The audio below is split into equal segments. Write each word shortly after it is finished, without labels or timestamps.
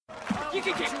You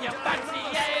can kick your fancy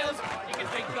ales, you can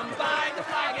drink them by the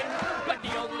flagon, but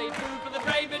the only food for the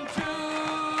brave and true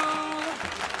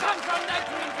comes from the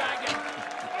Green Dragon.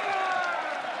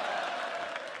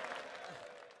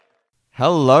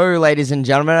 Hello, ladies and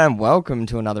gentlemen, and welcome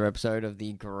to another episode of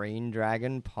the Green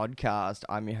Dragon podcast.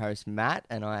 I'm your host, Matt,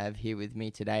 and I have here with me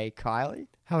today Kylie.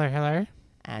 Hello, hello.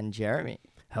 And Jeremy.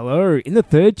 Hello, in the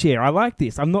third chair. I like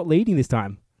this. I'm not leading this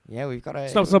time. Yeah, we've got a...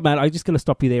 Stop, Matt. I'm just going to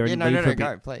stop you there and lead for a bit.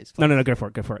 Go, please. No, go for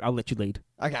it. I'll let you lead.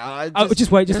 Okay,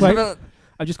 just wait.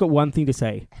 I've just got one thing to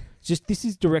say. This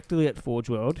is directly at Forge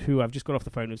World, who I've just got off the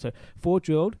phone with. So, Forge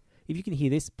World, if you can hear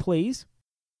this, please.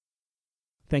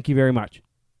 Thank you very much.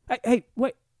 Hey,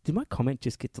 wait. Did my comment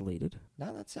just get deleted?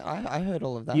 No, that's... I heard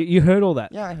all of that. You heard all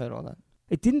that? Yeah, I heard all that.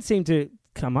 It didn't seem to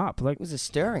come up. It was a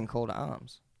stirring call to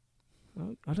arms.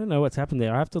 I don't know what's happened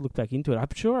there. I have to look back into it. I'm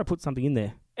sure I put something in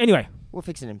there. Anyway. We'll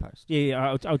fix it in post.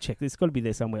 Yeah, I'll check. It's got to be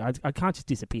there somewhere. I can't just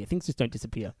disappear. Things just don't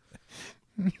disappear.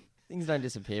 Things don't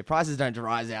disappear. Prices don't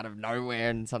rise out of nowhere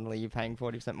and suddenly you're paying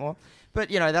 40% more. But,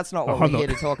 that's not what we're here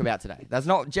to talk about today. That's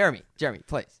not... Jeremy,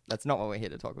 please. That's not what we're here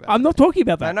to talk about. I'm not talking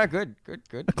about that. No, good.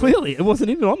 Clearly, it wasn't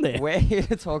even on there. We're here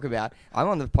to talk about... I'm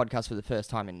on the podcast for the first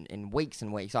time in weeks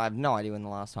and weeks. I have no idea when the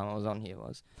last time I was on here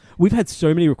was. We've had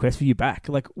so many requests for you back.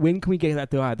 When can we get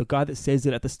that guy? The guy that says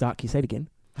it at the start. Can you say it again?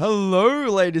 Hello,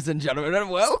 ladies and gentlemen, and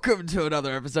welcome to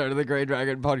another episode of the Green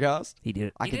Dragon podcast. He did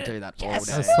it. I could do that all day.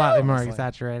 It's slightly more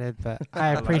exaggerated, but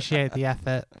I appreciate the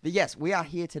effort. But yes, we are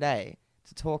here today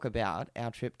to talk about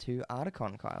our trip to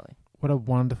Ardacon, Kylie. What a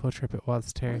wonderful trip it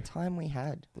was, too. What a time we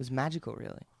had. It was magical,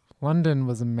 really. London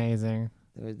was amazing.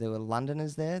 There were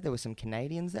Londoners there. There were some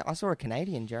Canadians there. I saw a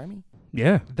Canadian, Jeremy.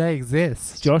 Yeah. They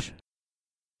exist. Josh?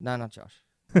 No, not Josh.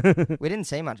 We didn't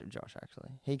see much of Josh, actually.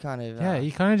 He kind of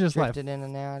he kind of just drifted in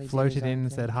and out. Floated in,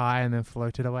 said hi, and then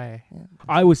floated away. Yeah.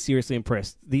 I was seriously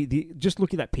impressed. The just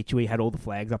looking at that picture, we had all the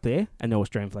flags up there, and no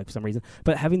Australian flag for some reason.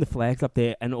 But having the flags up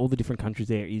there and all the different countries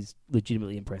there is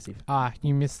legitimately impressive.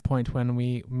 You missed the point when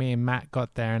me and Matt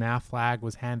got there, and our flag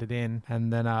was handed in,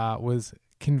 and then was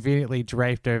conveniently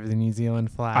draped over the New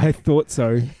Zealand flag. I thought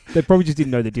so. They probably just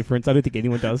didn't know the difference. I don't think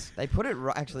anyone does. They put it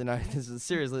right... Actually, no. This is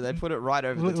seriously. They put it right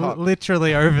over the top.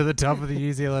 Literally over the top of the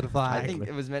New Zealand flag. I think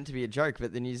it was meant to be a joke,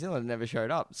 but the New Zealand never showed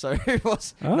up, so it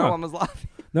was no one was laughing.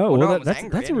 No, no one was that's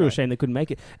angry a real shame they couldn't make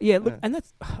it. Yeah, look, and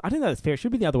that's... I don't know that's fair. It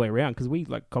should be the other way around, because we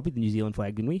copied the New Zealand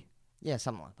flag, didn't we? Yeah,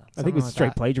 something like that. I think it was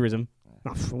straight plagiarism.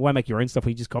 Yeah. Why make your own stuff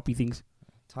when you just copy things?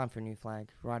 Time for a new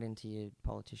flag. Right into your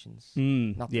politicians.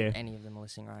 Not that any of them are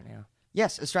listening right now.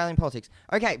 Yes, Australian politics.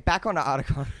 Okay, back on to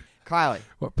Ardacon. Kylie.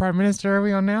 What Prime Minister are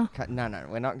we on now? No,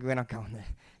 we're not going there.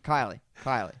 Kylie,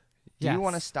 do you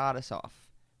want to start us off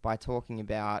by talking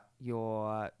about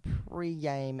your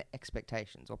pre-game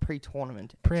expectations or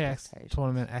pre-tournament expectations?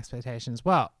 Pre-tournament expectations.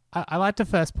 Well, I like to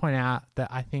first point out that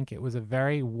I think it was a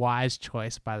very wise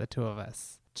choice by the two of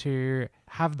us to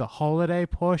have the holiday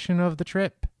portion of the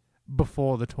trip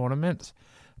before the tournament,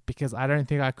 because I don't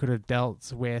think I could have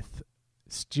dealt with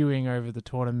stewing over the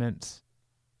tournament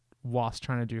whilst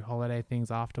trying to do holiday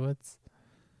things afterwards.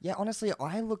 Yeah, honestly,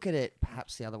 I look at it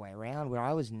perhaps the other way around, where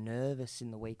I was nervous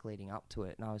in the week leading up to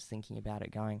it, and I was thinking about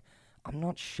it going, I'm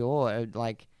not sure,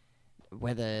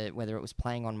 whether it was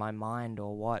playing on my mind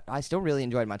or what. I still really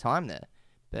enjoyed my time there,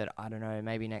 but I don't know,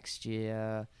 maybe next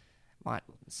year might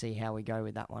see how we go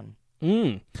with that one.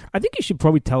 I think you should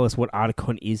probably tell us what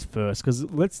Ardacon is first, because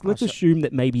let's assume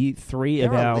that maybe three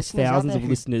of our thousands of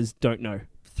listeners don't know.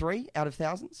 3 out of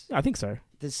thousands? I think so.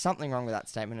 There's something wrong with that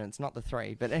statement, and it's not the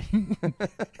 3, but...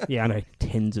 Yeah, I know.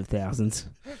 Tens of thousands.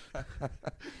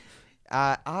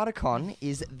 Ardacon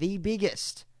is the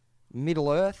biggest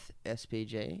Middle-earth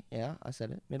SPG. Yeah, I said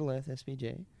it. Middle-earth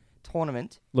SPG.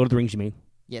 Tournament. Lord of the Rings, you mean?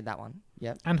 Yeah, that one.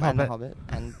 Yep. And Hobbit.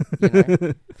 And,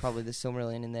 probably the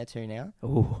Silmarillion in there too now.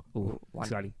 Ooh,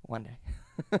 exciting. One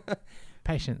day.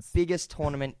 Patience. Biggest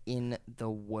tournament in the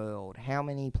world. How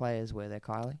many players were there,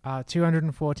 Kylie?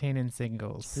 214 in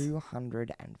singles.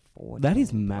 214. That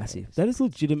is massive. That is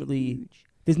legitimately huge.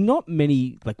 There's not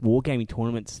many wargaming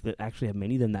tournaments that actually have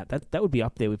many than that. That would be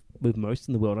up there with most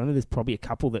in the world. I know there's probably a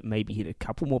couple that maybe hit a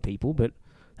couple more people, but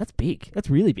that's big. That's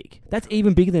really big. That's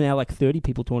even bigger than our 30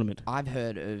 people tournament. I've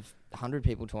heard of 100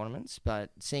 people tournaments, but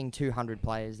seeing 200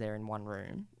 players there in one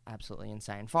room, absolutely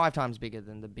insane. 5 times bigger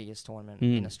than the biggest tournament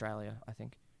in Australia, I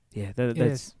think. Yeah, it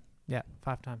is. Yeah,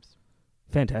 5 times.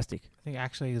 Fantastic. I think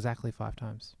actually exactly 5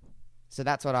 times. So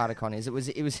that's what Ardacon is. It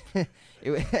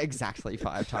was exactly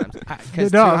 5 times.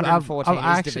 Because no, 214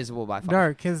 is divisible by 5. No,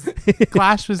 because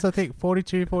Clash was, I think,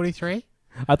 42, 43.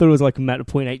 I thought it was like a Matt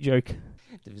 0.8 joke.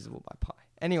 Divisible by pi.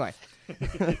 Anyway,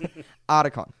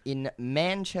 Ardacon in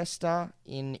Manchester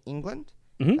in England.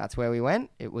 Mhm. That's where we went.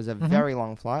 It was a very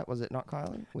long flight, was it not,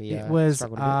 Kylie? We It was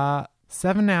struggled a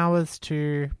 7 hours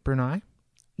to Brunei.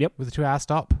 Yep. With a 2-hour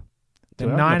stop. Then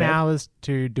 2 hours, not 9 bad. hours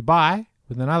to Dubai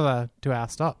with another 2-hour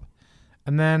stop.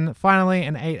 And then finally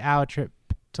an 8-hour trip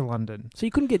to London. So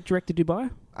you couldn't get direct to Dubai?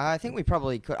 I think we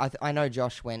probably could. I know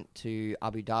Josh went to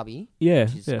Abu Dhabi, Yeah.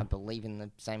 which is, yeah. I believe, in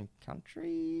the same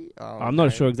country. Oh, I'm not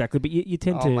okay. sure exactly, but you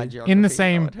tend Oh, my to... geography, In the oh,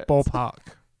 same it hurts. ballpark.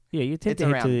 Yeah, you tend It's to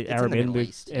head around- to it's in Arab the Middle Emirates,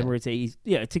 East, yeah. Emirates,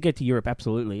 yeah, to get to Europe,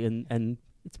 absolutely, and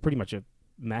it's pretty much a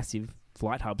massive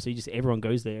flight hub. So everyone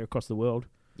goes there across the world.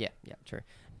 Yeah, true.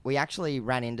 We actually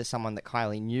ran into someone that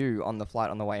Kylie knew on the flight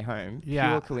on the way home. Yeah.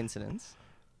 Pure coincidence.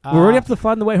 We're already up to the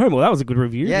flight on the way home. Well, that was a good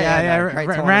review. Yeah. No, great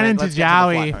ran tournament. into Let's get to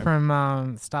the flight Jowie home.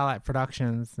 from Starlight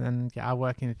Productions, and I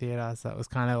work in the theatre, so it was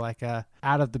kind of like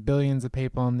out of the billions of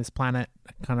people on this planet,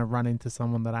 kind of run into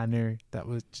someone that I knew that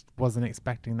wasn't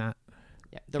expecting that.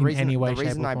 Yeah. in any way, the shape,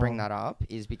 reason or I bring form. that up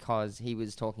is because he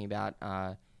was talking about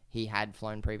he had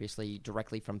flown previously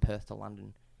directly from Perth to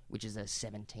London, which is a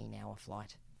 17-hour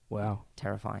flight. Wow.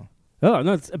 Terrifying. Oh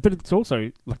no, but it's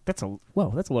also like that's a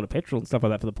lot of petrol and stuff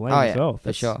like that for the plane Oh, as yeah, well. for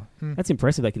That's, sure. That's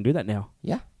impressive. They can do that now.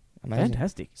 Amazing.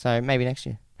 Fantastic. So maybe next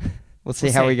year. We'll see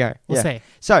We'll how see. we go. We'll yeah. see.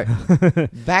 So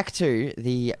back to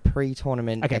the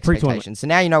pre-tournament Okay, expectations. pre-tournament. So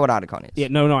now you know what Ardacon is. Yeah,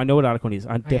 no, I know what Ardacon is.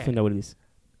 I definitely know what it is.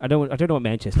 I don't know what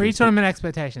Manchester is. Pre-tournament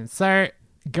expectations. So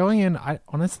going in, I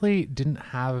honestly didn't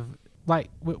have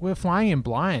we're flying in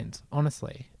blind.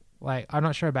 Honestly, I'm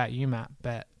not sure about you, Matt,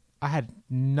 but I had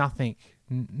nothing,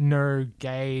 no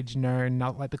gauge, no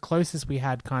the closest we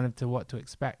had kind of to what to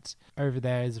expect over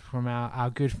there is from our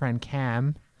good friend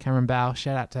Cameron Bell.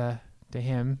 Shout out to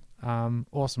him.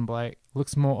 Awesome bloke.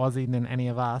 Looks more Aussie than any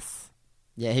of us.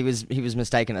 Yeah, he was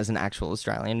mistaken as an actual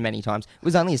Australian many times. It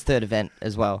was only his third event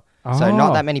as well. So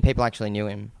not that many people actually knew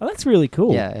him. Oh, that's really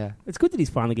cool. Yeah. It's good that he's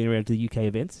finally getting around to the UK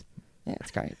events. Yeah,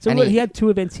 it's great. So And he had 2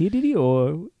 events here, did he?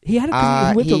 Or he had it 'cause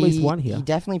he went to at least one here. He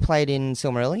definitely played in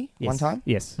Silmarilli one time.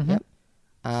 Yes. Mhm.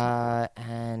 Yep.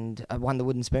 And won the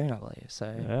Wooden Spoon, I believe. So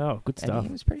Oh, good and stuff. he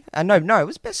was pretty. No, it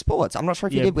was Best Sports. I'm not sure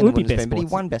if he Yeah, did it win the would be Wooden Best Spoon, but he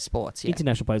Sports. won Best Sports. Yeah.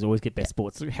 International players always get best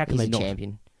sports. How can He's they a not? champion.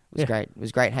 It was Yeah. great. It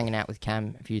was great hanging out with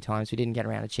Cam a few times. We didn't get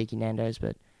around to cheeky Nando's,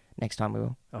 but next time we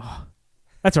will. Oh,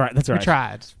 that's all right. That's all We right.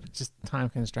 tried. Just time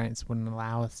constraints wouldn't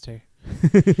allow us to.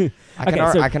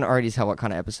 I can already tell what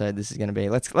kind of episode this is going to be.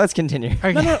 Let's continue.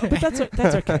 Okay. No, but that's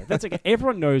okay. That's okay.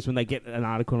 Everyone knows when they get an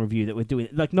article and review that we're doing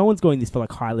it. Like, no one's going this for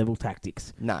like high level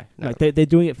tactics. No. Like they're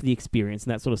doing it for the experience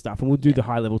and that sort of stuff. And we'll do Yeah. the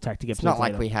high level tactic It's episodes not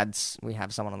like later. we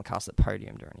have someone on the cast that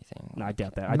podiumed or anything. No, I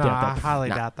doubt that. I doubt that. highly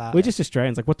Nah. doubt that. We're just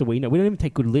Australians. Like, what do we know? We don't even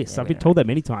take good lists. Yeah, I've we been don't. told that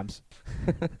many times.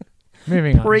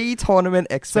 Moving on. Pre-tournament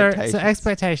So expectations.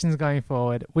 expectations going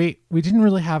forward, we didn't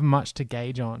really have much to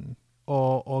gauge on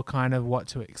or kind of what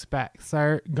to expect.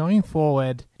 So going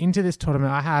forward into this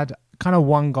tournament, I had kind of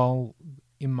one goal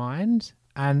in mind,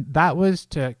 and that was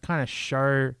to kind of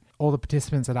show all the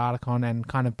participants at Ardacon and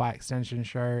kind of by extension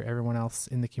show everyone else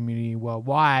in the community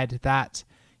worldwide that,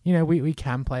 we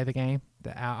can play the game,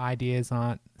 that our ideas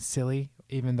aren't silly,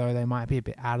 even though they might be a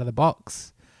bit out of the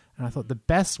box. And I thought the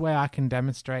best way I can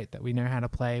demonstrate that we know how to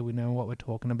play, we know what we're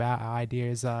talking about, our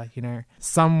ideas are,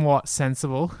 somewhat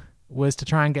sensible, was to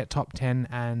try and get top 10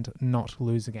 and not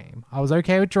lose a game. I was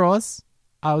okay with draws.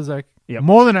 I was Yep.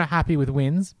 more than happy with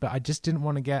wins, but I just didn't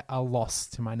want to get a loss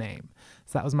to my name.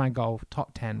 So that was my goal,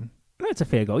 top 10. That's a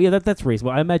fair goal. Yeah, that's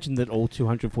reasonable. I imagine that all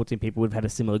 214 people would have had a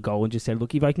similar goal and just said,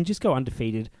 look, if I can just go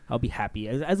undefeated, I'll be happy.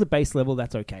 As a base level,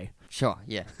 that's okay. Sure,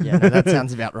 yeah. No, that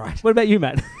sounds about right. What about you,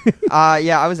 Matt?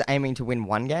 Yeah, I was aiming to win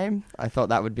one game. I thought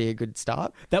that would be a good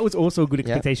start. That was also a good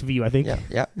Yeah. expectation for you, I think.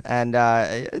 Yeah. And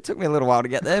it took me a little while to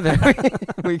get there,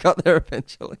 but we got there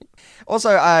eventually.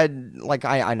 Also, I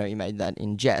know you made that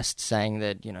in jest, saying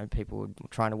that, people were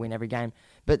trying to win every game.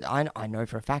 But I know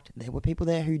for a fact there were people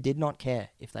there who did not care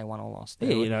if they won or lost.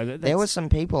 There were some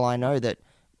people I know that,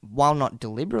 while not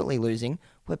deliberately losing,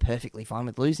 were perfectly fine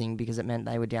with losing because it meant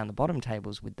they were down the bottom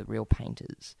tables with the real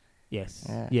painters. Yes.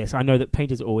 Yeah. Yes, I know that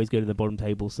painters always go to the bottom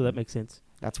table, so that makes sense.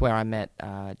 That's where I met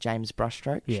James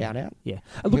Brushstroke. Yeah. Shout out. Yeah.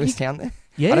 He was down there.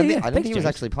 Yeah, I don't yeah, think, I don't thanks, think he was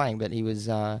James. actually playing, but he was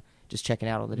just checking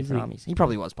out all the Was different he? armies. He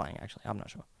probably was playing, actually. I'm not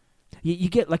sure. You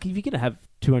get, like, if you're going to have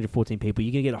 214 people,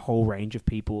 you're going to get a whole range of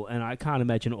people, and I can't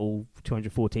imagine all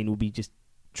 214 will be just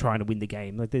trying to win the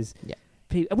game. Like, there's... Yeah.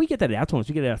 And we get that at our tournaments.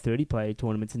 We get our 30-player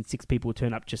tournaments, and 6 people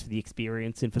turn up just for the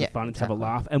experience and for the fun and to have a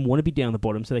exactly. laugh and want to be down the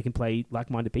bottom so they can play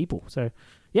like-minded people. So,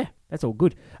 yeah, that's all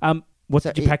good. What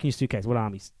So did you pack in your suitcase? What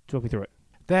armies? Talk me through it.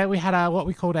 There we had what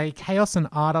we called a Chaos and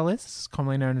Ardor list,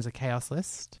 commonly known as a Chaos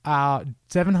list, our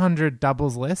 700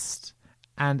 doubles list,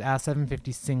 and our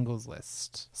 750 singles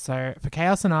list. So for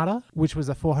Chaos Sonata, which was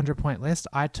a 400-point list,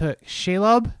 I took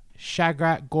Shelob,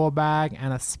 Shagrat, Gorbag,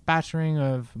 and a spattering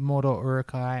of Mordor,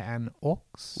 Uruk-hai, and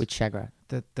Orcs. Which Shagrat?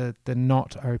 The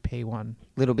not OP one.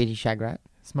 Little bitty Shagrat.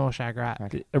 Small Shagrat.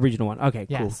 Okay. The original one. Okay,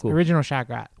 Yes, cool. original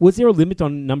Shagrat. Was there a limit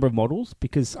on number of models?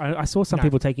 Because I saw some No.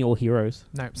 people taking all heroes.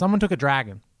 No, someone took a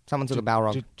dragon. Someone took a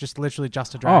Balrog. Just literally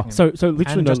just a Oh, dragon. so literally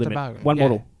And no just a limit. Balrog. One Yeah,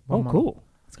 model. one Oh, model. cool.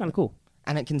 That's kind of cool.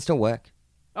 And it can still work.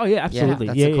 Oh, yeah, absolutely.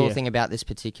 Yeah, that's the cool thing about this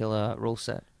particular rule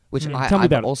set, which Tell me I've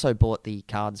about it. also bought the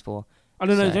cards for. Oh,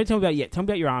 no, So- don't tell me about it yet. Tell me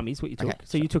about your armies, what you took. Okay,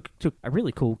 So you took a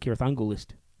really cool Kirathungul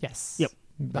list. Yes. Yep.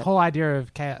 The whole idea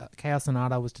of Chaos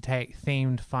Sonata was to take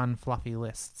themed, fun, fluffy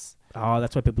lists. Oh,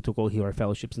 that's why people took all hero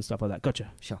fellowships and stuff like that.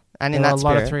 Gotcha. Sure. And There in were that a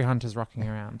lot spirit, of 3 hunters rocking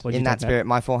around. What'd you in take, that Matt? spirit,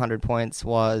 my 400 points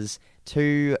was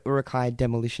 2 Uruk-hai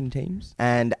demolition teams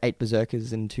and 8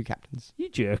 berserkers and 2 captains. You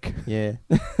jerk. Yeah.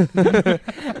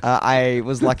 I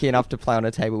was lucky enough to play on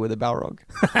a table with a Balrog.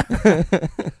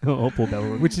 Oh, poor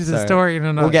Belrog. Which is a So, story in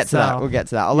and of We'll get to that. itself. We'll get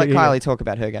to that. I'll Yeah, let yeah, Kylie talk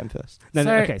about her game first. No,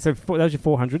 So- okay, so that was your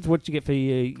 400s. What did you get for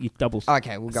your doubles?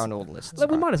 Okay, we'll go into all the lists. Well,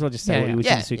 we might as well just say Yeah, what yeah. was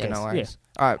in the suitcase. no worries.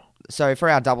 All right. So for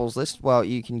our doubles list, well,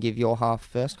 you can give your half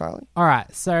first, Kylie. All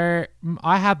right, so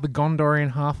I have the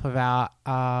Gondorian half of our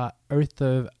Oath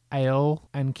of Ale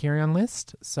and Kirion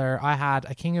list. So I had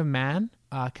a King of Man,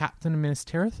 Captain of Minas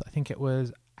Tirith. I think it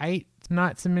was 8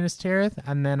 Knights of Minas Tirith,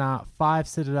 and then 5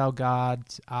 Citadel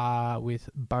Guards with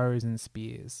bows and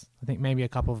spears. I think maybe a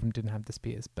couple of them didn't have the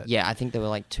spears, but Yeah, I think there were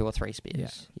like 2 or 3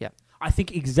 spears. Yeah. Yeah. I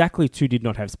think exactly 2 did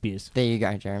not have spears. There you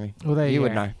go, Jeremy. well, there You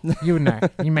would go. know. You would know.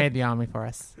 You made the army for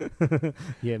us.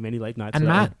 Yeah, many late nights. And for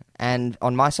that Matt, one. And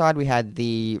on my side, we had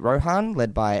the Rohan,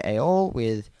 led by Aeol,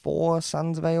 with 4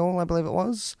 sons of Aeol, I believe it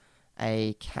was.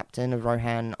 A captain of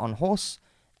Rohan on horse.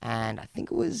 And I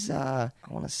think it was, I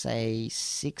want to say,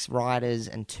 6 riders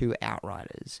and 2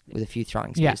 outriders, with a few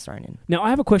throwing spears Yeah. thrown in. Now, I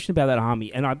have a question about that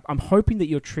army, and I'm hoping that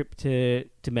your trip to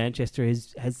Manchester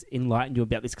has enlightened you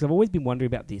about this, because I've always been wondering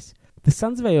about this. The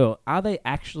Sons of Aeol, are they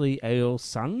actually Aeol's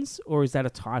sons, or is that a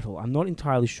title? I'm not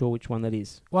entirely sure which one that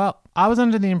is. well, I was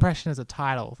under the impression as a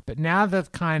title, but now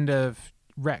they've kind of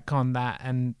retconned that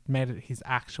and made it his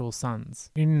actual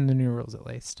sons, in the new rules at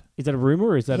least. Is that a rumor,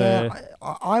 or is that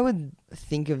I would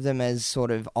think of them as sort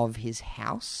of his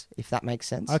house, if that makes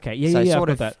sense. Okay, yeah, so yeah, sort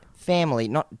I've of got that. family,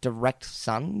 not direct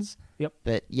sons. Yep.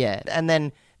 But yeah, and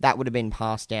then that would have been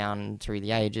passed down through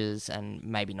the ages, and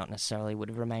maybe not necessarily would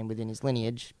have remained within his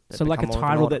lineage. but So like a become more of an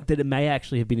title order. that it may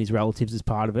actually have been his relatives as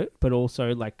part of it, but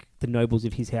also like the nobles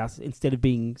of his house, instead of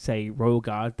being, say, royal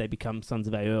guard, they become Sons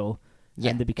of Aeol,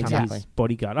 and they become exactly. his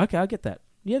bodyguard. Okay, I get that.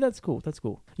 Yeah, that's cool. That's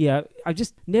cool. Yeah, I've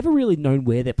just never really known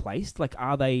where they're placed. Like,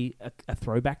 are they a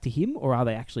throwback to him, or are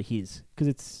they actually his?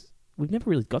 Because we've never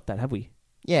really got that, have we?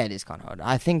 Yeah, it is kind of odd.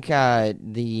 I think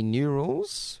the new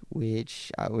rules,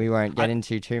 which we won't get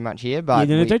into too much here, but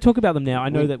yeah, no, we- don't talk about them now. I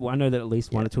know we- that at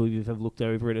least one Yeah. or two of you have looked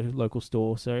over at a local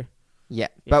store. So yeah,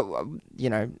 Yeah. but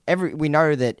we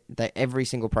know that every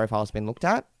single profile has been looked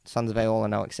at. Sons of Aeol are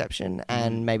no exception,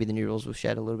 and maybe the new rules will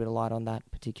shed a little bit of light on that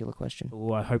particular question.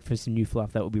 oh, I hope for some new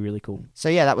fluff. That would be really cool. So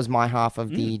yeah, that was my half of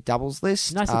the doubles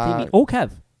list. Nice and teamy. All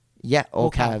Cav. Yeah, all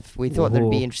All cav. cav. We thought that'd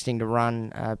Ooh. be interesting to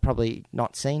run. Probably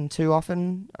not seen too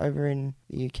often over in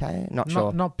the UK. Not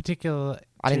sure. Not particular.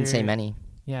 I didn't see to- many.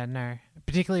 Yeah, no.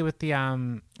 Particularly with the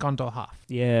Gondor half.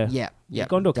 Yeah. Yeah, yeah.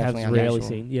 Gondor definitely Cav's rarely unusual.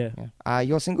 seen. Yeah. Yeah.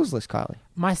 Your singles list, Kylie.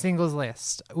 My singles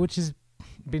list, which has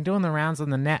been doing the rounds on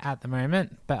the net at the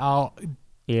moment, but I'll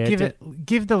Yeah.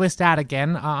 give the list out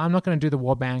again. I'm not going to do the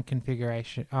warband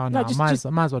configuration. Oh no, just- I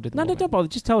might as well do the No, warband. don't bother.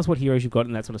 Just tell us what heroes you've got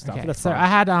and that sort of stuff. Okay, That's so fine. I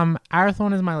had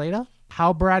Arathorn as my leader,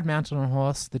 Halbrad mounted on a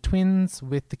horse, the twins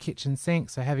with the kitchen sink,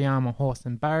 so heavy armor, horse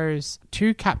and bows,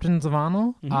 2 captains of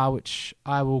Arnor, which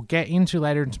I will get into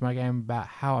later into my game about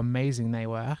how amazing they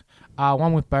were.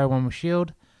 1 with bow, 1 with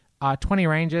shield, 20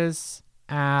 rangers,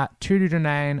 2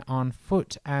 Dunedain on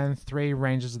foot, and 3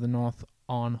 rangers of the north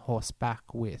on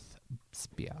horseback with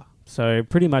spear. So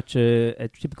pretty much a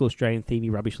typical Australian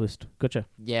themey rubbish list. Gotcha.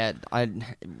 Yeah, How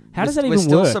does that we're even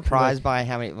still work? surprised by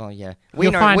how many. Well, yeah, we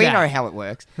You'll know find we out. know how it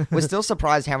works. We're still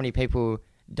surprised how many people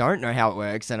don't know how it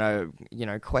works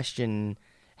and question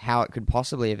how it could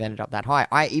possibly have ended up that high.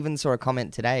 I even saw a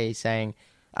comment today saying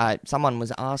someone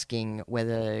was asking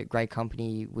whether Grey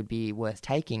Company would be worth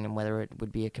taking and whether it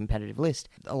would be a competitive list.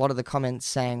 A lot of the comments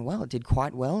saying, well, it did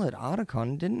quite well at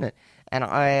Ardacon, didn't it? And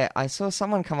I saw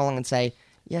someone come along and say,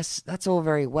 yes, that's all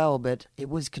very well, but it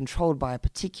was controlled by a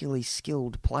particularly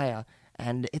skilled player,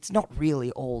 and it's not really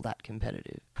all that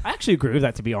competitive. I actually agree with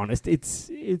that, to be honest. It's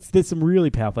there's some really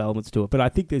powerful elements to it, but I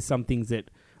think there's some things that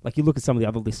Like, you look at some of the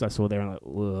other lists I saw there, and I'm like,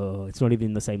 whoa, it's not even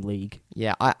in the same league.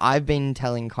 Yeah, I've been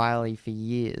telling Kylie for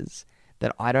years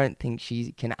that I don't think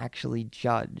she can actually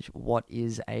judge what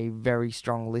is a very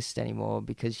strong list anymore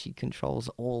because she controls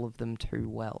all of them too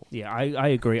well. Yeah, I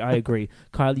agree.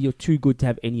 Kylie, you're too good to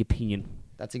have any opinion.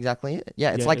 That's exactly it.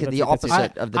 Yeah, it's Yeah, like that's the it, that's it.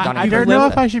 opposite of the I Dunning. don't know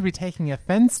if I should be taking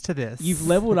offense to this. You've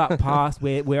leveled up past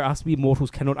where us mortals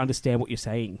cannot understand what you're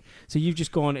saying. So you've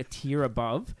just gone a tier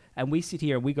above, and we sit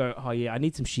here and we go, oh yeah, I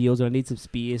need some shields and I need some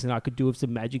spears and I could do with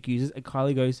some magic users. And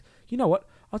Kylie goes, you know what?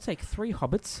 I'll take 3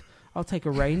 hobbits. I'll take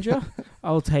a ranger.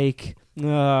 I'll take 2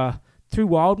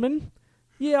 wildmen.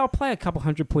 Yeah, I'll play a couple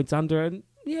 100 points under, and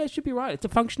yeah, it should be right. It's a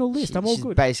functional list. I'm all She's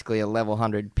good. basically a level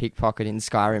 100 pickpocket in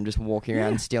Skyrim, just walking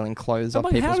around stealing clothes I'm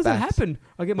off like, people's how does backs. that happen?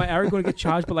 I get my Aragorn to get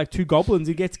charged by like 2 goblins.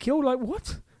 He gets killed. Like,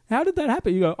 what? How did that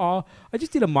happen? You go, oh, I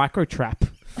just did a micro trap.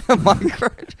 Micro.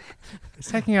 It's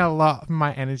taking a lot of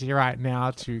my energy right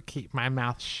now to keep my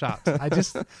mouth shut. I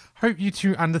just hope you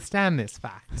two understand this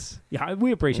fact. Yeah,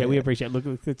 we appreciate. Yeah. We appreciate. Look,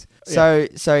 it's, yeah.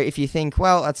 So if you think,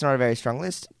 well, that's not a very strong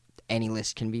list, any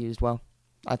list can be used well.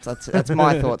 That's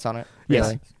my thoughts on it. Yes.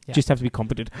 Really. Yeah. Just have to be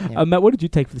competent. Yeah. Matt, what did you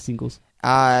take for the singles?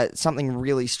 Something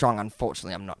really strong.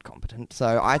 Unfortunately, I'm not competent.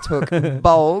 So I took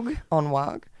Bolg on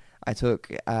Warg. I took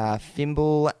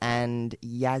Fimble and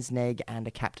Yazneg and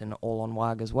a captain all on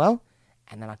Warg as well.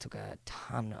 And then I took a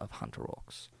ton of Hunter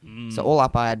Orcs. So all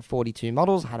up, I had 42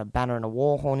 models. Had a banner and a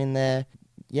warhorn in there.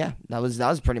 Yeah, that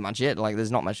was pretty much it. Like,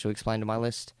 there's not much to explain to my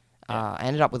list. I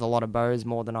ended up with a lot of bows,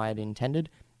 more than I had intended.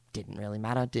 Didn't really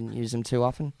matter. Didn't use them too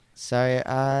often. So,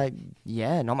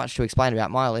 yeah, not much to explain about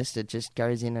my list. It just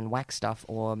goes in and whacks stuff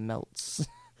or melts.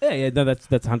 Yeah, no, that's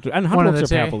Hunter. And One of Hunter Orcs the are a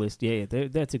two. powerful list. Yeah,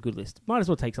 that's a good list. Might as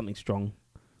well take something strong.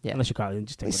 Yeah. Unless you're Kylie,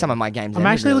 just take Some of my games I'm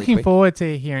ended actually really looking quick. forward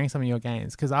to hearing some of your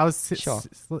games because I was Sure.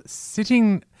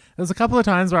 sitting. There was a couple of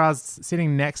times where I was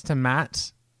sitting next to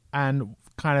Matt and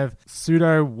kind of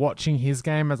pseudo watching his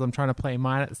game as I'm trying to play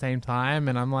mine at the same time,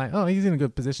 and I'm like, oh, he's in a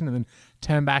good position, and then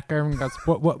turn back over and goes,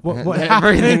 what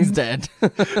Everything's happened?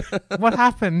 dead. What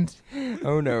happened?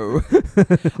 Oh no!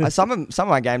 Some of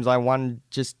my games I won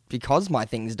just because my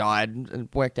things died.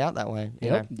 It worked out that way. You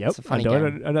know? Yep. It's a funny I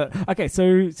know, game. I know. Okay, so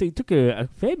you took a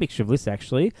fair mixture of lists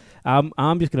actually. I'm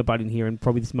just going to butt in here, and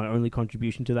probably this is my only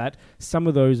contribution to that. Some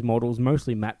of those models,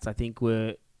 mostly Matt's, I think,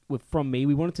 were from me.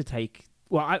 We wanted to take.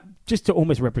 Well, just to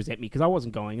almost represent me, because I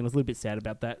wasn't going, and I was a little bit sad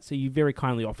about that. So you very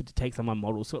kindly offered to take some of my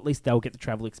models, so at least they'll get the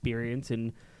travel experience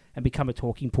and become a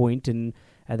talking point and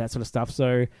that sort of stuff.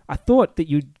 So I thought that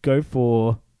you'd go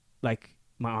for, like,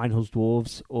 my Einhorn's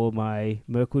Dwarves or my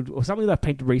Mirkwood or something that I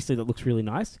painted recently that looks really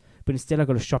nice. But instead I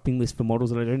got a shopping list for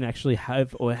models that I don't actually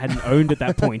have or hadn't owned at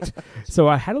that point. So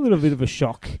I had a little bit of a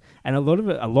shock and a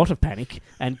lot of panic.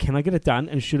 And can I get it done?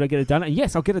 And should I get it done? And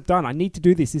yes, I'll get it done. I need to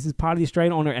do this. This is part of the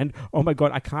Australian honour. And oh my God,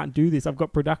 I can't do this. I've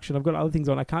got production. I've got other things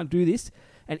on. I can't do this.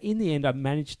 And in the end, I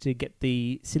managed to get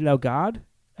the Citadel Guard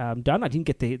done. I didn't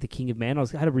get the King of Man. I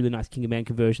had a really nice King of Man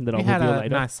conversion that I'll You had reveal a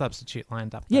later. nice substitute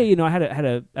lined up. Yeah, though. you know, I had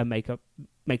a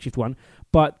makeshift one.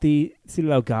 But the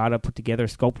Citadel Guard I put together,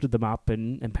 sculpted them up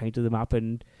and painted them up.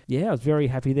 And yeah, I was very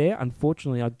happy there.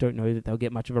 Unfortunately, I don't know that they'll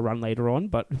get much of a run later on,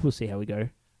 but we'll see how we go.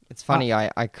 It's funny,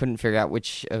 I couldn't figure out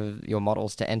which of your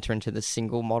models to enter into the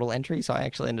single model entry, so I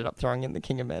actually ended up throwing in the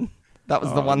King of Men. That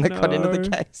was the one that got into the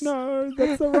case. No,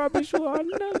 that's the rubbish one,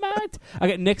 no, Matt.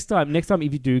 Okay, next time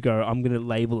if you do go, I'm going to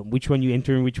label them, which one you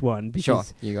enter and which one. Because, Sure,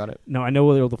 you got it. No, I know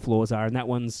where all the flaws are, and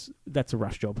that's a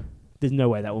rush job. There's no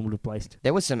way that one would have placed.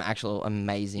 There was some actual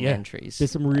amazing entries. There's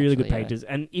some really good actually, yeah. painters.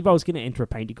 And if I was going to enter a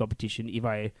painting competition, if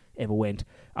I ever went,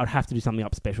 I'd have to do something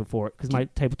up special for it, because my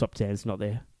tabletop stand's not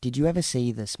there. Did you ever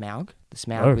see the Smaug? The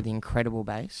Smaug No. with the incredible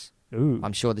base? Ooh.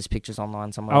 I'm sure this picture's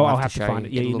online somewhere. Oh, I'll I'll have to show find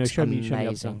you. it. Yeah, it you know, looks show me the other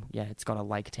amazing. one. Yeah, it's got a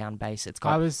Lake Town base. It's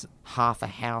I got was half a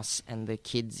house and the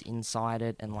kids inside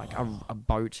it, and like a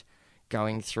boat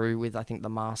going through with, I think, the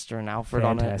Master and Alfred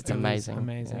on it. It's Fantastic. amazing.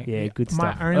 amazing. Yeah, good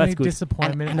My stuff. Oh, only that's good.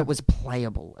 disappointment, And it was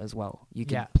playable as well. You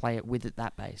could Yeah. play it with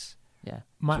that base. Yeah.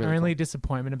 my it's really only cool.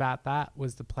 disappointment about that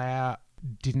was the player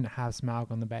didn't have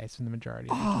Smaug on the base for the majority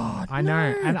of the Oh, tournament. I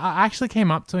know. And I actually came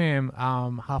up to him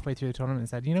halfway through the tournament and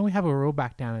said, we have a rule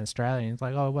back down in Australia. And he's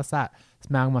like, oh, what's that?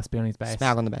 Smaug must be on his base.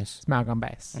 Smaug on the base. Smaug on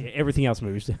base. Yeah, everything else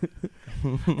moves.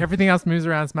 Everything else moves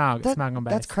around Smaug. That- Smaug on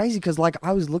base. That's crazy because, like,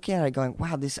 I was looking at it going,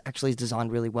 wow, this actually is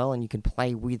designed really well and you can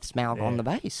play with Smaug on Yeah. the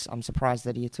base. I'm surprised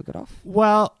that he took it off.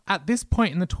 Well, at this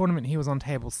point in the tournament, he was on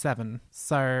table 7.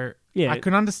 So Yeah. I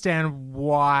can understand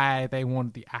why they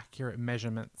wanted the accurate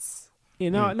measurements. Yeah,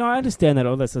 no, I understand that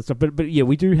all that sort of stuff, but yeah,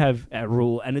 we do have a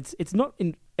rule, and it's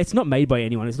not made by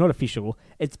anyone. It's not official.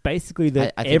 It's basically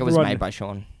that I think everyone. it was made by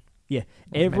Sean. Yeah,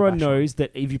 made everyone by Sean. knows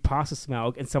that if you pass a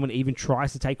Smaug and someone even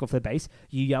tries to take off their base,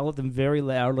 you yell at them very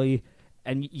loudly,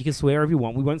 and you can swear if you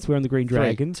want. We won't swear on the Green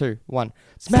Dragon. 3, 2, 1.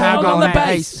 Smaug on the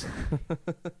base!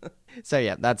 So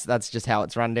yeah, that's just how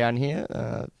it's run down here.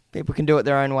 People can do it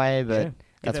their own way, but Yeah.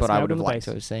 that's that what I Smaug would on have the liked base.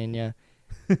 to have seen. Yeah.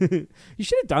 You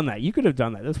should have done that. You could have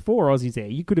done that. There's 4 Aussies there.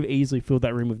 You could have easily filled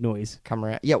that room with noise. Come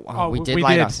around. Yeah, we did we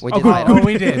later. did. We Oh, did good. later. Oh,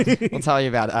 we did. We'll tell you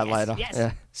about that later. yes.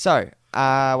 Yeah. So,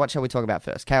 what shall we talk about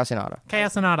first? Chaos in Arda.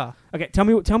 Chaos and Arda. Okay, tell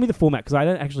me the format, because I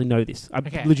don't actually know this. I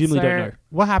Okay, legitimately so don't know.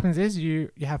 What happens is you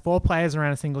have 4 players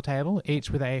around a single table, each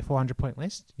with a 400-point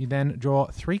list. You then draw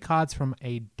 3 cards from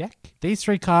a deck. These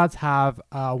 3 cards have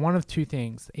one of 2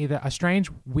 things: either a strange,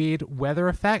 weird weather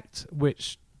effect,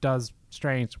 which does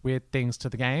strange, weird things to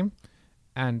the game,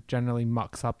 and generally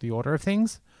mucks up the order of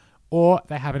things, or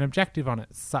they have an objective on it,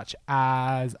 such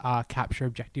as capture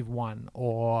objective 1,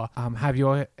 or have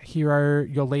your hero,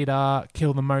 your leader,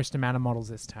 kill the most amount of models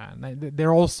this turn.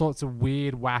 They're all sorts of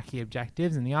weird, wacky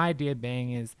objectives, and the idea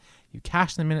being is you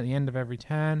cash them in at the end of every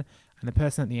turn, and the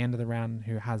person at the end of the round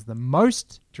who has the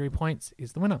most victory points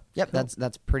is the winner. Yep,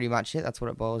 that's pretty much it. That's what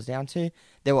it boils down to.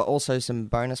 There were also some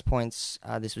bonus points.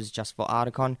 This was just for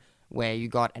Ardacon, where you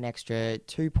got an extra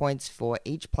 2 points for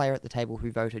each player at the table who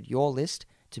voted your list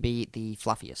to be the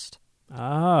fluffiest.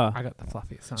 Ah, I got the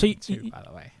fluffiest one So too, by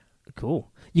the way.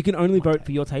 cool. You can only One vote table.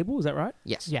 for your table, is that right?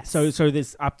 Yes. Yes. So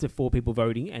there's up to 4 people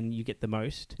voting, and you get the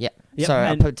most. Yeah. Yep, So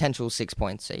and- a potential 6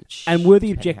 points each. And were the depending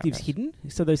how it objectives goes. hidden?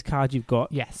 So those cards you've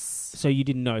got, Yes. so you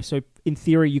didn't know. So in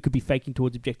theory, you could be faking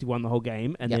towards objective 1 the whole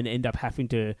game, and Yep. then end up having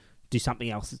to do something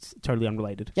else that's totally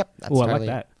unrelated. Yep, that's Oh, I like totally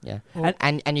that. Yeah. Well-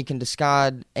 And you can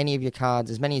discard any of your cards,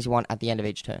 as many as you want, at the end of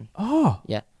each turn. Oh,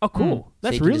 Yeah. Oh, cool. Mm.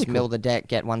 That's so you can really just cool. mill the deck,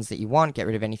 get ones that you want, get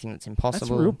rid of anything that's That's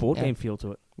impossible. a real board Yeah. game feel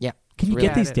to it. Yeah. Can you Really-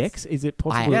 get Yeah, these it is. decks? Is it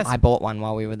possible? Yes. I bought one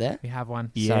while we were there. We have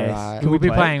one. Yes. So, Can We'll be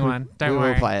play it? playing Could- one. Don't we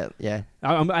worry. will play it, yeah.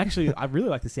 I really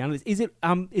like the sound of this.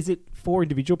 Is it 4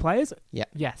 individual players?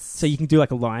 Yes. So you can do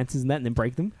like alliances and that, and then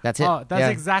break them. That's it. Oh, that's yeah.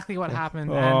 exactly what happened.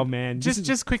 Oh And man,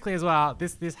 just quickly as well.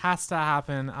 This has to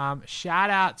happen. Shout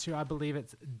out to, I believe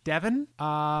it's Devon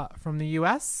from the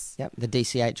US, Yep, the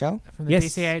DCHL. from the Yes.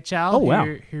 DCHL, Oh, wow.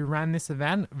 who ran this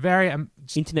event. Very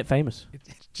internet famous.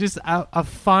 just a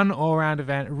fun all round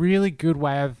event. Really good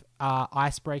way of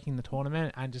ice breaking the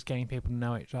tournament and just getting people to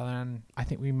know each other. And I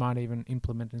think we might even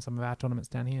implement in some of our tournaments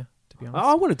down here. To be honest.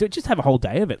 Oh, I want to do it. Just have a whole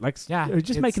day of it. Like, Yeah,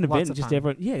 just make it's an event lots and of just fun.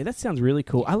 everyone. Yeah, that sounds really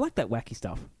cool. I like that wacky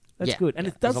stuff. That's Yeah, good, and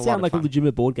yeah, it there's does a lot sound of like a fun.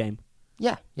 legitimate board game.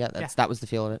 Yeah, that was the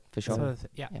feel of it, for sure. So,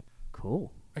 yeah. Yeah.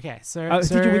 Cool. Okay. So,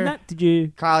 Did you win that? Did you?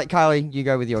 Kylie, you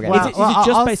go with your game. Well, is it just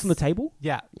I'll based on the table?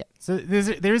 Yeah. Yeah. So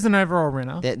there is an overall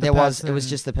winner. There The was. It person- was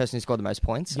just the person who scored the most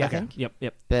points, I Yeah. think.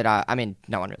 Yep. But I mean,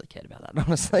 no one really cared about that,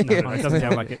 honestly. No, it doesn't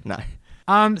sound like it. No.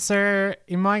 So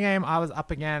in my game, I was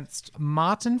up against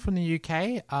Martin from the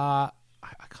UK.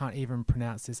 I can't even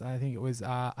pronounce this. I think it was.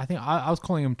 I was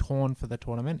calling him Torn for the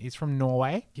tournament. He's from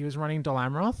Norway. He was running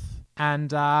Dalamroth,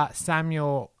 and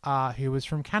Samuel, who was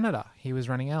from Canada. He was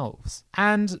running Elves.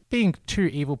 And being 2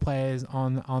 evil players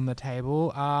on the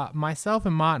table, myself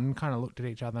and Martin kind of looked at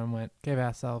each other and gave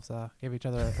each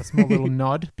other a small little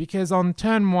nod, because on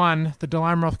turn 1, the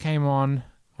Dalamroth came on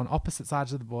opposite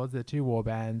sides of the boards. There are 2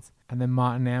 warbands, and then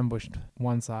Martin ambushed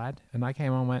one side, and I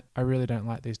came on and went, I really don't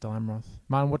like these Dalamroth.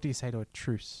 Martin, what do you say to a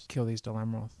truce? Kill these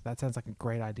Dalamroth. That sounds like a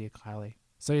great idea, Kylie.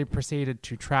 So he proceeded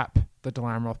to trap the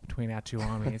Dalamroth between our 2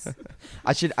 armies.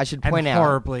 I should and point out.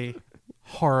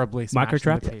 horribly smashed them to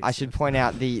Microtrap? pieces. I should point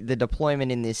out the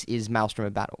deployment in this is Maelstrom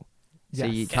of Battle. So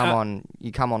Yes.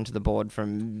 you come onto the board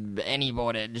from any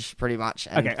board edge, pretty much,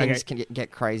 and Okay, things okay. can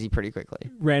get crazy pretty quickly.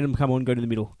 Random, come on, go to the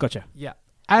middle. Gotcha. Yeah.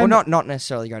 Well, And not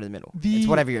necessarily go to the middle. It's The-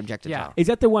 whatever your objectives yeah. are. Is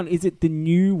that the one? Is it the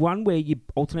new one where you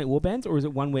alternate warbands, or is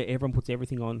it one where everyone puts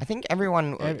everything on? I think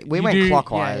everyone we you went do-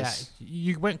 clockwise. Yeah.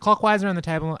 You went clockwise around the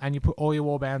table, and you put all your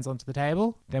warbands onto the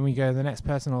table. Then we go to the next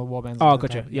person, all the warbands. Oh, onto the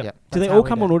gotcha. table. Yep. Yep. Do they That's all how we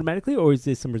come did on it. automatically, or is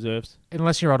there some reserves?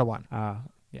 Unless you're order 1.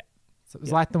 So it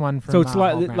was like the one from. So it's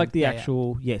like Holgram. the Yeah, yeah.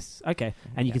 actual yes. Okay,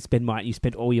 and you Yeah. can spend might. You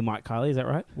spent all your might, Kylie. Is that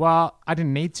right? Well, I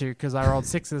didn't need to because I rolled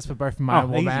 6s for both of my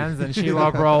Oh, easy. warbands, and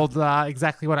Shelob rolled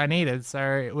exactly what I needed, so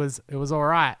it was all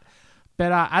right.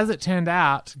 But as it turned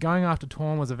out, going after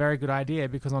Torn was a very good idea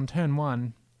because on turn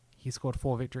 1, he scored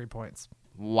 4 victory points.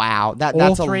 Wow, that's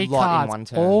all a 3 lot cards, in one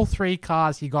turn. all 3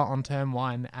 cards he got on turn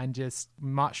 1, and just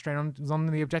marched straight on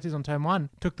the objectives on turn 1.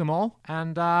 Took them all,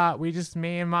 and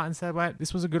me and Martin said, "Wait,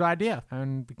 this was a good idea,"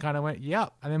 and we kind of went,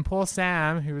 "Yep." And then poor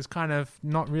Sam, who was kind of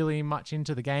not really much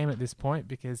into the game at this point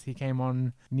because he came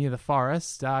on near the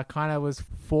forest, kind of was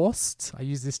forced. I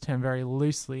use this term very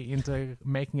loosely into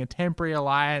making a temporary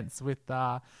alliance with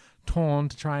Torn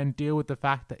to try and deal with the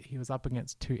fact that he was up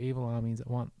against two evil armies at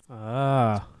once.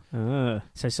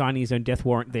 So signing his own death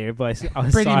warrant there by Pretty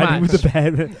siding with much. the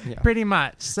bad. Yeah. Pretty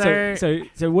much. So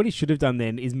what he should have done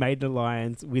then is made an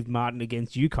alliance with Martin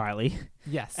against you, Kylie,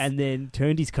 yes. and then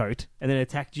turned his coat and then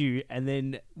attacked you, and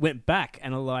then went back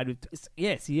and allied with.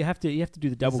 Yeah, so you have to do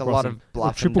the double There's a crossing. lot of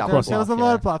bluff triple and double crossing. There was a bluff, lot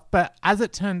yeah. of bluff, but as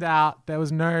it turned out, there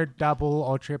was no double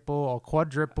or triple or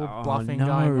quadruple Oh, bluffing no.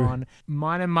 going on.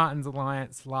 Mine and Martin's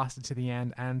alliance lasted to the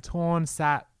end, and Torn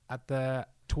sat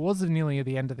towards nearly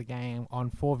the end of the game on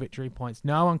 4 victory points.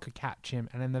 No one could catch him,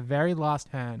 and in the very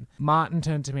last turn, Martin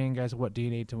turned to me and goes, "What do you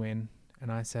need to win?"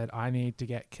 And I said, "I need to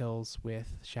get kills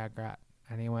with Shagrat."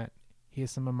 And he went,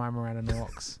 "Here's some of my Miranda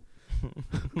Orcs."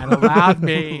 And allowed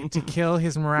me to kill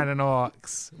his Miranda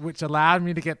Orcs, which allowed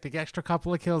me to get the extra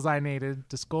couple of kills I needed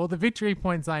to score the victory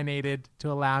points I needed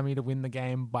to allow me to win the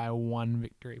game by 1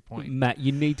 victory point. Matt,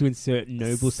 you need to insert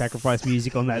noble sacrifice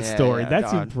music on that Yeah, story. yeah,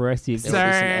 That's God. impressive. There will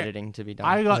be some So, editing to be done.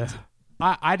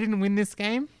 I didn't win this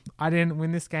game. I didn't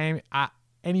win this game at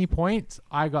any point.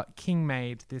 I got king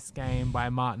made this game by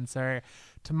Martin. So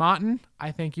to Martin,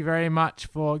 I thank you very much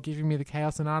for giving me the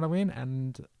Chaos Sonata win,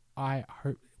 and I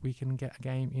hope we can get a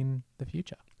game in the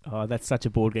future. Oh, that's such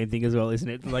a board game thing as well, isn't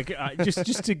it? Like just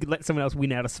to let someone else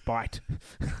win out of spite.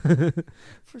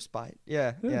 For spite.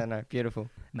 Yeah, no, beautiful.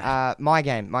 My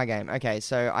game. Okay,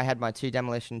 so I had my 2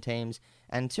 demolition teams,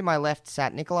 and to my left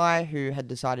sat Nikolai, who had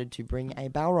decided to bring a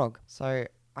Balrog. So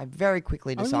I very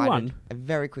quickly Only decided. one? I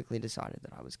very quickly decided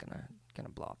that I was gonna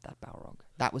blow up that Balrog.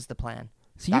 That was the plan.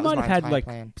 So That you was might have my had entire like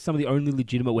plan. some of the only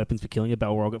legitimate weapons for killing a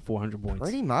Balrog at 400 points.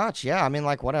 Pretty much, yeah. I mean,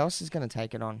 like, what else is gonna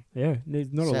take it on? Yeah,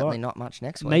 there's not a Certainly lot. not much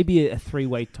next week. Maybe a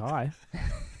 3-way tie.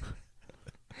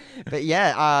 But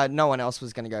yeah, no one else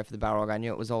was going to go for the Balrog. I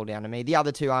knew it was all down to me. The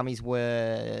other 2 armies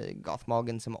were Gothmog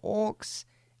and some Orcs,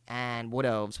 and Wood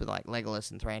Elves with like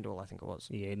Legolas and Thranduil, I think it was.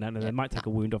 Yeah, no, they Yeah, might take a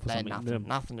wound off or They had something.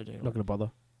 nothing to do. Not going to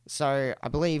bother. So I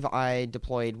believe I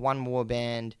deployed 1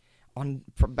 warband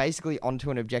basically onto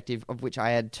an objective of which I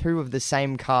had 2 of the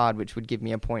same card, which would give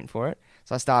me a point for it.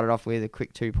 So I started off with a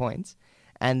quick 2 points,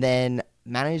 and then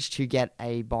managed to get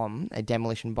a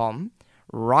demolition bomb,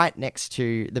 right next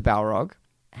to the Balrog,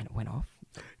 and it went off.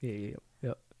 Yeah.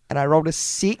 And I rolled a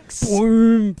 6.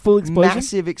 Boom! Full explosion.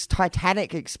 Massive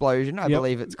Titanic explosion, I Yep.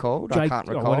 believe it's called. I can't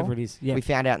recall. whatever it is. Yeah. We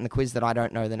found out in the quiz that I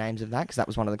don't know the names of that because that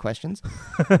was one of the questions.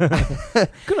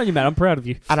 Good on you, Matt. I'm proud of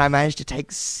you. And I managed to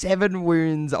take 7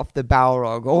 wounds off the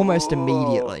Balrog almost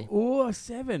immediately. Oh,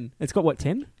 7. It's got what,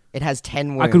 10? It has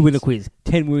 10 wounds. I could win the quiz.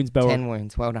 10 wounds, Balrog. 10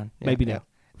 wounds. Well done. Yeah, Maybe yeah. now.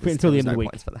 Until the end of the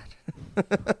week. Points for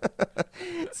that.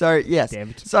 So, yes. Damn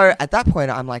it. So, at that point,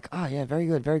 I'm like, oh, yeah, very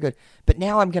good, very good. But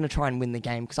now I'm going to try and win the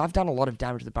game because I've done a lot of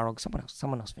damage to the Balrog.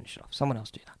 Someone else finish it off. Someone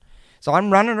else do that. So,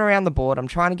 I'm running around the board. I'm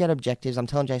trying to get objectives. I'm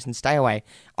telling Jason, stay away.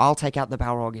 I'll take out the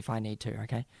Balrog if I need to,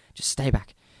 okay? Just stay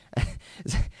back.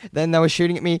 Then they were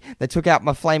shooting at me. They took out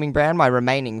my my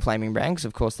remaining flaming brand, because,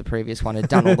 of course, the previous one had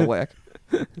done all the work.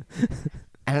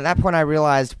 And at that point, I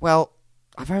realized, well,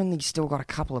 I've only still got a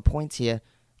couple of points here.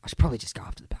 I should probably just go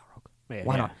after the Balrog. Yeah,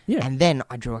 Why yeah. not? Yeah. And then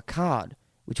I drew a card,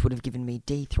 which would have given me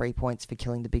D3 points for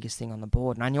killing the biggest thing on the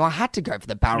board. And I knew I had to go for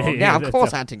the Balrog. Yeah, Now, of that's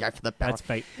course, a- I had to go for the Balrog. That's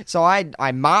fate. So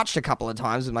I marched a couple of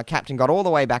times with my captain, got all the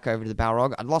way back over to the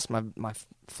Balrog. I'd lost my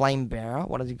flame bearer.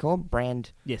 What is he called?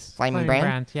 Yes. Flaming Flaming Brand?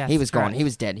 Brand, yes, He was gone. correct. He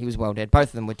was dead. He was well dead. Both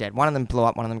of them were dead. One of them blew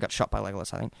up. One of them got shot by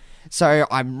Legolas, I think. So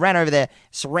I ran over there,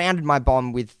 surrounded my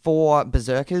bomb with 4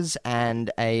 berserkers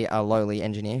and a lowly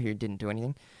engineer who didn't do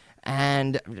anything,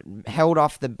 and held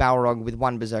off the Balrog with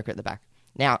 1 berserker at the back.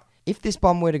 Now, if this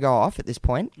bomb were to go off at this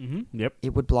point, Mm-hmm. Yep.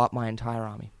 it would blow up my entire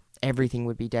army. Everything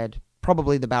would be dead.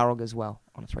 Probably the Balrog as well,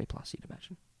 on a 3+, you'd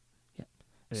imagine.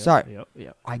 So-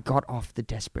 Yep. I got off the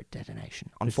desperate detonation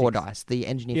on The 4 6. dice. The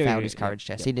engineer Yeah, failed yeah, his yeah, courage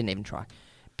test. yeah. He didn't even try.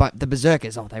 But the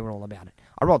berserkers, they were all about it.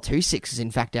 I rolled 2 6s,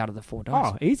 in fact, out of the 4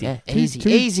 dice. Oh, easy. Yeah, Two- easy, two-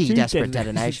 easy two desperate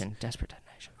detonations. detonation. Desperate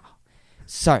detonation. Oh.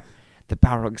 So, the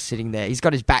Balrog's sitting there. He's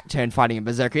got his back turned fighting a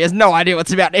berserker. He has no idea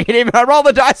what's about to hit him. I roll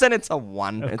the dice and it's a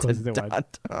 1. Of It's course a it's a 1. dud.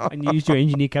 Oh. And you used your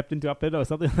engineer captain to up it or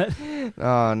something like that?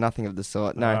 Oh, nothing of the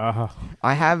sort. No.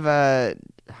 I have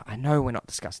I know we're not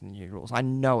discussing the new rules. I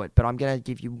know it, but I'm going to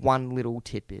give you one little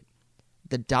tidbit.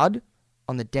 The dud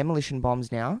on the demolition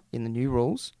bombs now, in the new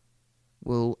rules,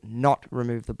 will not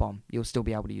remove the bomb. You'll still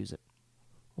be able to use it.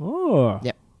 Oh.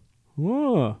 Yep.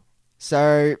 Oh.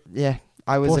 So, yeah,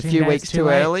 I was a 14 few days weeks too too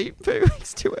late. early. 2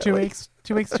 weeks too early. 2 weeks.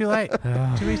 2 weeks too late.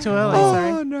 2 weeks too early. Oh,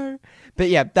 Sorry. no. But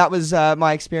yeah, that was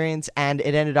my experience, and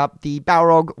it ended up the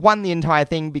Balrog won the entire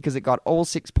thing because it got all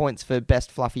 6 points for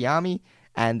best fluffy army,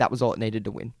 and that was all it needed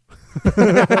to win.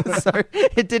 So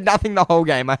it did nothing the whole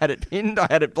game. I had it pinned, I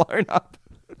had it blown up.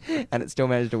 and it still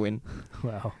managed to win.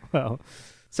 Well,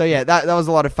 So yeah, that was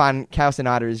a lot of fun. Chaos and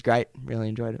Ida is great. Really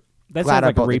enjoyed it. that Glad sounds I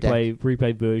like a bought the deck.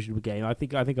 replay version of a game. I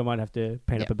think I might have to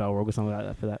paint up Yeah. a Balrog or something like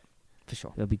that for that. For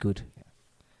sure. That'd be good.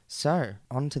 So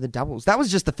on to the doubles. That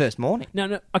was just the first morning.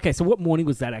 No. Okay, so what morning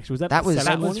was that actually? Was That was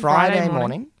Saturday morning? Friday Friday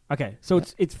morning. Okay, so Yeah.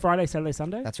 it's Friday, Saturday,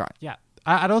 Sunday? That's right. Yeah.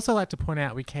 I'd also like to point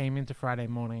out we came into Friday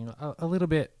morning a little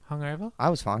bit hungover. I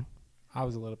was fine. I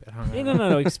was a little bit hungover. Yeah,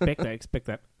 no. Expect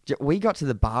that. We got to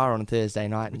the bar on Thursday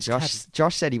night, and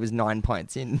Josh said he was 9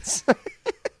 points in. So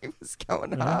he was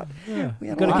going hard. Yeah. We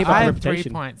You had got to a keep lot- up I the had 3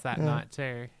 reputation. points that Yeah. night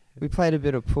too. We played a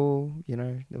bit of pool.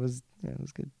 It was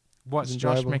good. Watched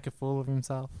Josh enjoyable. make a fool of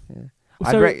himself. Yeah.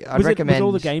 So I'd recommend was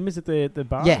all the gamers at the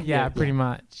bar? Yeah. Yeah, pretty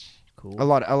much. Cool. a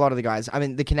lot of the guys. I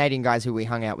mean, the Canadian guys who we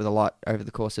hung out with a lot over the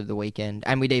course of the weekend,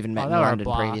 and we'd even met they in were a London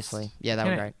blast. previously. Yeah, they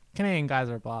were great. Canadian guys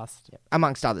are a blast. Yeah.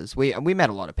 Amongst others, we met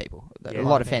a lot of people, Yeah, a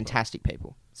lot of fantastic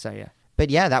people. So yeah,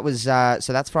 but yeah, that was so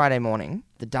that's Friday morning.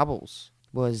 The doubles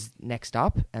was next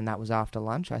up, and that was after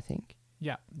lunch, I think.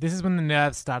 Yeah, this is when the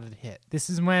nerves started to hit.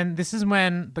 This is when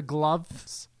the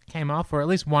gloves came off, or at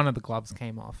least one of the gloves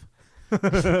came off.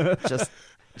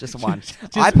 Just one.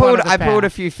 Just I one pulled of the a pair.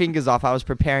 few fingers off. I was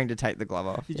preparing to take the glove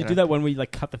off. Did you do that one where you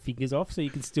like cut the fingers off so you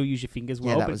can still use your fingers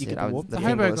well, that but was you it. get I the was warmth? the The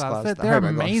fingerless hobo gloves, gloves, the they're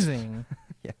hobo gloves. amazing.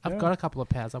 Yeah. I've got a couple of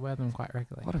pairs. I wear them quite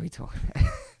regularly. What are we talking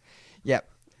about? Yep.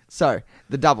 So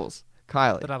the doubles,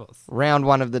 Kylie. The doubles. Round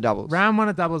one of the doubles. Round one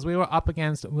of doubles, we were up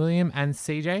against William and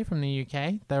CJ from the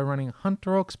UK. They were running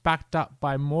Hunter Orcs backed up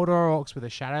by Mordor Orcs with a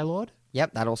Shadow Lord.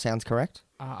 Yep, that all sounds correct.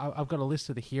 I've got a list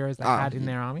of the heroes they Oh, had in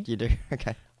their army. You do.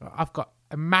 Okay. I've got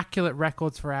immaculate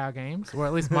records for our games, or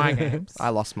at least my games. I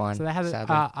lost mine. So they had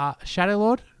sadly. a Shadow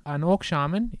Lord, an Orc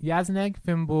Shaman, Yazneg,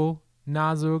 Fimble,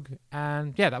 Nazug,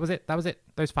 and yeah, that was it.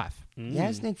 Those 5.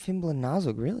 Yaznik, Fimble, and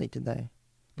Nazug, really? Did they?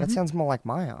 That Mhm. sounds more like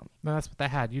my arm. No, that's what they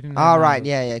had. You didn't know Oh, right. Nazug.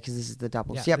 Yeah, because this is the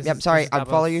doubles. Yeah, Yep, this yep. is- Sorry, this is I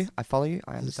follow you. doubles.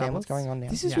 I understand what's doubles. going on now.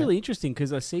 This is Yeah. really interesting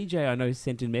because CJ, I know,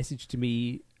 sent a message to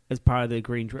me as part of the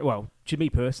Green Dragon. Well, to me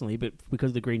personally, but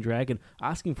because of the Green Dragon,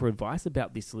 asking for advice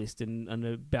about this list and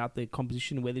about the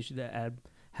composition, whether should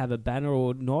have a banner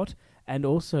or not, and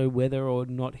also whether or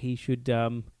not he should,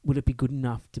 would it be good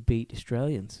enough to beat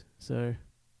Australians? So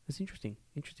that's interesting.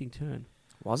 Interesting turn.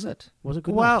 Was it? Was it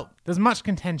good enough? Well, there's much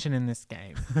contention in this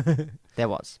game. There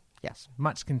was. Yes.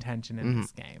 Much contention in Mhm.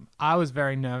 this game. I was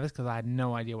very nervous because I had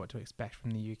no idea what to expect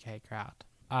from the UK crowd.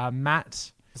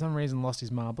 Matt, for some reason, lost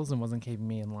his marbles and wasn't keeping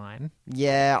me in line.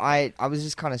 Yeah, I was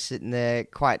just kind of sitting there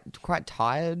quite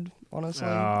tired, honestly.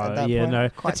 At that yeah, point. no.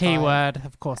 Quite The T tired. word,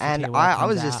 of course. And the T word I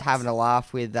comes was just out. having a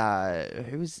laugh with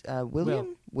who was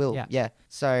William? Will. Yeah.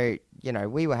 So,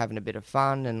 we were having a bit of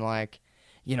fun and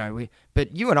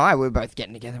but you and I were both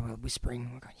getting together, we were whispering,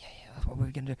 we're going, yeah, that's what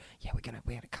we're gonna do. Yeah, we're gonna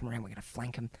come around, we're gonna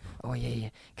flank him. Oh yeah.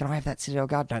 Can I have that Citadel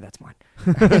Guard? No, that's mine.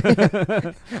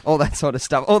 All that sort of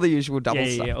stuff. All the usual double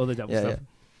stuff. Yeah, all the double Yeah, stuff.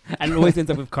 And it always ends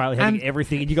up with Kylie having And-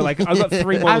 everything, and you go like, "I've got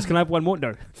 3 models. Can I have 1 more?"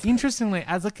 No. Interestingly,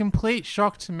 as a complete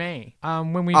shock to me,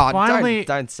 when we Oh, finally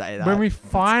don't say that. when we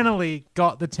finally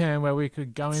got the turn where we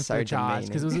could go into So the charge,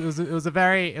 because demeaning. it was a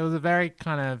very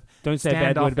kind of Don't say a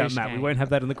bad word about standoffish Matt. We game. won't have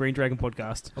that on the Green Dragon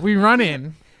podcast. we run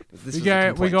in, This we was a go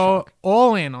complete shock.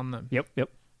 all in on them, Yep.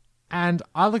 and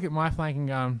I look at my flank and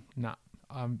go, nah,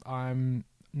 I'm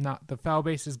not. The Fell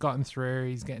Beast has gotten through.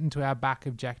 He's getting to our back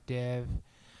objective.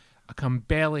 I can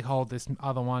barely hold this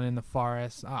other one in the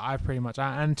forest. I pretty much,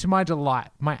 and to my delight,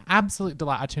 my absolute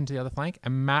delight, I turn to the other flank,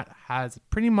 and Matt has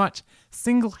pretty much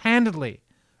single-handedly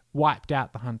wiped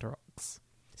out the Hunter Orcs.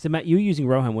 So Matt, you were using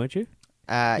Rohan, weren't you?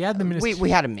 He had the minister. we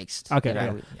had a mixed. Okay, you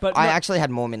know. yeah. But I no- actually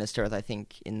had more ministers, I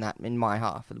think, in my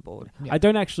half of the board. Yeah. I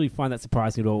don't actually find that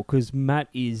surprising at all because Matt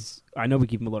is. I know we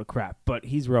give him a lot of crap, but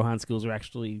his Rohan skills are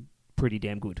actually pretty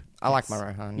damn good. I like my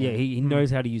Rohan. Yeah, he Mm. knows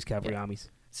how to use cavalry armies.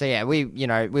 So yeah, we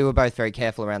were both very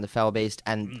careful around the Fell Beast,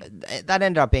 and that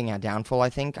ended up being our downfall. I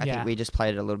think. I Yeah. think we just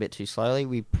played it a little bit too slowly.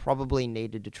 We probably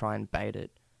needed to try and bait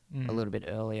it Mm. a little bit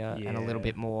earlier and a Yeah. little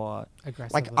bit more.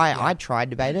 Aggressively. Like I tried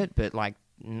to bait it, but like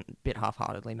a bit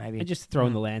half-heartedly maybe. And just throw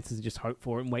in Mm. the lances and just hope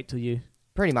for it and wait till you.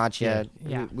 Pretty much, yeah.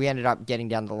 Yeah. We ended up getting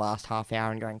down to the last half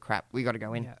hour and going, crap, we got to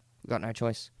go in. Yeah. We got no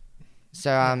choice.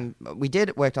 So we did.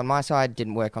 It worked on my side.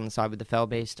 Didn't work on the side with the Fell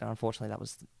Beast. And unfortunately, that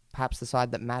was perhaps the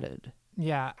side that mattered.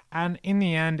 Yeah, and in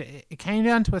the end, it came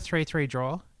down to a 3-3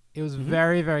 draw. It was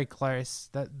very, very close.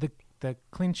 The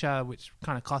clincher, which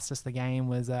kind of cost us the game,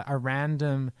 was a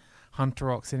random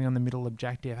Hunter Orc sitting on the middle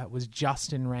objective. It was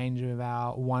just in range of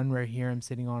our one Rohirrim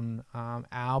sitting on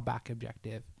our back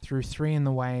objective. Threw 3 in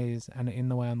the ways and in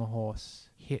the way on the horse.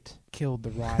 Killed the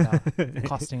rider,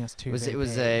 costing us 2 It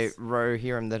was a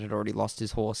Rohirrim that had already lost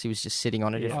his horse. He was just sitting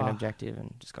on a different objective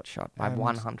and just got shot by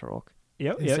one Hunter Orc.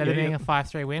 Instead of being a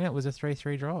 5-3 win, it was a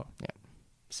 3-3 draw. Yeah.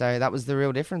 So that was the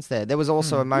real difference there. There was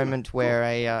also a moment where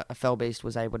a fell beast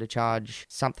was able to charge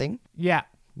something. Yeah.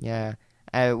 Yeah.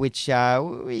 Which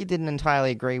we didn't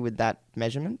entirely agree with that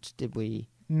measurement, did we?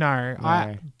 No.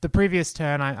 The previous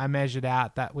turn, I measured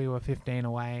out that we were 15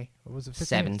 away. Was it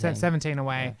 15? 17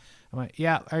 away. Yeah. I went,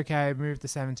 yeah, okay, move the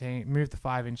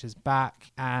 5 inches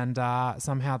back, and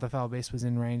somehow the fell beast was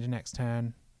in range next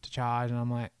turn to charge, and I'm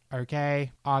like,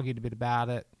 okay, argued a bit about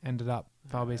it, ended up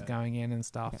fell beast going in and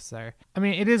stuff. So, I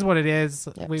mean, it is what it is.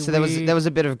 Yeah. So there was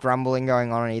a bit of grumbling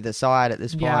going on either side at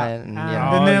this point. And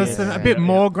then there was a bit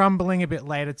more grumbling a bit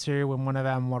later too, when one of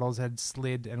our models had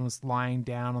slid and was lying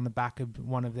down on the back of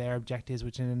one of their objectives,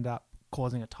 which ended up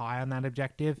causing a tie on that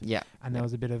objective. Yeah. And there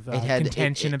was a bit of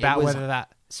contention about whether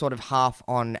that... sort of half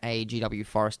on a GW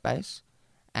forest base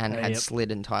and had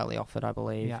slid entirely off it, I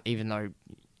believe, even though...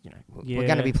 we're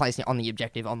going to be placing it on the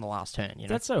objective on the last turn.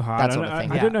 That's so hard. That sort of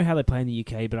thing. I don't know how they play in the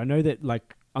UK, but I know that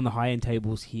like on the high-end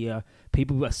tables here,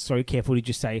 people are so careful to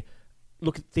just say,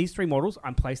 look, these 3 models,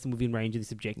 I'm placed them within range of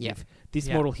this objective. Yeah. This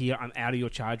model here, I'm out of your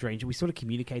charge range. And we sort of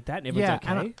communicate that and everyone's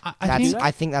okay.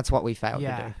 I think that's what we failed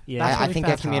to do. Yeah. I think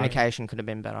our communication could have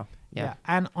been better. Yeah.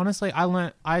 And honestly,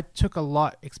 I took a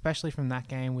lot, especially from that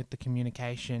game, with the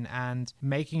communication and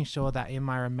making sure that in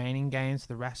my remaining games for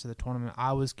the rest of the tournament,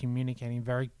 I was communicating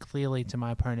very clearly to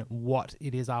my opponent what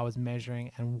it is I was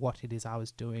measuring and what it is I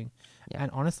was doing. Yeah.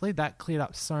 And honestly, that cleared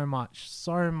up so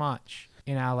much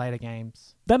in our later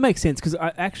games. That makes sense, because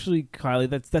actually, Kylie,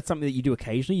 that's something that you do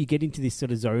occasionally. You get into this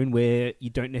sort of zone where you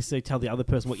don't necessarily tell the other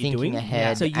person what you're doing.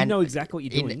 Ahead. So you know exactly what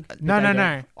you're doing.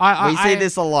 No. We see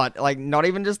this a lot. Like, not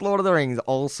even just Lord of the Rings,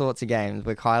 all sorts of games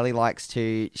where Kylie likes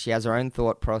to... She has her own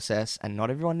thought process, and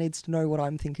not everyone needs to know what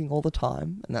I'm thinking all the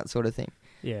time, and that sort of thing.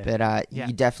 Yeah. But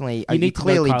you definitely... You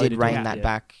clearly did rein that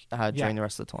back during the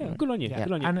rest of the tournament. Good on you. Yeah.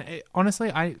 Good on you. And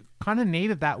honestly, I kind of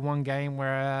needed that one game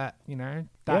where,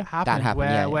 that happened.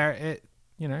 Where it...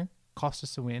 cost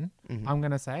us a win, I'm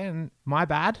going to say. And my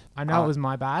bad. I know it was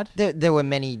my bad. There were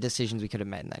many decisions we could have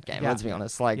made in that game, let's be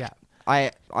honest. Like,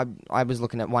 I was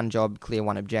looking at one job, clear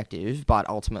one objective, but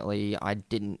ultimately I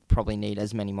didn't probably need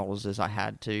as many models as I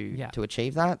had to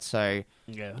achieve that. So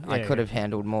I could have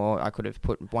handled more. I could have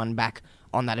put one back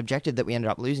on that objective that we ended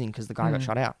up losing because the guy got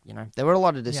shot out. There were a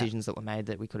lot of decisions that were made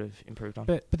that we could have improved on.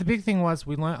 But the big thing was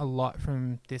we learnt a lot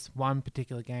from this one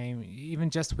particular game, even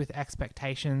just with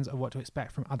expectations of what to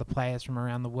expect from other players from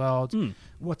around the world,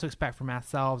 what to expect from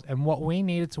ourselves, and what we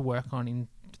needed to work on in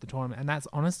the tournament. And that's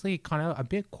honestly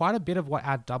quite a bit of what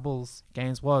our doubles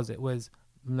games was. It was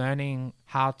learning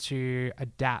how to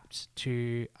adapt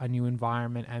to a new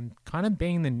environment and kind of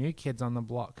being the new kids on the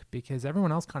block, because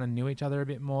everyone else kind of knew each other a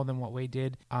bit more than what we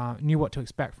did, knew what to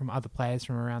expect from other players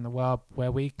from around the world,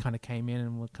 where we kind of came in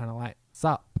and were kind of like,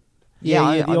 sup?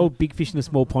 The old big fish in a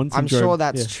small pond syndrome. I'm sure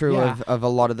that's true of a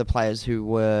lot of the players who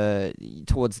were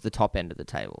towards the top end of the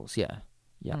tables. Yeah,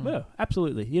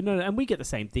 absolutely. And we get the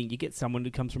same thing. You get someone who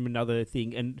comes from another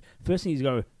thing, and first thing you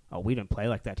go, oh, we don't play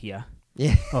like that here.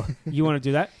 Yeah. Oh, you want to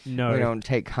do that? No. We don't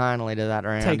take kindly to that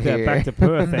around Take here. that back to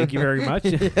Perth. Thank you very much.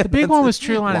 The big one was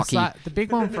True Line of Sight. The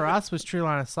big one for us was True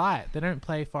Line of Sight. They don't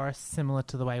play Forest similar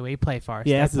to the way we play Forest.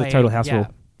 Yeah, that's the total house rule.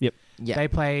 Yep. Yeah. They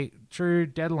play true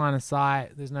dead line of sight.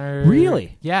 There's no...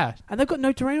 Really? Yeah. And they've got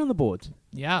no terrain on the boards?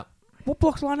 Yeah. What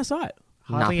blocks line of sight?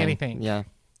 Hardly anything. Yeah.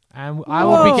 And I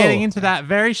will be getting into that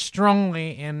very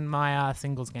strongly in my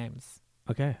singles games.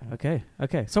 Okay.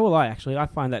 So will I, actually. I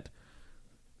find that...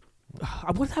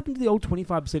 what happened to the old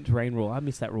 25% terrain rule? I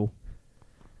missed that rule.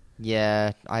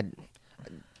 Yeah,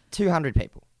 200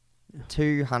 people.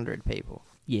 200 people.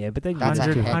 Yeah, but then... That's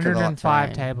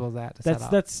 105 tables out to set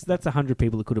up. That's 100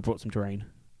 people that could have brought some terrain.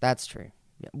 That's true.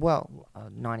 Yeah. Well,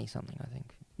 90-something, I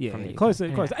think. Yeah, close.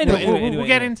 Anyway, we'll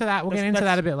get into that. We'll get into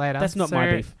that a bit later. That's not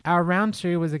my beef. Our round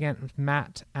 2 was against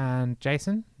Matt and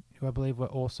Jason, who I believe were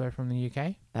also from the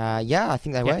UK. Yeah, I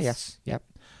think they were, yes. Yep.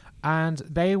 And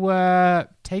they were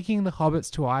taking the hobbits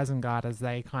to Isengard, as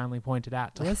they kindly pointed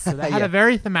out to us. So they had a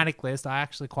very thematic list. I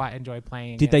actually quite enjoyed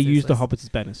playing. Did they use the hobbits as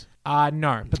banners?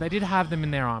 No, but they did have them in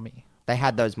their army. They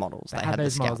had those models. They had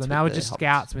those models, and they were just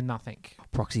scouts with nothing.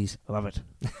 Proxies. I love it.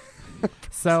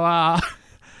 So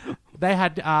they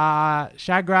had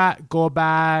Shagrat,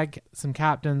 Gorbag, some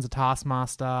captains, a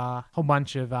taskmaster, a whole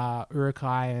bunch of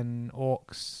Urukai and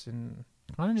orcs and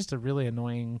kind of just a really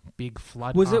annoying big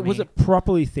flood. Was army. it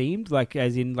properly themed, like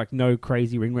as in like no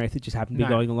crazy ring wraith that just happened to be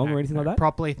going along or anything like that?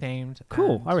 Properly themed.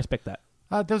 Cool, and, I respect that.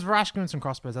 there was Rashguns and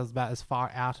crossbows. That was about as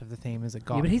far out of the theme as it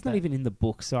got. Yeah, but he's not even in the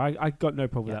book, so I got no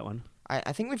problem with that one.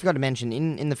 I think we've got to mention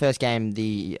in the first game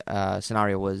the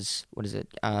scenario was, what is it?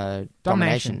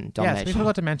 Domination. Domination. Yes, we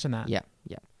forgot to mention that. Yeah.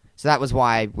 So that was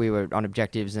why we were on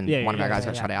objectives and one of our guys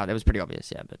got yeah. shut out. It was pretty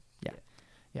obvious, but yeah.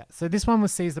 Yeah, so this one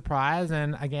was Seize the Prize,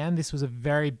 and again, this was a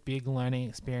very big learning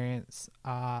experience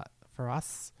for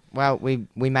us. Well, we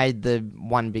made the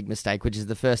one big mistake, which is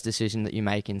the first decision that you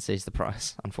make in Seize the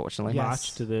Prize, unfortunately. Yes.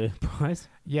 March to the prize.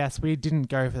 Yes, we didn't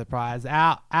go for the prize.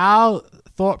 Our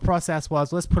thought process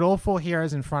was, let's put all 4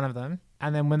 heroes in front of them,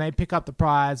 and then when they pick up the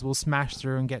prize, we'll smash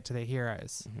through and get to their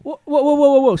heroes.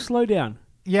 Whoa, slow down.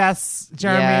 Yes,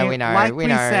 Jeremy, Yeah, we know, like we we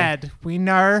know. said, we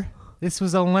know this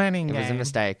was a learning It game. was a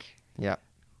mistake. Yeah.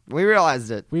 We realized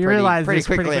it. We realized pretty this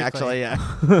pretty quickly, quickly.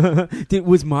 actually, yeah.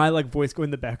 Was my like voice go in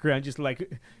the background just like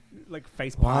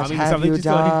face What palming or have something? you Just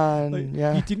done? like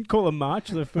Yeah. you didn't call a march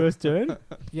for the first turn?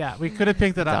 Yeah, we could have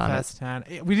picked it up Darn it. first turn.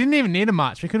 We didn't even need a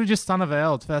march. We could have just Son of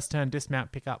Earl first turn,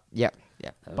 dismount, pick up. Yeah,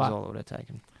 that was But- all it would have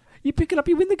taken. You pick it up,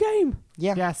 you win the game.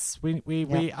 Yeah. Yes,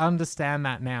 we understand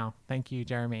that now. Thank you,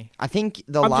 Jeremy. I think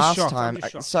the I'm just last shocked, I'm time.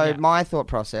 just shocked. So Yeah. my thought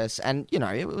process, and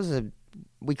it was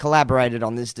we collaborated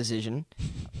on this decision,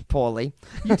 poorly.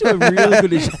 You do a really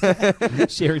good at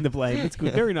sharing the blame. It's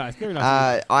good. Very nice. Very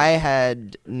nice. I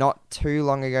had not too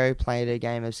long ago played a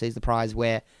game of Seize the Prize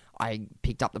where I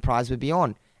picked up the prize with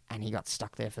Bjorn, and he got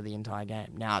stuck there for the entire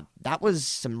game. Now that was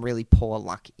some really poor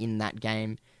luck in that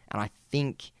game, and I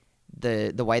think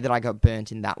the way that I got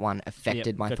burnt in that one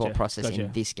affected my thought process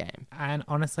in this game. And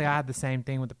honestly, I had the same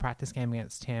thing with the practice game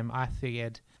against Tim. I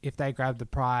figured if they grab the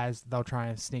prize, they'll try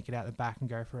and sneak it out the back and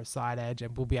go for a side edge,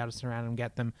 and we'll be able to surround and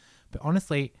get them. But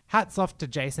honestly, hats off to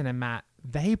Jason and Matt.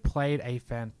 They played a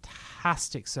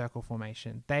fantastic circle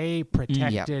formation. They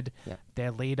protected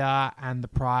their leader and the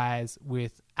prize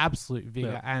with absolute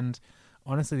vigor. Yeah. And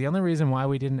honestly, the only reason why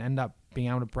we didn't end up being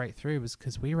able to break through was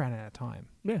because we ran out of time.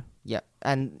 Yeah,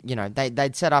 and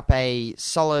they'd set up a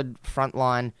solid front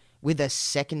line with a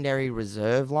secondary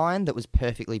reserve line that was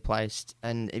perfectly placed,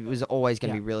 and it was always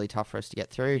going to be really tough for us to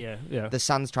get through. Yeah. The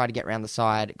Suns tried to get around the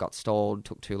side, it got stalled,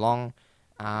 took too long.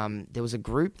 There was a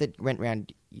group that went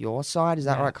around your side, is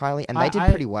that right, Kylie? And they did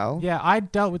pretty well. Yeah, I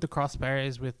dealt with the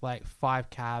crossbows with like 5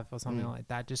 cav or something like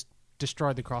that. Just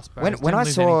destroyed the crossbows. When I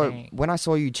Didn't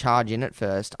saw you charge in at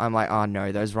first, I'm like, oh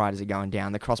no, those riders are going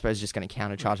down. The crossbow's just going to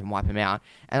countercharge and wipe them out.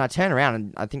 And I turn around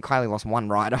and I think Kylie lost one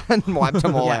rider and wiped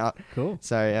them all out. Cool.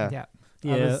 So yeah.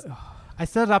 I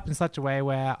set it up in such a way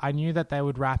where I knew that they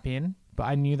would wrap in, but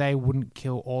I knew they wouldn't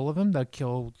kill all of them. They'd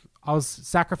kill. I was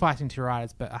sacrificing 2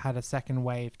 riders, but I had a second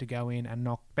wave to go in and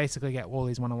basically get all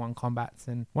these one-on-one combats.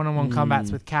 And one-on-one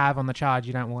combats with Cav on the charge,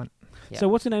 you don't want. Yeah. So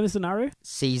what's the name of the scenario?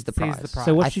 Seize the prize. Seize the prize.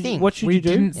 So I what should We you do?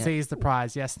 didn't seize the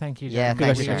prize. Yes, thank you, Yeah, Jeremy.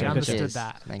 thanks, We Jeremy. understood Cheers.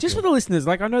 that. Thank Just you. for the listeners,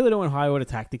 like I know they don't want high order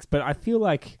tactics, but I feel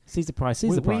like seize the prize.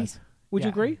 Seize the prize. Would you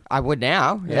agree? I would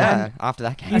now, after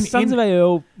that game. A Sons of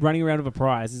AL running around with a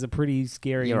prize is a pretty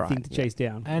scary You're thing right, to chase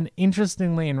down. And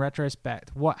interestingly, in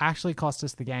retrospect, what actually cost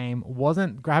us the game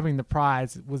wasn't grabbing the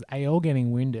prize; it was AL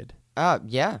getting wounded.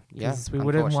 Yeah. Because we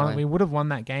would have won. We would have won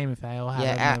that game if AL had.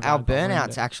 Yeah, our got wounded.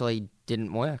 burnouts actually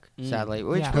didn't work, sadly.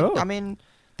 Which Yeah. Cool. I mean,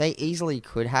 they easily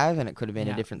could have, and it could have been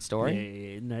a different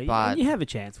story. No, But- you have a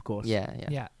chance, of course.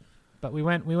 Yeah. But we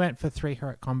went for 3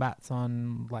 heroic combats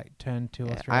on like turn 2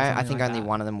 or 3. I think only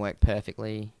one of them worked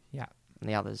perfectly. Yeah. And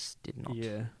the others did not.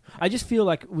 Yeah. I just feel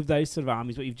like with those sort of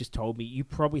armies, what you've just told me, you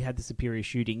probably had the superior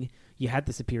shooting, you had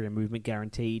the superior movement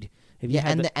guaranteed. Have you Yeah,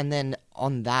 had and then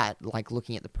on that, like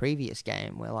looking at the previous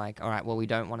game, we're like, all right, well, we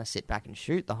don't want to sit back and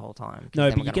shoot the whole time. 'cause no,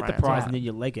 then but we're you gonna get run the out of prize time. and then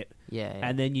you leg it. Yeah.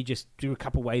 And then you just do a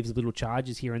couple waves of little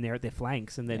charges here and there at their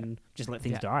flanks and then just let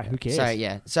things die. Who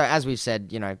cares? So as we've said,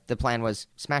 the plan was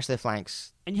smash their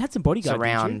flanks, And you had some bodyguards, didn't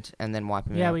you? surround, and then wipe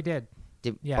them out. Yeah, we did.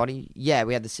 Yeah,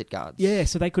 we had the sit guards. Yeah,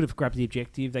 so they could have grabbed the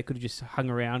objective. They could have just hung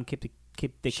around, kept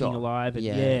their king alive. And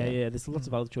Yeah. There's lots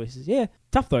of other choices. Yeah,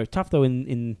 tough though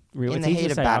in real. In it's the easy to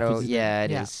heat of say battle, afterwards, isn't it?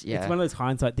 it Yeah. is. Yeah. It's one of those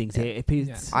hindsight things. Yeah. Here.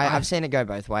 It's- I've seen it go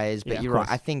both ways, but Yeah, of you're right.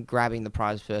 course. I think grabbing the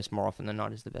prize first more often than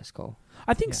not is the best call.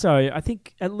 I think so. I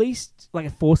think at least like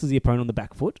it forces the opponent on the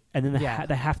back foot, and then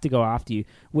they have to go after you.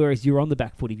 Whereas you're on the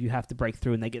back foot if you have to break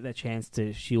through and they get that chance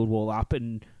to shield wall up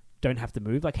and don't have to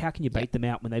move. Like how can you bait them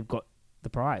out when they've got the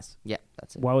prize? Yeah,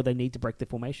 that's it. Why would they need to break their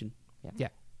formation?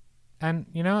 And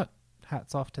you know what?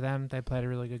 Hats off to them. They played a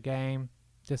really good game.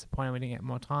 Disappointed we didn't get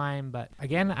more time, but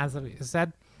again, as I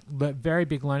said, very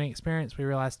big learning experience. We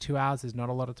realized 2 hours is not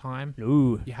a lot of time.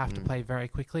 Ooh. You have to play very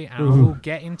quickly, and I will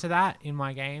get into that in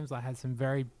my games. I had some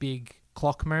very big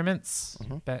clock moments,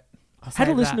 but I'll Had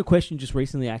a save listener that. question just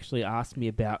recently actually asked me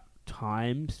about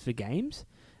times for games,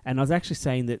 and I was actually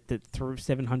saying that through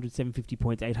 700, 750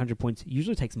 points, 800 points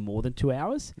usually takes more than 2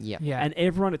 hours. Yeah. Yeah, And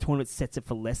everyone at tournaments sets it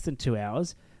for less than 2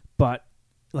 hours, but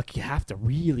like you have to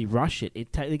really rush it.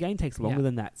 The game takes longer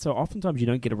than that, so oftentimes you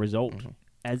don't get a result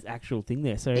as actual thing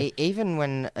there. So Even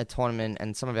when a tournament,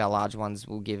 and some of our large ones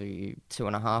will give you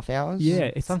 2.5 hours.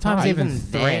 yeah, it's sometimes tight. even Even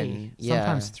 3. then,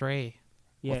 Sometimes 3.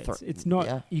 Yeah, Or it's not.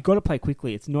 yeah. You got to play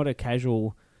quickly. It's not a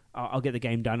casual. I'll get the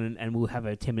game done and we'll have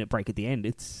a 10-minute break at the end.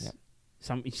 It's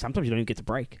sometimes you don't even get to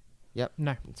break. No.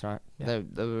 That's right. Yeah.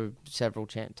 There were several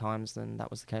times then that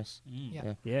was the case.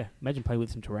 Yeah. Imagine playing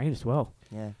with some terrain as well.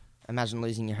 Yeah. Imagine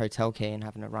losing your hotel key and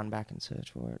having to run back and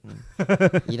search for it.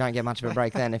 And you don't get much of a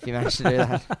break then if you manage to do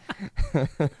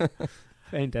that.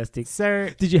 Fantastic. So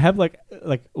Did you have like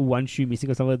one shoe missing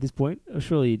or something at this point? Oh,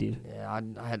 surely you did. Yeah,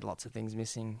 I had lots of things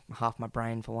missing. Half my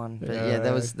brain for one. But yeah,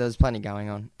 there was plenty going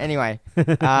on. Anyway,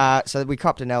 so we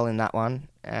copped an L in that one,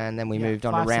 and then we moved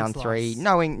on to 5-6 round 3,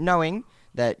 loss. knowing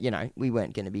that, we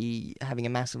weren't going to be having a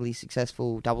massively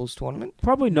successful doubles tournament.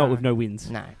 Probably not No. with no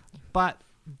wins. No. But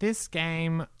this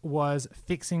game was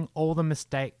fixing all the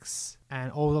mistakes and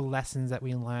all the lessons that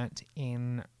we learnt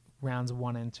in rounds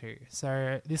 1 and 2.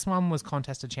 So this one was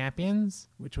Contest of Champions,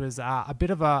 which was a bit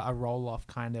of a roll-off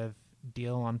kind of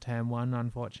deal on turn 1,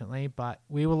 unfortunately. But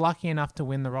we were lucky enough to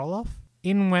win the roll-off.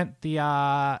 In went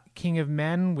the King of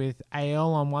Men with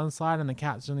AL on one side and the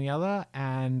Captain on the other,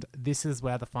 and this is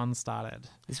where the fun started.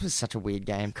 This was such a weird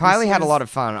game. Kylie had a was- lot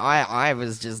of fun. I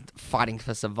was just fighting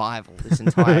for survival this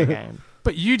entire game.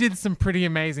 But you did some pretty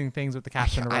amazing things with the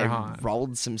Captain of I Rohan.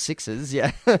 rolled some 6s,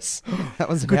 yes. That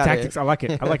was Good about tactics. it. I like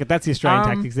it. That's the Australian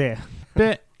Um, tactics there.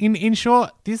 But in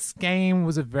short, this game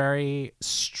was a very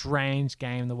strange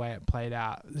game the way it played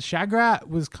out. Shagrat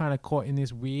was kind of caught in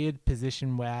this weird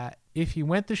position where if he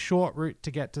went the short route to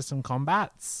get to some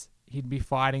combats, he'd be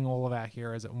fighting all of our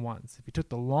heroes at once. If he took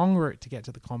the long route to get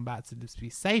to the combats, it'd just be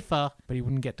safer, but he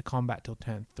wouldn't get to combat till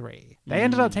turn 3. They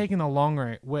ended up taking the long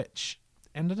route, which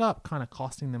ended up kind of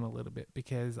costing them a little bit,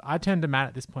 because I turned to Matt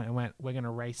at this point and went, we're going to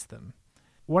race them.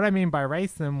 What I mean by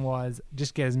race them was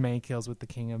just get as many kills with the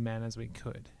King of Men as we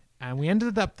could. And we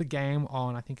ended up the game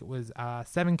on, I think it was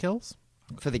 7 kills.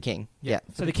 For the king. Yeah.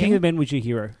 Yeah. So the King of Men was your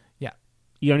hero. Yeah.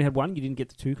 You only had one. You didn't get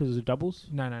the 2 because it was doubles.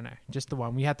 No, just the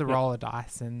one. We had to roll a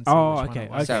dice and see Oh, which one okay,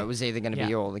 it was. So it was either going to be Yeah.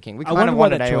 you or the king. We I kind wonder of why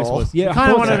wanted that choice AL. was. Yeah, We I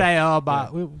kind of thought wanted so. AL,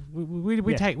 but we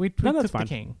Yeah. took No, that's the fine.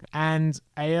 king. And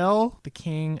AL, the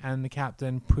king, and the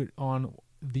captain put on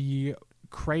the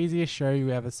craziest show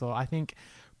you ever saw. I think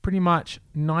pretty much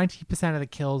 90% of the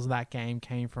kills of that game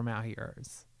came from our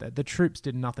heroes. The troops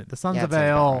did nothing. The Sons Yeah, of it sounds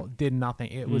about AL right. did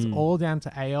nothing. It was all down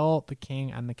to AL, the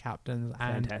king, and the captains.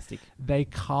 And Fantastic. they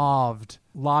carved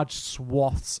large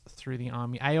swaths through the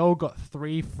army. AL got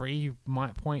 3 free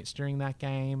might points during that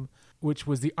game, which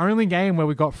was the only game where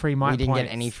we got free might We didn't points.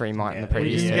 get any free might in the Yeah, we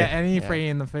previous We didn't year. get any Yeah. free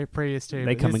in the previous 2.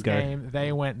 They but come this and go. game,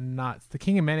 they went nuts. The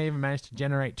King of Men even managed to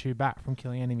generate 2 back from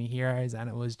killing enemy heroes, and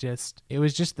it was just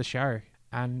the show.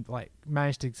 And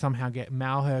managed to somehow get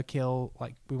Malher kill.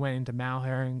 We went into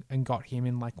Malher and got him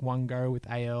in one go with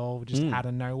AL, just out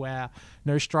of nowhere.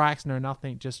 No strikes, no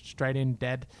nothing, just straight in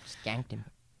dead. Skanked him.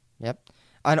 Yep.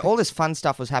 And all this fun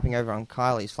stuff was happening over on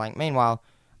Kylie's flank. Meanwhile,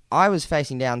 I was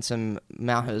facing down some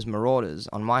Malher's Marauders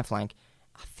on my flank.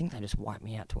 I think they just wiped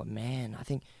me out to a man. I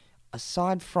think,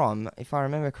 aside from, if I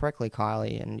remember correctly,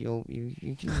 Kylie, and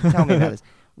you can tell me about this,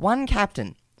 one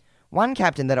captain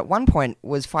that at one point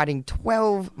was fighting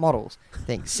 12 models. I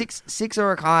think 6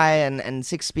 Urukai and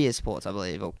 6 Spear Sports, I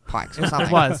believe, or Pikes or something.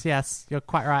 It was, yes. You're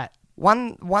quite right.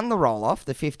 Won the roll-off,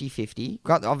 the 50-50.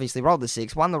 Obviously rolled the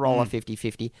 6, won the roll-off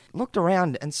 50-50. Looked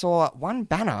around and saw one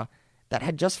banner that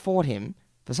had just fought him,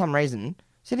 for some reason,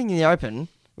 sitting in the open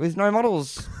with no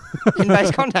models in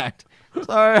base contact.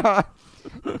 So,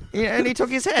 and he took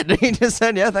his head. He just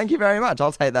said, yeah, thank you very much.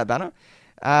 I'll take that banner.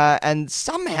 And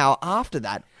somehow after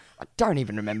that, I don't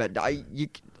even remember. You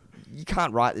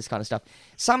can't write this kind of stuff.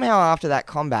 Somehow after that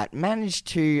combat, managed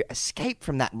to escape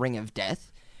from that ring of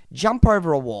death, jump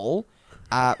over a wall,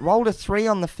 rolled a 3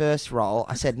 on the first roll.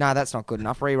 I said, no, that's not good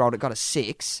enough. Re-rolled it, got a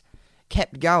 6,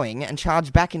 kept going, and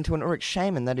charged back into an Uruk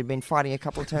Shaman that had been fighting a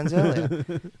couple of turns earlier.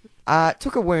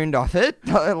 Took a wound off it.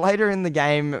 Later in the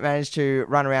game, managed to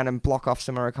run around and block off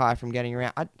some Urukai from getting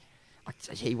around. I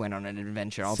He went on an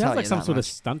adventure. I'll Sounds tell like you some that sort of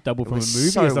much. stunt double It from a was movie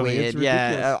so or something. weird. It's Yeah,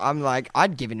 ridiculous. I'm like,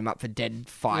 I'd given him up for dead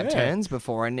 5 Yeah. turns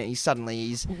before, and he's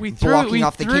blocking we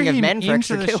off the threw King of him Men for into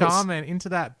extra the kills. shaman, into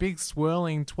that big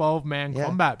swirling 12-man Yeah.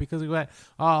 combat because we went,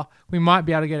 oh, we might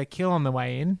be able to get a kill on the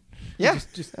way in. Yeah,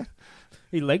 Just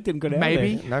he legged him, got out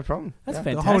Maybe. there. no problem. That's Yeah.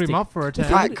 fantastic. Hold him up for a turn.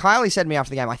 Kylie said to me after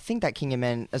the game, I think that King of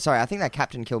Men, I think that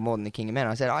captain killed more than the King of Men.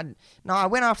 I said, I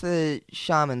went after the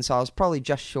shaman, so I was probably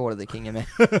just short of the King of Men.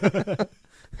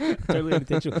 Totally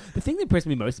unintentional. The thing that impressed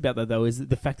me most about that, though, is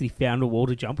the fact that he found a wall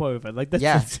to jump over. Like that's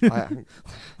Yeah. just-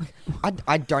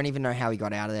 I don't even know how he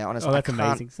got out of there, honestly. Oh, that's I can't,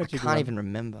 amazing. Such a I good can't one. even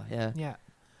remember, yeah. Yeah.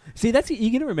 See, that's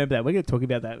you're gonna remember that. We're gonna talk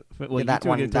about that. Well, Yeah, that you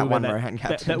two are gonna talk one about Rohan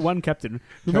captain. That one captain.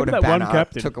 Killed Remember a that one banner,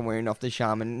 captain. took a wound off the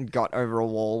shaman, got over a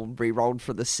wall, re-rolled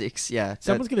for the 6, yeah.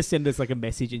 Someone's going to send us like a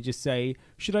message and just say,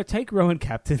 should I take Rohan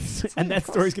captains? And that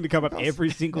story's going to come up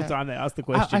every single time they ask the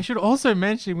question. I should also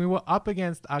mention we were up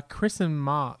against Chris and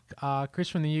Mark. Chris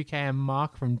from the UK and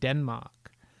Mark from Denmark.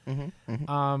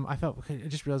 I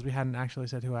just realized we hadn't actually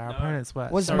said who our opponents were.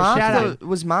 Was So Mark shout out.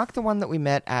 was Mark the one that we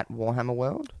met at Warhammer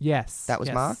World? Yes. That was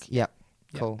yes. Mark? Yep.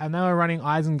 Yeah. Cool. And they were running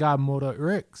Isengard Mordor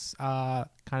Uruks,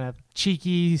 kind of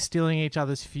cheeky, stealing each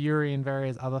other's fury and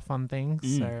various other fun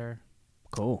things. So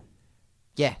Cool.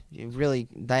 Yeah,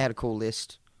 they had a cool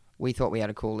list. We thought we had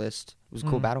a cool list. It was a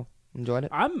cool battle. Enjoyed it.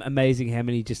 I'm amazing how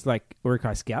many just like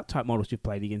Urukai Scout type models you've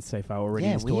played against so far already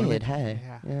in Yeah, this weird, tournament. hey?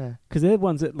 Yeah. Yeah. Because they're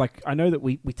ones that, like, I know that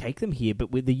we take them here, but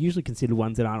they're usually considered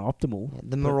ones that aren't optimal.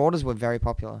 The Marauders were very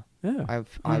popular. Yeah.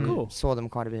 I cool. saw them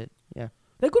quite a bit. Yeah.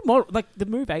 They're good models. Like, the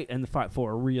Move 8 and the Fight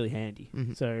 4 are really handy.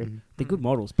 So they're good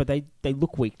models, but they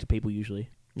look weak to people usually.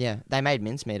 Yeah, they made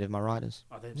mincemeat of my riders.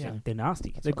 Oh, Yeah. they're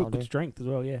nasty. That's They've what got I'll good do. strength as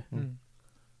well, yeah.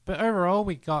 But overall,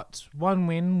 we got 1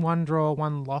 win, 1 draw,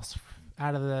 1 loss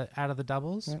out of the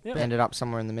doubles. Yeah. Yeah. Ended up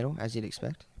somewhere in the middle, as you'd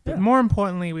expect. But Yeah. more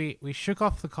importantly, we shook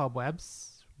off the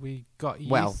cobwebs. We got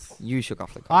used. Well, you shook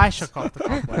off the I cobwebs. shook off the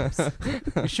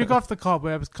cobwebs. We shook off the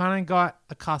cobwebs. Kind of got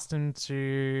accustomed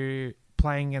to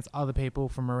playing against other people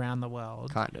from around the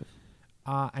world, Kind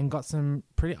of. and got some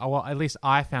pretty. Well, at least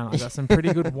I found I got some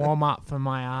pretty good warm up for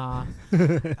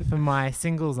my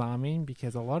singles army,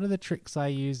 because a lot of the tricks I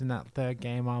used in that third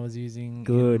game I was using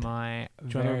Good. in my Trying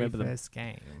to very remember them. first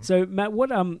game. So, Matt,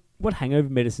 what hangover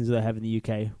medicines do they have in the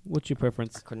UK? What's your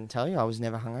preference? I couldn't tell you. I was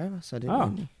never hungover, so I didn't Oh,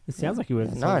 know. it sounds like you were.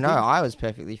 No, I was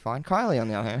perfectly fine. Kylie, on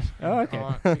the other hand. Oh,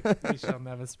 okay. We shall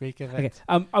never speak of it.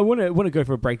 Okay. I want to go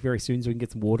for a break very soon so we can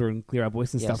get some water and clear our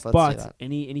voice and Yes, stuff. let's do But that.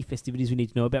 any festivities we need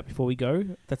to know about before we go?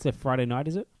 That's a Friday night,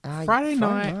 is it? Friday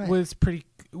night was pretty.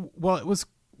 Well,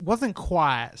 wasn't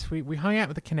quiet. We hung out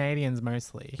with the Canadians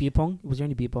mostly. Beer pong? Was there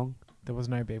any beer pong? There was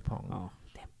no beer pong. Oh,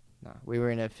 No, we were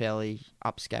in a fairly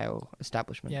upscale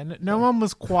establishment. Yeah, no one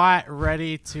was quite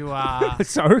ready to.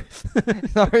 so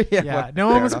Sorry, yeah, Yeah, well, no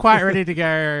one fair was enough. quite ready to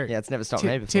go. Yeah, it's never stopped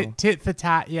me before. Tit for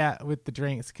tat, yeah, with the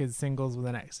drinks, because singles were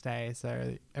the next day,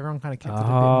 so everyone kind of kept it a bit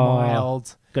Oh.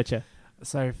 mild gotcha.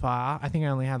 so far. I think I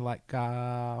only had like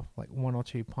 1 or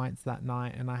 2 pints that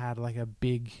night, and I had like a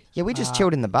big. Yeah, we just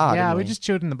chilled in the bar. Yeah, didn't we just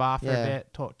chilled in the bar for Yeah. a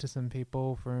bit, talked to some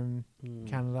people from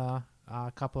Canada. A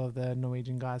couple of the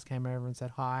Norwegian guys came over and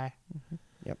said hi.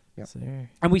 Yep. So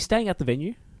And we staying at the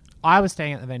venue? I was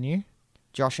staying at the venue.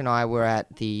 Josh and I were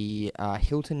at the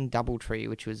Hilton Doubletree,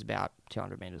 which was about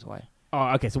 200 meters away.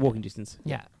 Oh, okay, so walking distance.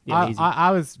 Yeah, Yeah, easy.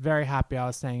 I was very happy I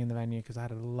was staying in the venue because I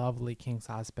had a lovely king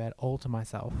size bed all to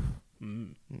myself,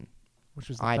 which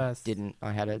was the I first. didn't.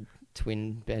 I had a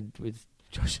twin bed with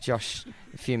Josh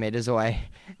a few meters away,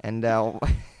 and no,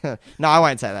 I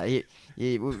won't say that.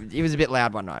 He was a bit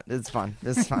loud one night. It's fun.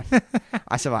 It's fine.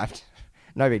 I survived.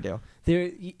 No big deal.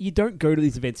 You don't go to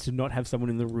these events to not have someone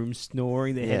in the room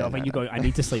snoring their head Yeah, off, and no, you go, I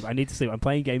need to sleep. I'm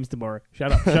playing games tomorrow.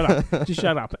 Shut up. Just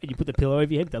shut up. And you put the pillow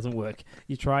over your head, it doesn't work.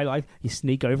 You try, you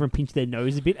sneak over and pinch their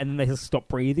nose a bit, and then they just stop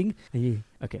breathing. And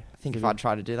okay. I think if I'd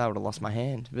tried to do that, I would have lost my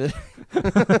hand. But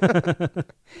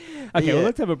Okay, Yeah. well,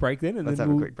 let's have a break then, and Let's then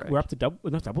have a quick break. we're up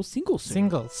to singles soon.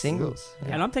 Singles. singles.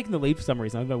 Yeah. And I'm taking the lead for some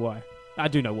reason. I don't know why. I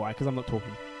do know why, because I'm not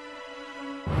talking.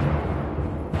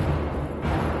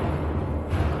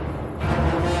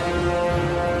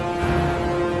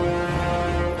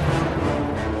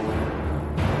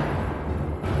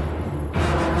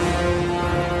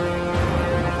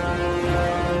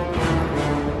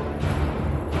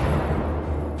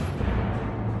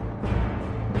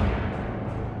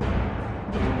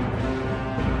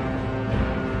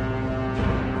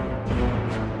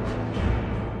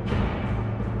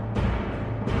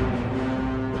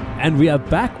 And we are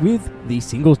back with the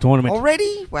singles tournament.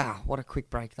 Already? Wow, what a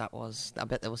quick break that was. I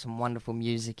bet there was some wonderful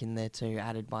music in there too,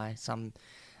 added by some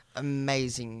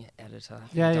amazing editor.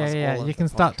 who Yeah, does all of You the can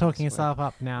start podcast talking work. yourself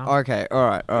up now. Okay,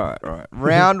 all right.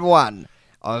 Round 1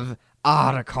 of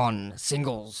Ardacon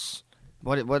singles.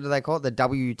 What do they call it? The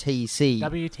WTC.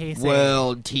 WTC.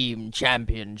 World Team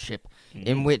Championship,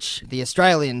 in which the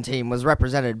Australian team was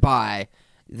represented by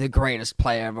the greatest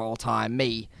player of all time,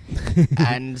 me,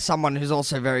 and someone who's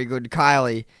also very good,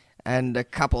 Kylie, and a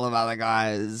couple of other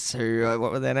guys who,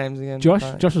 what were their names again? Josh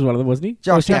was one of them, wasn't he?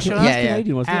 Josh, Oh, definitely. Josh Yeah.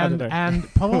 Canadian, wasn't he? I don't know.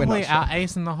 And probably not our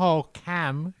ace in the hole,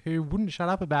 Cam, who wouldn't shut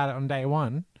up about it on day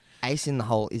one. Ace in the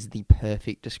hole is the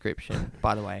perfect description,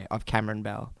 by the way, of Cameron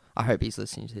Bell. I hope he's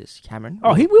listening to this, Cameron.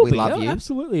 Oh, he will we be. love Oh, you.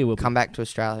 absolutely, he will be. Come back to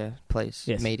Australia, please,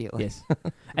 Yes, immediately. Yes,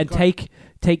 and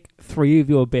take 3 of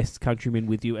your best countrymen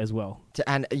with you as well.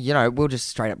 And, we'll just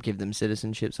straight up give them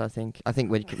citizenships, I think. I think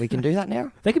we can do that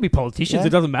now. They could be politicians. Yeah.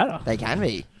 It doesn't matter. They can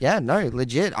be. Yeah, no,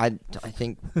 legit. I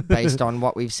think based on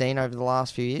what we've seen over the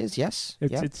last few years, yes.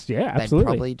 It's They'd absolutely.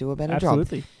 probably do a better job.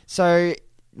 Absolutely. So,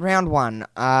 round 1,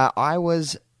 I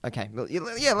was... Okay, well,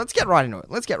 yeah, let's get right into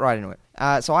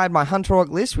it. So I had my Hunter Orc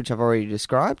list, which I've already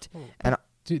described, and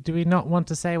Do we not want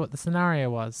to say what the scenario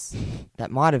was?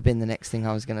 that might have been the next thing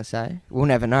I was going to say. We'll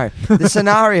never know. The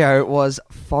scenario was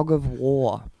Fog of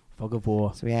War. Fog of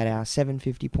War. So we had our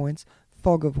 750 points,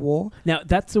 Fog of War. Now,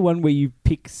 that's the one where you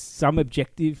pick some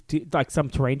objective, like some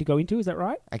terrain to go into, is that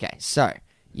right? Okay, so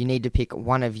you need to pick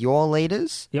one of your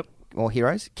leaders. Yep. Or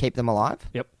heroes, keep them alive.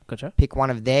 Yep, gotcha. Pick one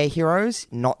of their heroes,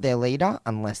 not their leader,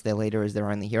 unless their leader is their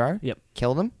only hero. Yep.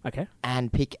 Kill them. Okay.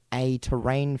 And pick a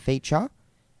terrain feature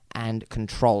and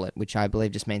control it, which I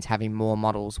believe just means having more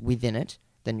models within it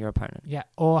than your opponent. Yeah,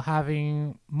 or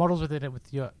having models within it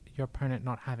with your opponent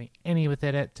not having any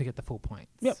within it to get the full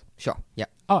points. Yep. Sure.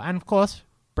 Yep. Oh, and of course,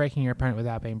 breaking your opponent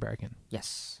without being broken.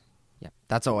 Yes. Yep.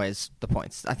 That's always the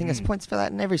points. I think there's points for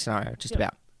that in every scenario, just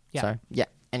about. Yeah. So, yeah.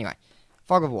 Anyway,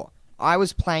 Fog of War. I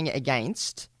was playing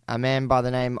against a man by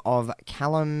the name of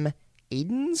Callum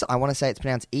Edens. I want to say it's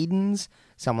pronounced Edens.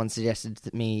 Someone suggested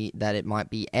to me that it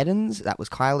might be Edens. That was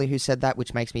Kylie who said that,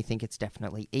 which makes me think it's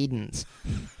definitely Edens.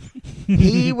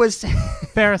 He was...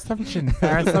 Fair assumption.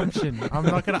 I'm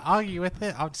not going to argue with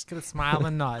it. I'm just going to smile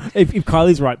and nod. If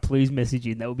Kylie's right, please message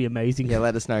in. That would be amazing. Yeah,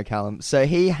 let us know, Callum. So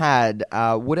he had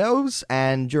Wood Elves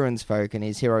and Durin's Folk, and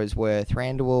his heroes were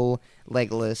Thranduil,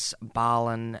 Legolas,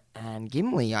 Balin, and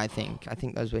Gimli, I think. I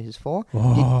think those were his 4.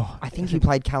 Oh. I think you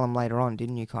played Callum later on,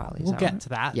 didn't you, Kylie? Is We'll that get right? to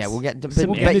that. Yeah, we'll get to So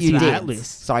we'll but get you to did. that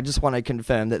list. So I just want to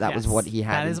confirm that was Yes, what he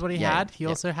had. That is what he Yeah, had. He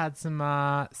yeah. also had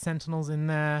some Sentinels in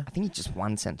there. I think he just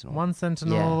one Sentinel. One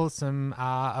Sentinel, some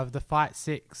of the Fight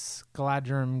 6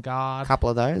 Galadrim Guard. A couple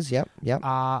of those, yep.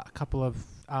 A couple of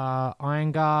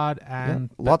Iron Guard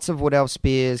and Lots of Wood Elf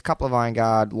Spears, couple of Iron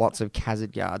Guard, lots of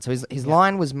Khazad Guard. So his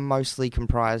line was mostly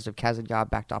comprised of Khazad Guard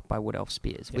backed up by Wood Elf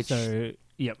Spears, which... So,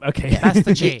 yep, okay. that's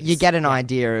the you, cheese. you get an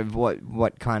idea of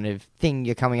what kind of thing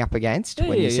you're coming up against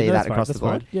when you see that across the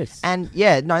board. Yes. And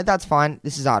yeah, no, that's fine.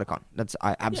 This is Ardacon. That's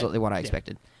absolutely what I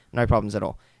expected. No problems at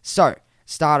all. So,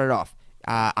 started off.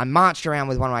 I marched around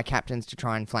with one of my captains to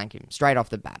try and flank him straight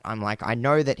off the bat. I'm like, I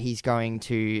know that he's going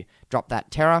to drop that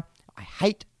terror. I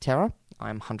hate terror.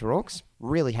 I'm Hunter Orcs.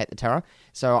 Really hate the terror.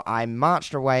 So I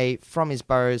marched away from his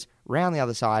bows round the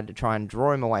other side to try and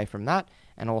draw him away from that,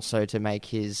 and also to make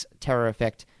his terror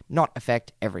effect not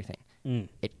affect everything.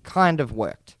 It kind of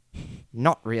worked.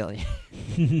 Not really.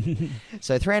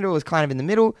 So Thranduil was kind of in the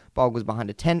middle. Bolg was behind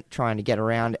a tent trying to get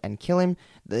around and kill him.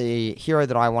 The hero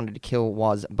that I wanted to kill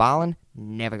was Balin.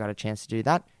 Never got a chance to do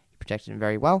that. He protected him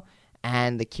very well.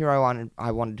 And the hero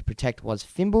I wanted to protect was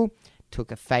Fimble.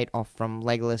 Took a fate off from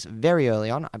Legolas very early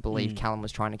on. I believe Callum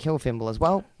was trying to kill Fimble as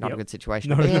well. Not a good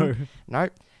situation to be in. No.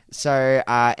 So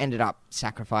ended up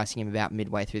sacrificing him about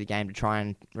midway through the game to try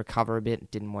and recover a bit.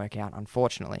 It didn't work out,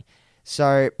 unfortunately.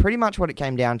 So pretty much what it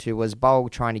came down to was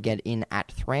Bolg trying to get in at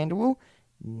Thranduil.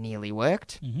 Nearly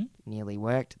worked. Nearly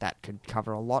worked. That could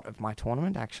cover a lot of my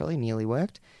tournament, actually. Nearly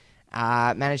worked.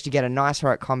 Managed to get a nice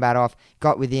heroic combat off.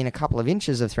 Got within a couple of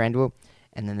inches of Thranduil.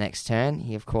 And the next turn,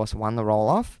 he, of course, won the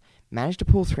roll-off. Managed to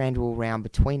pull Thranduil round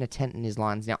between a tent and his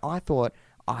lines. Now, I thought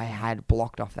I had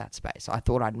blocked off that space. I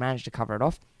thought I'd managed to cover it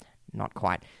off. Not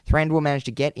quite. Thranduil managed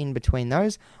to get in between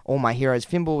those. All my heroes,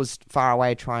 Fimble was far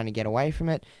away trying to get away from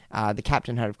it. The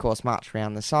captain had, of course, marched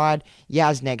around the side.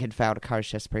 Yazneg had failed a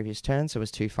courage test the previous turn, so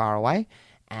was too far away.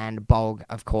 And Bolg,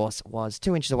 of course, was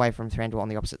 2 inches away from Thranduil on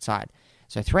the opposite side.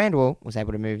 So Thranduil was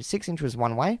able to move 6 inches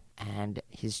one way, and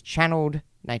his channeled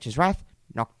Nature's Wrath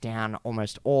knocked down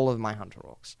almost all of my Hunter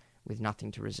Orcs with nothing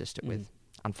to resist it with.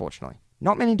 unfortunately.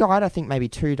 Not many died. I think maybe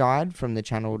 2 died from the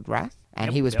channeled wrath. And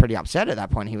Yep, he was yep. pretty upset at that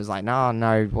point. He was like,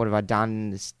 no, what have I done?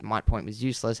 This might point was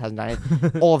useless, hasn't done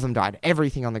it. All of them died.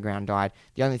 Everything on the ground died.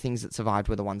 The only things that survived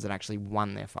were the ones that actually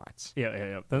won their fights.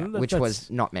 Which was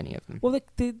not many of them. Well,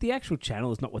 the actual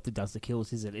channel is not what does the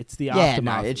kills, is it? It's the Yeah,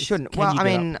 aftermath. no, it It's, shouldn't. can Well, you I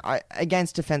get mean,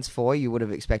 against Defense 4, you would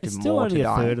have expected it's still more only to a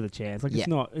die. third of the chance. Like, Yeah.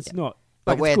 it's not.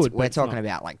 But Like, it's good, we're it's talking not.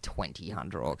 about like 20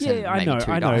 Hunter Orcs. Yeah, and I maybe know,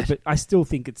 2 I know, died. but I still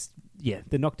think it's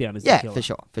the knockdown is the Yeah, killer.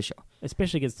 for sure.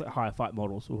 Especially against higher fight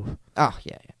models. Oof. Oh,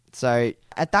 yeah. So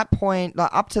at that point,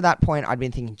 like, up to that point, I'd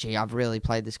been thinking, gee, I've really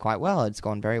played this quite well. It's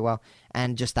gone very well.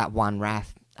 And just that one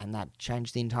Wrath, and that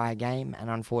changed the entire game. And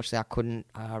unfortunately, I couldn't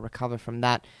recover from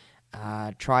that.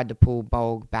 Tried to pull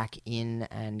Bolg back in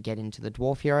and get into the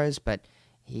Dwarf Heroes, but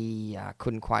he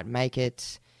couldn't quite make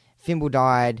it. Fimble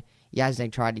died.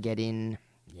 Yaznek tried to get in.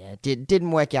 Yeah,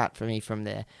 didn't work out for me from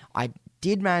there. I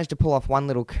did manage to pull off one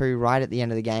little coup right at the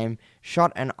end of the game.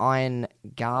 Shot an Iron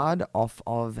Guard off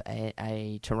of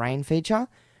a terrain feature,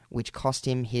 which cost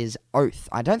him his oath.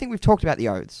 I don't think we've talked about the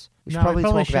oaths. We should No, we probably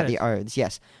probably talk about should. the oaths.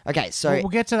 Yes. Okay, so... We'll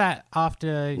get to that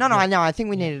after. No, I know. I think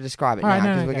we need to describe it All right,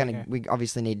 now no, because okay. we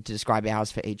obviously need to describe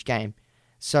ours for each game.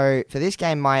 So for this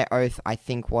game, my oath, I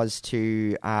think, was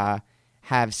to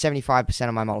have 75%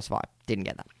 of my model survive. Didn't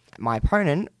get that. My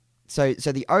opponent... So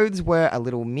the oaths were a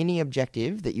little mini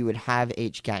objective that you would have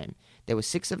each game. There were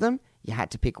 6 of them. You had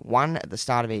to pick one at the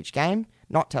start of each game,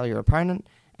 not tell your opponent,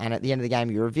 and at the end of the game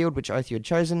you revealed which oath you had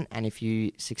chosen, and if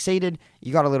you succeeded,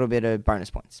 you got a little bit of bonus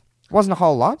points. It wasn't a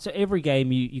whole lot. So every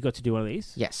game you got to do one of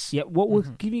these? Yes. Yeah, what was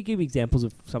give me examples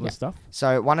of some of the stuff?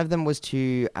 So one of them was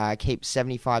to keep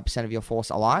 75% of your force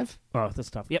alive. Oh, that's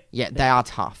tough. Yep. Yeah, they are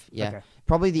tough. Yeah. Okay.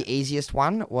 Probably the easiest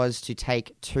one was to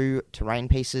take 2 terrain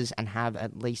pieces and have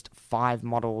at least 5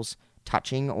 models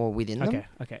touching or within them.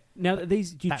 Okay. Now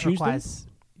these, do you That choose requires,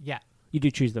 them? Yeah. You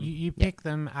do choose them. You pick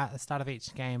them at the start of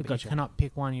each game, but Gotcha. you cannot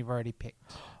pick one you've already picked.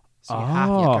 So you have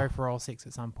to go for all 6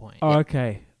 at some point. Oh,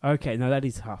 okay. Okay. No, that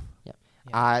is tough.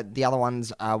 The other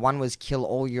ones, one was kill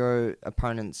all your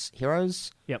opponent's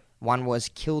heroes. Yep. One was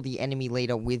kill the enemy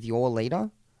leader with your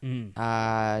leader. Mm.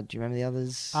 Do you remember the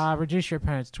others? Reduce your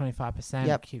opponent to 25%.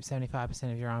 Yep. Keep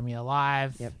 75% of your army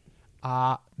alive.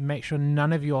 Yep. Make sure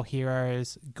none of your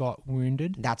heroes got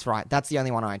wounded That's right. That's the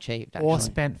only one I achieved, actually. or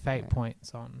spent fate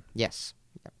points on. Yes.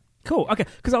 Cool. Okay.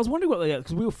 Because I was wondering what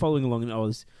because we were following along and I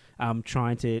was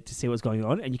trying to see what's going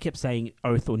on, and you kept saying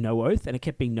oath or no oath, and it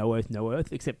kept being no oath.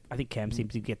 Except I think Cam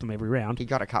seems to get them every round. He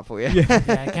got a couple, yeah.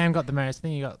 Yeah, Cam got the most. I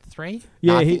think you got 3.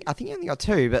 Yeah. I think he only got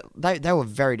 2, but they were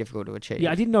very difficult to achieve.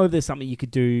 Yeah, I didn't know if there's something you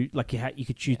could do, like you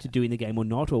could choose to do in the game or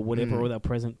not, or whatever, or they're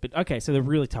present. But okay, so they're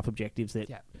really tough objectives that,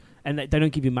 Yeah. and they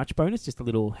don't give you much bonus, just a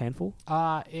little handful.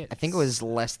 I think it was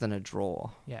less than a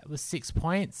draw. Yeah, it was 6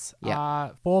 points.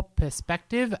 Yeah. For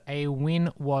perspective, a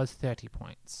win was 30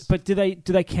 points. But do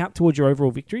they count towards your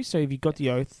overall victory? So if you got the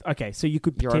oath, okay, so you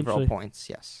could Your potentially, overall points,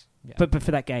 yes. Yeah. but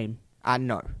for that game,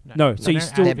 No. No, so you don't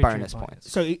still- add They're victory bonus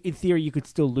points. so in theory you could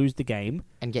still lose the game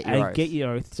And get your and oath. get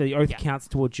your oath. So the oath Yeah. counts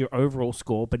towards your overall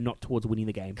score, but not towards winning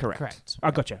the game. Correct.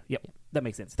 I gotcha. Yep, that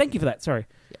makes sense. Thank you for that. Sorry.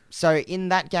 So in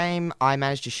that game, I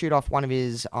managed to shoot off one of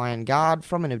his Iron Guard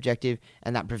from an objective,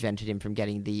 and that prevented him from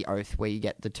getting the oath where you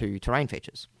get the 2 terrain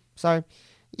features. So,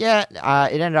 yeah,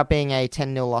 it ended up being a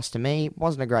 10-0 loss to me.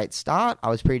 Wasn't a great start. I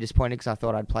was pretty disappointed because I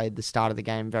thought I'd played the start of the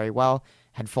game very well.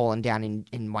 Had fallen down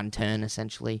in one turn,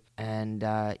 essentially. And,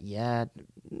 yeah,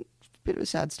 bit of a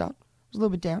sad start. Was a little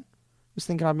bit down. Was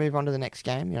thinking I'd move on to the next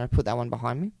game, put that one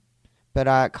behind me. But,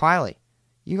 Kylie,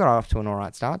 you got off to an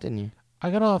alright start, didn't you? I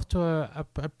got off to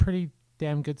a pretty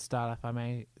damn good start, if I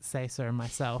may say so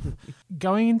myself.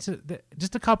 Going into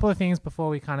just a couple of things before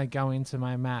we kind of go into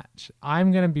my match.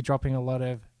 I'm going to be dropping a lot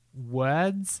of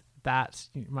words that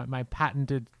my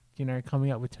patented, coming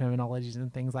up with terminologies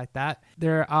and things like that.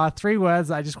 There are 3 words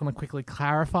that I just want to quickly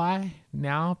clarify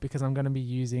now because I'm going to be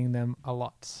using them a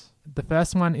lot. The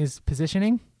first one is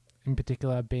positioning, in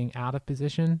particular being out of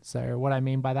position. So what I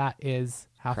mean by that is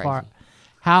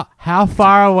how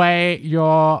far away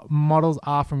your models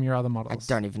are from your other I models.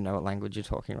 don't even know what language you're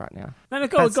talking right now. No,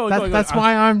 go on. That's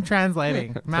why I'm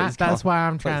translating. Matt, Please go that's on. why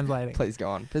I'm translating. Please go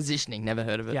on. Positioning, never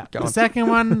heard of it. Yeah. Go The on. second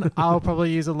one I'll probably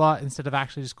use a lot instead of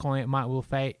actually just calling it Might Will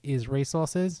Fate is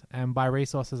resources. And by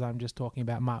resources, I'm just talking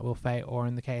about Might Will Fate, or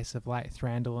in the case of like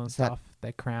Thranduil and Is that- stuff,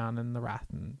 their crown and the wrath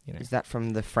and Is that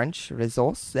from the French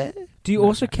resource there? Do you No,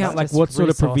 also count that's like what just sort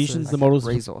of resources. provisions the Okay, models,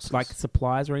 resources. like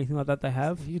supplies or anything like that, they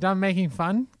have? You done making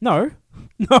fun? No,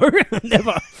 no,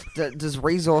 never. Does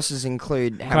resources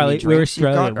include how Kylie, many we're drinks you've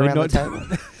got Australian, we're around not- the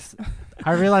table?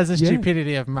 I realize the Yeah.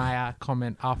 stupidity of my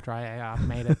comment after I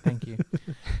made it. Thank you.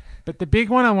 But the big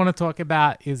one I want to talk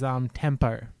about is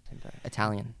tempo.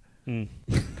 Italian.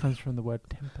 Comes from the word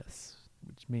tempus,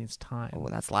 which means time. Oh, well,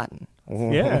 that's Latin.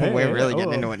 Yeah, We're really yeah. getting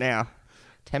Oh. into it now.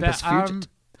 Tempus fugit.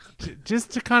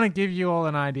 Just to kind of give you all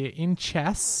an idea, in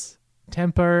chess,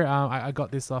 tempo, I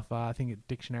got this off, I think, at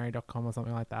dictionary.com or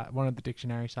something like that, one of the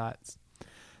dictionary sites.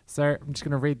 So I'm just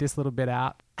going to read this little bit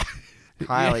out.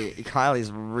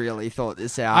 Kylie's really thought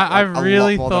this out. I've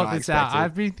really lot more than thought I this out. expected.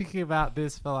 I've been thinking about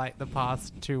this for like the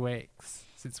past 2 weeks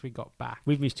since we got back.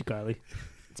 We've missed you, Kylie.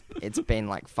 It's been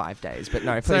like 5 days, but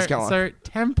no, please go on. So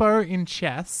tempo in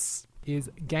chess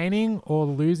is gaining or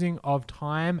losing of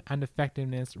time and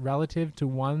effectiveness relative to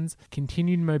one's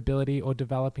continued mobility or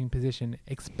developing position,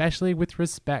 especially with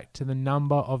respect to the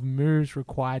number of moves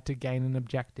required to gain an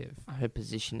objective. I heard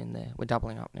position in there. We're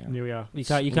doubling up now. Here we are. You It's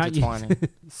can't. intertwining.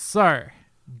 So,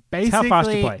 basically, how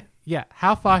fast you play. Yeah,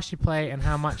 how fast you play and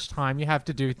how much time you have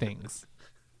to do things.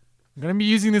 I'm going to be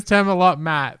using this term a lot,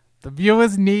 Matt. The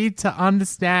viewers need to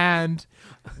understand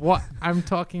what I'm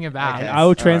talking about. Okay. I will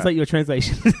All translate your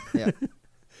translation. Yeah.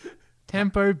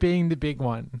 Tempo being the big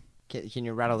one. Can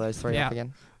you rattle those three Yeah. off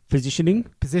again? Positioning.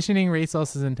 Positioning,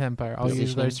 resources, and tempo. I'll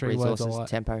use Positioning, those 3 words a lot.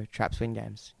 tempo, traps, win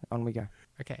games. On we go.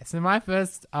 Okay, so my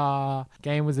first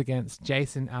game was against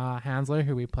Jason Hanslow,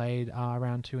 who we played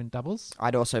round 2 in doubles.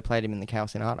 I'd also played him in the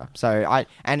Chaos in Arda. So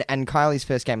and Kylie's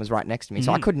first game was right next to me,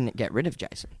 so I couldn't get rid of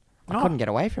Jason. I couldn't get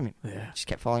away from him. Yeah. Just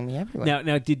kept following me everywhere.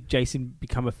 Now, did Jason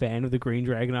become a fan of the Green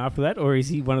Dragon after that, or is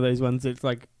he one of those ones that's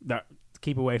like, no,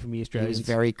 keep away from me, He Australians? was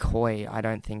very coy. I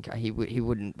don't think he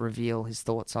wouldn't reveal his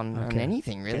thoughts on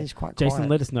anything, really. Okay. He's quite Jason, quiet.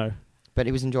 let us know. But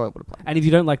it was enjoyable to play. And if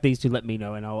you don't like these two, let me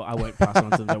know, and I won't pass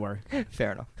on to them. Don't worry.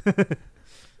 Fair enough.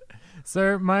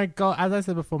 So my goal, as I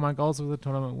said before, my goals for the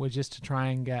tournament were just to try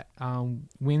and get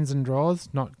wins and draws,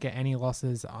 not get any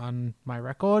losses on my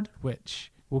record,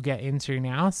 which we'll get into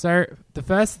now. So the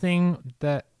first thing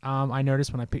that I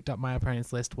noticed when I picked up my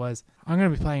opponent's list was I'm going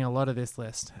to be playing a lot of this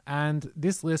list. And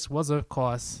this list was, of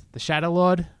course, the Shadow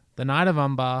Lord, the Knight of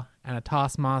Umber, and a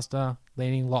Taskmaster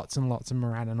leading lots and lots of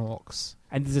Moradin Orcs.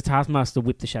 And does a Taskmaster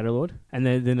whip the Shadow Lord? And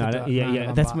then Knight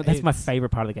yeah. of That's Umber. my favorite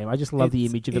part of the game. I just love the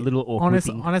image of the little orc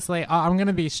whipping. Honestly, I'm going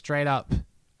to be straight up.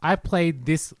 I played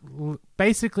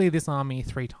basically this army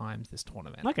 3 times this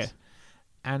tournament. Okay.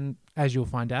 And as you'll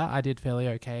find out, I did fairly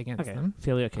okay against them.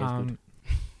 Fairly okay. Is good.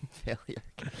 Fairly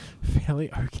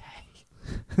Fairly okay.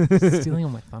 Stealing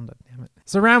all my thunder, damn it.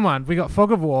 So round 1, we got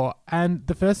Fog of War, and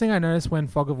the first thing I noticed when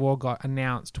Fog of War got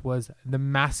announced was the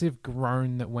massive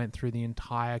groan that went through the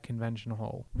entire convention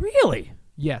hall. Really?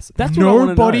 Yes, That's what I wanna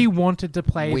nobody know. wanted to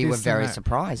play We this were very scenario.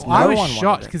 surprised. I No was one wanted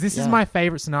shocked it. because this is Yeah. my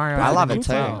favorite scenario. I out of love the it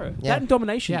too. entire- Yeah. That and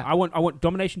domination. Yeah. I want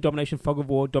domination, fog of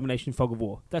war, domination, fog of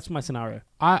war. That's my scenario.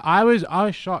 I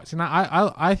was shocked, and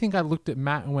I think I looked at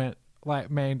Matt and went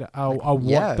like, "Man, what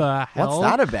Yeah. the hell? What's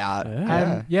that about?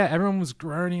 And yeah, everyone was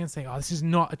groaning and saying, "Oh, this is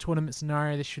not a tournament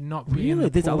scenario. This should not be." in Really?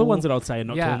 the There's other pool." ones that I'd say are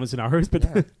not Yeah. tournament scenarios,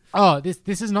 but Oh,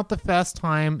 this is not the first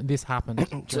time this happened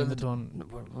during the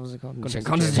tournament. What was it called?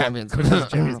 Contest of Champions.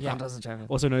 Yeah. Contest of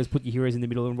Champions. also known as put your heroes in the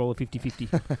middle and roll a 50-50.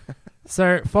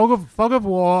 So Fog of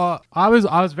War, I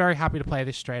was very happy to play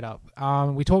this straight up.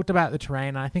 We talked about the terrain.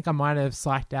 And I think I might have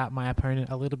psyched out my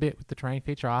opponent a little bit with the terrain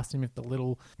feature. I asked him if the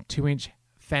little 2-inch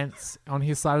fence on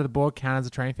his side of the board counts as a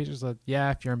terrain feature. So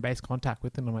yeah, if you're in base contact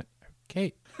with it. And I went,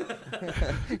 okay.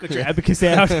 Got your abacus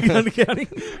out. Counting.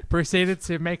 Proceeded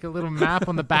to make a little map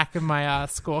on the back of my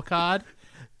scorecard.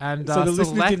 And So the listeners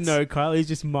select- didn't know, Kylie's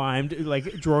just mimed, like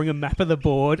drawing a map of the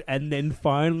board and then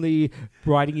finally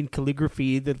writing in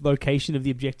calligraphy the location of the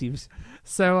objectives.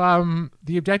 So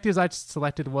the objectives I just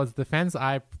selected was the fence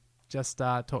I just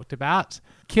talked about,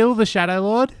 kill the Shadow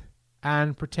Lord,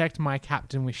 and protect my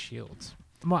captain with shields.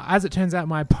 As it turns out,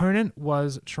 my opponent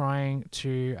was trying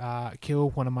to kill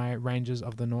one of my Rangers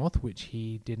of the North, which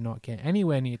he did not get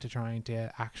anywhere near to trying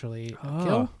to actually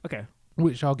kill, Okay.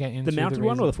 which I'll get into. The mounted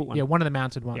one or the foot one? Yeah, one of the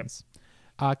mounted ones.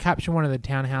 Capture one of the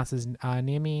townhouses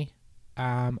near me,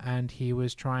 and he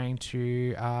was trying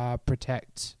to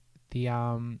protect the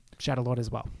Shadow Lord as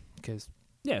well, because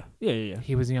Yeah.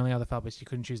 he was the only other fella, but you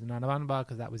couldn't choose the Knight of Umber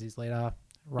because that was his leader.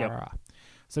 Rah, Yep. rah.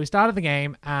 So we started the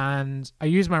game, and I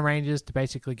used my Rangers to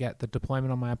basically get the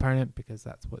deployment on my opponent, because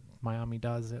that's what my army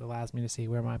does. It allows me to see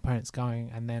where my opponent's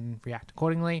going and then react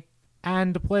accordingly.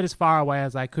 And deployed as far away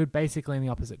as I could, basically in the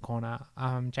opposite corner.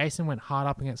 Jason went hard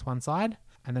up against one side,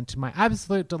 and then to my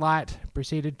absolute delight,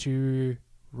 proceeded to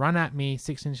run at me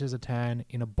 6 inches a turn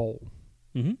in a ball.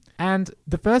 Mm-hmm. And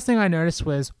the first thing I noticed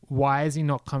was, why is he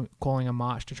not calling a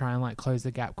march to try and like close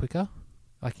the gap quicker?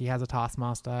 Like, he has a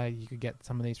Taskmaster, you could get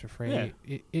some of these for free.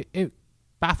 Yeah.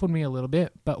 baffled me a little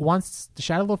bit. But once the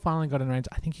Shadow Lord finally got in range,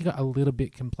 I think he got a little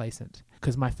bit complacent.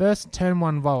 Because my first turn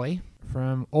 1 volley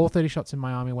from all 30 shots in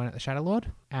my army went at the Shadow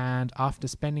Lord. And after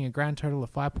spending a grand total of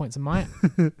 5 points of might,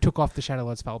 took off the Shadow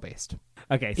Lord's Fell Beast.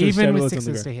 Okay, so Even Shadow with Lord's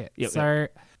on the 6s go. to hit. Yep, So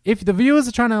if the viewers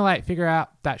are trying to like figure out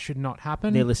that should not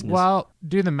happen, They're listeners. well,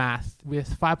 do the math.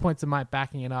 With 5 points of might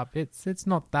backing it up, it's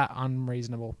not that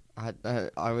unreasonable.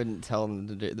 I wouldn't tell them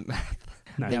to do the math.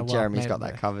 No. I think Jeremy's got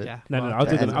that covered. Yeah, No, well, I'll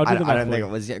do them. I'll do them. I don't think it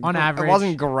was On average. It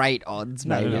wasn't great odds.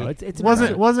 No, Maybe. no, it's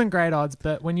wasn't great odds,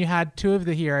 but when you had 2 of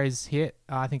the heroes hit,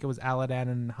 I think it was Aladdin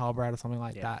and Halbrad or something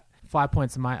like that. 5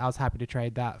 points of might, I was happy to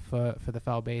trade that for the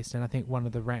Fell Beast, and I think one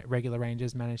of the regular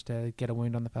rangers managed to get a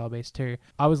wound on the Fell Beast too.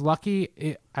 I was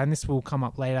lucky, and this will come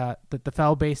up later, that the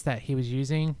Fell Beast that he was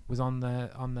using was on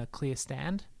the clear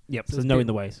stand. Yep. So it's there's a no bit- in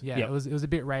the ways. Yeah, Yep. it was a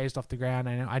bit raised off the ground,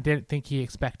 and I didn't think he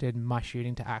expected my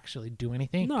shooting to actually do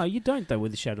anything. No, you don't though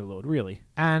with the Shadow Lord, really.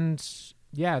 And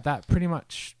yeah, that pretty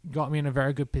much got me in a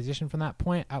very good position from that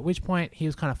point, at which point he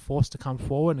was kind of forced to come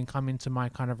forward and come into my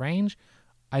kind of range.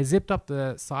 I zipped up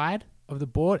the side of the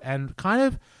board and kind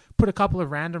of put a couple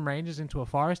of random ranges into a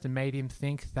forest and made him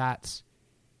think that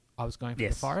I was going for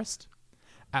the forest.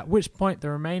 At which point the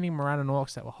remaining Morannon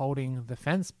orcs that were holding the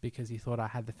fence, because he thought I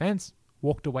had the fence,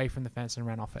 walked away from the fence and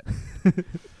ran off it.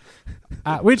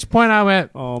 At which point I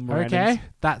went, okay,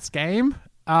 that's game.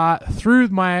 Threw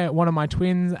one of my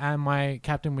twins and my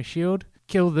captain with shield,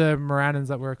 killed the Morannons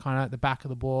that were kind of at the back of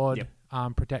the board,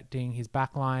 protecting his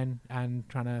back line and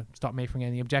trying to stop me from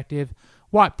getting the objective.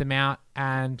 Wiped them out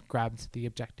and grabbed the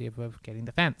objective of getting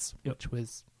the fence, which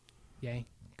was, yay,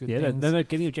 good things. No,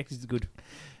 getting objectives is good.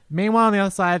 Meanwhile, on the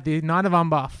other side, the Knight of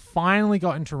Umber finally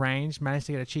got into range, managed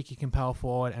to get a cheeky compel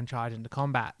forward and charge into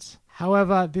combat.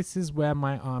 However, this is where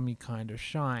my army kind of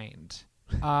shined.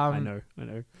 I know.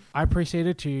 I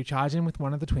proceeded to charge in with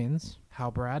one of the twins,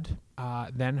 Halbrad,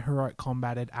 then heroic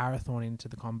combated Arathorn into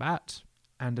the combat,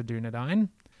 and a Dunedain.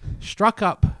 Struck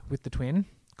up with the twin,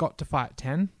 got to fight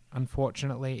 10.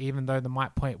 Unfortunately, even though the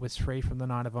might point was free from the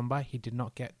Knight of Umber, he did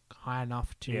not get high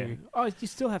enough to... Yeah. Oh, you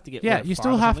still have to get... Yeah, what, you 5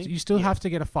 still or have something? to, you still have to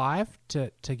get a 5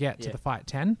 to get to Yeah. the fight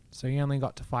 10. So you only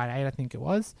got to fight 8, I think it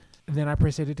was. And then I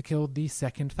proceeded to kill the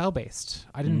second Fell Beast.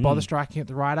 I didn't bother striking at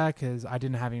the rider because I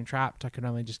didn't have him trapped. I could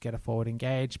only just get a forward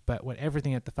engage. But went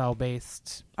everything at the Fell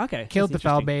Beast, Okay. killed the that's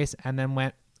Fell interesting. Beast, and then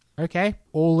went, okay,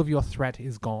 all of your threat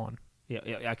is gone.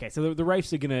 Yeah, okay. So the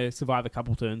Wraiths are going to survive a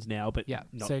couple turns now, but Yeah,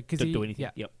 not so, 'cause do anything.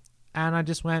 yeah. Yep. And I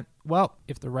just went, well,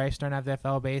 if the Wraiths don't have their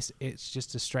Fell Beast, it's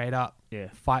just a straight up Yeah.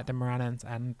 fight the Morannons.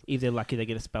 And If they're lucky, they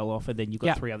get a spell off, and then you've got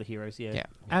Yeah. 3 other heroes. Yeah.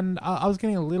 And I was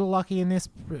getting a little lucky in this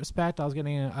respect. I was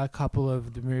getting a couple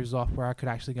of the moves off where I could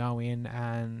actually go in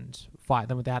and fight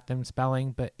them without them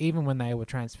spelling. But even when they were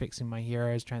transfixing my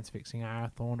heroes, transfixing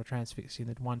Arathorn or transfixing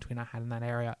the one twin I had in that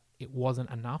area, it wasn't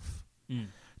enough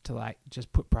to like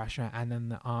just put pressure. And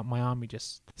then my army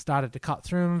just started to cut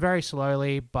through him very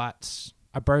slowly. But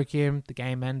I broke him, the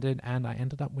game ended, and I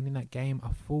ended up winning that game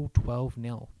a full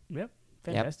 12-0. Yep.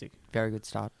 Fantastic. Very good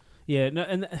start. Yeah, no,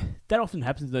 and that often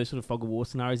happens in those sort of fog of war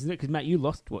scenarios, isn't it? Because Matt, you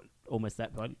lost almost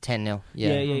that, right? 10-0.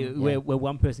 Yeah. Where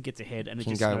one person gets ahead and it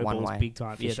Can just go one snowballs way, big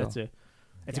time. for Yeah, sure.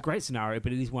 that's a great scenario,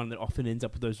 but it is one that often ends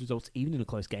up with those results, even in a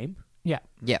close game. Yeah,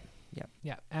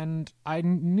 and I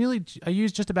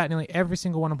used just about nearly every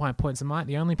single one of my points of might.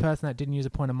 The only person that didn't use a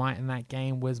point of might in that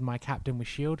game was my captain with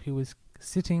shield, who was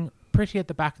sitting pretty at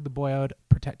the back of the board,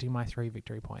 protecting my 3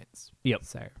 victory points. Yep.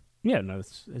 So Yeah, no,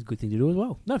 it's a good thing to do as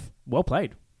well. No, well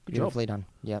played. Good job. Beautifully done.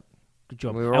 Yep. Good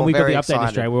job. We were and all we got very the update in excited.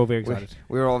 Australia. We're all very excited.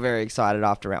 We were all very excited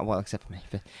after round one, except for me.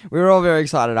 But we were all very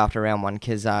excited after round one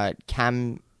because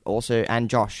Cam also and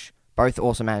Josh both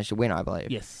also managed to win, I believe.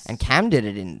 Yes. And Cam did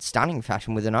it in stunning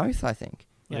fashion with an oath, I think.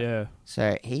 Yeah.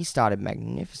 So he started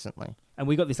magnificently. And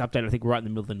we got this update, I think, right in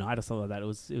the middle of the night or something like that.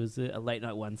 It was a late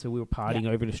night one, so we were partying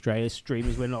over in Australia.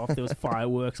 Streamers went off. There was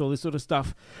fireworks, all this sort of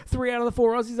stuff. 3 out of the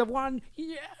 4 Aussies have won.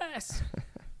 Yes.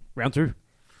 Round 2.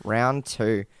 Round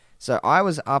 2. So I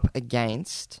was up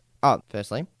against... Oh,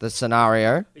 firstly, the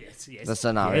scenario. Yes. The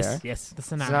scenario. Yes. the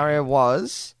scenario. Scenario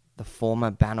was the former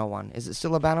banner one. Is it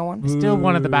still a banner one? It's still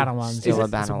one of the banner ones. Still a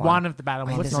It's banner one. one of the banner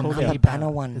Wait, ones. there's It's not another the banner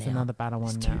one There's now. another banner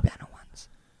one There's now. 2 banner ones.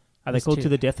 Are they There's called 2. to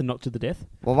the death and not to the death?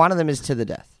 Well, one of them is to the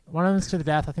death. One of them's to the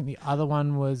death. I think the other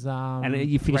one was... And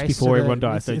you finish Race before to everyone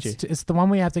dies, don't it's the one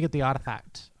where you have to get the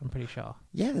artifact, I'm pretty sure.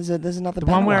 Yeah, there's another The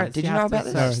banner one where one. it's Did you you know have to about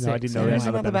this? search No, I didn't know it. there There's was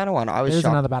another banner one. I was There's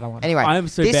shocked. another banner one. Anyway, I am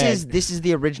so this bad. is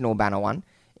the original banner one,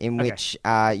 in Okay. which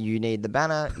you need the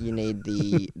banner, you need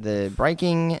the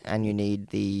breaking, and you need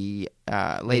the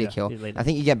leader kill. leader. I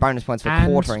think you get bonus points for And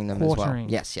quartering them as well. quartering.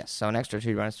 Yes. So an extra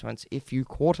 2 bonus points if you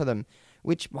quarter them,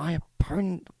 which my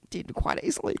opponent did quite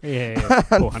easily. Yeah.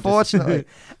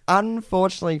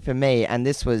 Unfortunately for me, and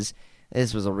this was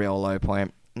a real low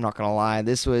point. I'm not gonna lie.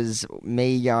 This was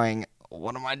me going,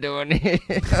 what am I doing here?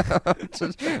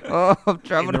 I've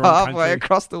traveled halfway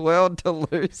across the world to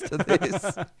lose to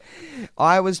this.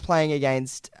 I was playing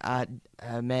against a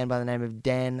man by the name of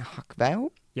Dan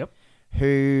Huckvale. Yep.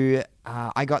 Who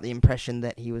I got the impression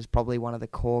that he was probably one of the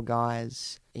core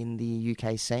guys in the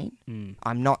UK scene.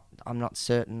 I'm not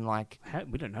certain. Like,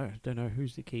 we don't know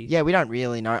who's the key. Yeah, we don't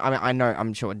really know. I mean,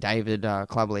 I'm sure David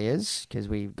Clubley is, because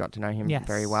we got to know him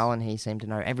very well, and he seemed to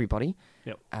know everybody.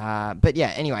 Yep. But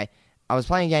yeah, anyway, I was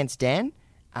playing against Dan.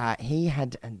 He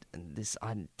had this.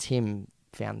 Tim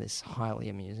found this highly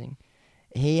amusing.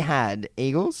 He had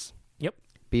Eagles. Yep.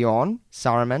 Bjorn,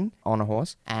 Saruman on a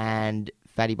horse, and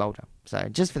Fatty Bolter. So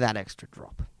just for that extra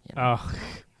drop. You know? Oh.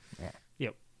 Yeah.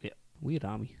 Yep. Weird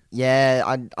army.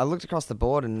 Yeah, I looked across the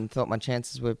board and thought my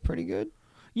chances were pretty good.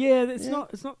 Yeah, it's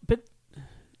not, but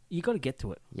you got to get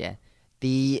to it. Yeah.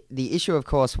 The issue, of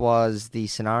course, was the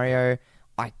scenario.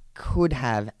 I could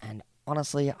have, and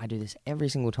honestly, I do this every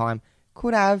single time,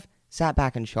 could have sat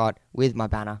back and shot with my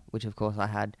banner, which of course I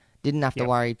had. Didn't have to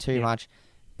worry too much.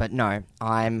 But no,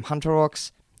 I'm Hunter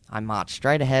Orcs. I marched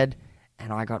straight ahead,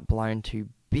 and I got blown to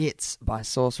bits by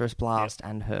Sorceress Blast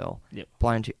and Hurl. Yep.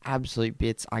 Blown to absolute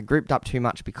bits. I grouped up too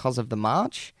much because of the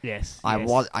march. Yes.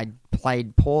 I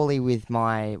played poorly with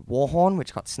my Warhorn,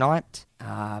 which got sniped.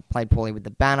 Played poorly with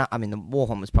the banner. I mean, the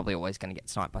Warhorn was probably always going to get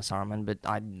sniped by Saruman, but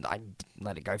I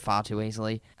let it go far too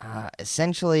easily.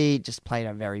 Essentially, just played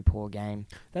a very poor game.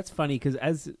 That's funny, because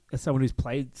as someone who's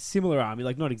played similar army,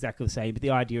 like not exactly the same, but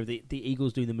the idea of the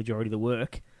Eagles doing the majority of the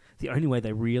work, the only way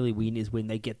they really win is when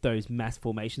they get those mass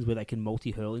formations where they can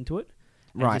multi-hurl into it.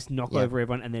 And just knock over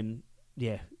everyone, and then,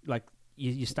 like,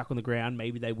 you're stuck on the ground.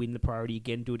 Maybe they win the priority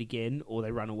again, do it again, or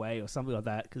they run away or something like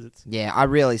that. Cause it's I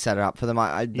really set it up for them.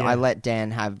 I let Dan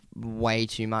have way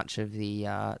too much of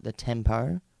the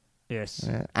tempo. Yes.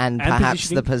 And perhaps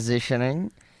the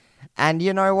positioning. And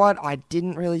you know what? I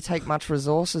didn't really take much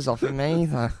resources off him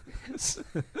either.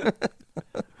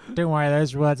 Don't worry,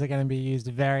 those words are going to be used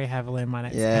very heavily in my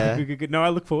next game. Good. No, I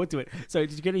look forward to it. So,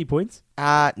 did you get any points?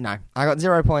 No. I got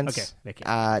 0 points. Okay.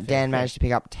 Dan managed to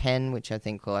pick up 10, which I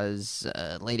think was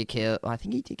leader kill. I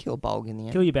think he did kill Bolg in the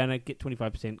end. Kill your banner, get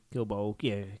 25%, kill Bolg.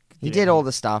 Yeah. He did all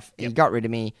the stuff. Yep. He got rid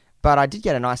of me. But I did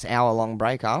get a nice hour-long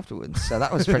break afterwards, so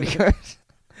that was pretty good.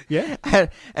 Yeah?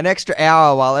 An extra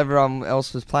hour while everyone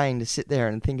else was playing to sit there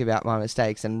and think about my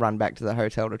mistakes and run back to the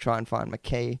hotel to try and find my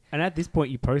key. And at this point,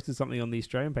 you posted something on the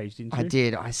Australian page, didn't you? I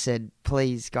did. I said,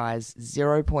 please, guys,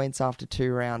 0 points after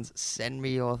 2 rounds. Send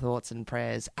me your thoughts and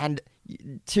prayers. And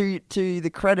to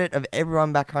the credit of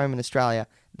everyone back home in Australia,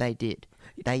 they did.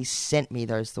 They sent me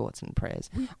those thoughts and prayers.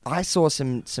 I saw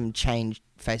some changed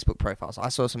Facebook profiles. I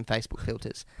saw some Facebook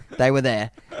filters. They were there.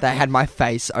 They had my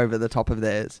face over the top of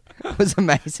theirs. It was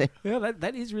amazing. Yeah,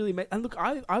 that is really amazing. And look,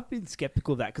 I've been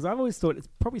skeptical of that, because I've always thought it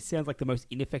probably sounds like the most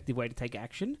ineffective way to take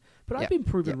action, but I've been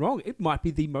proven wrong. It might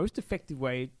be the most effective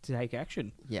way to take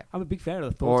action. Yeah. I'm a big fan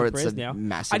of the thoughts and prayers now.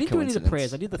 Massive I didn't do any of the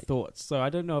prayers. I coincidence. did the thoughts, so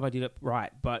I don't know if I did it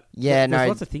right, but there's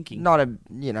lots of thinking.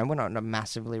 We're not in a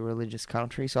massively religious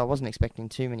country, so I wasn't expecting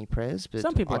too many prayers, but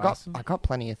Some people I got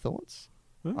plenty of thoughts.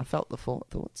 Huh? I felt the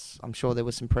thoughts. I'm sure there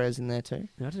were some prayers in there too.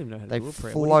 I didn't even know how to They do a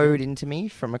prayer. flowed into me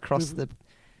from across the...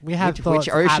 We had which thoughts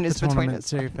ocean at is the between tournament us?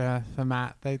 too for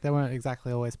Matt. They weren't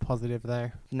exactly always positive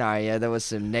though. No, yeah, there was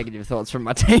some negative thoughts from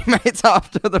my teammates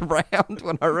after the round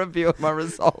when I revealed my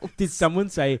results. Did someone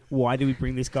say, why do we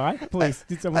bring this guy? Please,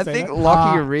 did someone say I think that?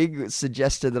 Lockie Rigg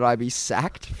suggested that I be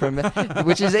sacked from it,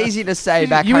 which is easy to say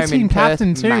back you home were team in Perth,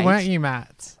 captain too, mate. weren't you,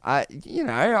 Matt? I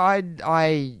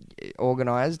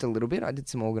organised a little bit. I did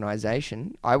some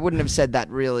organisation. I wouldn't have said that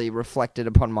really reflected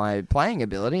upon my playing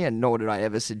ability, and nor did I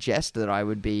ever suggest that I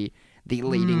would be the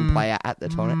leading player at the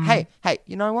tournament. Hey,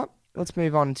 you know what? Let's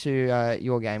move on to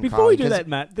your game, Before Kylie, we do that,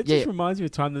 Matt, that just reminds me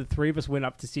of the time that the three of us went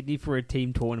up to Sydney for a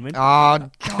team tournament. Oh,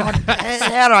 God.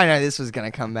 How did I know this was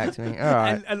going to come back to me? All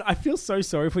right. And I feel so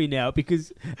sorry for you now,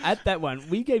 because at that one,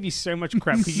 we gave you so much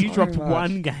crap because you So dropped much.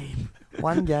 one game.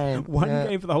 One game. One yeah.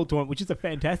 game for the whole tournament, which is a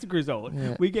fantastic result.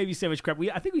 Yeah. We gave you so much crap.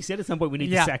 I think we said at some point we need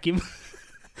to sack him.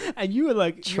 And you were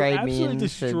like, Trade you were me absolutely in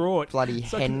distraught. for bloody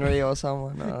So- Henry or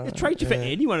someone. Trade you for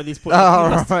anyone at this point.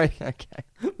 Oh, right. Okay.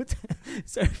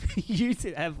 So for you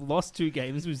to have lost 2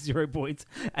 games with 0 points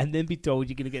and then be told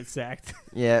you're going to get sacked.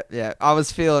 Yeah. I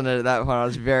was feeling it at that point. I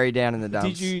was very down in the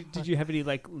dumps. Did you have any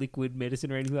like liquid medicine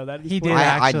or anything like that? At this He point? did.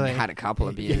 I actually. had a couple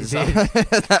of beers Yeah,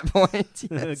 at that point.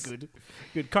 Yes. Good.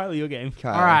 Kylie, your game.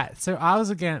 Kylie. All right, so I was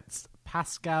against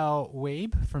Pascal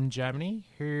Weeb from Germany,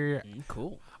 who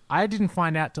Cool. I didn't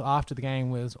find out till after the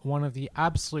game, was one of the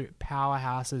absolute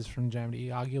powerhouses from Germany,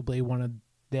 arguably one of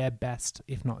their best,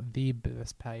 if not the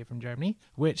best player from Germany,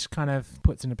 which kind of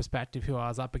puts into perspective who I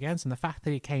was up against. And the fact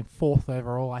that he came 4th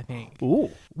overall, I think,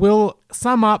 will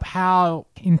sum up how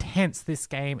intense this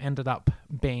game ended up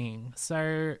being.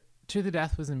 So To the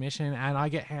Death was a mission, and I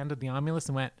get handed the army list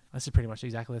and went, this is pretty much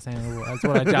exactly the same as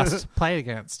what I just played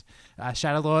against.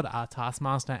 Shadowlord, a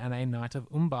Taskmaster, and a Knight of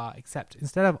Umbar, except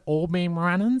instead of all being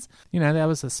Morannons, there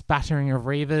was a spattering of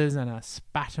Reavers and a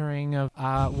spattering of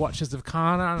Watchers of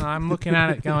Kana, and I'm looking at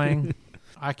it going,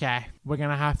 okay, we're going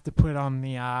to have to put on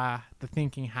the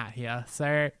thinking hat here.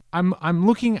 So I'm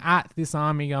looking at this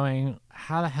army going,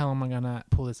 how the hell am I going to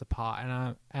pull this apart?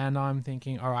 And I'm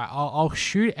thinking, all right, I'll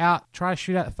try to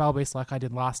shoot out the Fell Beast like I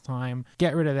did last time,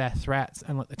 get rid of their threats,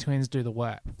 and let the twins do the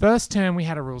work. First turn, we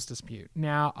had a rules dispute.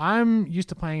 Now, I'm used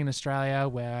to playing in Australia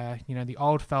where, the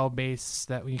old Fell Beasts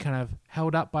that we kind of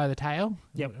held up by the tail.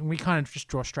 Yep. And we kind of just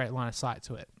draw a straight line of sight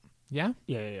to it. Yeah?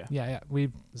 Yeah. Yeah.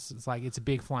 It's like, it's a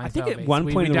big flying I think Fell at Beast. one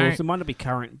point in the don't- rules, it might not be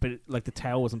current, but the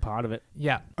tail wasn't part of it.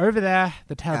 Yeah. Over there,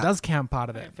 the tail does count part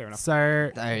of it. Yeah, fair enough.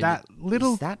 So that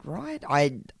little... Is that right?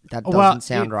 That doesn't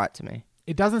sound right to me.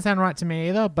 It doesn't sound right to me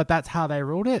either, but that's how they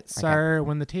ruled it. So Okay.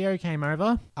 when the TO came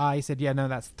over, he said, yeah, no,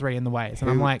 that's 3 in the ways. And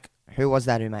I'm like... Who was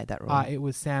that who made that rule? It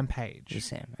was Sam Page. It was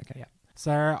Sam, okay. Yeah.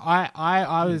 So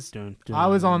I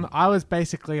was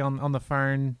basically on the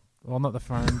phone... Well, not the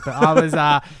phone, but I was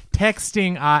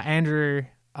texting Andrew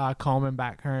Coleman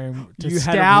back home to Had a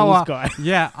scour. rules guy.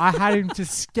 Yeah, I had him to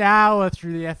scour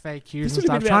through the FAQs and would've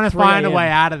stuff, been trying about to find a 3 way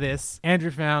a.m. out of this.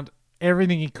 Andrew found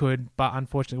everything he could, but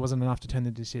unfortunately it wasn't enough to turn the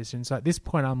decision. So at this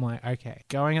point, I'm like, okay,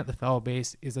 going at the Fell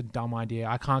Beast is a dumb idea.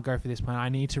 I can't go for this plan. I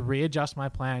need to readjust my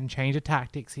plan, change the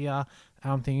tactics here.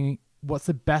 And I'm thinking, what's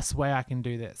the best way I can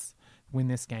do this, win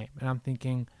this game? And I'm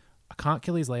thinking, I can't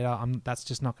kill his leader. That's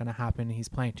just not going to happen. He's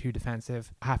playing too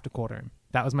defensive. I have to quarter him.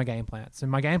 That was my game plan. So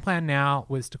my game plan now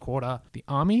was to quarter the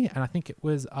army, and I think it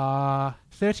was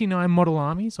 39 model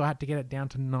army, so I had to get it down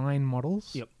to 9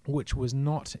 models, which was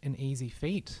not an easy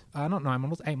feat. Not 9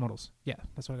 models, 8 models. Yeah,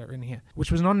 that's what I got written here. Which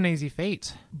was not an easy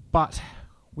feat, but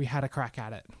we had a crack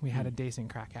at it. We had a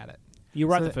decent crack at it. You're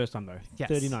right So- the first time, though. Yes.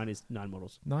 39 is 9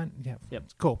 models. 9? Yeah. Yep.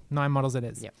 Cool. 9 models it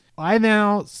is. Yep. I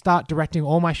now start directing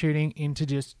all my shooting into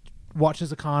just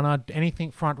Watchers of Kana,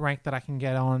 anything front rank that I can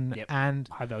get on, and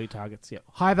High-value targets,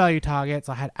 high value targets.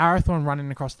 I had Arathorn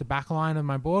running across the back line of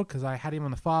my board because I had him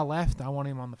on the far left. I want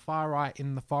him on the far right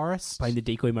in the forest. Playing the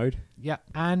decoy mode. Yeah,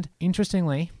 and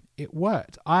interestingly, it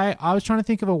worked. I was trying to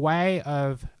think of a way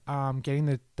of getting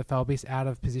the Fell Beast out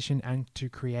of position and to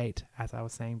create, as I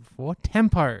was saying before,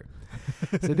 tempo.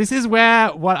 So this is where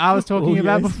what I was talking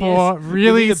about before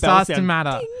really the bell starts to sound.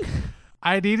 matter.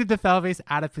 I needed the Fell Beast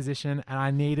out of position, and I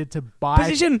needed to buy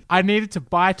Position! I needed to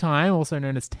buy time, also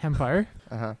known as tempo.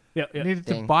 Uh-huh. Yeah. I needed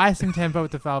to Ding. buy some tempo with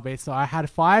the Fell Beast, so I had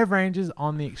 5 rangers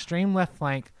on the extreme left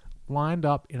flank, lined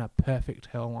up in a perfect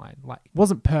hurl line. Like, it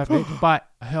wasn't perfect, but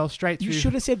a hurl straight through. You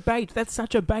should have said bait. That's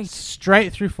such a bait.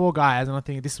 Straight through 4 guys, and I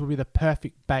think this will be the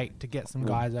perfect bait to get some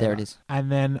guys over. There it is.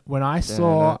 And then when I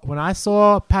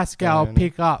saw Pascal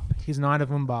pick up his Knight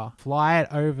of Umbar, fly it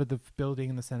over the building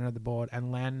in the center of the board, and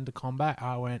land into combat,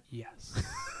 I went, yes.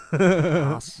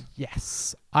 Pass.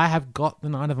 Yes. I have got the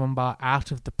Knight of Umbar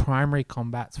out of the primary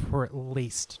combats for at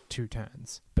least 2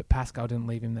 turns. But Pascal didn't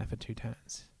leave him there for 2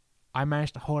 turns. I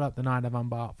managed to hold up the Knight of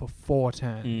Umbar for 4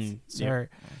 turns. So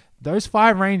those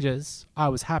 5 rangers, I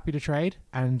was happy to trade.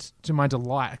 And to my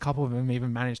delight, a couple of them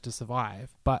even managed to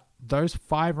survive. But those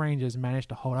 5 rangers managed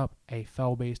to hold up a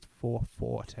Fell Beast for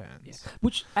 4 turns.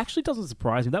 Which actually doesn't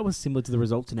surprise me. That was similar to the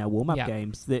results in our warm-up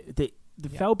games. The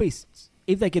Fell Beasts,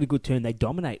 if they get a good turn, they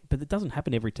dominate. But it doesn't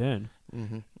happen every turn.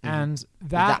 Mm-hmm. And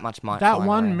that much might that flying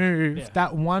one around. move,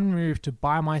 that one move to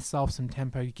buy myself some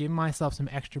tempo, give myself some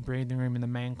extra breathing room in the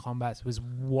main combats was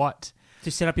what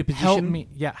To set up your position. helped me.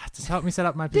 Yeah, to help me set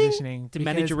up my positioning To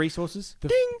manage your resources.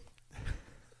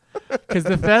 Because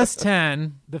the first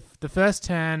turn,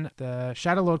 the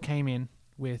Shadow Lord came in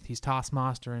with his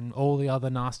Taskmaster and all the other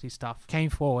nasty stuff. Came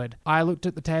forward. I looked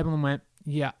at the table and went,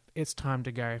 "Yeah, it's time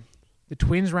to go." The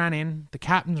twins ran in, the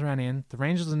captains ran in, the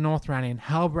Rangers of the North ran in,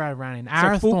 Halbrad ran in,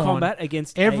 Arathorn. So full combat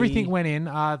against everything went in.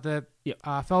 The Yep.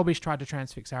 Felbish tried to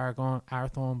transfix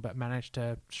Arathorn, but managed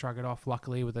to shrug it off,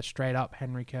 luckily, with a straight-up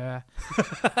Henry Kerr.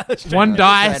 One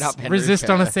dice, Straight up Henry resist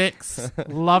Kerr. on a 6.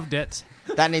 Loved it.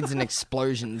 That needs an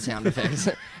explosion sound effect.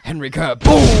 Henry Kerr,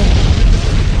 boom!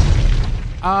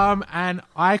 And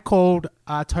I called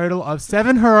a total of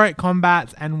 7 heroic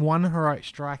combats and 1 heroic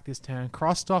strike this turn.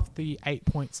 Crossed off the 8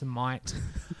 points of might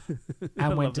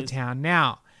and went to this. town.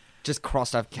 Now, Just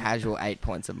crossed off casual 8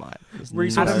 points of mine.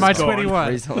 Resources Out of my gone. 21.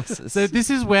 Resources. So this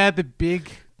is where the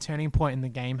big turning point in the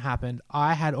game happened.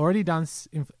 I had already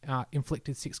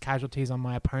inflicted 6 casualties on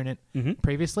my opponent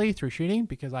previously through shooting,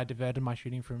 because I diverted my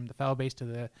shooting from the Fell Beast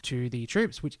to the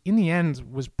troops, which in the end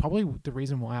was probably the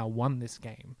reason why I won this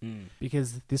game.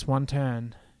 Because this one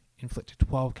turn inflicted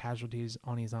 12 casualties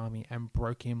on his army and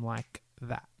broke him like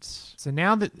that. So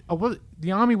now that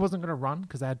the army wasn't going to run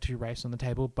because I had 2 wraiths on the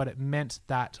table, but it meant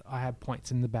that I had points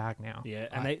in the bag now. Yeah,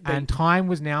 and time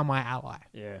was now my ally.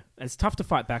 Yeah, and it's tough to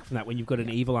fight back from that when you've got an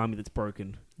evil army that's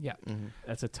broken. Yeah.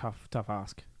 That's a tough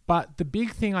ask. But the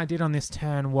big thing I did on this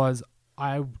turn was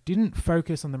I didn't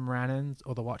focus on the Morannons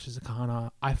or the Watchers of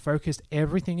Kana. I focused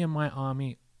everything in my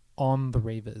army on the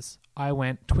Reavers. I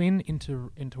went twin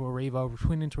into a Reaver,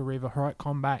 twin into a Reaver, heroic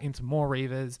combat into more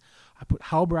Reavers. I put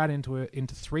Halbrad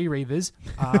into 3 Reavers,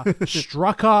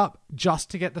 struck up just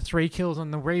to get the 3 kills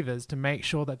on the Reavers to make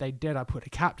sure that they did. I put a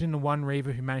captain to 1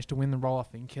 Reaver who managed to win the roll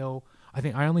off and kill. I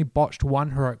think I only botched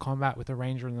 1 heroic combat with a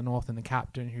Ranger in the north and the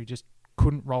captain who just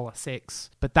couldn't roll a 6.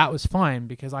 But that was fine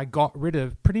because I got rid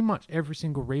of pretty much every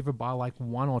single Reaver by like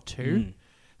 1 or 2.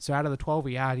 So out of the 12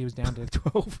 he had, he was down to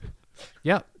 12.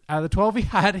 Yep. Out of the 12 he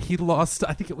had, he lost,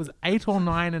 I think it was 8 or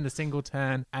 9 in a single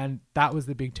turn, and that was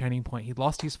the big turning point. He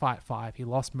lost his fight 5. He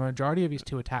lost majority of his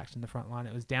 2 attacks in the front line.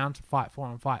 It was down to fight 4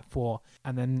 and fight 4,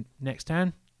 and then next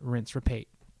turn, rinse, repeat.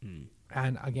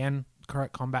 And again,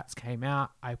 heroic combats came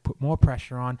out. I put more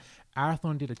pressure on.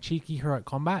 Arathorn did a cheeky heroic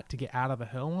combat to get out of a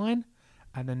hurl line,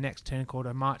 and then next turn called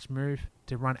a march move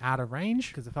to run out of range,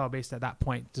 because the Fell Beast at that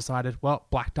point decided, well,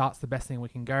 black dart's the best thing we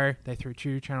can go. They threw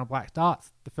 2 channel black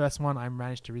darts. The first one I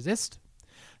managed to resist.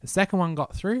 The second one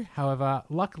got through. However,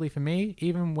 luckily for me,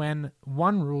 even when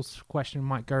one rules question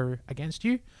might go against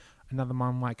you, another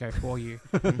one might go for you.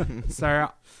 So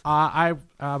my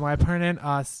opponent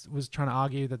was trying to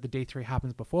argue that the D3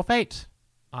 happens before fate.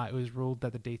 It was ruled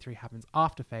that the D3 happens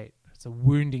after fate. So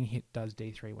wounding hit does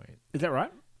D3 wound. Is that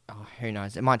right? Oh, who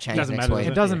knows? It might change Doesn't next matter, week.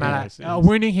 It doesn't matter. A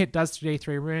wounding hit does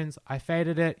 3 wounds. I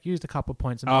faded it, used a couple of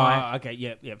points of might. Oh, okay.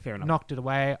 Yeah, fair enough. Knocked it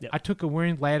away. Yep. I took a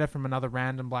wound later from another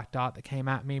random black dart that came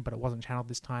at me, but it wasn't channeled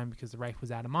this time because the Wraith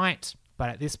was out of might. But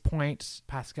at this point,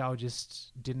 Pascal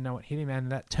just didn't know what hit him. And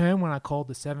that turn when I called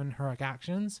the 7 heroic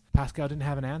actions, Pascal didn't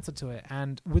have an answer to it.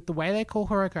 And with the way they call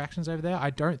heroic actions over there, I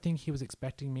don't think he was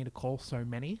expecting me to call so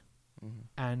many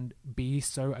and be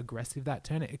so aggressive that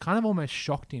turn. It kind of almost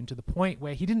shocked him to the point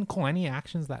where he didn't call any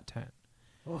actions that turn.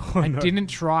 And didn't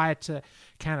try to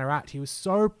counteract. He was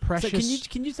so precious. So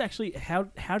can you just actually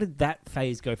how did that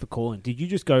phase go for calling? Did you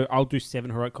just go, I'll do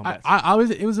 7 heroic combats?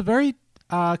 It was a very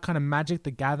kind of Magic the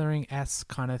Gathering-esque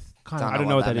kind of. I don't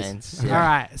know what that is. Yeah. All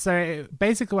right. So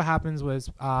basically what happens was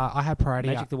I had priority.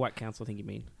 Magic the White Council, I think you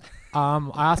mean.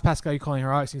 I asked Pascal, are you calling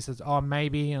heroics? And he says, oh,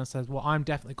 maybe. And I says, well, I'm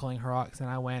definitely calling heroics. And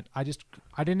I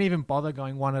didn't even bother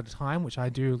going one at a time, which I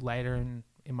do later in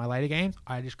my later games.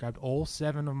 I just grabbed all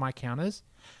 7 of my counters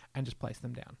and just placed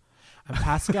them down. And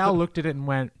Pascal looked at it and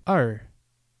went, oh,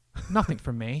 nothing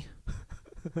from me.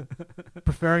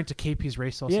 Preferring to keep his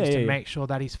resources to make sure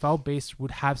that his Fell Beast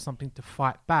would have something to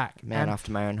fight back. Man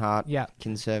after my own heart. Yeah.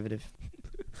 Conservative.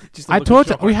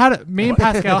 Me and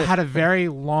Pascal had a very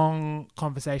long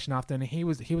conversation after, and he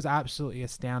was absolutely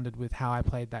astounded with how I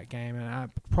played that game. And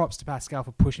props to Pascal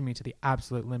for pushing me to the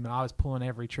absolute limit. I was pulling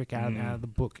every trick out of the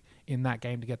book in that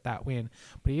game to get that win.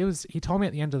 But he told me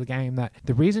at the end of the game that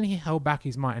the reason he held back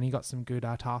his might, and he got some good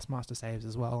Taskmaster saves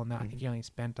as well, and that I think he only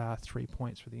spent 3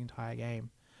 points for the entire game,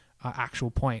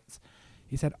 actual points.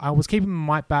 He said, I was keeping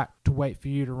my might back to wait for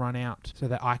you to run out so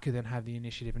that I could then have the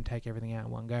initiative and take everything out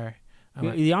in one go.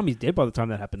 The army's dead by the time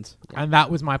that happens. And that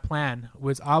was my plan.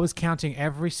 I was counting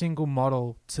every single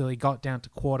model till he got down to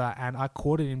quarter, and I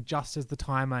quartered him just as the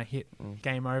timer hit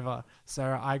game over. So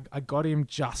I got him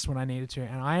just when I needed to,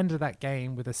 and I ended that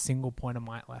game with a single point of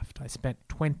might left. I spent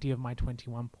 20 of my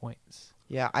 21 points.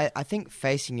 Yeah, I think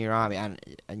facing your army, and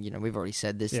we've already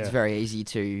said this, it's very easy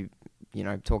to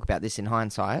talk about this in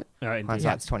hindsight.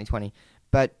 Hindsight's 2020.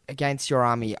 But against your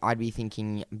army, I'd be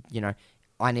thinking,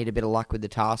 I need a bit of luck with the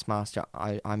Taskmaster.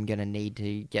 I'm going to need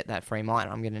to get that free might.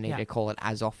 I'm going to need to call it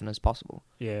as often as possible.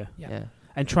 Yeah.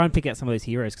 And try and pick out some of those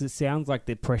heroes, because it sounds like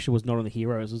the pressure was not on the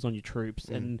heroes, it was on your troops.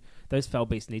 And those Fell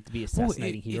Beasts need to be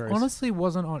assassinating heroes. It honestly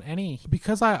wasn't on any.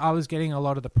 Because I was getting a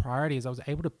lot of the priorities, I was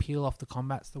able to peel off the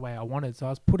combats the way I wanted. So I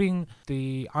was putting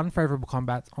the unfavorable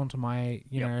combats onto my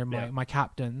my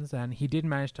captains, and he did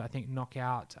manage to, I think, knock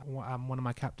out one of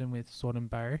my captain with sword and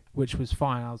bow, which was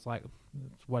fine. I was like,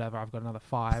 whatever, I've got another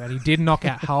 5. And he did knock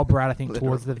out Halbrad, I think,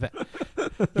 towards the...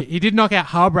 He did knock out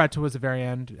Halbrad towards the very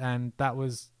end, and that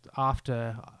was...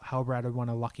 after Hellbrad had won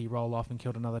a lucky roll off and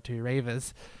killed another 2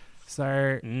 Reavers.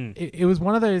 So it was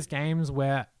one of those games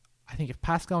where I think if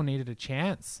Pascal needed a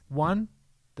chance, one,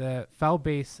 the Fell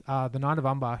Beast, the Knight of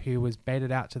Umbar, who was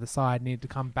baited out to the side, needed to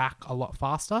come back a lot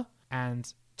faster.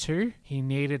 And 2, he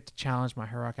needed to challenge my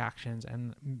heroic actions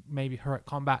and maybe heroic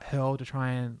combat hurl to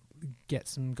try and get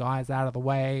some guys out of the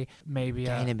way. Maybe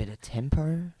gain a bit of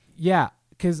tempo. Yeah,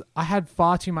 because I had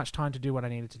far too much time to do what I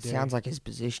needed to do. Sounds like his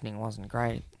positioning wasn't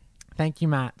great. Thank you,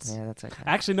 Matt. Yeah, that's okay.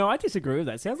 Actually, no, I disagree with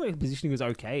that. Sounds like his positioning was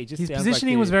okay. It just His sounds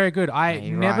positioning like was very good. I Yeah,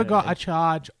 you're never right, got it a is.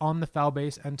 charge on the Fell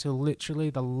Beast until literally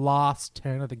the last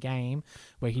turn of the game,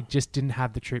 where he just didn't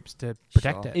have the troops to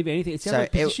protect Sure. it. If anything, it sounds So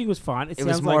like positioning was fine. It It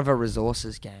was sounds more like of a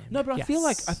resources game. no, but I feel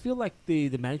Yes. like the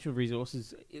management of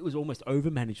resources, it was almost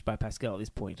overmanaged by Pascal at this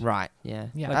point. Right, yeah.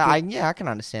 Yeah. Like I can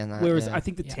understand that. Whereas yeah. I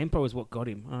think the Yeah. tempo is what got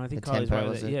him. And I think The Kylie's tempo right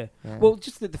was with it? it. Yeah. Yeah. Well,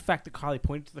 just the fact that Kylie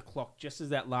pointed to the clock just as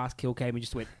that last kill came and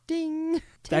just went, Ding.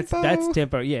 That's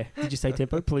tempo. Yeah. Did you say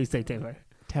tempo? Please say tempo.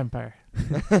 Tempo.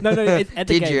 No. At the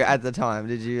Did game, you at the time?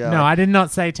 Did you? No, I did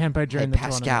not say tempo Hey, during the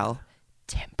tournament. Pascal.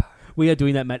 Tempo. we are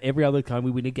doing that, Matt. Every other time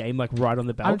we win a game, like right on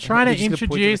the bell. I'm trying we're to just gonna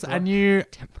point introduce the a clock. new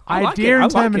I like idea it. I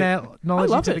and like it. terminology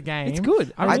I love to it. the game. It's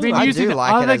good. I've do- been I using do it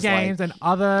like other it as, like- games and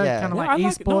other Yeah. kind of Yeah, like I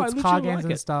like it. No, I esports literally car like games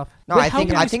and it. stuff. No, But I how think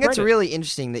can I you think it's spread it? really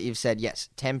interesting that you've said yes.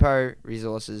 Tempo,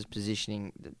 resources,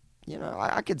 positioning. You know,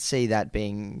 I could see that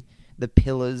being the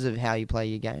pillars of how you play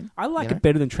your game. I like you know? it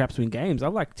better than traps win games. I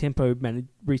like tempo,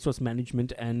 resource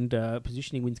management, and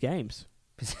positioning wins games.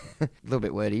 A little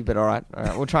bit wordy, but all right.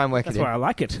 We'll try and work That's it in. why I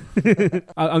like it.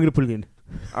 I'm going to put it in.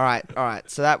 All right.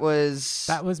 So that was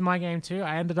My game too.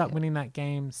 I ended up winning that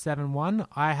game 7-1.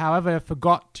 I, however,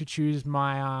 forgot to choose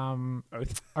my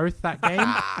oath that game.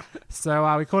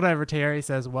 So we called over to Terry. He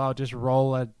says, well, just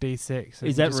roll a d6. and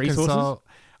Is that just resources? consult.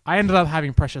 I ended up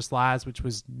having precious lives, which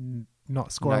was not no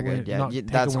scoreable. good. Yeah, not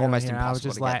that's takeaway almost here. impossible I was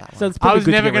just to like, get that So one. it's I probably was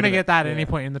good never get rid going to of it. get that at Yeah. any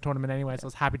point in the tournament anyway, so I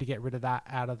was happy to get rid of that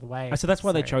out of the way. So that's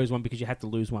why they So- chose one, because you had to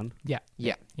lose one. Yeah.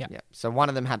 Yeah. So one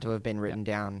of them had to have been written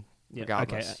down. Yeah.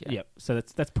 Regardless, Okay. yeah. So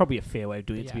that's probably a fair way of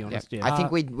doing it, to be Yeah. honest. Yeah. Yeah. I think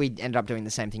we ended up doing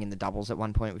the same thing in the doubles at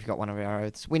one point. We forgot one of our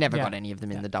oaths. We never Yeah. got any of them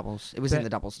in Yeah. the doubles. It was in But- the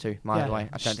doubles too, by yeah. the way.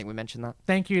 I don't think we mentioned that.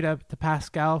 Thank you to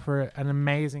Pascal for an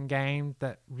amazing game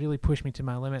that really pushed me to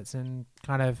my limits and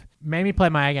kind of made me play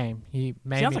my A game. He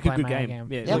made Sounds me like a play good my game. A game.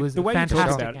 Yeah. Yeah. It was the way a you talk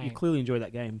fantastic about it, game. you clearly enjoyed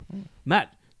that game.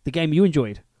 Matt, the game you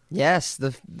enjoyed. Yes,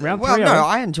 Round well, 3-0. no,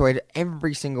 I enjoyed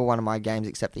every single one of my games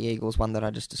except the Eagles one that I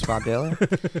just described earlier.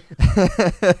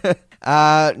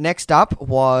 Next up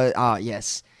was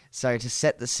yes. So to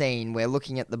set the scene, we're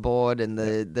looking at the board and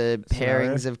the Scenario.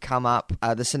 pairings have come up.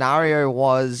 The scenario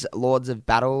was Lords of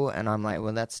Battle, and I'm like,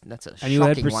 well, that's a And you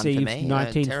had shocking one for received me.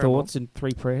 19 terrible. thoughts and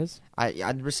 3 prayers.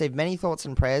 I'd received many thoughts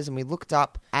and prayers, and we looked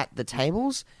up at the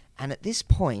tables, and at this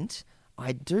point,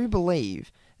 I do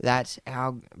believe that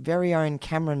our very own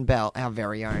Cameron Bell,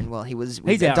 well, he was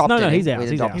He's out. adopted No, him. he's out.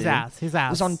 We'd He's out. adopted He's him. ass. He's ass.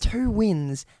 Was on 2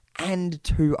 wins and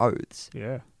 2 oaths.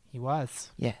 Yeah. He was.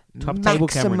 Yeah, Top table,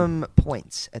 maximum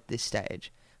points at this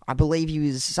stage. I believe he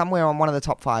was somewhere on one of the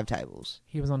top 5 tables.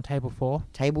 He was on table 4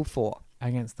 Table 4,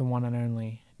 against the one and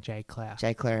only Jay Clare.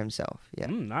 Jay Clare himself. Yeah.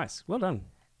 Nice. Well done.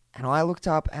 And I looked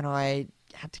up and I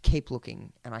had to keep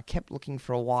looking. And I kept looking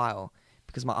for a while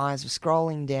because my eyes were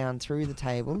scrolling down through the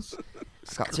tables.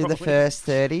 Got through the first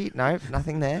 30. Nope,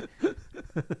 nothing there.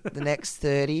 The next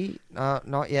 30.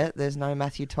 Not yet. There's no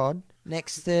Matthew Todd.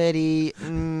 Next 30.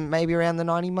 Maybe around the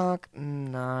 90 mark.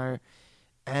 No.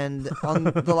 And on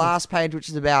the last page, which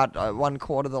is about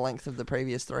 1/4 the length of the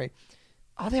previous 3.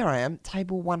 Oh, there I am.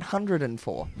 Table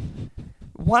 104.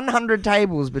 100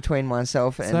 tables between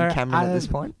myself and So, Cameron at this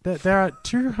point. There are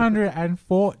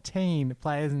 214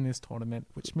 players in this tournament,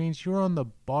 which means you're on the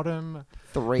bottom.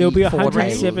 3, There'll be 4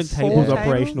 107 tables. tables Four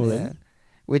operational tables? then.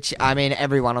 Which, I mean,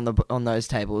 everyone on those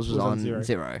tables was Was on on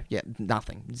 0. Yeah,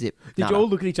 nothing. Zip. Did nada. you all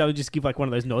look at each other and just give like one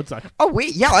of those nods? Like, Oh,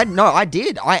 I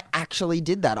did. I actually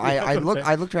did that. I Yeah,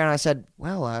 looked around and I said,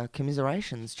 well,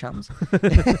 commiserations, chums.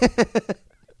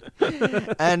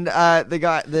 And the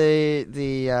guy,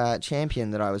 the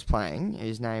champion that I was playing,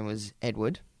 whose name was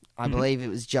Edward, I believe it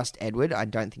was just Edward. I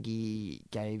don't think he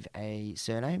gave a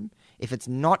surname. If it's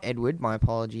not Edward, my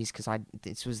apologies, because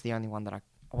this was the only one that I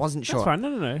wasn't sure. that's fine.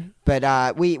 No.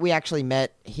 But we actually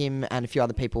met him and a few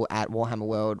other people at Warhammer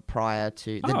World prior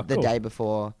to the cool. day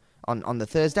before, on the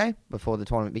Thursday before the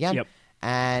tournament began. Yep.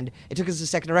 And it took us a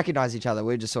second to recognize each other.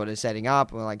 We were just sort of setting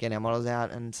up and we're like getting our models out,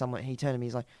 and he turned to me,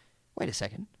 he's like, wait a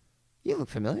second, you look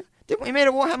familiar. Didn't we meet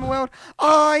at Warhammer World?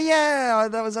 Oh, yeah,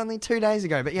 that was only 2 days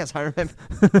ago. But yes, I remember.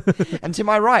 And to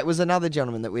my right was another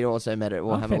gentleman that we'd also met at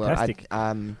Warhammer World. fantastic.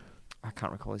 I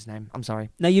can't recall his name. I'm sorry.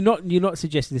 Now you're not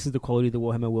suggesting this is the quality of the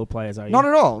Warhammer World players, are you? Not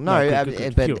at all. No,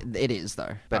 good. but Cool. it is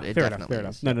though. But it fair definitely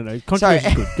enough. is. No.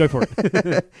 Controversial good. Go for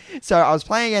it. So I was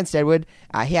playing against Edward.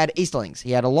 He had Easterlings.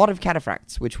 He had a lot of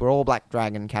cataphracts, which were all Black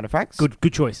Dragon cataphracts.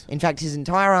 Good choice. In fact, his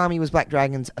entire army was Black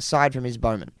Dragons, aside from his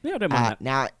bowmen. Yeah, I don't mind that.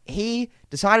 Now, he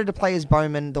decided to play his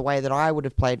bowmen the way that I would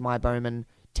have played my bowmen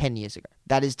 10 years ago.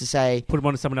 That is to say... Put them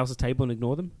onto someone else's table and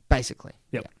ignore them? Basically.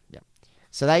 Yep. Yeah.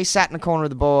 So they sat in the corner of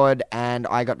the board, and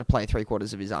I got to play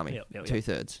 3/4 of his army. Yep.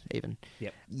 2/3, even.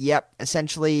 Yep.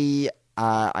 Essentially,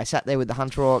 I sat there with the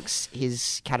Hunter Orcs.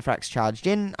 His cataphracts charged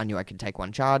in. I knew I could take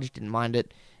one charge. Didn't mind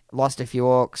it. Lost a few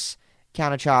Orcs.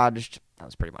 Countercharged. That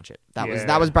was pretty much it.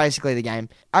 That was basically the game.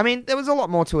 I mean, there was a lot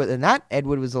more to it than that.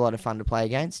 Edward was a lot of fun to play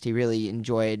against. He clearly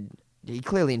enjoyed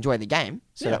the game,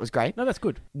 so that was great. No, that's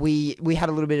good. We had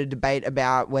a little bit of debate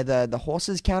about whether the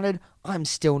horses counted. I'm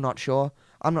still not sure.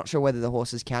 I'm not sure whether the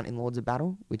horses count in Lords of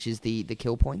Battle, which is the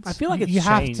kill points. I feel like it's you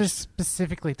changed. have to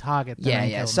specifically target them.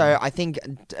 Yeah. So I think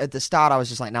at the start I was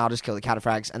just like, no, I'll just kill the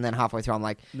cataphracts, and then halfway through I'm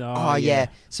like,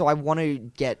 So I want to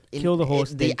get kill the horse.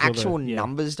 The actual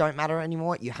numbers don't matter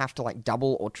anymore. You have to like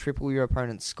double or triple your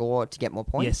opponent's score to get more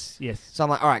points. Yes. So I'm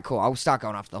like, all right, cool. I'll start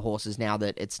going after the horses now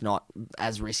that it's not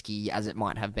as risky as it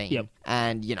might have been. Yep.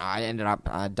 And I ended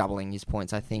up doubling his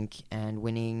points, I think, and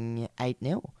winning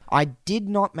 8-0. I did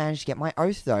not manage to get my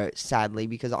oath though, sadly,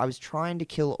 because I was trying to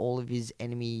kill all of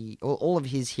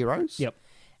his heroes. Yep.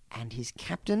 And his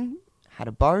captain had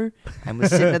a bow and was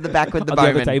sitting at the back with the On the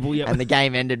bowman. other table, yep. And the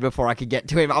game ended before I could get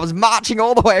to him. I was marching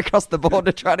all the way across the board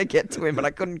to try to get to him, but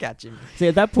I couldn't catch him. See,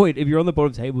 at that point, if you're on the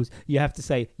bottom tables, you have to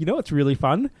say, you know what's really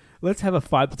fun? Let's have a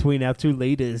fight between our two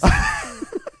leaders.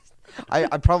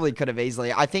 I probably could have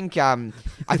easily. I think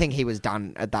he was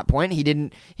done at that point. He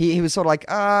didn't. He was sort of like,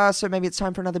 so maybe it's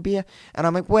time for another beer. And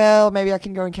I'm like, well, maybe I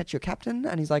can go and catch your captain.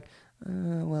 And he's like,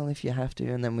 well, if you have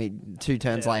to. And then we 2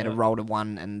 turns later rolled a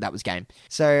 1, and that was game.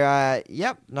 So I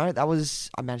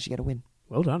managed to get a win.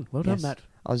 Well done, Yes. Matt.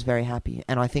 I was very happy,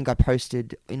 and I think I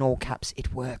posted in all caps,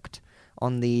 "It worked,"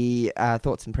 on the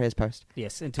thoughts and prayers post.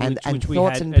 Yes, which we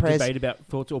thoughts had and a prayers, debate about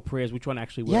thoughts or prayers, which one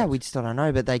actually worked. Yeah, we still don't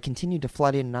know, but they continued to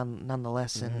flood in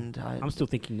nonetheless, and I'm still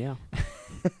thinking now.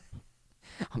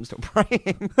 I'm still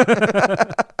praying.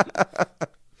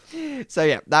 So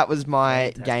yeah, that was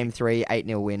my game 3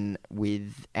 8-0 win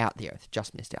without the oath.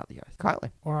 Just missed out the oath.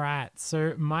 Kylie. All right.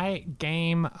 So my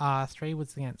game 3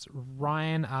 was against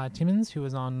Ryan Timmons, who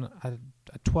was on a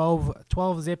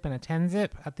 12 zip and a 10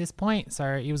 zip at this point.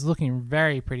 So he was looking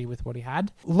very pretty with what he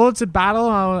had. Lords of Battle,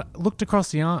 I looked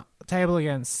across the table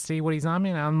against see what he's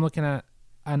army, and I'm looking at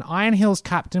an Iron Hills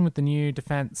captain with the new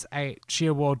Defense 8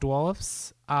 Sheer War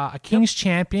Dwarfs, a King's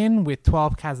Champion with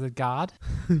 12 Khazad Guard,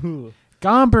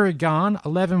 Garnbury Garn,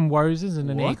 11 Wozers and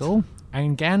an Eagle,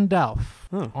 and Gandalf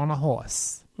on a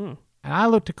horse. And I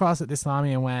looked across at this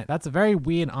army and went, that's a very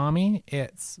weird army.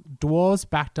 It's dwarves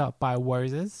backed up by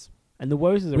Wozers. And the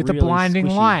Wozers are with really the blinding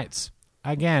squishy. light.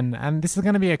 Again, and this is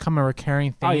going to become a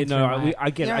recurring thing. Oh, yeah, no,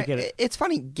 I get it. It's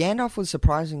funny. Gandalf was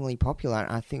surprisingly popular,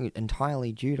 I think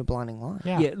entirely due to blinding light.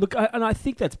 Yeah, look, and I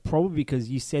think that's probably because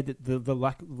you said that the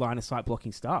line of sight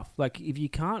blocking stuff. Like, if you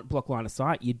can't block line of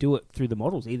sight, you do it through the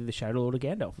models, either the Shadow Lord or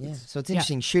Gandalf. Yeah, so it's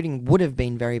interesting. Shooting would have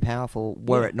been very powerful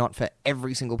were it not for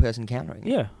every single person countering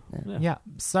it. Yeah.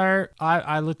 So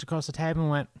I looked across the table and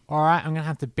went, all right, I'm going to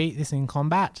have to beat this in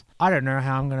combat. I don't know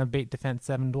how I'm going to beat Defense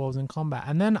 7 Dwarves in combat.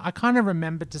 And then I kind of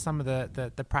remembered to some of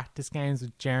the practice games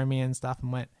with Jeremy and stuff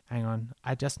and went, hang on,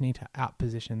 I just need to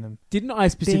outposition them. Didn't I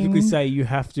specifically say you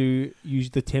have to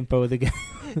use the tempo of the game?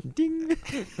 Ding.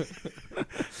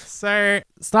 So,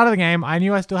 start of the game, I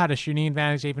knew I still had a shooting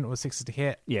advantage, even if it was 6 to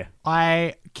hit. Yeah.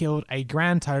 I killed a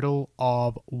grand total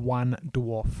of 1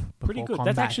 dwarf. Pretty good.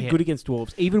 Combat That's actually hit. good against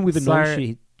dwarves, even with a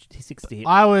non-6 to hit.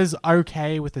 I was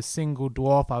okay with a single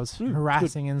dwarf. I was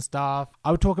harassing and stuff.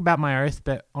 I would talk about my oath,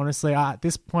 but honestly, at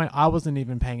this point, I wasn't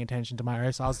even paying attention to my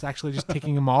oaths. I was actually just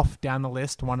ticking them off down the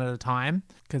list one at a time,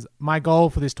 because my goal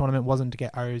for this tournament wasn't to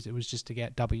get O's, it was just to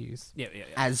get W's. Yeah.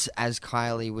 As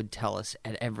Kylie would tell us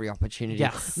at every opportunity.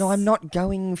 Yes. No, I'm not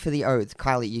going for the oath.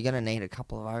 Kylie, you're going to need a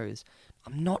couple of O's.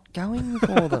 I'm not going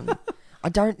for them. I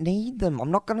don't need them.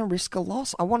 I'm not going to risk a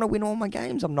loss. I want to win all my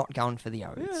games. I'm not going for the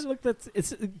O's. Yeah,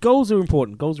 look, goals are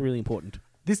important. Goals are really important.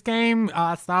 This game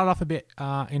started off a bit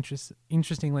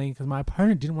interestingly because my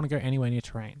opponent didn't want to go anywhere near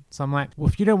terrain. So I'm like, well,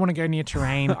 if you don't want to go near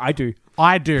terrain... I do.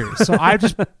 So I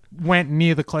just went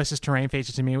near the closest terrain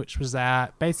feature to me, which was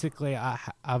basically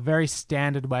a very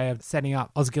standard way of setting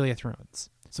up Osgiliath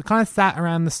ruins. So kind of sat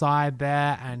around the side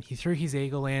there, and he threw his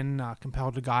eagle in,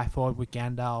 compelled a guy forward with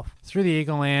Gandalf. Threw the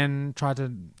eagle in, tried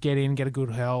to get a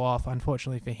good hurl off.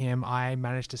 Unfortunately for him, I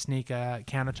managed to sneak a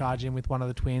countercharge in with one of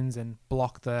the twins and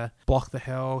block the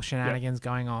hurl shenanigans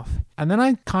going off. And then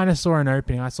I kind of saw an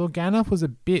opening. I saw Gandalf was a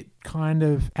bit kind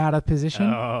of out of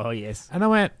position. Oh, yes. And I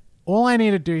went, all I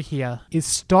need to do here is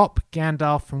stop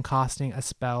Gandalf from casting a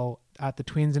spell at the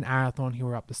twins and Arathorn who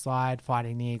were up the side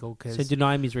fighting the eagle. So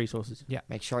deny him his resources. Yeah.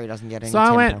 Make sure he doesn't get any So I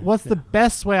tempo. went, what's the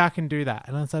best way I can do that?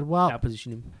 And I said, well, Outposition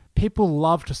him. people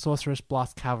love to sorceress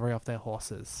blast cavalry off their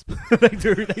horses. They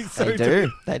do. They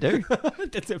do. They do.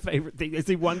 That's their favourite thing. They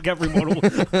see one cavalry model.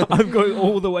 I'm going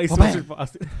all the way Oh, sorcerer man.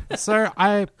 fast. So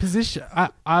I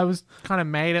was kind of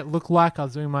made it look like I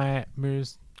was doing my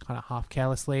moves kind of half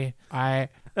carelessly.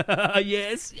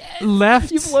 Yes.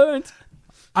 Left. You've learned.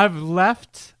 I've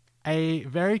left a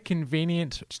very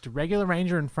convenient, just a regular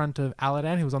ranger in front of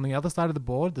Aladan, who was on the other side of the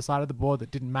board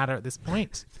that didn't matter at this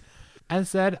point, and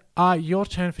said, your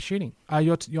turn for shooting,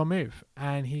 your move.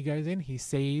 And he goes in, he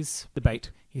sees The bait.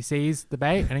 the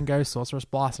bait, and then goes Sorcerer's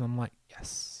Blast. And I'm like,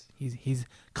 yes, he's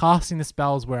casting the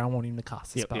spells where I want him to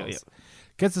cast the spells. Yep.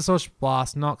 Gets the Sorcerer's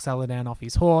Blast, knocks Aladan off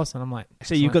his horse, and I'm like,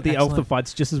 So you've got the elf that excellent.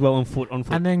 fights just as well on foot.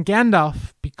 And then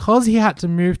Gandalf, because he had to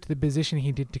move to the position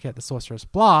he did to get the Sorcerer's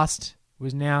Blast,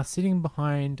 was now sitting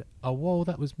behind a wall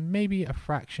that was maybe a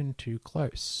fraction too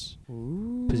close.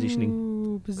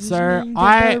 Positioning. So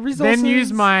I then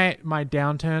used my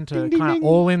downturn to kind of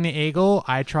all in the eagle.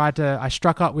 I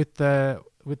struck up with the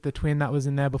twin that was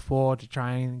in there before to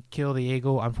try and kill the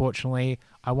eagle. Unfortunately,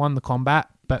 I won the combat,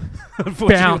 but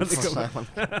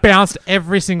bounced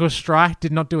every single strike.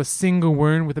 Did not do a single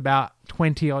wound with about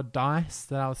 20 odd dice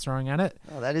that I was throwing at it.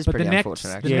 Oh, that is But pretty the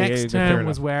unfortunate. next actually. turn fair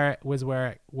was enough.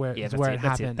 where it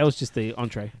happened. That was just the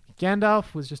entree.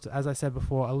 Gandalf was just, as I said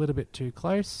before, a little bit too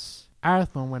close.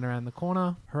 Arathorn went around the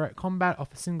corner, heroic combat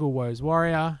off a single Woes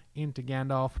warrior into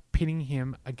Gandalf, pitting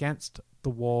him against the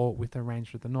wall with a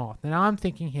range to the north. Now I'm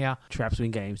thinking here, Traps win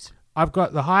games. I've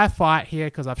got the higher fight here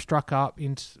because I've struck up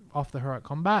off the heroic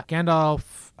combat. Gandalf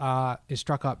is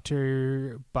struck up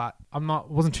too, but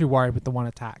wasn't too worried with the one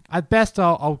attack. At best,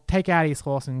 I'll take out his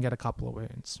horse and get a couple of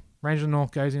wounds. Ranger of the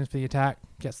North goes in for the attack,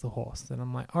 gets the horse. Then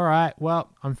I'm like, all right,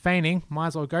 well, I'm feigning. Might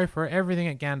as well go for it. Everything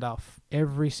at Gandalf.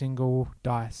 Every single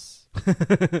dice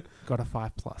got a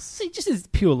 5+. See, just as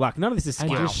pure luck. None of this is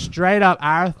And skill. just straight up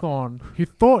Arathorn, who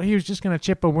thought he was just going to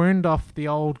chip a wound off the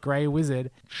old grey wizard,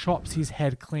 chops his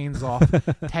head cleans off,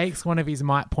 takes one of his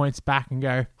might points back and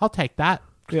go, I'll take that.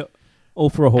 Yep. All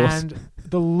for a horse. And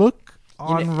the look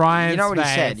on Ryan's You know what face.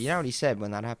 he said? You know what he said when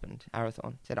that happened?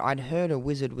 Arathorn said, I'd heard a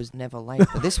wizard was never late,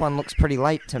 but this one looks pretty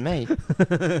late to me.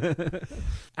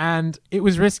 And it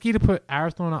was risky to put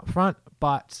Arathorn up front,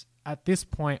 but at this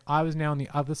point, I was now on the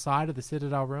other side of the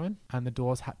Citadel ruin, and the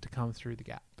doors had to come through the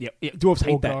gap. Yep. Dwarves Or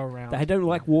hate go that. around. They don't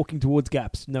like walking towards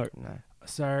gaps. No. No.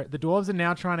 So the dwarves are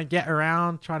now trying to get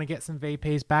around, trying to get some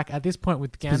VPs back. At this point,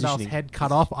 with Gandalf's Positioning. head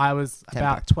cut off, I was Tempo.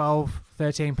 about 12,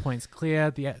 13 points clear.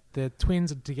 The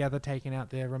twins are together taking out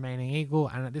their remaining eagle,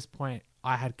 and at this point,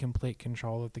 I had complete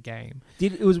control of the game.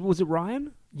 Was it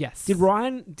Ryan? Yes.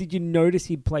 Did you notice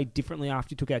he played differently after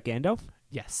he took out Gandalf?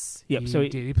 Yes. Yep, He so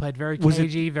did. He played very was it-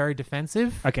 cagey, very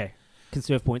defensive. Okay.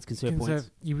 Conserve points.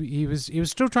 He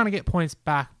was still trying to get points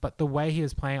back, but the way he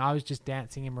was playing, I was just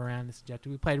dancing him around this objective.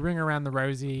 We played Ring Around the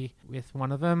Rosie with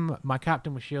one of them. My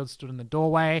captain with shield stood in the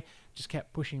doorway, just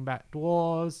kept pushing back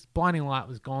dwarves. Blinding light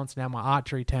was gone, so now my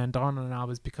archery turned on,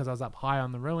 and because I was up high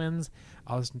on the ruins,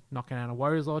 I was knocking out a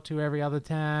woes or two every other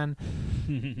turn.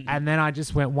 And then I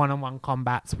just went one-on-one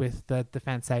combats with the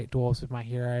defense 8 dwarves with my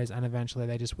heroes, and eventually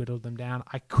they just whittled them down.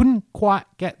 I couldn't quite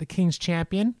get the King's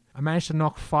Champion. I managed to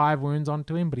knock 5 wounds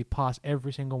onto him, but he passed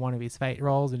every single one of his fate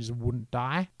rolls and just wouldn't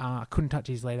die. I couldn't touch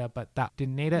his leader, but that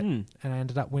didn't need it, and I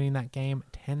ended up winning that game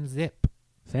 10-zip.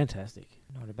 Fantastic.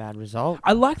 Not a bad result.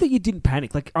 I like that you didn't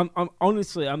panic. Like, I'm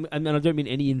honestly, and I don't mean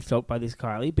any insult by this,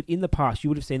 Kylie, but in the past, you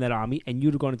would have seen that army and you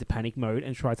would have gone into panic mode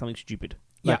and tried something stupid.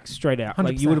 Like, Yeah. straight out.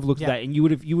 Like, you 100%, would have looked yeah. at that and you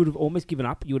would have almost given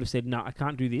up. You would have said, no, I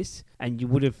can't do this. And you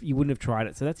wouldn't have tried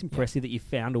it. So that's impressive that you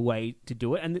found a way to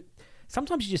do it. And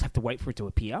sometimes you just have to wait for it to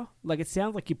appear. Like, it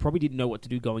sounds like you probably didn't know what to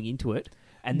do going into it.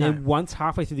 And then once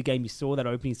halfway through the game, you saw that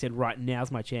opening and said, right, now's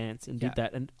my chance, and did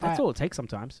that. And that's all it takes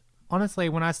sometimes. Honestly,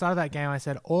 when I started that game, I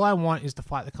said, all I want is to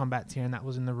fight the combats here, and that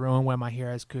was in the ruin where my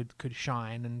heroes could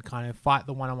shine and kind of fight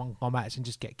the one-on-one combats and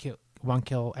just get one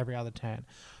kill every other turn.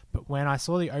 But when I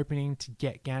saw the opening to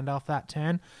get Gandalf that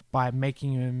turn by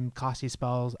making him cast his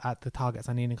spells at the targets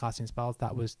I needed casting spells,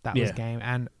 that was game.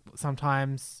 And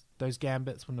sometimes those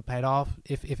gambits wouldn't have paid off.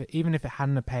 Even if it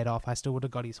hadn't have paid off, I still would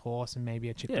have got his horse and maybe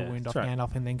a chipped the wound off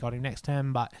Gandalf and then got him next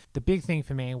turn. But the big thing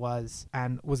for me was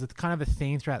kind of a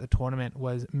theme throughout the tournament,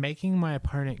 was making my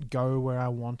opponent go where I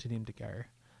wanted him to go.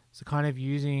 So kind of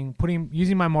using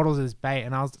my models as bait,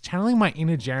 and I was channeling my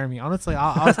inner Jeremy. Honestly,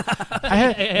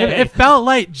 it felt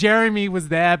like Jeremy was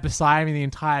there beside me the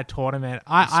entire tournament.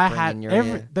 I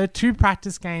had the 2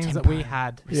 practice games that we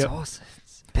had. Resources.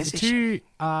 The 2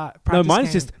 practice No,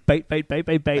 mine's games, just bait,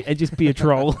 and just be a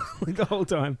troll the whole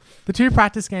time. The 2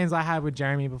 practice games I had with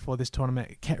Jeremy before this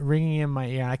tournament kept ringing in my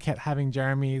ear, and I kept having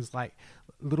Jeremy's like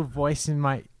little voice in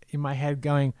my head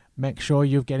going, make sure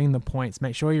you're getting the points,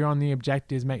 make sure you're on the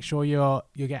objectives, make sure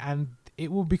and it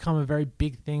will become a very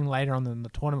big thing later on in the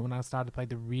tournament when I started to play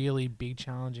the really big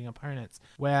challenging opponents,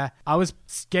 where I was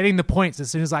getting the points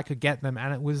as soon as I could get them,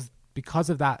 and it was because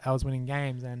of that I was winning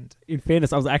games. And in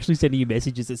fairness, I was actually sending you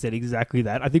messages that said exactly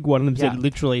that. I think one of them said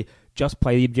literally, just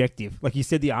play the objective. Like you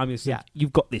said, the army said,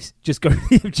 you've got this, just go to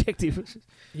the objective.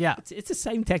 Yeah, it's the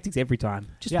same tactics every time.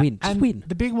 Just win.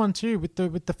 The big one too with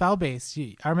the Fel Beasts.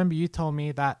 I remember you told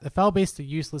me that the Fel Beasts are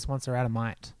useless once they're out of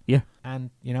might. Yeah, and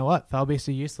you know what? Fel Beasts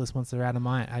are useless once they're out of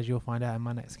might, as you'll find out in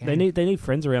my next game. They need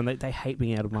friends around. They hate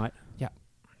being out of might. Yeah.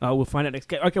 We'll find out next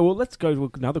game. Okay, well, let's go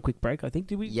to another quick break, I think.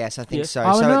 Did we? Yes, I think so.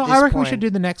 Oh, so no, I reckon we should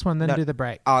do the next one, then do the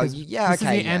break. Oh, yeah, this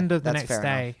okay. This is the end of the that's next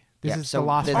day. This is so the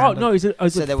last there's- round. Oh, no, is it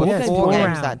So there were 4 games.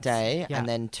 games that day, Yeah. and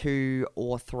then 2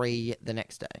 or 3 the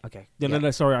next day. Okay. No,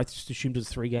 sorry, I just assumed it was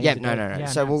 3 games. Yeah, a no. day. Yeah,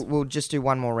 So no, we'll just do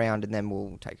one more round, and then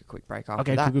we'll take a quick break after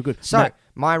Okay, that. good. So Matt.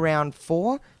 my round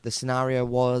 4, the scenario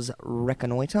was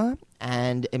Reconnoiter,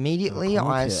 and immediately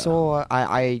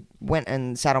I went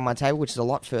and sat on my table, which is a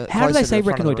lot for. How do they closer to say the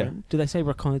front of the reconnoiter? room. Do they say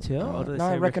reconnoiteur? Or do they No,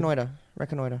 say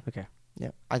Reconnoiter. Okay.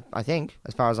 Yeah, I think,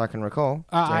 as far as I can recall.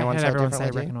 I anyone heard say everyone say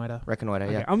differently to you? Reconnoiter. Reconnoiter,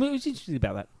 Okay. yeah. I was interested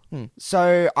about that.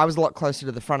 So I was a lot closer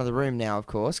to the front of the room now, of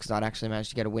course, because I'd actually managed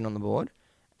to get a win on the board.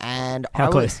 And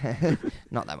How close?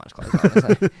 Not that much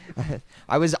closer.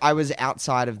 I was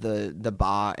outside of the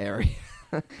bar area.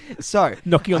 So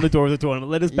Knocking on the door of the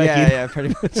tournament. Let us back in. Yeah,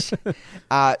 pretty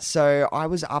much. So I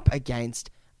was up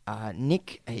against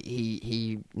Nick.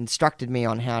 He instructed me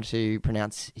on how to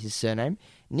pronounce his surname,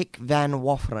 Nick Van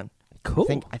Wofferen.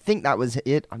 Cool. I think that was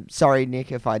it. I'm sorry,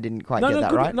 Nick, if I didn't quite get that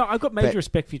good. right. No, I've got major But,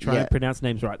 respect for you trying to pronounce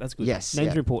names right. That's good. Yes, Names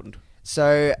yeah. are important.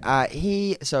 So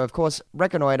of course,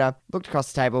 Reconnoiter looked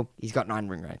across the table. He's got 9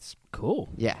 ring wraiths. Cool.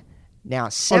 Yeah. Now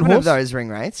 7 of horse? those ring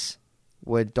wraiths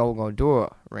were Dol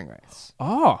Guldur ring wraiths.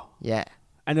 Oh. Yeah.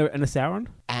 And a Sauron?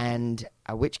 And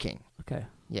a Witch King. Okay.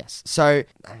 Yes. So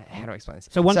how do I explain this?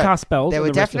 So one cast spells. There and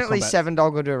were the rest are definitely combat. 7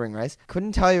 Dol Guldur ring wraiths.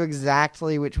 Couldn't tell you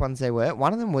exactly which ones they were.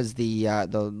 One of them was the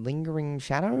Lingering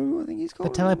Shadow, I think he's The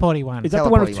called. teleporty one. Is that the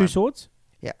one with teleporty 2 one. swords?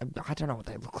 Yeah, I don't know what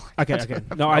they look like. Okay.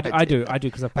 No, I do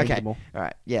because I've played them all. All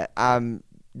right. Yeah.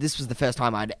 This was the first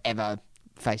time I'd ever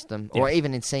faced them, or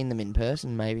even had seen them in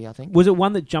person. Maybe I think Was it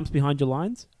one that jumps behind your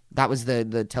lines? that was the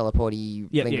teleporty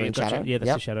Lingering gotcha. Shadow. Yeah, that's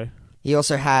Yep. the shadow. He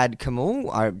also had Kamul.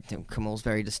 Kamul's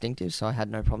very distinctive, so I had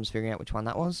no problems figuring out which one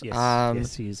that was. Yes,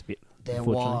 yes, he is a bit. There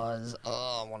unfortunately. was,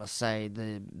 I want to say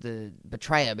the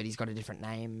Betrayer, but he's got a different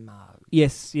name.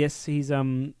 Yes, he's I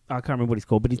can't remember what he's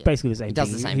called, but he's basically the same He thing.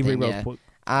 does the same he thing, rerolls yeah.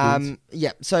 points.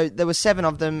 Yeah, so there were 7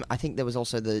 of them. I think there was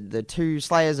also the 2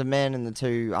 Slayers of Men and the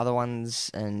 2 other ones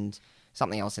and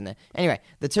something else in there. Anyway,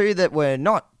 the 2 that were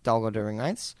not Dol Guldur ring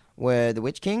wraiths were the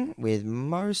Witch King, with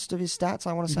most of his stats,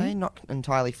 I want to say, not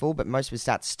entirely full, but most of his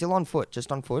stats still on foot,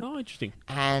 just on foot. Oh, interesting.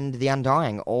 And the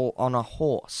Undying, all on a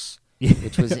horse. Yeah,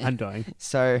 Which was Undying.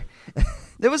 So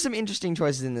there were some interesting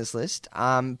choices in this list.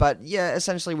 But yeah,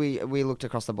 essentially we looked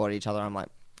across the board at each other. I'm like,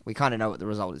 we kind of know what the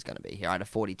result is going to be here. I had a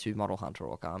 42 model Hunter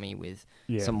Orc army with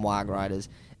some Warg Riders.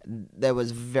 There was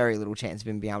very little chance of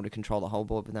him being able to control the whole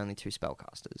board with only 2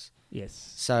 spellcasters.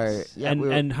 Yes. So yeah,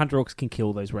 and Hunter Orcs can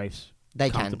kill those wraiths. they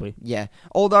can, comfortably. yeah.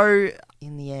 Although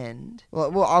in the end,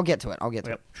 well, I'll get to it.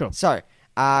 Yep, sure. So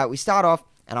we start off,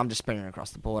 and I'm just sprinting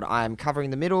across the board. I'm covering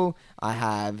the middle. I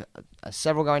have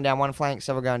several going down one flank,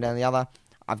 several going down the other.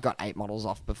 I've got 8 models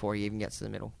off before he even gets to the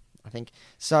middle, I think.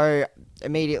 So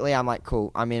immediately I'm like,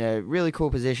 cool. I'm in a really cool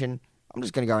position. I'm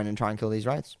just going to go in and try and kill these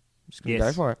wraiths. I'm just going to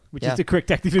go for it. Which is the correct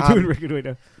tactic to do in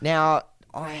Reconnoiter. Now,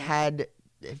 I had...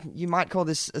 You might call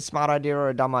this a smart idea or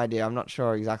a dumb idea. I'm not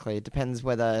sure exactly. It depends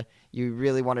whether you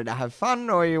really wanted to have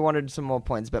fun or you wanted some more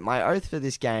points. But my oath for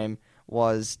this game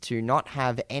was to not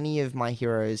have any of my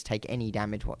heroes take any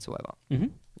damage whatsoever. Mm-hmm.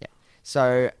 Yeah.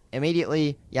 So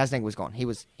immediately, Yaznek was gone. He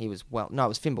was well. No, it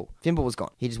was Fimble. Fimble was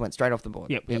gone. He just went straight off the board.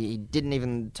 Yep. He didn't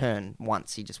even turn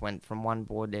once. He just went from one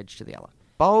board edge to the other.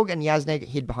 Bolg and Yaznek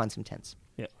hid behind some tents.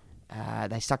 Yep.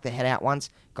 They stuck their head out once,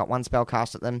 got one spell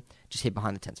cast at them, just hid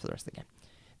behind the tents for the rest of the game.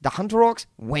 The Hunter Orcs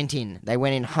went in. They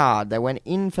went in hard. They went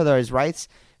in for those wraiths,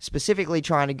 specifically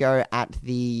trying to go at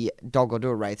the Dog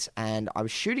Guldur wraiths. And I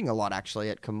was shooting a lot,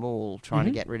 actually, at Kamul, trying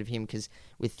to get rid of him, because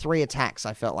with 3 attacks,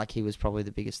 I felt like he was probably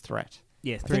the biggest threat.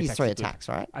 Yeah, I think he's 3 attacks,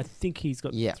 right? I think he's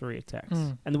got 3 attacks,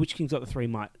 and the Witch King's got the 3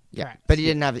 might. Yeah, Correct. but he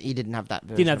didn't have that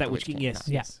version. Didn't have of that the Witch King. no. Yes,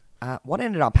 yes. What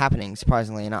ended up happening,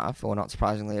 surprisingly enough, or not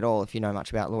surprisingly at all, if you know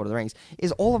much about Lord of the Rings,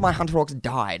 is all of my Hunter Orcs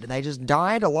died. They just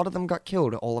died. A lot of them got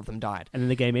killed. All of them died. And then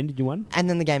the game ended. You won. And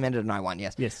then the game ended, and I won.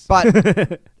 Yes. Yes.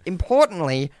 But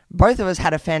importantly, both of us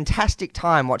had a fantastic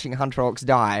time watching Hunter Orcs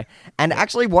die, and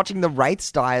actually watching the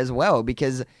Wraiths die as well,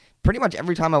 because pretty much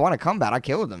every time I won a combat, I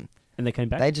killed them. And they came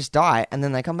back. They just die, and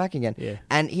then they come back again. Yeah.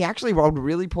 And he actually rolled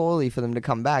really poorly for them to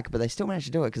come back, but they still managed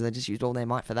to do it because they just used all their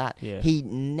might for that. Yeah. He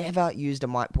never used a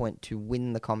might point to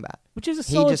win the combat. Which is a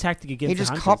solid just- tactic against He the just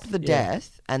hunters. copped the Yeah.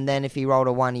 death, and then if he rolled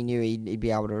a 1, he knew he'd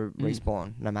be able to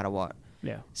respawn no matter what.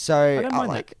 Yeah. So, don't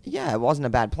mind that. yeah, it wasn't a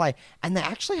bad play. And they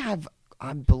actually have,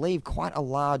 I believe, quite a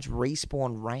large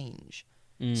respawn range.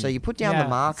 So you put down Yeah, the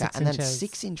marker, 6 and then inches.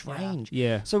 6-inch Yeah. range.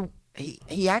 Yeah. So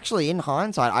he actually, in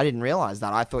hindsight, I didn't realize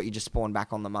that. I thought you just spawned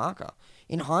back on the marker.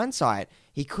 In hindsight,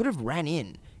 he could have ran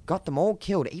in, got them all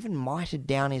killed, even mited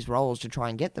down his rolls to try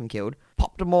and get them killed,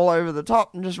 popped them all over the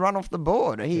top, and just run off the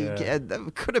board.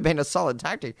 That could have been a solid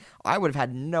tactic. I would have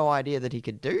had no idea that he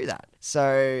could do that.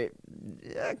 So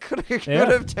it could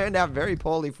have turned out very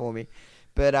poorly for me.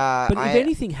 But if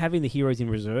anything, having the heroes in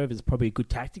reserve is probably a good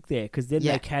tactic there, because then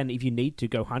Yeah. they can, if you need to,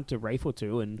 go hunt a wraith or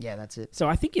two. And yeah, that's it. so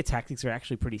I think your tactics are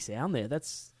actually pretty sound there.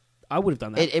 I would have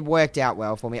done that. It worked out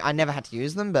well for me. I never had to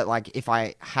use them, but like if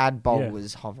I had Bolg Yeah.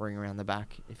 was hovering around the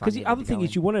back. Because the other thing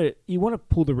is you want to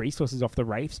pull the resources off the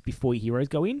wraiths before your heroes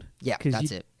go in. yeah, 'cause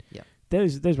that's it. Yeah.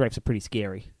 Those wraiths are pretty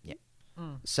scary.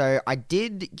 So I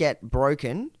did get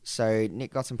broken, so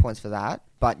Nick got some points for that.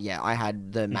 But yeah, I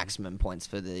had the maximum points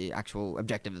for the actual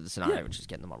objective of the scenario, which is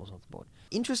getting the models off the board.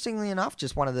 Interestingly enough,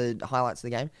 just one of the highlights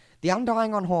of the game, the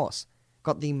Undying on horse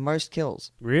got the most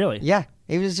kills. Really? Yeah,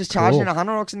 he was just charging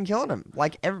 100 orcs and killing them,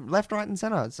 like left, right, and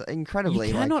center. It's incredibly.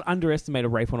 You cannot underestimate a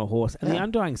wraith on a horse, and the Yeah.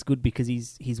 Undying's good because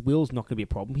his will's not going to be a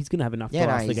problem. He's going to have enough to yeah,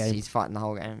 no, last the game. he's fighting the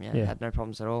whole game. Yeah, Yeah. had no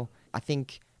problems at all. I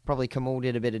think probably Kamul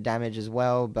did a bit of damage as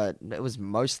well, but it was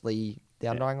mostly the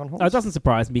Undying on horse. No, it doesn't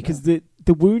surprise me because the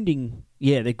wounding,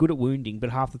 they're good at wounding, but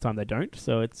half the time they don't.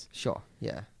 So it's Sure,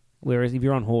 yeah. whereas if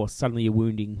you're on horse, suddenly you're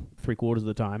wounding 3/4 of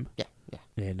the time. Yeah.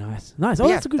 Yeah, nice. Oh,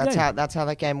 Yeah, that's a good game. That's how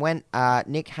that game went.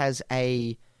 Nick has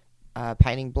a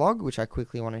painting blog, which I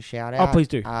quickly want to shout out. Oh, please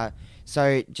do.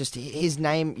 So just his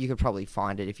name, you could probably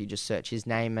find it if you just search his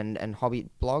name and hobby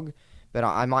blog. But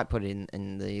I might put it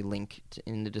in the link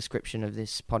in the description of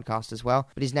this podcast as well.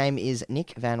 But his name is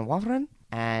Nick Van Waveren,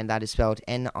 and that is spelled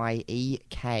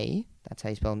Niek. That's how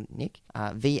you spell Nick.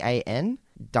 VanWaveren.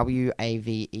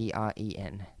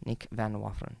 Nick Van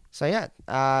Waveren. So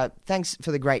yeah, thanks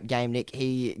for the great game, Nick.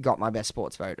 He got my best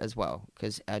sports vote as well,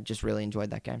 because I just really enjoyed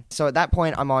that game. So at that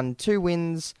point, I'm on 2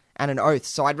 wins and an oath.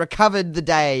 So I'd recovered the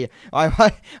day.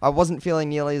 I wasn't feeling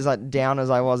nearly as down as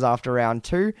I was after round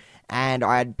 2. And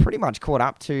I had pretty much caught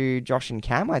up to Josh and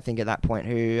Cam, I think, at that point,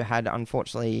 who had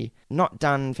unfortunately not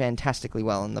done fantastically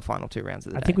well in the final 2 rounds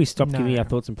of the I day. think we stopped giving No. our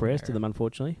thoughts and prayers to them,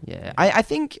 unfortunately. Yeah. I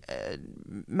think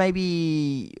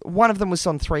maybe one of them was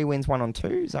on 3 wins, 1 on 2.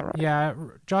 Is that right? Yeah,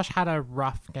 Josh had a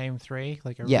rough game 3,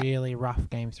 like a Yeah. really rough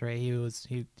game 3.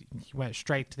 He went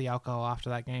straight to the alcohol after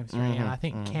that game 3, and I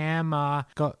think Cam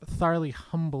got thoroughly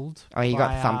humbled. Oh, he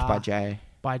got thumped by Jay.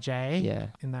 By Jay Yeah.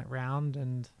 in that round,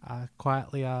 and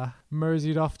quietly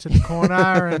moseyed off to the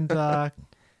corner. And I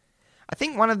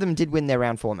think one of them did win their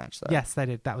round 4 match, though. yes, they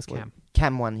did. That was Cam.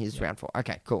 Cam won his round 4.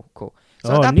 Okay, cool. So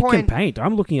at Oh, that Nick can point, paint.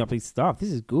 I'm looking up his stuff.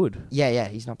 This is good. yeah,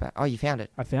 he's not bad. Oh, you found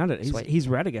it. I found it. Sweet. His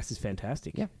Radagast is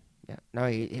fantastic. Yeah. Yeah. No,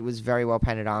 it was very well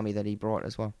painted army that he brought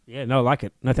as well. Yeah, no, I like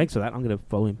it. No, thanks for that. I'm going to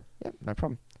follow him. Yeah, no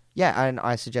problem. Yeah, and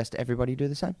I suggest everybody do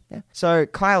the same. Yeah. So,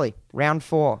 Kylie, round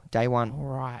 4, day 1. All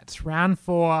right, round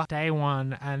 4, day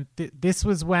 1, and this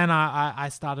was when I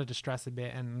started to stress a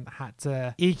bit and had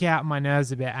to eke out my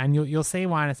nerves a bit. And you'll see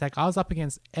why in a sec. I was up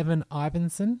against Evan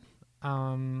Ivinson,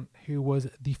 who was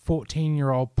the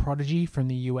 14-year-old prodigy from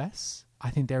the US. I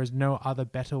think there is no other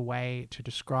better way to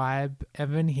describe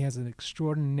Evan. He has an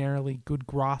extraordinarily good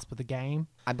grasp of the game.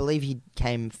 I believe he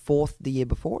came 4th the year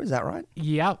before. Is that right?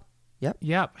 Yep.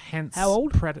 Yep. Hence, How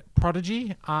old?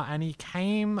 Prodigy. And he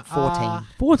came 14.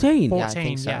 14. Yeah, I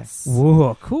think so. Yes.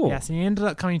 Whoa, cool. Yes, and he ended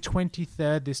up coming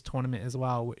 23rd this tournament as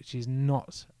well, which is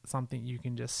not something you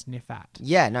can just sniff at.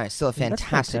 Yeah, no, still a Yeah, that's fantastic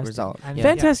fantastic. result. And Yeah.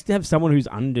 Fantastic to have someone who's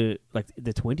under like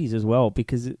the 20s as well,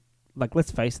 because like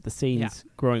let's face it, the scene's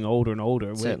growing older and older.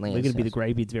 We're Certainly going is, to be the yes.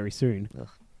 greybeards very soon.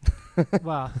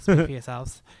 Well, speak for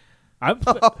yourselves.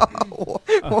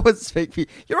 What was speak for you?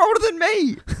 You're older than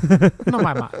me. Not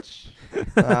by much.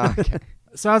 Okay.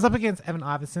 So I was up against Evan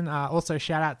Iverson. Also,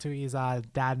 shout out to his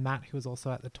dad, Matt, who was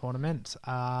also at the tournament.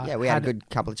 Yeah, we had a good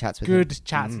couple of chats with him. Good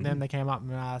chats with them. They came up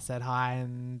and said hi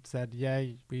and said, yeah,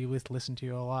 we listen to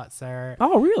you a lot. So,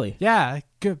 Oh, really? yeah,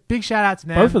 good, big shout out to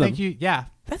them. Both of Thank them? you. Yeah.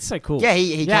 That's so cool. Yeah,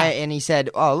 he Yeah. came and he said,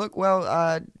 "Oh, look,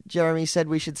 well, Jeremy said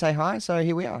we should say hi, so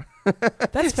here we are."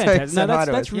 That's So fantastic. said No, hi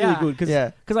to that's us. really Yeah. good because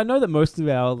Yeah, I know that most of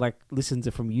our like listens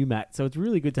are from you, Matt. So it's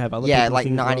really good to have other yeah, people like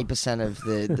listening as well. 90%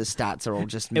 of the stats are all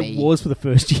just me. It was for the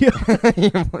first year.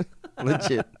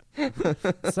 Legit.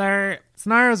 So,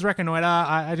 scenarios reconnoiter.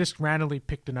 I just randomly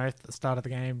picked an oath at the start of the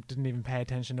game. Didn't even pay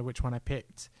attention to which one I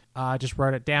picked. Just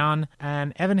wrote it down.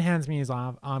 And Evan hands me his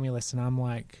army list, and I'm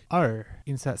like, oh,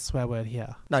 insert swear word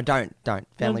here. No, don't. Family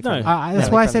No. friendly. That's Family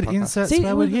why I friendly said podcast. insert See,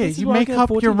 swear word well, here. this is You why I make can up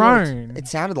afford your 14-year-olds. own. It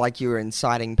sounded like you were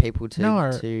inciting people to No.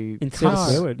 Insert a No,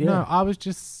 swear word, yeah. no, I was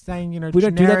just saying, We don't do that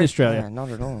in generic- Australia. Yeah, not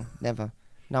at all. Never.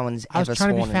 No one's I was ever trying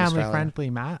to sworn be in family Australia. friendly,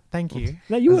 Matt. Thank you.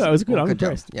 No, you were. It was good. Well, I'm good job.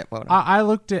 impressed. Yeah, well done. I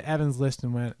looked at Evan's list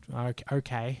and went,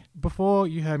 okay. Before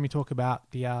you heard me talk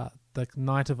about the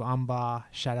Knight of Umbar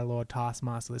Shadow Lord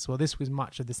Taskmaster list, well, this was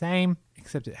much of the same,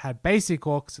 except it had basic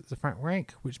orcs as the front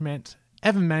rank, which meant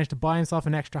Evan managed to buy himself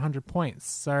an extra 100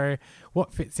 points. So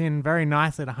what fits in very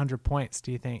nicely at 100 points, do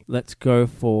you think? Let's go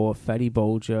for Fatty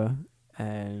Bolger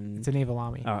and. It's an evil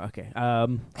army. Oh, okay.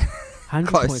 100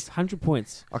 Close. points. 100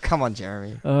 points. Oh, come on,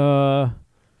 Jeremy. Uh,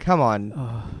 Come on.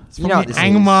 It's you from know what the this is.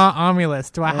 Angmar army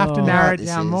list. Do I have to Oh. narrow You know it what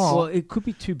down this more? well, it could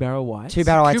be 2 barrel whites. 2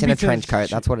 battle whites Could in a be trench the- coat.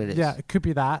 That's what it is. Yeah, it could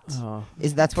be that. Oh.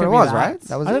 That's what Could it be was, that. right?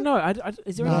 That was I it? don't know.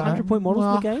 Is there any No. 100-point models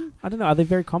in the game? I don't know. Are they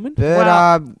very common?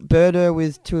 Birder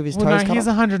with 2 of his Well, toes no, cut he's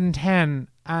off. 110,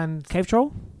 and Cave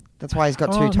Troll? That's why he's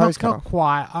got 2 not toes cut off.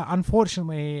 quite.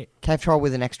 Unfortunately, Cave troll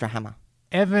with an extra hammer.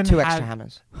 Evan 2 had, extra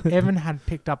hammers. Evan had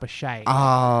picked up a shade.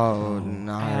 Oh,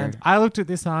 no. And I looked at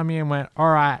this army and went, all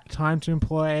right, time to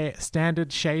employ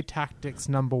standard shade tactics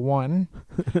number 1.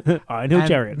 I know and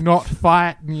Chariot. not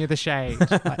fight near the shade,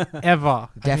 like, ever. I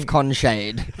think Defcon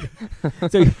shade.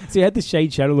 so he had the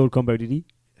Shade Shadow Lord combo, did he?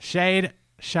 Shade,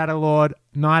 Shadow Lord,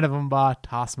 Knight of Umbar,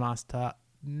 Taskmaster.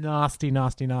 Nasty.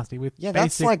 With Yeah,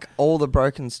 that's basic, like all the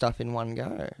broken stuff in one go.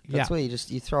 That's Yeah. where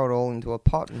you throw it all into a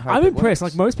pot and hope I'm it impressed.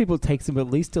 works. Like most people, it takes them at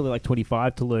least till they're like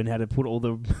 25 to learn how to put all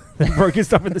the broken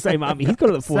stuff in the same army. He's got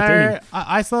it at 14. So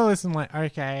I saw this and like,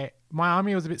 okay, my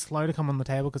army was a bit slow to come on the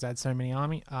table because I had so many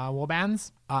army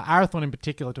warbands. Arathorn in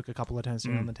particular took a couple of turns to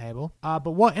get on the table.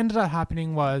 But what ended up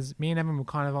happening was me and Evan were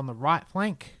kind of on the right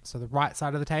flank, so the right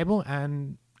side of the table,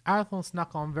 and Arathorn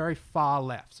snuck on very far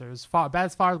left. So it was about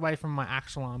as far away from my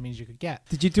actual army as you could get.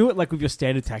 Did you do it like with your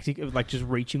standard tactic of like just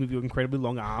reaching with your incredibly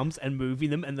long arms and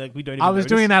moving them and like we don't even I was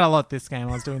notice? doing that a lot this game.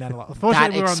 that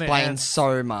Unfortunately, we were on the explains end.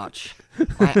 so much.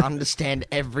 I understand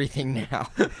everything now.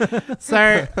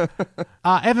 So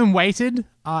Evan waited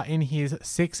in his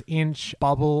 6-inch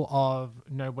bubble of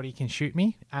nobody can shoot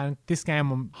me. And this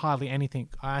game, I'm hardly anything.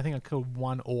 I think I killed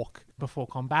 1 orc before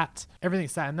combat. Everything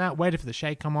sat in that, waited for the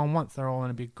shade come on. Once they're all in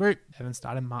a big group, Evan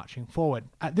started marching forward.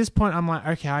 At this point, I'm like,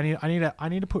 okay, I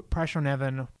need to put pressure on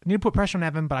Evan. I need to put pressure on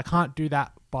Evan, but I can't do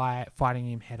that by fighting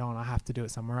him head on. I have to do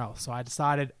it somewhere else. So I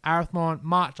decided, Arathorn,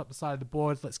 march up the side of the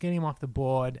board. Let's get him off the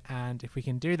board. And if we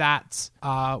can do that,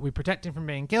 we protect him from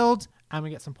being killed and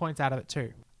we get some points out of it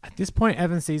too. At this point,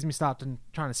 Evan sees me trying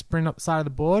to sprint up the side of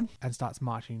the board and starts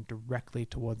marching directly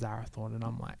towards Arathorn. And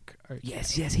I'm like, okay.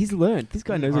 Yes, he's learned. This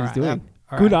guy knows what he's doing.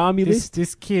 All Good right. army list.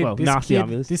 This kid, Well, nasty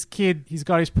army list. This kid, he's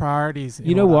got his priorities. in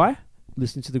You know order. why?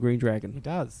 Listen to the Green He Dragon.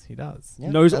 does. Yeah,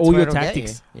 Knows that's all where your it'll get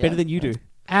tactics you. better Yeah. than you do.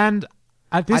 And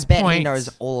at this I bet point, he knows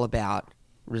all about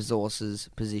resources,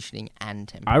 positioning, and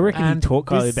tempo. I reckon And he taught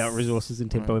Kylie this- about resources and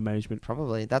tempo management.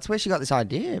 Probably. That's where she got this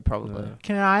idea, probably.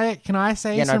 can I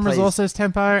say Yeah, no, some please. resources,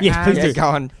 tempo, Yes, and, please Yeah, do. go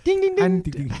on. Ding, ding,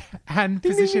 ding. and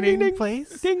ding, positioning, ding, ding. please?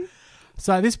 Ding.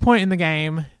 So at this point in the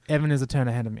game, Evan is a turn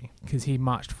ahead of me because he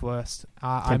marched first.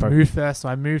 I Tempo. moved first, so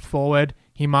I moved forward.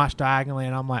 He marched diagonally,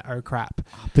 and I'm like, oh crap.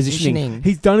 Positioning. Positioning.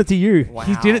 He's done it to you. Wow.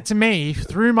 He did it to me. He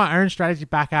threw my own strategy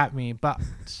back at me, but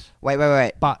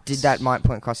Wait. But Did that might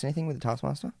point cost anything with the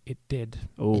Taskmaster? It did.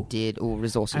 Oh, It did. All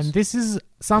resources. And this is,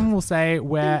 some will say,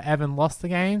 where Evan lost the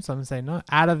game. Some say no.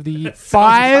 Out of the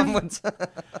 5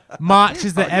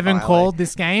 marches that Evan called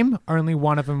this game, only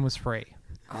one of them was free.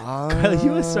 Kylie,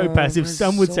 you are so passive.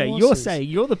 Some would say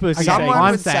you're the person. Okay, Someone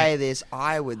I'm would saying- say this.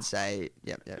 I would say,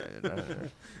 yep. No.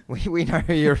 We know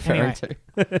who you're referring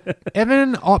to.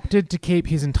 Evan opted to keep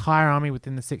his entire army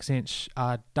within the 6-inch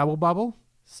double bubble.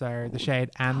 So the shade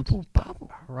and Bubble.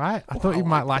 right. I thought you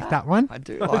might like that one. I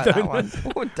do like that one.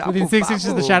 Oh, double Within 6 inches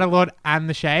of the bubble. Shadow Lord and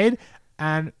the shade,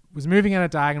 and was moving at a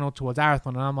diagonal towards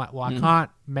Arathorn. And I'm like, well, I can't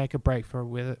make a break for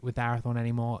with Arathorn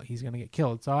anymore. He's going to get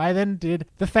killed. So I then did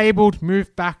the fabled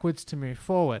move backwards to move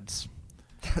forwards.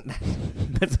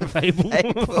 That's a fable.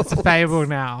 It's a fable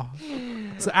now.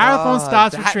 So Arathorn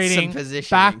starts that's some retreating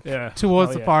positioning. back towards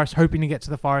Oh, the yeah. forest, hoping to get to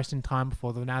the forest in time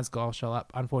before the Nazgul show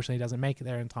up. Unfortunately, he doesn't make it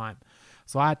there in time.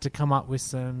 So I had to come up with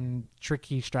some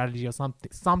tricky strategy or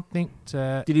something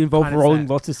to... Did it involve kind of rolling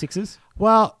say- lots of 6s?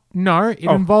 Well, no. It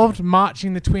Oh. involved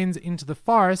marching the twins into the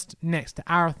forest next to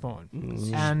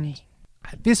Arathorn. And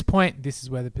at this point, this is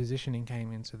where the positioning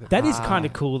came into the... That is kind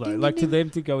of cool, though. Like, to them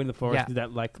to go in the forest Yeah. do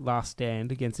that, like, last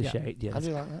stand against the Yeah. shade. Yeah, I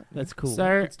do like that. that's cool.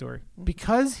 So- Good story.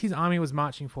 Because his army was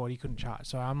marching forward, he couldn't charge.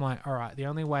 So I'm like, all right, the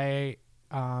only way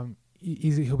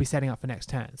is he'll be setting up for next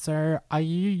turn. So I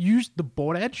used the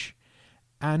board edge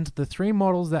and the 3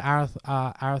 models that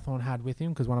Arathorn had with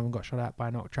him, because one of them got shot out by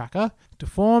a knock tracker, to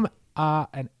form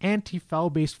an anti-Fell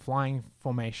Beast flying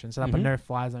formation, set up a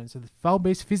no-fly zone. So the Fell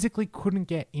Beast physically couldn't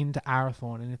get into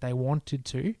Arathorn, and if they wanted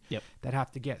to, they'd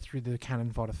have to get through the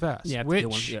cannon fodder first, Yeah, that's a good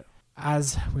one, which, yeah.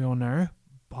 as we all know,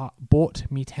 bought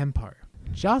me tempo.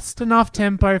 Just enough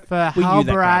tempo for We knew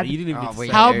that, Halbarad Kylie. You didn't even Oh, get to we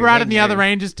say know. it. Halbarad and the knew. other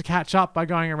rangers to catch up by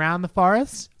going around the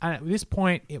forest. And at this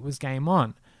point, it was game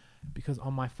on. Because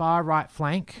on my far right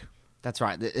flank, That's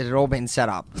right. It had all been set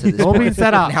up. To this all point. been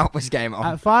set up. Now it was game on.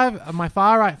 on my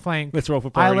far right flank, Let's roll for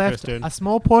I priority left first turn. a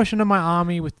small portion of my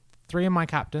army with 3 of my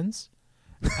captains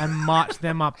and marched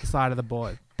them up the side of the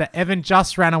board that Evan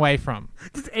just ran away from.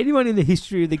 Does anyone in the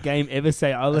history of the game ever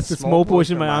say, I left a small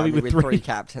portion of my army with 3?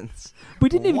 captains. We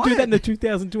didn't even do What? that in the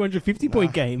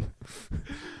 2,250-point game.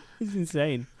 It's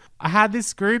insane. I had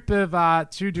this group of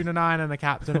 2 Dunanine and a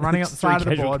captain running up the Three side of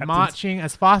the casual board, captains. marching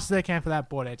as fast as they can for that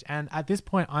board edge. And at this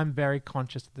point, I'm very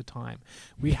conscious of the time.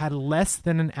 We had less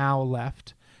than an hour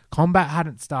left. Combat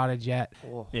hadn't started yet.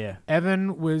 Yeah.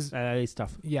 Evan was... That is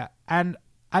tough. Yeah. And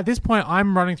at this point,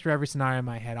 I'm running through every scenario in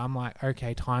my head. I'm like,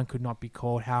 okay, time could not be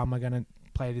called. How am I going to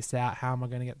play this out? How am I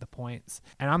going to get the points?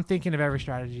 And I'm thinking of every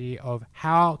strategy of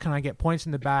how can I get points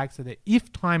in the bag so that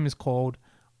if time is called,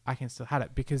 I can still have it.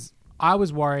 Because I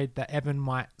was worried that Evan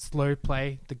might slow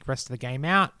play the rest of the game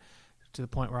out to the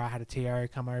point where I had a TO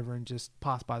come over and just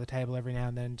pass by the table every now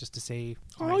and then just to see.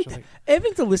 To make sure that-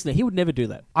 Evan's a listener. He would never do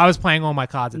that. I was playing all my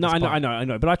cards at No, this I know, point. I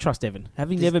know. But I trust Evan.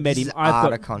 Having never met him, I've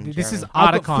got... Ardacon, This is Jeremy.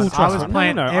 I've got full Ardacon. I trust. was No,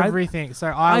 playing no, everything. So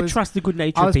I was trust the good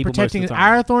nature I of was people protecting most of the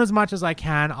time. Arathorn as much as I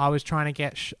can. I was trying to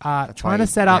get why trying to you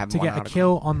set up have to one get a article.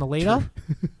 kill on the leader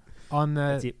on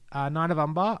That's the it. Knight of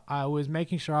Umbar. I was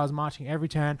making sure I was marching every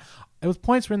turn. It was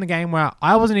points were in the game where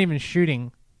I wasn't even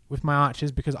shooting with my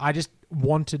archers because I just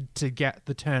wanted to get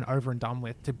the turn over and done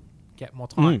with to get more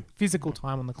time, physical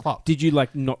time on the clock. Did you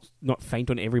like not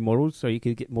faint on every model so you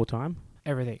could get more time?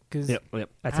 Everything because Yep.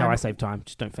 That's how I save time.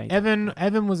 Just don't faint.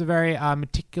 Evan was a very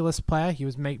meticulous player. He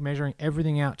was measuring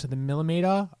everything out to the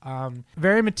millimeter.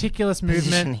 Very meticulous movement,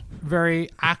 Positioning. very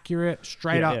accurate,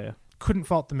 straight up. Yeah. Couldn't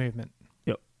fault the movement.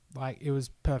 Yep. Like it was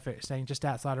perfect, staying just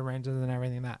outside of ranges and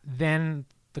everything that. Then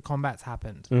the combats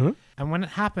happened. Mhm. And when it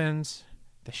happened,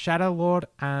 the Shadow Lord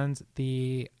and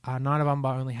the Knight of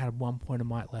Umbar only had 1 point of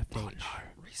might left each.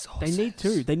 They need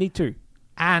to. They need to.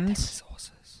 And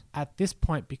Resources. at this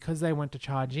point, because they went to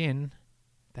charge in,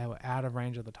 they were out of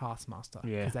range of the Taskmaster.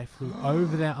 Yeah. Because they flew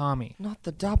over their army. Not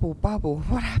the double bubble.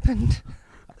 What happened?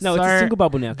 No, it's So, a single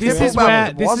bubble now. This Triple is bubble. where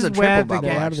It this was is a where triple the bubble,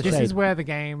 game. Out of the This shade. is where the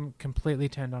game completely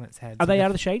turned on its head. Are So they the- out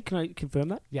of the shade? Can I confirm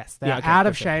that? Yes, they're Yeah, okay, out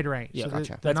of gotcha. shade range. Yeah, so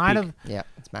gotcha. the That's Knight big. of Yeah,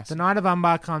 it's massive. the Knight of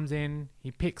Umbar comes in. He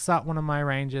picks up one of my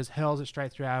rangers, hurls it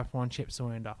straight through Arathorn, chips the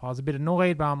wound off. I was a bit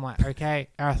annoyed, but I'm like, okay,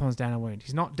 Arathorn's down a wound.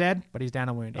 He's not dead, but he's down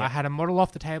a wound. Yeah. I had a model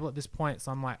off the table at this point,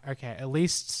 so I'm like, okay, at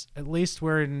least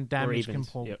we're in damage evens,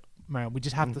 control. yep. mode. We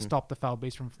just have to stop the Fell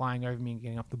Beast from flying over me and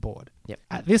getting off the board. Yep.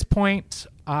 At this point,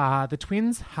 the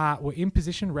twins were in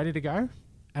position, ready to go,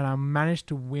 and I managed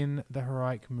to win the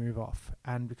heroic move off.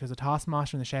 And because the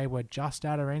Taskmaster and the Shade were just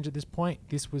out of range at this point,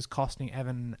 this was costing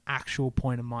Evan an actual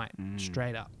point of might,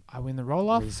 straight up. I win the roll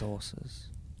off. Resources.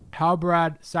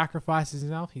 Halbarad sacrifices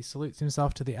himself. He salutes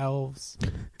himself to the elves,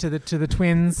 to the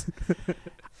twins,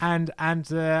 and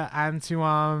to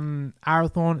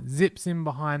Arathorn zips in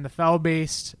behind the Fell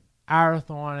Beast.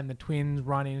 Arathorn and the twins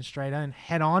run in straight in,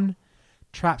 head on,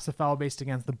 traps the Fell Beast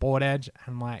against the board edge,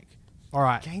 and like, all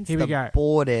right, Against here we the go.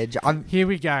 board edge. Here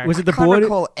we go. Was it the I can't board?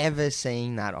 recall ever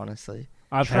seeing that, honestly.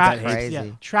 I've Trap- had that heaps. crazy. Yeah,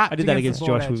 trapped I did that against against the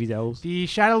board Josh edge. with his elves. The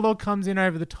Shadow Lord comes in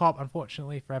over the top.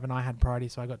 Unfortunately for Evan, I had priority,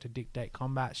 so I got to dictate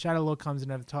combat. Shadow Lord comes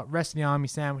in over the top. Rest of the army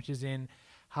sandwiches in.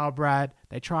 Halbrad,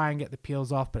 they try and get the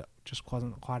peels off, but it just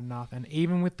wasn't quite enough. And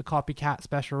even with the copycat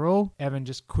special rule, Evan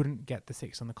just couldn't get the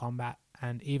 6 on the combat.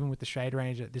 And even with the Shade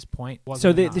Ranger at this point, wasn't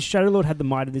So the enough. Shadow Lord had the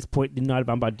might at this point. The Knight of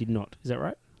Umbar did not. Is that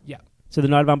right? Yeah. So the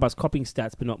Knight of Umbar's copying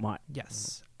stats, but not might.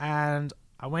 Yes. And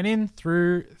I went in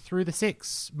through the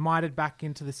 6, mited back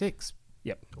into the 6.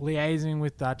 Yep. Liaising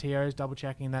with TOs, double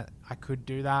checking that I could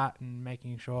do that and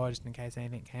making sure just in case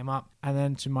anything came up. And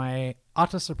then to my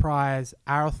utter surprise,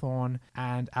 Arathorn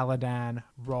and Aladan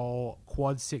roll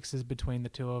quad 6s between the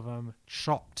two of them,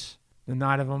 chopped the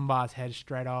Knight of Umbar's head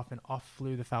straight off, and off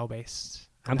flew the Fell Beast.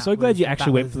 I'm so glad you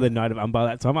actually went for the Knight of Umbar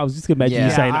that time. I was just going to imagine Yeah.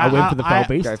 you saying, I went for the Fell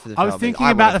Beast. Go for the I was Fell Beast. thinking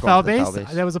I about the would've Fell gone for the Beast. Fell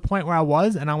Beast. There was a point where I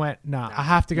was, and I went, no, I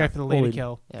have to go for the all leader in.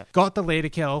 kill. Yeah. Got the leader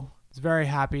kill. Was very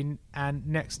happy. And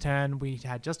next turn, we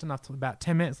had just enough to about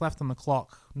 10 minutes left on the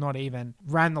clock. Not even.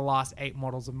 Ran the last 8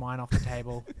 models of mine off the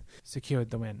table. Secured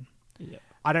the win. Yeah.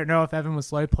 I don't know if Evan was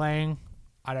slow playing.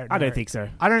 I don't know. I don't think so.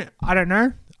 I don't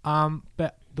know.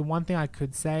 But the one thing I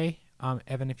could say,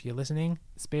 Evan, if you're listening,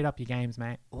 speed up your games,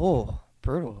 mate. Oh,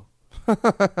 brutal. I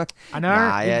know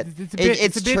Nah, yeah.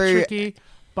 it's a bit true. tricky,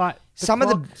 but Some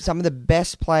of the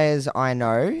best players I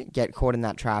know get caught in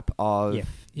that trap of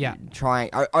Yeah.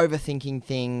 overthinking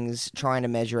things, trying to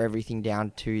measure everything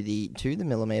down to the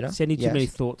millimeter. Sending too Yes. many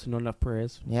thoughts and not enough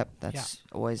prayers. Yep, that's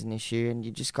always an issue, and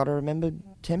you just got to remember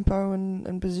tempo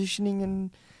and positioning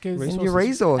and your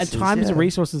resources. And time is a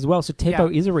resource as well, so tempo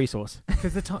Yeah. is a resource.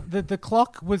 Because the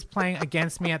clock was playing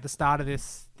against me at the start of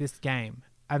this game,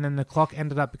 and then the clock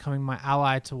ended up becoming my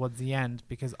ally towards the end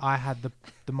because I had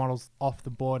the models off the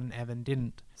board and Evan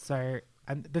didn't. So,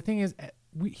 and the thing is,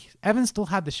 Evan still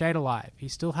had the Shade alive. He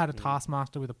still had a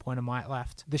Taskmaster with a point of might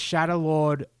left. The Shadow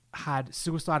Lord had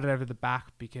suicided over the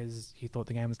back because he thought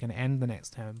the game was going to end the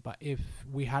next turn. But if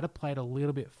we had played a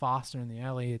little bit faster in the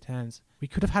earlier turns, we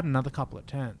could have had another couple of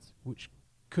turns, which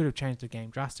could have changed the game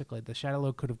drastically. The Shadow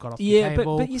Lord could have got off the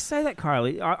table. but you say that,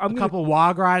 Kylie. A couple of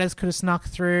Wild Riders could have snuck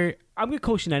through. I'm going to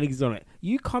call shenanigans on it.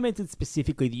 You commented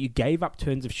specifically that you gave up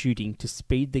turns of shooting to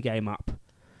speed the game up.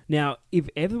 Now, if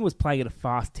Evan was playing at a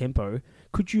fast tempo,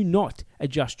 could you not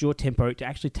adjust your tempo to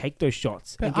actually take those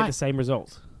shots and get the same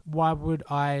result? Why would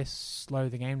I slow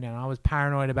the game down? I was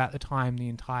paranoid about the time the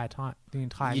entire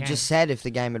You game. just said if the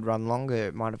game had run longer,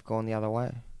 it might have gone the other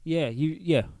way. Yeah.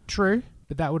 True,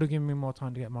 but that would have given me more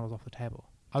time to get models off the table.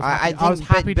 I was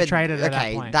happy but to trade it at that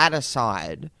okay, point. that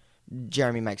aside,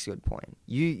 Jeremy makes a good point.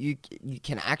 You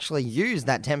can actually use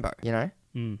that tempo, you know?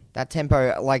 That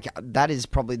tempo, like, that is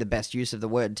probably the best use of the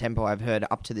word tempo I've heard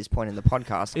up to this point in the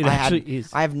podcast. It actually is.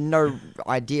 I have no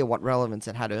idea what relevance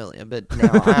it had earlier, but now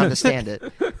I understand it.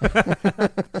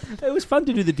 It was fun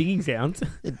to do the dinging sounds.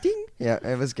 Ding. Yeah,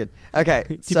 it was good. Okay,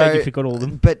 Too bad you forgot all of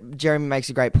them. But Jeremy makes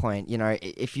a great point. You know,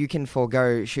 if you can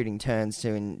forego shooting turns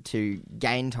to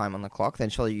gain time on the clock, then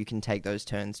surely you can take those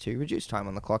turns to reduce time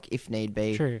on the clock if need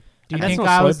be. True. Do you And that's think not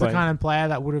I slow was the playing. kind of player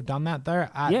that would have done that though?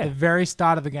 At the very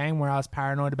start of the game, where I was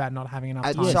paranoid about not having enough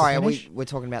time. Sorry, to finish? we're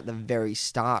talking about the very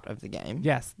start of the game.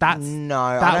 Yes, that's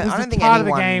No, that I was don't the think part of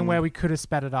anyone... the game where we could have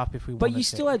sped it up if we wanted But to. you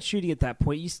still had shooting at that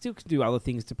point. You still could do other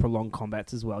things to prolong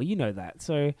combats as well. You know that.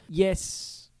 So,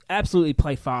 yes, absolutely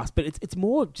play fast. But it's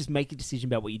more just make a decision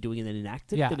about what you're doing and then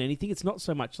enact it than anything. It's not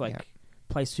so much like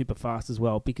play super fast as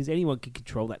well because anyone can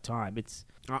control that time.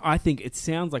 I think it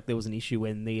sounds like there was an issue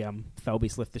when the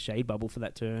Felbeast left the Shade Bubble for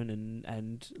that turn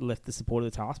and left the support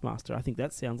of the Taskmaster. I think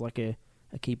that sounds like a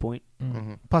key point.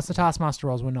 Mm-hmm. Plus, the Taskmaster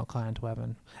rolls were not kind to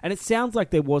Evan. And it sounds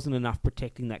like there wasn't enough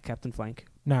protecting that captain flank.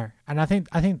 No, and I think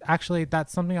actually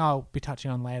that's something I'll be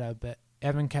touching on later. But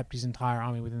Evan kept his entire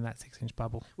army within that 6-inch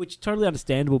bubble. Which is totally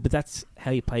understandable, but that's how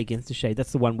you play against the Shade.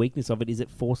 That's the one weakness of it, is it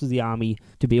forces the army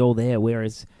to be all there,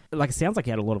 whereas, like, it sounds like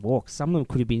he had a lot of orcs. Some of them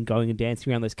could have been going and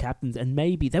dancing around those captains, and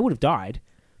maybe they would have died,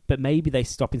 but maybe they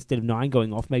stop instead of 9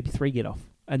 going off, maybe 3 get off,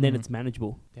 and then it's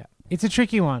manageable. Yeah, it's a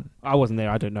tricky one. I wasn't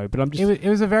there, I don't know, but I'm just... It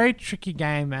was a very tricky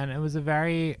game, and it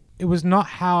was not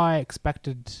how I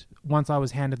expected once I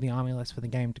was handed the army list for the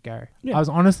game to go. Yeah. I was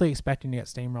honestly expecting to get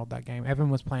steamrolled that game. Evan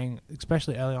was playing,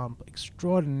 especially early on,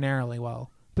 extraordinarily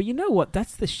well. But you know what?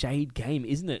 That's the Shade game,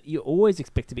 isn't it? You always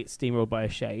expect to get steamrolled by a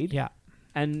Shade. Yeah.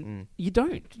 And you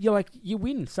don't. You're like, you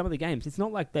win some of the games. It's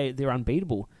not like they're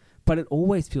unbeatable. But it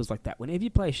always feels like that. Whenever you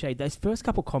play a Shade, those first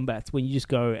couple combats when you just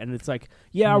go and it's like,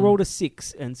 I rolled a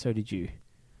 6 and so did you.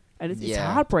 And it's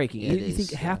heartbreaking. Yeah, you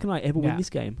think, how can I ever win this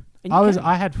game? And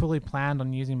I had fully planned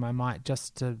on using my might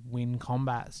just to win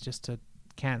combats, just to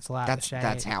cancel out the Shade.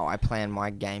 That's how I plan my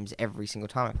games every single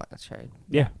time I play the Shade.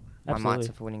 Yeah. My Absolutely. mights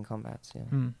are for winning combats.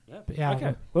 Yeah. Yeah.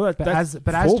 Okay. Well, But as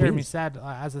Jeremy said,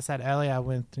 as I said earlier,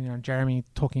 with Jeremy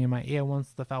talking in my ear,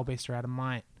 once the Fell Beasts are out of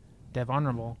might, they're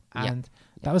vulnerable, and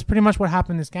that was pretty much what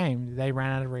happened in this game. They ran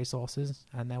out of resources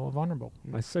and they were vulnerable.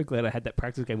 I'm so glad I had that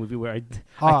practice game with you where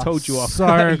I told you off. So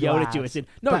I yelled at you. I said,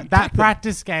 "No, that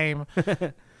practice game."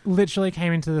 Literally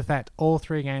came into effect all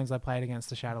 3 games I played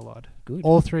against the Shadow Lord. Good.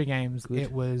 All 3 games. Good.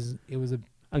 It was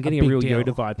I'm getting a big real deal.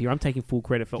 Yoda vibe here. I'm taking full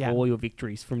credit for all your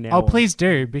victories from now on. Oh, please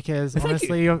do, because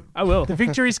honestly, I will. the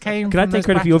victories came. Can I from take those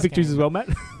credit for your practice victories games. as well, Matt?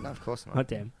 No, of course not. Oh,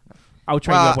 damn. I'll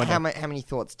trade you up one day. How many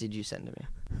thoughts did you send to me?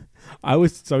 I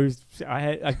was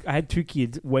I had 2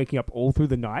 kids waking up all through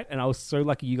the night, and I was so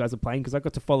lucky you guys are playing because I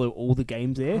got to follow all the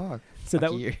games there. Oh, so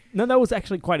that was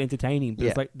actually quite entertaining. But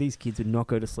it's like these kids would not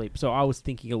go to sleep, so I was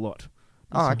thinking a lot.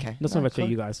 Okay. Not so much about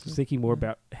you guys. Just thinking more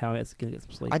about how it's going to get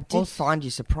some sleep. I did find you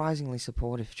surprisingly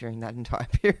supportive during that entire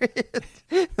period.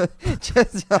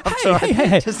 just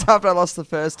after I lost the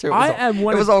first 2, it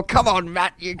was all, come on,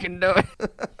 Matt, you can do it.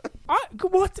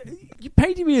 What? You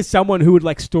painted me as someone who would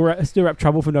like stir up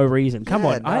trouble for no reason. Come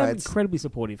on. No, I am incredibly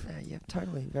supportive. Yeah,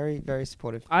 totally. Very, very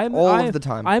supportive. All of the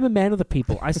time. I am a man of the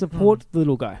people. I support the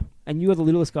little guy. And you are the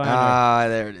littlest guy I know.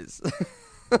 There it is.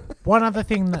 One other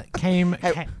thing that came.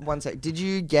 Hey, one sec. Did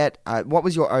you get? What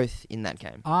was your oath in that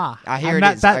game? Here it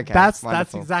is. Okay, that's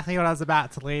wonderful. exactly what I was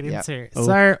about to lead into. Oh.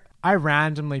 So I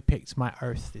randomly picked my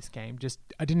oath this game.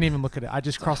 I didn't even look at it. I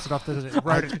just crossed it off.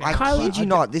 Wrote it down. I kid you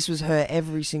not. This was her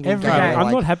every single game.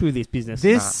 I'm not happy with this business.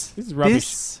 This is rubbish.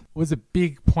 This was a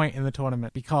big point in the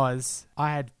tournament because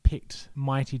I had picked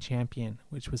Mighty Champion,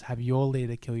 which was have your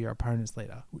leader kill your opponent's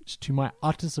leader. Which, to my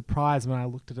utter surprise, when I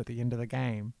looked at the end of the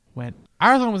game, went,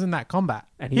 Ardacon was in that combat.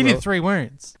 And he did 3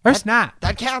 wounds. Oh, snap.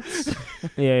 That counts.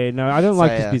 No, I don't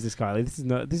like this business,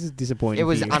 Kylie. This is disappointing. It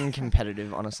was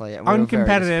uncompetitive, honestly.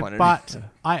 Uncompetitive, but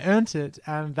I earned it,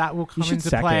 and that will come into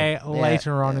play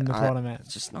later on in the tournament.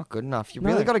 It's just not good enough. You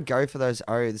really got to go for those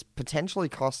oaths. Potentially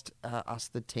cost us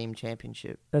the team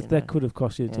championship. That could have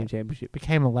cost you the team championship.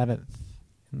 Became 11th.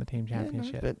 In the team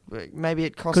championship. But maybe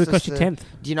it cost us... Could have cost you 10th.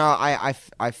 Do you know,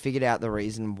 I figured out the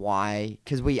reason why...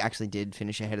 Because we actually did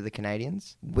finish ahead of the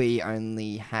Canadians. We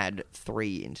only had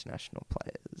 3 international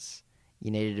players.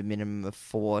 You needed a minimum of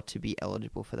 4 to be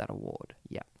eligible for that award.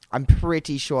 Yeah. I'm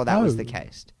pretty sure that was the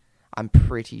case. I'm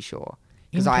pretty sure.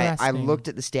 Because I looked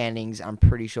at the standings. I'm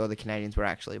pretty sure the Canadians were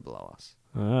actually below us.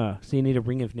 So you need a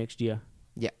ringer for next year.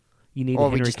 Yeah. You need or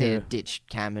we just need to ditch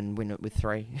Cam and win it with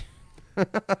 3.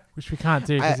 Which we can't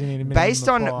do because you need a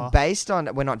minimum based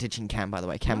on we're not ditching Cam, by the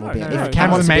way. Cam will be if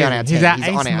Cam wants to be on our team.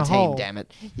 He's on our team. Damn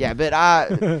it. Yeah,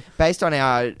 but based on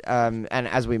our and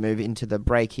as we move into the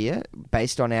break here,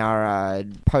 based on our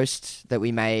post that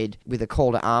we made with a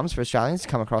call to arms for Australians to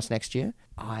come across next year,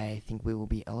 I think we will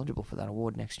be eligible for that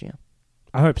award next year.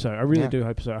 I hope so. I really do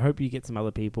hope so. I hope you get some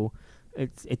other people.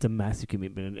 It's a massive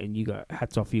commitment, and you got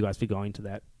hats off for you guys for going to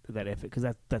that effort because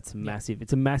that's massive.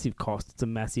 It's a massive cost. It's a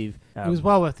massive. It was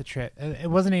well worth the trip. It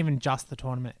wasn't even just the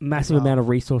tournament. Massive amount of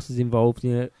resources involved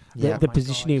in it. The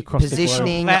positioning across the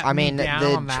globe. I mean,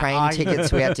 the train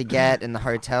tickets we had to get and the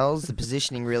hotels. The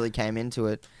positioning really came into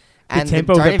it. And the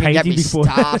tempo don't even get me before.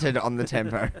 started on the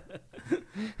tempo.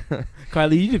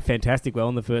 Kylie, you did fantastic well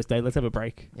on the first day. Let's have a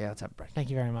break. Yeah, let's have a break. Thank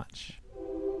you very much.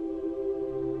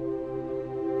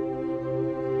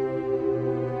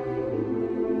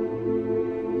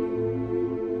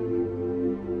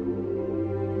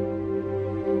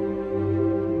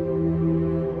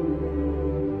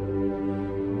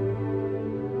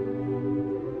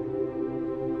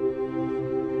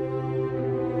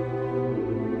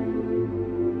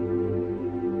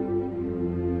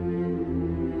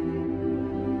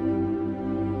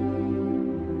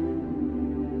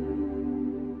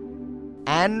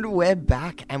 And we're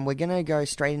back, and we're going to go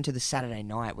straight into the Saturday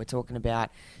night. We're talking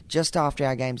about just after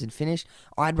our games had finished.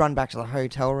 I'd run back to the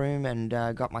hotel room and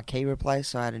got my key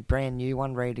replaced, so I had a brand new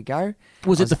one ready to go.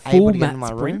 Was it the full Matt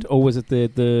sprint, or was it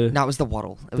the... No, it was the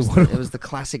Waddle. It was the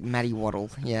classic Matty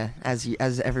Waddle, yeah, as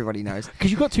everybody knows.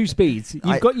 Because you've got 2 speeds.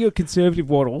 You've got your conservative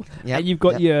Waddle, and you've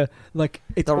got your, like...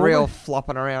 It's the real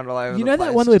flopping around all over the place. You know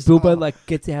that one where Bilbo,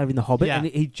 gets out in The Hobbit, and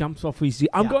he jumps off with his...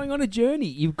 I'm going on a journey.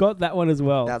 You've got that one as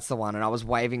well. That's the one, and I was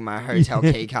waving my hotel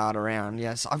key card around.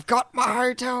 Yes, I've got my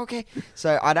hotel key.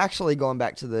 So I'd actually gone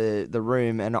back to the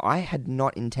room, and I had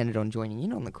not intended on joining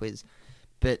in on the quiz.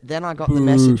 But then I got the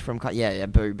message from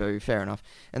boo, fair enough.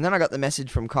 And then I got the message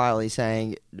from Kylie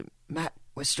saying, Matt,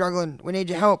 we're struggling, we need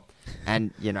your help.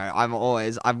 And,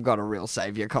 I've got a real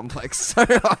saviour complex. So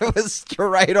I was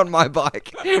straight on my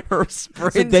bike,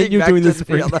 sprinting back to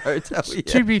the other hotel. Yeah.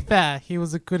 To be fair, he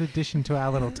was a good addition to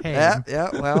our little team. Yeah,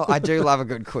 well, I do love a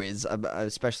good quiz,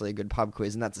 especially a good pub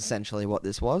quiz, and that's essentially what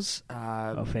this was.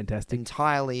 Fantastic.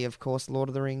 Entirely, of course, Lord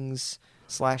of the Rings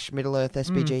 / Middle-earth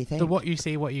SPG thing. The what you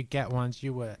see, what you get ones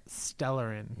you were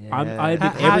stellar in.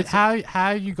 Yeah.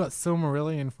 How you got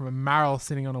Silmarillion from a Maril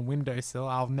sitting on a windowsill,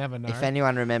 I'll never know. If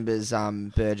anyone remembers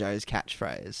Burjo's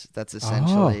catchphrase, that's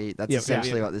essentially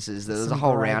what this is. There's a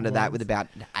whole round of that with about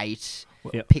 8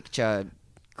 picture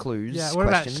clues. Yeah, what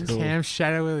questions. about Cam's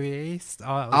Shadow of the East?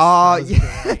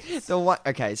 The one.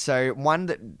 Okay, so one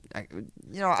that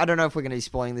I don't know if we're going to be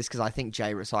spoiling this because I think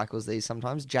Jay recycles these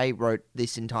sometimes. Jay wrote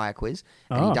this entire quiz,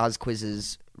 and he does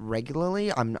quizzes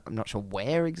regularly. I'm not sure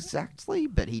where exactly,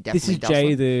 but he definitely does. This is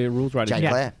Jay, the rules writer.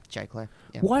 Jay Clare.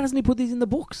 Yeah. Why doesn't he put these in the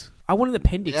books? I want an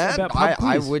appendix about pub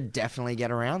quiz. I would definitely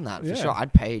get around that for sure.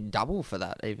 I'd pay double for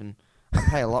that even. I'd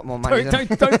pay a lot more money. Don't.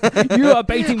 You are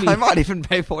baiting me. I might even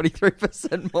pay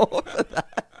 43% more for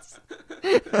that.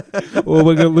 Well,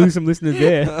 we're going to lose some listeners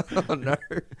there. Oh, no.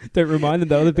 Don't remind them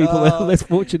that other people are less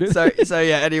fortunate.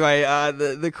 Anyway,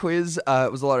 the quiz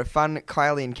was a lot of fun.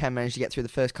 Kylie and Cam managed to get through the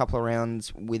first couple of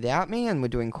rounds without me, and we're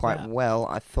doing quite well,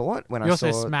 I thought, when I saw the results.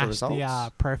 You also smashed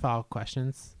the profile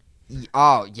questions.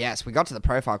 Oh, yes. We got to the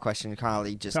profile question,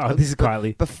 Kylie. This is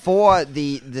Kylie. Before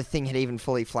the thing had even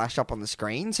fully flashed up on the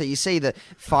screen. So you see the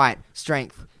fight,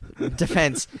 strength,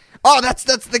 defense. Oh, that's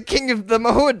the king of the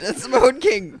Mahood. That's the Mahood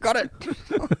king. Got it.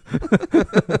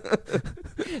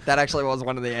 That actually was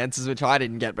one of the answers, which I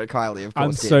didn't get, but Kylie, of course,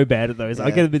 I'm so bad at those. Yeah.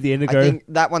 I get them at the end and go. I think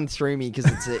that one threw me because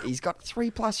he's got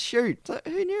 3+ shoot. So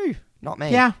who knew? Not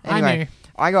me. Yeah, anyway,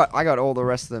 I knew. I got all the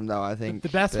rest of them though. I think the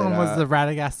best one was the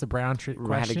Radagast Brown trick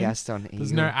question. Radagast on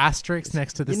There's no asterisks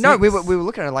next to the. No, we were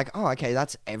looking at it like, oh, okay,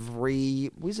 that's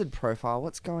every wizard profile.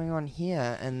 What's going on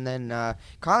here? And then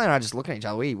Kylie and I just looking at each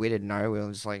other. We didn't know. We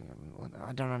were just like,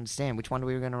 I don't understand. Which one do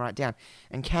we were going to write down?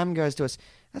 And Cam goes to us,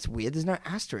 that's weird. There's no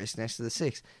asterisk next to the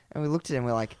 6. And we looked at him.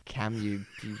 We're like, Cam, you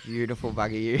beautiful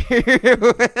bugger, you.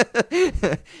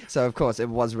 So of course it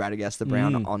was Radagast the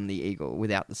Brown on the eagle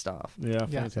without the staff. Yeah,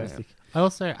 fantastic. I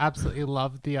also absolutely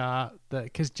loved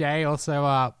because Jay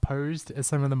also posed as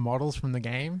some of the models from the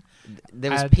game.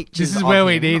 There was pictures. This is where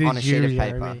we needed on a sheet of you,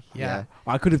 paper. Jeremy. Yeah,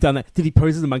 I could have done that. Did he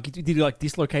pose as a monkey? Did he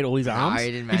dislocate all his arms? No,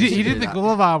 he didn't. He did the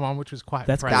Gulliver one, which was quite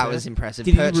impressive. That was impressive.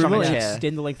 Did Perched he on a really chair.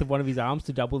 extend the length of one of his arms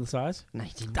to double the size? No,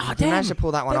 he didn't. Oh, He managed to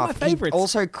pull that one They're off. my favourites. He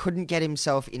also couldn't get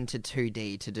himself into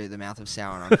 2D to do the Mouth of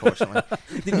Sauron, unfortunately.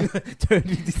 Did he turn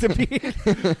and disappear?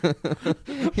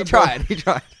 He tried.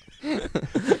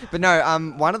 But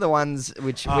no, one of the ones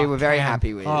which we were very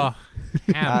happy with.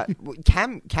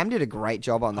 Cam did a great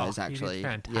job on those, actually. He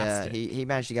did fantastic. Yeah, he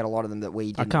managed to get a lot of them that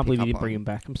we didn't. I can't believe pick you up didn't bring on. him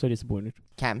back. I'm so disappointed.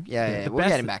 Cam, yeah, we'll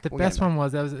get him back. The best one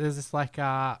was there's this like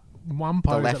one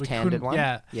pose The that we left-handed couldn't. one?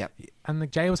 Yeah. Yep. And the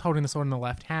Jay was holding the sword in the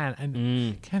left hand,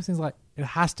 and Cam seems like it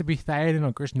has to be Theoden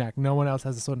or Grishnak. No one else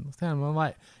has a sword in the left hand. And I'm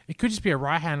like, it could just be a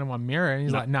right hand and one mirror. And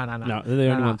he's like, no. No, they're the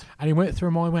only ones. And he went through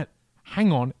them all. He went,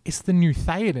 hang on, it's the new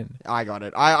Theoden. I got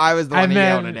it. I was the one who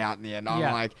then, yelled it out in the end. I'm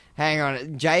like, hang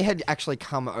on. Jay had actually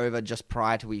come over just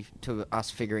prior to us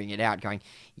figuring it out, going,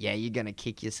 yeah, you're going to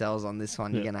kick yourselves on this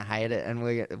one. You're going to hate it. And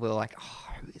we're like, oh,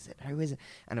 who is it?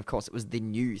 And of course, it was the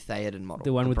new Theoden model.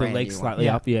 The one with the legs slightly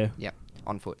up, yeah. Yep,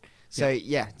 on foot. So,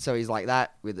 so he's like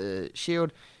that with a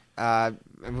shield.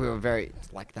 We were very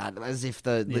like that, as if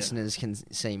the listeners can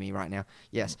see me right now.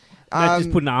 Yes.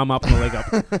 Just put an arm up and a leg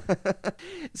up.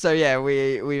 So, yeah,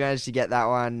 we managed to get that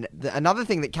one. Another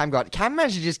thing that Cam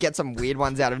managed to just get some weird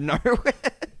ones out of nowhere.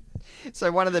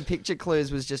 So one of the picture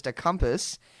clues was just a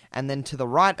compass, and then to the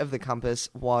right of the compass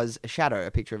was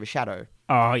a picture of a shadow.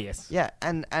 Oh, yes. Yeah,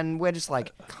 and we're just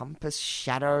like, compass,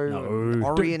 shadow, No.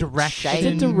 orient, Direction. shade.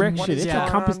 It's a direction. What is It's a going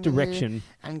compass on here? direction.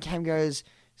 And Cam goes,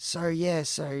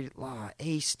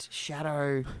 east,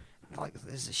 shadow, like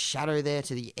there's a shadow there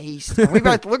to the east. And we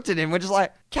both looked at him, we're just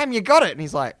like, Cam, you got it. And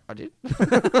he's like, I did.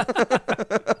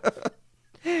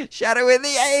 Shadow in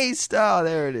the east. Oh,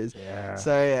 there it is. Yeah.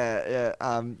 So,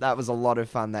 that was a lot of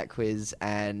fun, that quiz.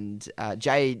 And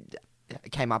Jay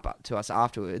came up to us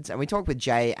afterwards, and we talked with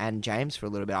Jay and James for a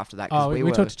little bit after that.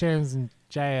 We talked to James and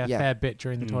Jay a fair bit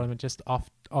during the tournament, just off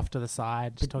to the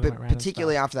side, just talking about random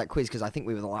particularly stuff. after that quiz, because I think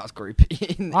we were the last group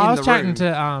in I was the chatting room.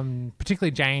 to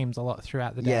particularly James a lot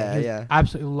throughout the day. Yeah.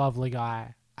 Absolutely lovely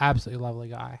guy.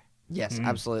 Yes,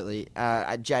 absolutely.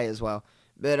 Jay as well.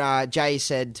 But Jay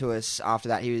said to us after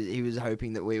that he was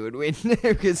hoping that we would win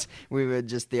because we were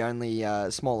just the only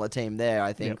smaller team there.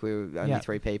 I think we were only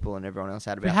 3 people and everyone else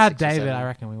had If we about had 6 or David, 7. I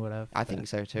reckon we would have. I think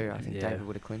so too. I think David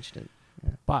would have clinched it.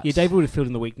 But Yeah, David would have filled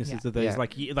in the weaknesses of those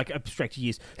Yeah. like abstract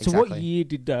years. So what year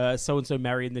did so and so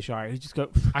marry in the Shire? He just go.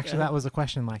 actually, that was a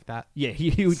question like that. Yeah,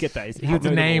 he would get those. He would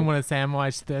name one of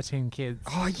Samwise's 13 kids.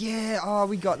 Oh yeah. Oh,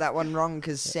 we got that one wrong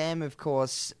because Sam, of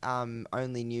course,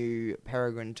 only knew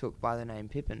Peregrine took by the name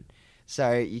Pippin.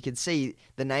 So you could see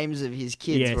the names of his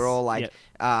kids were all like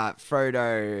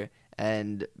Frodo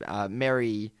and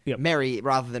Merry, Merry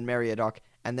rather than Meriadoc.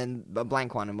 And then a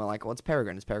blank one, and we're like, well, it's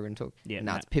Peregrine. It's Peregrine Took. Yeah,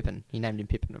 no, it's Pippin. He named him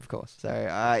Pippin, of course. So,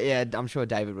 yeah, I'm sure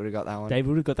David would have got that one. David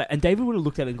would have got that. And David would have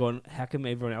looked at it and gone, how come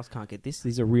everyone else can't get this?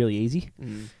 These are really easy.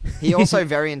 He also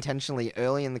very intentionally,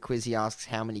 early in the quiz, he asks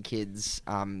how many kids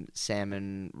Sam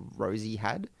and Rosie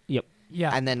had. Yep.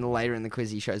 Yeah. And then later in the quiz,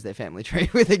 he shows their family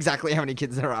tree with exactly how many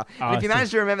kids there are. And if you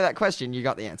manage to remember that question, you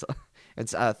got the answer.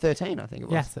 It's 13, I think it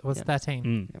was. Yes, it was 13.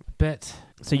 Mm. But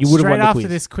So you would have straight won the after quiz.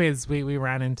 this quiz, we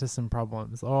ran into some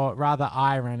problems. Or rather,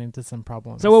 I ran into some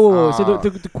problems. So whoa. So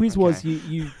the quiz okay. was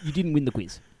you didn't win the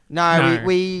quiz. No,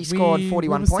 we scored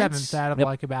 41 we points. 7th out of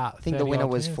like about I think the 30 winner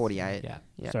odd was quiz. 48.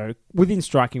 Yeah. So within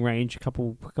striking range, a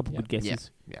couple good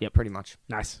guesses. Yeah, pretty much.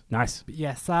 Nice. But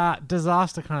yes,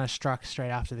 disaster kind of struck straight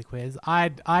after the quiz.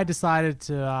 I decided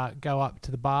to go up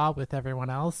to the bar with everyone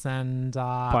else, and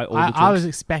Buy all the I was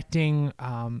drinks. expecting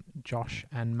Josh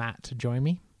and Matt to join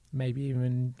me, maybe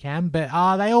even Cam, but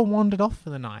they all wandered off for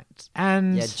the night.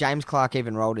 And Yeah, James Clark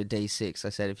even rolled a D6. I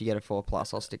said, if you get a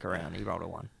 4+, I'll stick around. He rolled a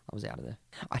 1. I was out of there.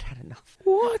 I'd had enough.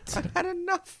 What? I'd had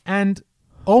enough. And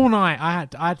all night I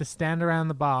had to stand around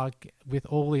the bar with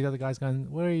all these other guys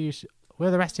going, where are you? Where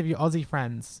are the rest of your Aussie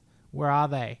friends? Where are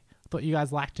they? I thought you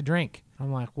guys like to drink.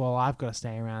 I'm like, well, I've got to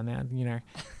stay around now,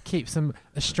 keep some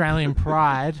Australian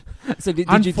pride. So did you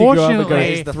go up and go, Unfortunately-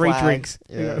 here's the 3 flag. drinks?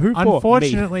 Yeah. Who for? Me.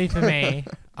 Unfortunately for me,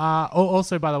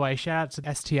 also, by the way, shout out to the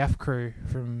STF crew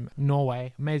from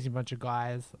Norway. Amazing bunch of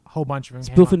guys. A whole bunch of them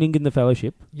came up. Spilfeningen the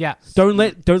fellowship. Yeah. Don't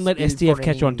let STF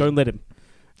catch on. Spilfeningen. Don't let him.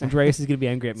 Andreas is going to be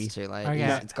angry at me. It's too late. Okay.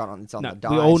 It's on No, the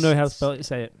dice. we all know how to spell it.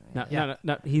 Say it. No, Yeah.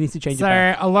 no. He needs to change So it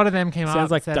back. a lot of them came Sounds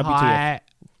up, like said WTF. hi.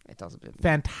 It does a bit.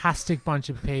 Fantastic bunch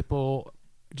of people.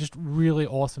 Just really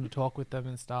awesome to talk with them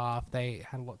and stuff. They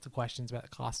had lots of questions about the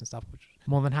class and stuff, which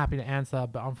I'm more than happy to answer.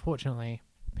 But unfortunately,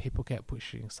 people kept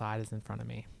pushing ciders in front of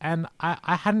me. And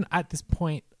I hadn't, at this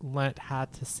point, learnt how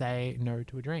to say no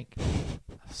to a drink.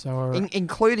 So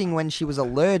Including when she was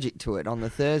allergic to it on the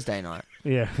Thursday night.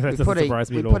 Yeah, that doesn't We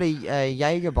surprise me at all. put a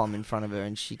Jaeger bomb in front of her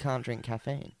and she can't drink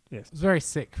caffeine. Yes. I was very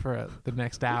sick for the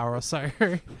next hour or so.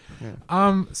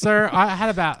 So I had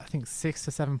about, I think, 6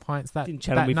 to 7 pints that, Didn't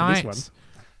chat on that me for night. this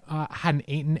Hadn't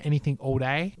eaten anything all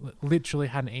day. Literally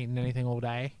hadn't eaten anything all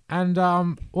day. And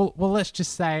well, let's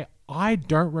just say I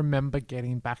don't remember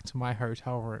getting back to my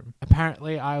hotel room.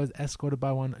 Apparently, I was escorted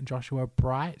by one Joshua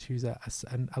Bright, who's a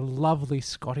lovely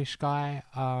Scottish guy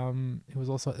who was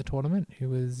also at the tournament, who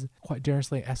was quite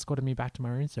generously escorted me back to my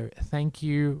room. So thank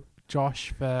you,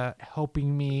 Josh, for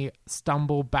helping me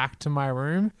stumble back to my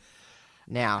room.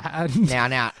 Now,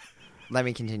 And let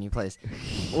me continue, please.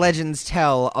 Legends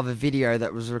tell of a video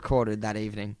that was recorded that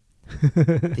evening,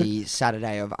 the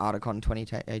Saturday of Ardacon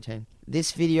 2018.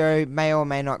 This video may or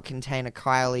may not contain a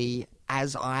Kylie,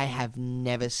 as I have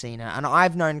never seen her. And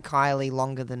I've known Kylie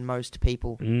longer than most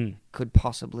people could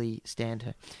possibly stand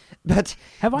her. But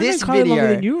Have I this known Kylie video...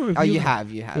 longer than you? Or have Oh, you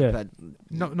have, Yeah. but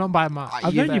not by much.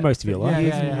 I've known you most of your life.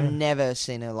 you've never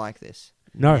seen her like this.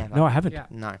 No, Never. no, I haven't. Yeah.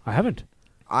 No. I haven't.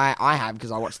 I have,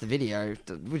 because I watched the video,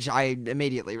 which I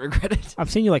immediately regretted. I've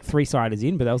seen you like 3 ciders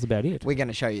in, but that was about it. We're going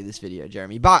to show you this video,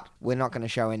 Jeremy, but we're not going to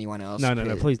show anyone else. No,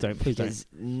 please don't. Please don't. Because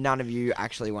none of you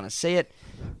actually want to see it.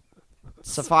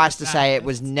 Suffice to say, it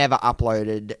was never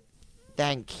uploaded.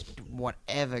 Thank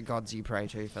whatever gods you pray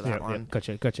to for that one.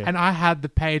 Gotcha. And I had the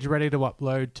page ready to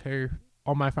upload too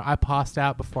on my phone. I passed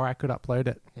out before I could upload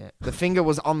it. Yeah. The finger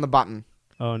was on the button.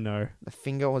 Oh, no. The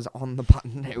finger was on the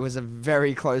button. It was a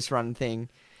very close run thing.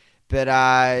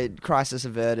 But crisis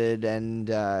averted, and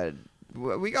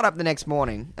we got up the next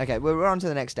morning. Okay, we're on to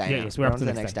the next day now. Yes, we're up to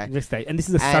the next day. Next day. And this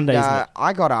is a And, Sunday, isn't it?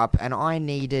 I got up and I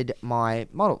needed my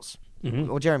models.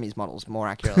 Mhm. Or Jeremy's models, more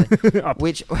accurately,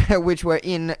 which were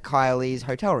in Kylie's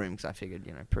hotel room, because I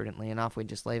figured, prudently enough, we'd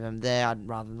just leave them there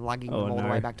rather than lugging them all the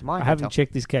way back to my I hotel. haven't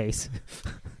checked this case.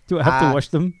 Do I have to wash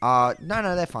them? No,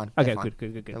 they're fine. They're Okay,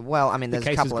 fine. good. Well, I mean, The there's a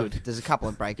case is couple good. there's a couple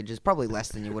of breakages, probably less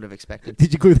than you would have expected.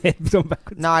 Did you glue the heads on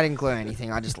backwards? No, I didn't glue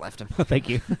anything. I just left them. Thank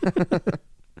you.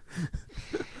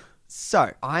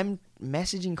 So I'm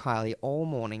messaging Kylie all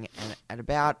morning, and at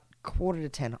about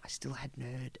quarter-to-10, I still had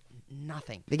heard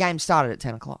nothing. The game started at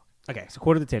 10 o'clock. Okay, so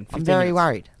 10:15. I'm very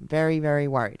worried. Very, very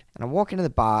worried. And I walk into the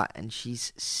bar, and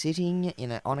she's sitting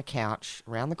on a couch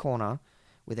around the corner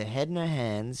with her head in her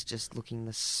hands, just looking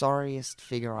the sorriest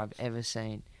figure I've ever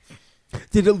seen.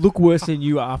 Did it look worse than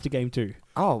you after game 2?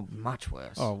 Oh, much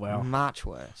worse. Oh, wow. Much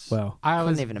worse. Wow. I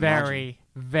Couldn't was even very,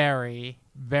 very,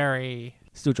 very,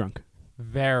 Still drunk.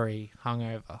 very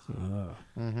hungover.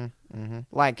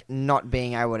 Like not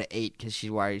being able to eat because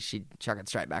she's worried she'd chuck it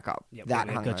straight back up. Yep, That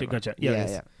yeah, hungover. gotcha. Yeah, yes.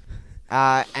 yeah.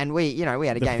 And we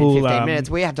had a The game full, in 15 minutes.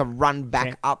 We had to run back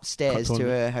yeah, upstairs cup to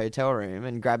her hotel room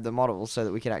and grab the models so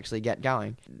that we could actually get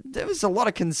going. There was a lot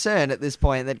of concern at this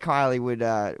point that Kylie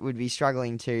would be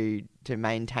struggling to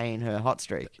maintain her hot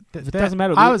streak. It doesn't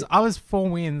matter. I was 4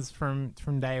 wins from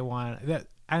day one.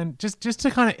 And just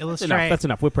to kind of illustrate That's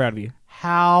enough. We're proud of you.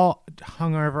 how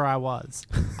hungover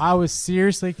I was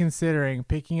seriously considering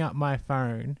picking up my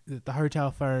phone, the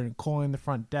hotel phone, calling the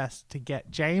front desk to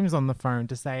get James on the phone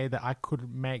to say that I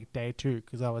couldn't make day 2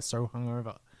 because I was so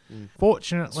hungover. This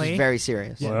Fortunately, is very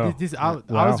serious. Wow.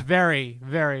 I was very,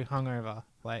 very hungover.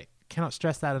 Like, cannot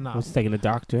stress that enough. It's taking a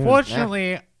dark turn.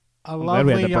 Fortunately, a glad we had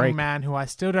lovely the young break. man who I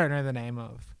still don't know the name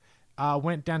of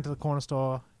went down to the corner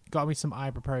store, got me some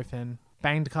ibuprofen,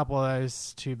 banged a couple of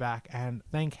those 2 back, and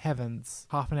thank heavens,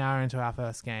 half an hour into our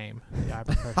first game, the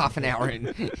ibuprofen Half an hour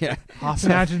in. Yeah. half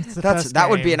an hour into the first That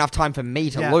would be game. enough time for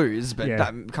me to Yeah. lose, but Yeah.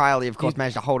 Kylie, of course,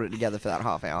 managed to hold it together for that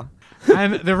half hour.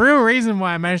 And the real reason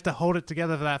why I managed to hold it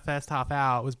together for that first half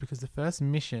hour was because the first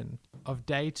mission of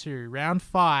day 2, round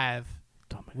 5,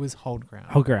 was hold ground.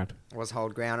 Hold ground. Was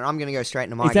hold ground, and I'm going to go straight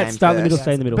into my Is that game start in the middle, first.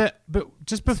 stay in the middle? But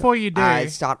just before you do,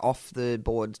 Start off the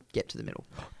board, get to the middle.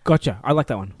 Gotcha. I like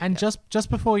that one. and just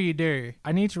before you do,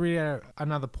 I need to read out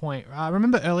another point.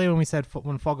 Remember earlier when we said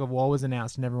when Fog of War was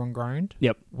announced and everyone groaned?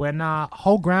 Yep. When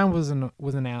Whole Ground was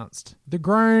announced, the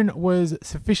groan was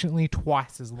sufficiently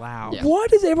twice as loud. Yeah. Why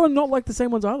does everyone not like the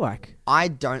same ones I like? I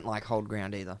don't like hold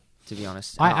ground either, to be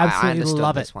honest. I And absolutely understood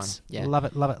love this it. one. Yeah. Love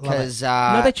it. Because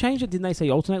no, they changed it. Didn't they say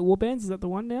alternate warbands? Is that the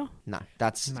one now? no,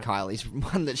 that's No. Kylie's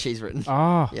one that she's written.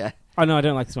 Oh. Yeah, Oh, no, I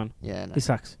don't like this one. yeah, no. This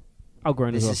sucks. I'll groan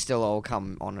as This well. is still all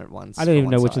come on at once. I don't for even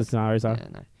know one which of the side. scenarios are. Yeah,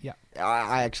 no. Yeah.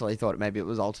 I actually thought maybe it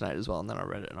was alternate as well, and then I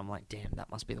read it, and I'm like, damn, that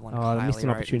must be the one. Oh, I Kylie missed an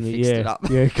wrote and opportunity. fixed Yeah. it up.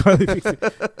 Yeah, Kylie fixed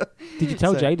it. Did you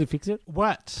tell So- Jay to fix it?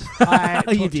 What I You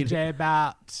talked to did. Jay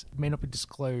about may not be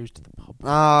disclosed to the public.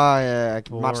 Oh, yeah,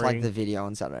 much like Boring. the video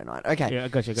on Saturday night. Okay. Yeah,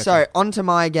 gotcha. So, onto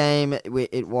my game.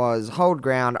 It was Hold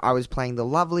Ground. I was playing the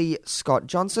lovely Scott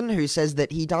Johnson, who says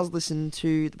that he does listen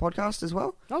to the podcast as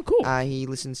well. Oh, cool. He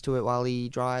listens to it while he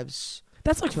drives.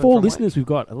 That's like to and 4 from work. listeners we've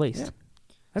got, at least. Yeah.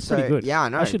 That's So, pretty good. Yeah, I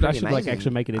know. I should pretty like amazing.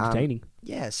 actually make it entertaining.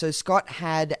 Yeah, so Scott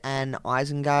had an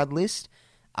Isengard list.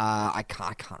 I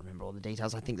can't remember all the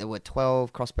details. I think there were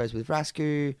 12 crossbows with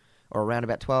Rasku, or around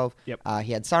about 12. Yep.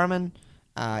 He had Saruman.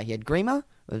 He had Grima.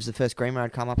 It was the first Grima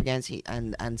I'd come up against.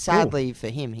 And sadly for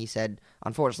him, he said,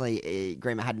 unfortunately,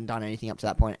 Grima hadn't done anything up to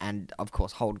that point, and of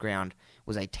course, Hold Ground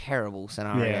was a terrible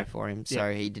scenario Yeah. for him,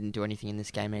 so he didn't do anything in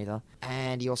this game either.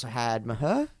 And he also had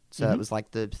Mahur, so it was like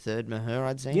the third Mahur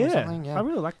I'd seen or Yeah, something. Yeah, I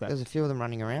really like that. there's a few of them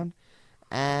running around.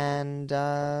 And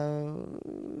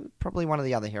probably one of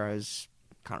the other heroes,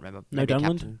 can't remember. No Maybe a Dunland?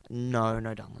 captain. No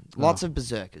Dunland. Lots of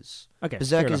Berserkers. Okay, fair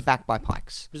Berserkers enough. backed by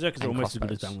pikes. Berserkers are and almost as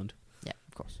good as crossbows. Dunland. Yeah,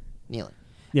 of course. Nearly.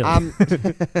 Yeah.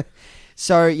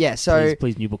 So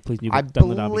please, new book. Please, new book. I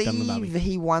Dunland Army, believe Dunland Army.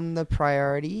 he won the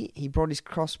priority. He brought his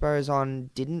crossbows on,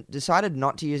 decided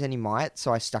not to use any might,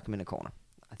 so I stuck him in a corner.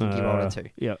 I think he rolled a 2.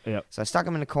 Yeah. So I stuck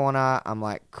him in a corner. I'm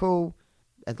like, cool.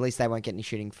 At least they won't get any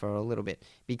shooting for a little bit.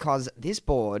 Because this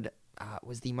board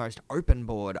was the most open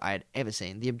board I had ever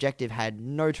seen. The objective had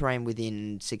no terrain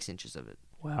within 6 inches of it.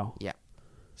 Wow.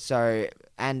 So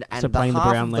and So the playing the half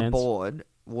brown of the lands. board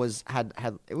was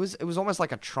it was almost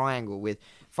like a triangle with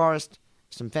forest,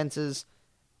 some fences,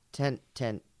 tent,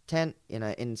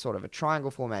 in sort of a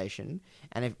triangle formation,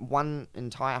 and if one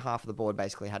entire half of the board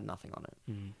basically had nothing on it.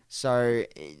 So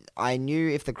I knew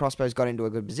if the crossbows got into a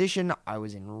good position, I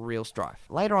was in real strife.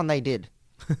 Later on, they did.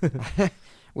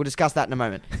 We'll discuss that in a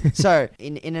moment. So,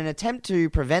 in an attempt to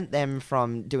prevent them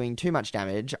from doing too much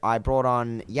damage, I brought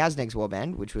on Yazneg's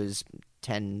warband, which was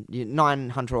 9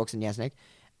 Hunter Orcs and Yaznek,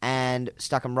 and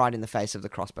stuck them right in the face of the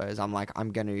crossbows. I'm like,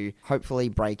 I'm going to hopefully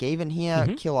break even here,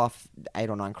 kill off 8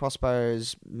 or 9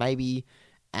 crossbows, maybe,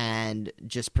 and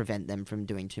just prevent them from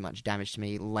doing too much damage to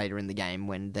me later in the game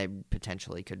when they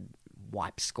potentially could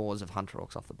wipe scores of Hunter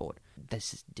Orcs off the board.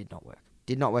 This did not work.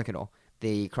 Did not work at all.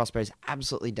 The crossbows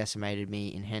absolutely decimated me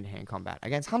in hand-to-hand combat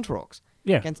against Hunter Orcs.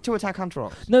 Yeah. Against 2-attack Hunter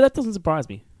Orcs. No, that doesn't surprise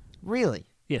me. Really?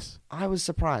 Yes. I was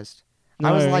surprised.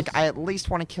 I was No. like, I at least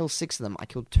want to kill 6 of them. I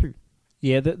killed 2.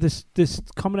 Yeah, this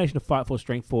combination of Fight 4,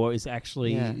 Strength 4 is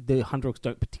actually Yeah. the Hunt Orcs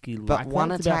don't particularly But like that.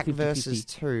 one It's about attack 50-50. versus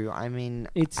 2. I mean,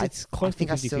 It's close to think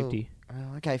I 50-50.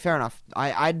 Okay, fair enough.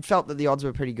 I'd felt that the odds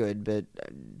were pretty good, but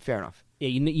fair enough. Yeah,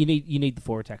 you need the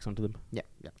 4 attacks onto them. Yeah.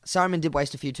 Saruman did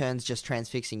waste a few turns just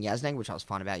transfixing Yazneg, which I was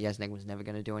fine about. Yazneg was never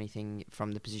going to do anything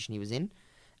from the position he was in.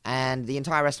 And the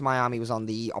entire rest of my army was on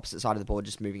the opposite side of the board,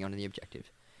 just moving on to the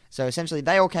objective. So essentially,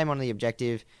 they all came on the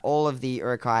objective. All of the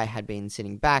Urukai had been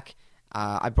sitting back.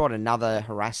 I brought another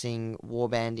harassing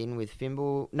warband in with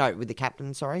with the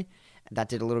captain, sorry. That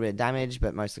did a little bit of damage,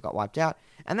 but mostly got wiped out.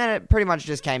 And then it pretty much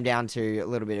just came down to a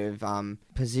little bit of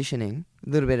positioning, a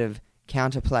little bit of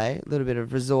counterplay, a little bit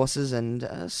of resources, and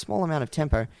a small amount of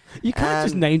tempo. You can't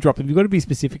just name drop them. You've got to be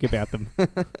specific about them.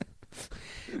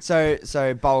 So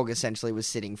Bolg essentially was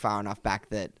sitting far enough back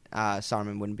that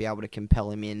Saruman wouldn't be able to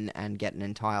compel him in and get an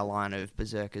entire line of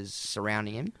berserkers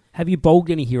surrounding him. Have you bulged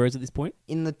any heroes at this point?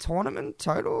 In the tournament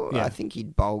total, Yeah. I think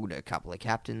he'd bulged a couple of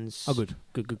captains. Oh, good.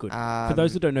 For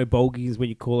those that don't know, bulging is when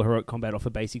you call a heroic combat off a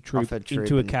basic troop, off a troop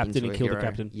into a and captain into and a kill the hero.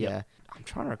 captain. Yeah. Yep. I'm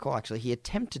trying to recall, actually. He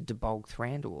attempted to bulg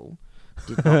Thranduil.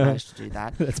 Did not manage to do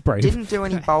that. That's brave. Didn't do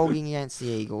any bulging against the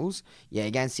Eagles. Yeah,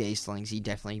 against the Eastlings, he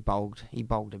definitely bulged. He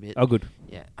bulged a bit. Oh, good.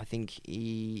 Yeah, I think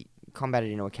he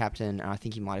combated into a captain, and I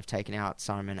think he might have taken out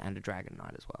Saruman and a Dragon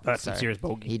Knight as well. That's some serious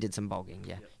bulging. He did some bulging,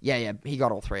 yeah. Yeah, he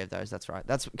got all 3 of those, that's right.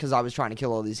 That's because I was trying to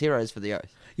kill all these heroes for the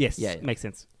Oath. Yes, Yeah. makes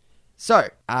sense. So,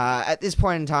 at this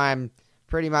point in time,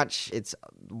 pretty much it's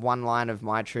one line of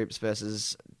my troops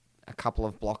versus a couple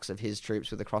of blocks of his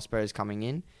troops with the crossbows coming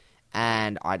in.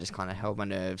 And I just kind of held my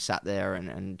nerve, sat there,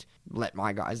 and let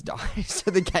my guys die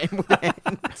so the game would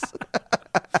end.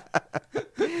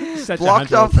 Such a blocked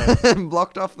hunter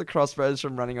blocked off the crossbows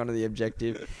from running onto the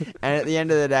objective. And at the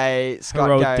end of the day, Scott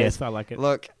Heroic goes, death, I like it.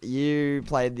 look, you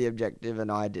played the objective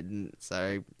and I didn't,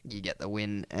 so you get the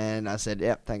win. And I said,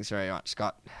 yep, thanks very much,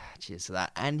 Scott. Cheers to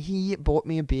that. And he bought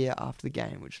me a beer after the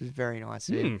game, which was very nice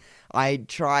of him. I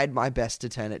tried my best to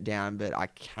turn it down, but I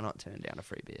cannot turn down a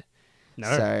free beer. No.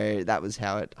 So that was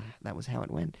how it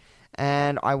went.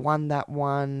 And I won that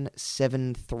one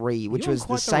 7-3, which You're on was the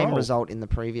quite the same roll. result in the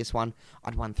previous one.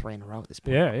 I'd won 3 in a row at this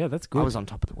point. Yeah, that's good. I was on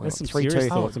top of the world. That's some 3-2. serious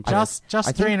thoughts. Just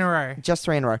I 3 think- in a row. Just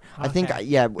 3 in a row. I think, Okay.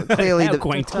 clearly, How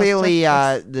quaint.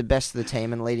 the best of the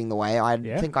team and leading the way. I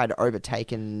Yeah. think I'd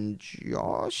overtaken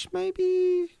Josh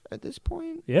maybe at this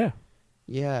point. Yeah,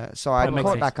 Yeah, so I That makes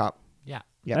caught sense. back up.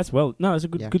 Yep. that's well. No, it's a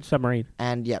good Yeah. good submarine.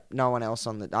 And yep, no one else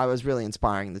on the. I was really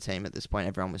inspiring the team at this point.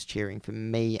 Everyone was cheering for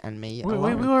me and me We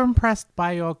alone. were impressed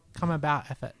by your come about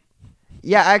effort.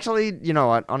 Yeah, actually, you know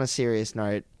what? On a serious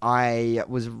note, I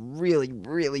was really,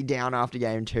 really down after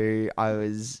game 2. I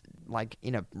was like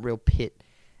in a real pit,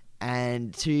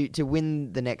 and to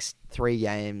win the next 3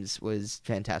 games was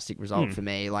fantastic result for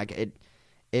me. Like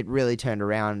it really turned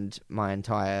around my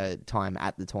entire time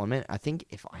at the tournament. I think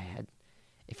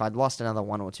if I'd lost another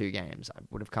 1 or 2 games, I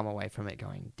would have come away from it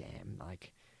going, damn,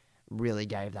 like really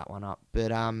gave that one up.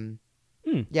 But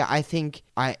yeah, I think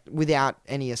without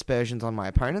any aspersions on my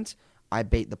opponents, I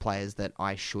beat the players that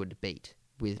I should beat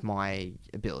with my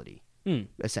ability,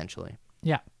 essentially.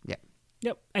 Yeah.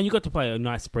 Yep, and you got to play a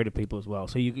nice spread of people as well.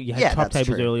 So you had Yeah, top that's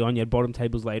tables true. early on, you had bottom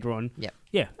tables later on. Yep.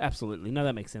 Yeah, absolutely. No,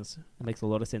 that makes sense. That makes a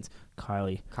lot of sense.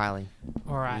 Kylie, Kylie.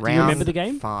 All right. Do you remember the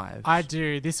game? 5. I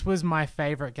do. This was my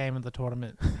favorite game of the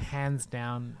tournament, hands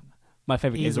down. my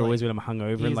favorite games are Easily. always when I'm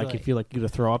hungover and like you Easily. feel like you're gonna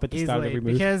throw up at the start of Easily, every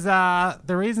move. because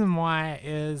the reason why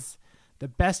is the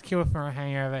best cure for a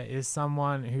hangover is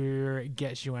someone who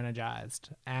gets you energized.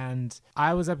 And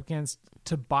I was up against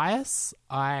Tobias.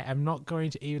 I am not going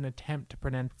to even attempt to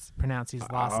pronounce his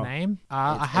last name.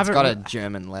 I It's haven't. got a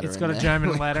German letter It's in got a there.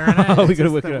 German letter in it. Oh, we It's gotta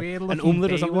just work the it out. weird-looking An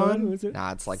umlaut or B something. one. Was it?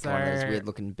 Nah, it's like one of those So-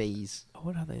 weird-looking bees.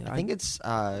 What are they? I think it's...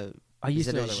 I used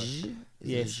is to it know a they were. j? Is it a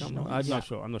Yes, j I'm noise? not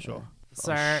sure. I'm not sure.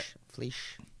 So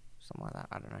Fleesh, something like that.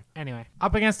 I don't know. anyway,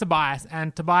 up against Tobias,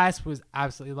 and Tobias was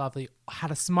absolutely lovely. Had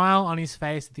a smile on his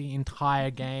face the entire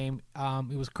game.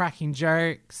 He was cracking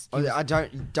jokes. He was- I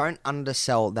don't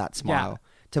undersell that smile.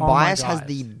 Oh my Tobias has God.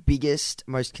 the biggest,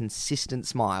 most consistent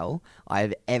smile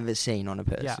I've ever seen on a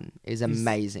person. It's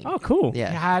amazing. Oh, cool.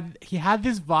 Yeah. He had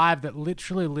this vibe that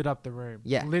literally lit up the room.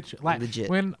 Yeah, literally. Like legit.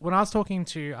 when I was talking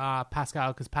to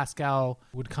Pascal, because Pascal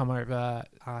would come over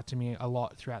to me a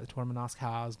lot throughout the tournament, ask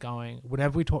how I was going.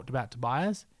 Whenever we talked about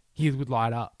Tobias, he would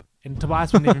light up, and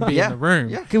Tobias wouldn't even be Yeah, in the room.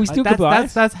 yeah. Can we steal that's,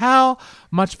 Tobias? That's how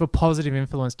much of a positive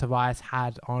influence Tobias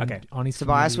had on his.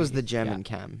 Tobias community. was the German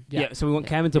Cam. Yeah. So we want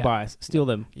Cam and Tobias. Steal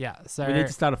them. Yeah. So We need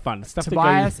to start a fund. Stuff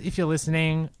Tobias, if you're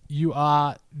listening, you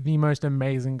are the most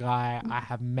amazing guy I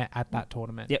have met at that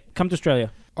tournament. Yep. Come to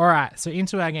Australia. All right, so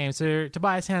into our game. So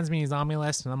Tobias hands me his army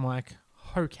list, and I'm like,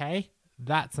 okay,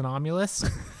 that's an army list.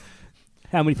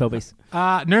 How many Felbies?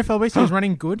 No Felbies. He was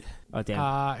running good. Oh,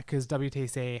 damn. Because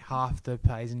WTC, half the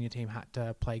players in your team had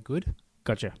to play good.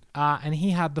 Gotcha. And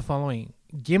he had the following.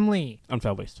 Gimli. On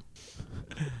Felbies.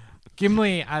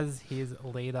 Gimli as his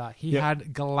leader. He Yep.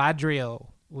 had Galadriel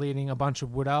leading a bunch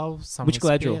of wood elves. Some Which with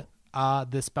Galadriel? spear.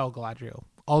 The spell Galadriel.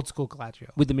 Old school Galadriel.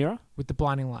 With the mirror? With the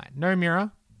blinding light. No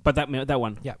mirror. But that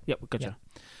one? Yep. Yep, gotcha.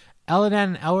 Elladan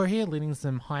and Elwar here leading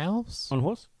some high elves. On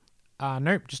horse?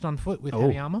 Nope, just on foot with Oh.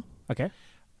 heavy armor. Okay.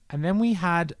 And then we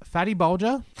had Fatty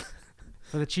Bulger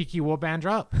for the cheeky warband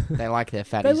drop. They like their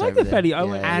fatties. They like over the there. fatty.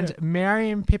 Yeah. And Merry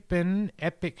and Pippin,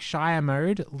 epic Shire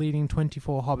mode, leading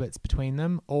 24 hobbits between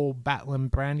them, all battling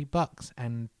brandy bucks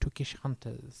and Tookish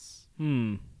hunters.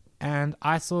 And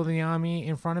I saw the army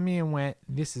in front of me and went,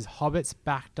 this is hobbits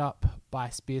backed up by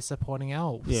spear supporting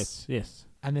elves. Yes.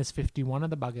 And there's 51 of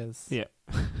the buggers. Yeah.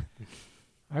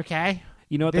 Okay.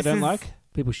 You know what This they don't is- like?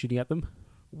 People shooting at them.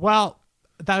 Well,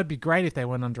 that would be great if they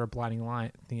went under a blinding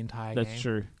light the entire game. That's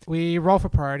true. We roll for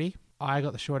priority. I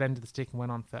got the short end of the stick and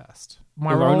went on first.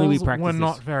 My Well, only we rolls practiced were this.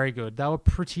 not very good. They were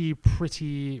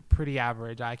pretty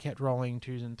average. I kept rolling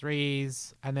 2s and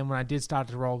 3s, and then when I did start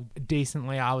to roll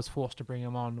decently, I was forced to bring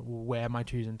them on where my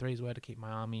 2s and 3s were to keep my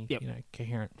army, Yep.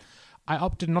 coherent. I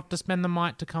opted not to spend the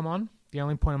might to come on. The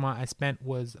only point of might I spent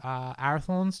was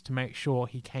Arathorn's to make sure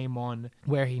he came on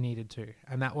where he needed to.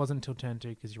 And that wasn't until turn 2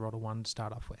 because you rolled a 1 to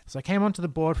start off with. So I came onto the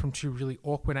board from 2 really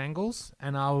awkward angles,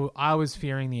 and I was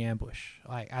fearing the ambush.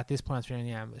 Like, at this point, I was fearing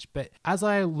the ambush. But as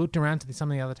I looked around to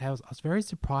some of the other tables, I was very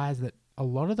surprised that a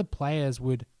lot of the players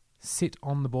would sit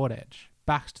on the board edge,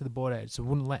 backs to the board edge, so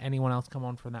wouldn't let anyone else come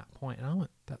on from that point. And I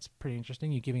went, that's pretty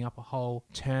interesting. You're giving up a whole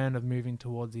turn of moving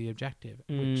towards the objective,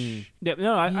 which... Yeah,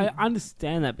 no, I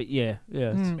understand that, but yeah.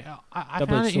 I Double-edged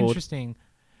found it sword. interesting.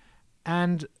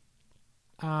 And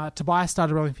Tobias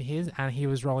started rolling for his, and he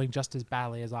was rolling just as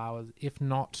badly as I was, if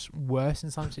not worse in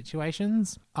some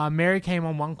situations. Mary came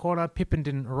on one quarter. Pippin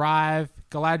didn't arrive.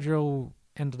 Galadriel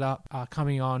ended up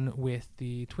coming on with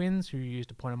the twins, who used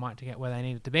a point of might to get where they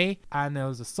needed to be. And there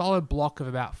was a solid block of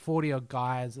about 40 odd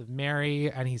guys of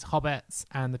Merry and his hobbits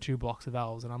and the 2 blocks of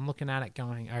elves. And I'm looking at it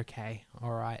going, okay,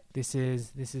 all right, this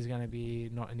is going to be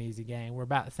not an easy game. We're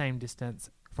about the same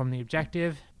distance from the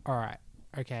objective. All right.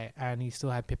 Okay, and he still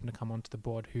had Pippin to come onto the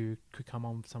board, who could come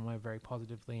on somewhere very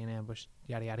positively and ambush,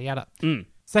 yada, yada, yada.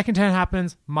 Second turn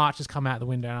happens, March has come out the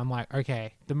window, and I'm like,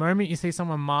 okay, the moment you see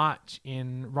someone march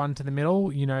in, run to the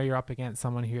middle, you know you're up against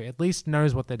someone who at least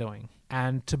knows what they're doing.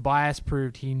 And Tobias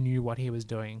proved he knew what he was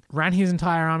doing. Ran his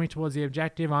entire army towards the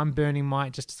objective. I'm burning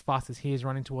might just as fast as he is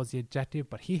running towards the objective,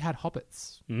 but he had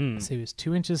hobbits. So he was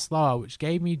 2 inches slower, which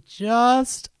gave me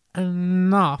just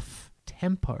enough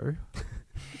tempo.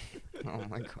 Oh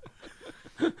my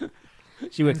god.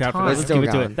 She worked And out for time. us. We're Let's still give it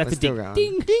to going. it. That's We're a still ding. going.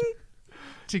 Ding, ding.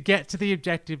 To get to the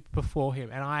objective before him.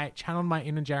 And I channeled my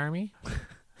inner Jeremy.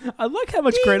 I like how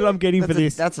much credit I'm getting for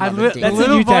this. That's I another the ding. That's a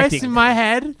little new voice tactic. in my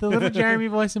head, the little Jeremy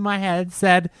voice in my head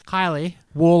said, Kylie,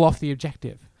 wall off the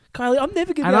objective. Kylie, I'm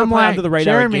never going And to I'm play like, under the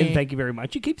radar Jeremy- again. Thank you very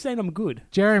much. You keep saying I'm good.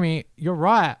 Jeremy, you're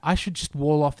right. I should just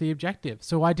wall off the objective.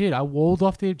 So I did. I walled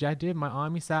off the objective. My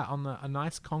army sat on a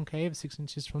nice concave 6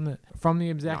 inches from the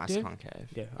Nice objective. concave.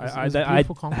 Yeah, It was a I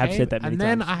beautiful have concave. said that many And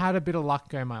then times. I had a bit of luck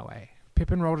go my way.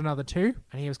 Pippin rolled another 2,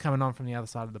 and he was coming on from the other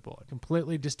side of the board.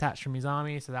 Completely detached from his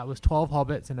army, so that was 12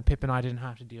 hobbits, and a Pippin I didn't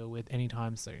have to deal with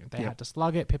anytime soon. They Yep. had to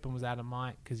slug it. Pippin was out of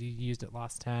might because he used it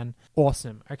last turn.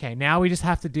 Awesome. Okay, now we just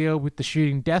have to deal with the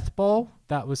shooting death ball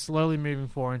that was slowly moving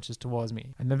 4 inches towards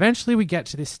me. And eventually we get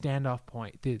to this standoff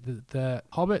point. The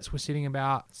hobbits were sitting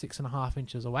about 6.5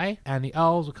 inches away, and the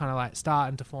elves were kind of like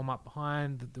starting to form up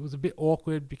behind. It was a bit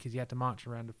awkward because you had to march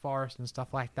around the forest and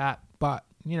stuff like that. But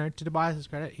you know, to Tobias'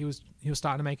 credit, he was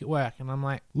starting to make it work. And I'm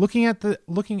like, looking at the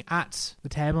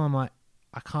table, I'm like,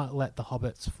 I can't let the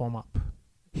hobbits form up.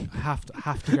 I have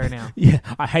to go now. Yeah,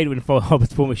 I hate it when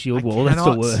hobbits form a shield I wall. That's the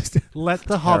cannot worst. Let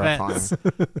the Terrifying.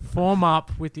 hobbits form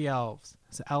up with the elves.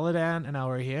 So Elladan and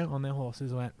Elwar here on their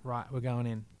horses went, right, we're going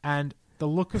in. And the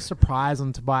look of surprise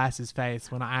on Tobias's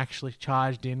face when I actually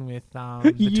charged in with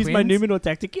the You used my twins. Numenor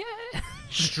tactic. Yeah.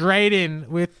 Straight in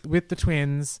with the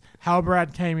twins.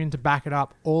 Halbarad came in to back it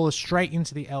up, all straight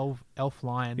into the elf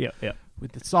line. Yep.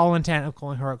 With the sole intent of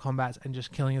calling heroic combats and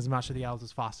just killing as much of the elves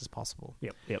as fast as possible.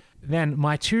 Yep. Then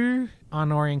my 2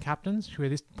 Arnorian captains, who at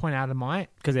this point out of might,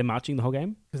 Because they're marching the whole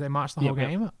game. because they marched the Yep, whole yep.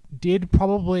 game, did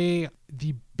probably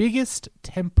the biggest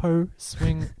tempo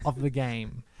swing of the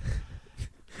game.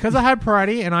 Because I had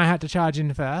priority and I had to charge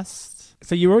in first.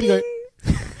 So you already go.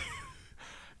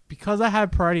 because I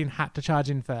had priority and had to charge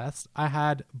in first, I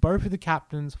had both of the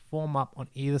captains form up on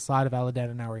either side of Aladdin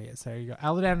and Aria. So you got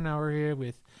Aladdin and Aria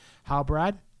with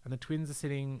Halbrad, and the twins are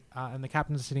sitting, and the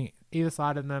captains are sitting either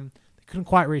side of them. They couldn't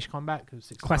quite reach combat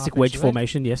because Classic wedge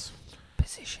formation, yes.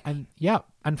 Position.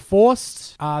 And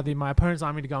forced my opponent's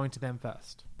army to go into them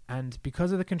first. And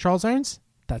because of the control zones,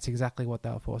 that's exactly what they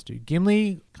were forced to do.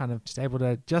 Gimli kind of just able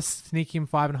to just sneak him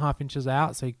 5.5 inches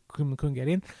out, so he couldn't get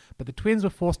in. But the twins were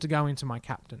forced to go into my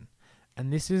captain.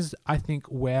 And this is, I think,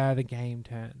 where the game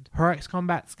turned. Heroics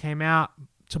combats came out.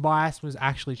 Tobias was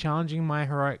actually challenging my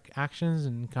heroic actions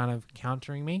and kind of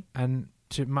countering me. And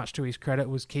much to his credit,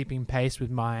 was keeping pace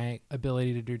with my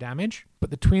ability to do damage. But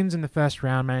the twins in the first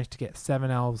round managed to get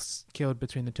 7 elves killed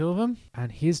between the two of them,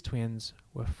 and his twins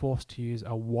were forced to use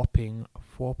a whopping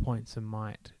 4 points of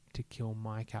might to kill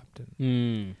my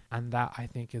captain. And that, I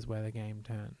think, is where the game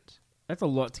turned. That's a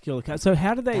lot to kill a cat. So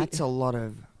how did they... That's a lot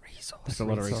of resources. That's a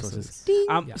lot of resources.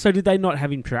 Yeah. So did they not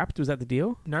have him trapped? Was that the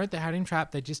deal? No, they had him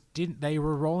trapped. They just didn't. They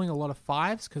were rolling a lot of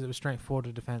 5s because it was straightforward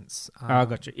to defense.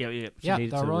 Gotcha. Yeah. Yeah, they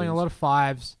were rolling a lot of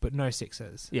 5s, but no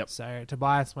 6s. Yep. So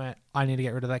Tobias went, I need to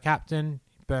get rid of that captain.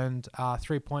 Burned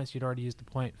 3 points. You'd already used the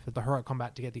point for the heroic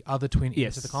combat to get the other twin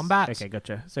into the combat. Okay,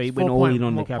 gotcha. So he went all in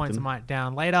on the captain. Points of might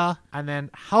down later. And then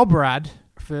Halbrad,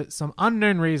 for some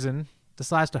unknown reason,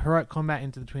 decides to heroic combat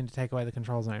into the twin to take away the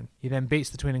control zone. He then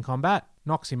beats the twin in combat,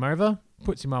 knocks him over,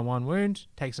 puts him on 1 wound,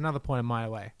 takes another point of might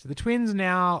away. So the twins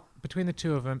now, between the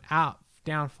two of them,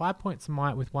 down 5 points of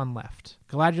might with 1 left.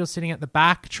 Galadriel's sitting at the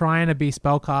back trying to be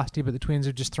spellcasty, but the twins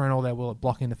have just thrown all their will at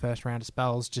blocking the first round of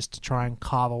spells just to try and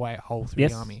carve away a hole through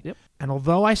the army. Yep. And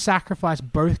although I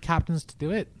sacrificed both captains to do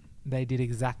it, they did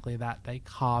exactly that. They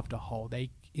carved a hole.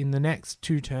 In the next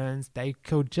 2 turns, they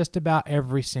killed just about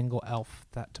every single elf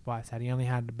that Tobias had. He only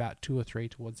had about 2 or 3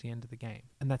 towards the end of the game.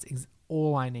 And that's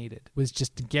all I needed, was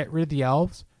just to get rid of the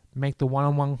elves, make the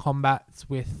one-on-one combats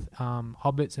with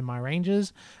hobbits and my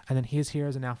rangers, and then his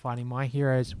heroes are now fighting my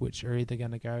heroes, which are either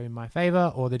going to go in my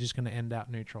favor or they're just going to end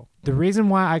out neutral. The reason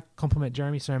why I compliment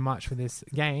Jeremy so much for this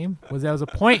game was there was a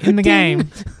point in the game...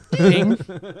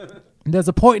 There's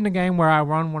a point in the game where I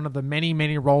run one of the many,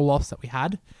 many roll-offs that we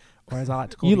had, or as I like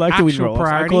to call you the like to win actual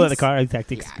roll-offs. I call it the Kylie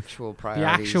tactics. The actual The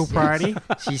priorities. actual priority.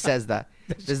 She says that.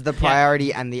 There's the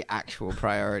priority and the actual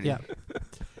priority. Yeah.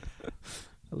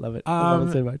 I love it. I love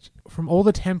it so much. From all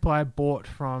the tempo I bought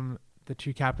from the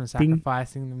 2 captains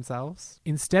sacrificing themselves,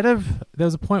 instead of... There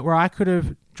was a point where I could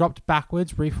have dropped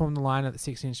backwards, reformed the line at the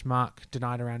 6-inch mark,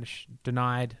 denied a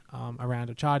round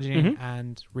of charging,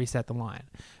 and reset the line.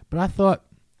 But I thought,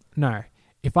 no.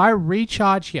 If I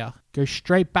recharge here, go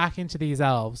straight back into these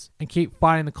elves, and keep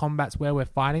fighting the combats where we're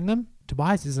fighting them,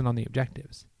 Tobias isn't on the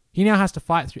objectives. He now has to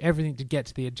fight through everything to get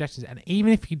to the objectives, and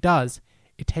even if he does,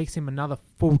 it takes him another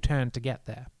full turn to get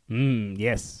there.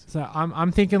 Yes. So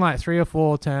I'm thinking like 3 or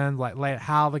 4 turns, like late,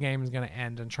 how the game is going to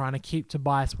end, and trying to keep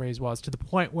Tobias where he was, to the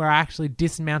point where I actually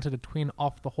dismounted a twin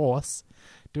off the horse,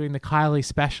 doing the Kylie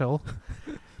special,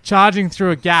 charging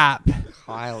through a gap.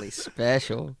 Kylie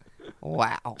special.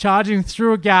 Wow. Charging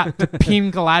through a gap to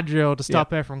pin Galadriel to stop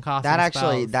her from casting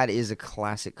spells. That is a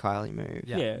classic Kylie move.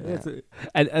 Yeah.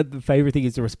 And the favorite thing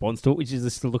is the response to it, which is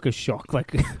just the look of shock.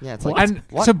 Like, yeah, it's Well, like, and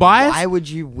what? Tobias- Why would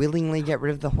you willingly get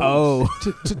rid of the horse?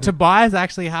 Tobias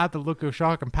actually had the look of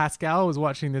shock, and Pascal was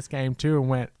watching this game too and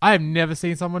went, I have never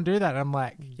seen someone do that. And I'm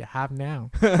like, you have now.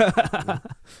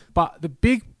 But the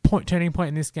big turning point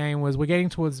in this game was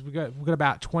we've got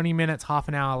about 20 minutes, half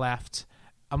an hour left.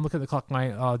 I'm looking at the clock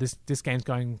going, this game's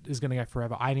is going to go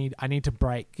forever. I need to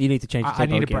break. You need to change the tempo I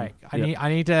need again. a break. I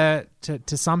need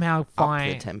to somehow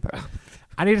find... Up the tempo.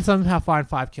 I need to somehow find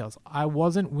 5 kills. I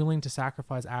wasn't willing to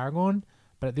sacrifice Aragorn,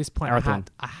 but at this point,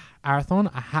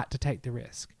 Arathorn, I had to take the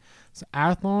risk. So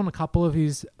Arathorn, a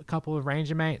couple of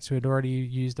ranger mates who had already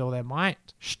used all their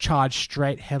might, charged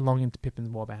straight headlong into Pippin's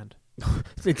warband.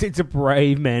 It's a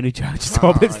brave man who charges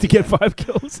hobbits to get 5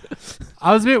 kills.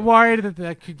 I was a bit worried that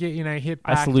they could get, hit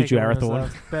back. I salute you,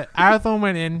 Arathorn. But Arathorn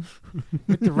went in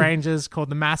with the Rangers,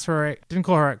 called the mass heroic, didn't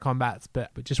call heroic combats,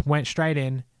 but just went straight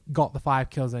in, got the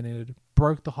 5 kills they needed,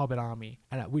 broke the Hobbit army,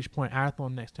 and at which point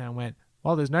Arathorn next turn went,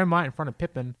 well, there's no might in front of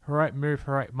Pippin. Heroic move,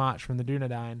 heroic march from the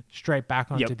Dunedain straight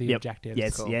back onto the objectives.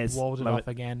 Yes. Walled it Love off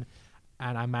again,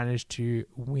 and I managed to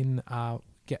win,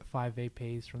 get 5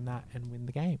 VPs from that and win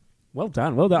the game. Well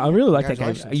done. I really like that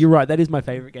game. You're right. That is my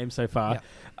favorite game so far.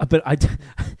 Yeah. But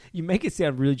You make it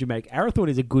sound really dramatic. Arathorn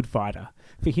is a good fighter.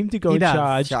 For him to go He and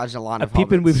does. Charge a line a of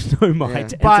Pippin hobbits. with no might Yeah.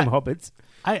 and But- some hobbits.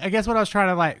 I guess what I was trying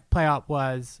to like play up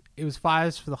was it was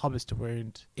fires for the hobbits to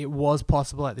wound. It was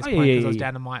possible at this Oh, point yeah, because yeah, I was yeah.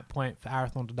 down to might point for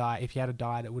Arathorn to die. If he had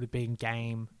died, it would have been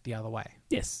game the other way.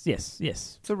 Yes.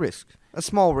 It's a risk. A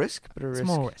small risk, but a risk.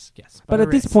 Small risk, yes. But a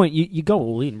at this risk. point, you go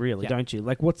all in, really, Yeah. don't you?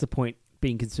 Like, what's the point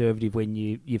being conservative when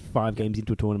you're 5 games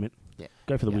into a tournament? Yeah.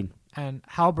 Go for the Yeah. win. And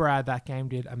Halbarad that game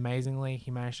did amazingly.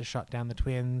 He managed to shut down the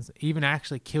twins, even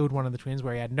actually killed one of the twins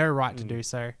where he had no right to do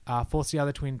so. Forced the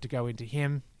other twin to go into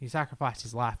him. He sacrificed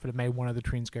his life, but it made one of the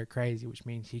twins go crazy, which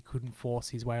means he couldn't force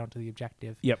his way onto the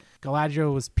objective. Yep.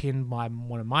 Galadriel was pinned by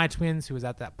one of my twins, who was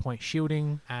at that point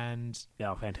shielding, and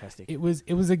Oh, fantastic. it was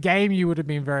a game you would have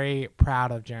been very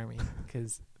proud of, Jeremy,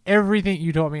 because everything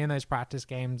you taught me in those practice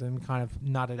games and kind of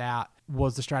nutted out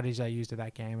was the strategy I used at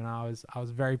that game, and I was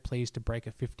very pleased to break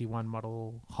a 51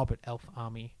 model Hobbit elf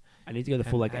army. I need to go the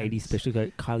full and- 80s special.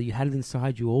 Go, Kylie, you had it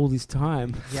inside you all this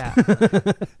time. Yeah,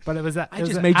 but it was I was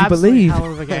just an made you absolute believe.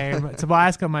 hell of a game.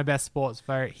 Tobias got my best sports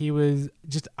vote. He was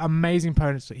just amazing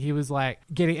opponents. He was like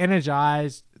getting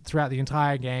energized throughout the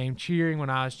entire game, cheering when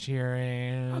I was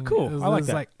cheering. Oh, cool. It was, I like it was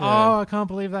that. like, Yeah. oh, I can't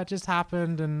believe that just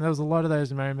happened. And there was a lot of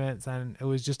those moments, and it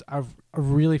was just a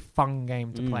really fun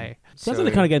game to play. Sounds like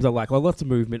the kind of games I like. Lots of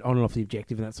movement on and off the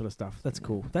objective and that sort of stuff. That's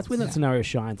cool. That's when that Yeah. scenario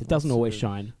shines. It doesn't Lots always of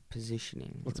shine.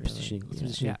 Positioning. Lots of really. positioning. Lots of Yeah.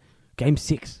 positioning. Yeah. Game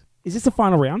 6. Is this the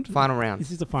final round? Final round.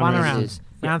 This is the final, Final round. round. is-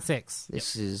 Round 6.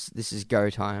 This is go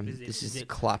time. This is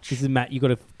clutch. This is Matt. You got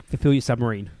to fulfill your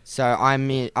submarine. So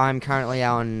I'm currently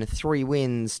on 3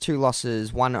 wins, 2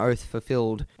 losses, 1 oath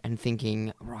fulfilled, and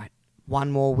thinking, right,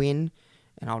 1 more win,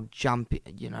 and I'll jump,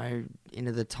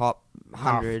 into the top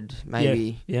 100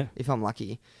 maybe Yeah. if I'm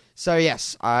lucky. So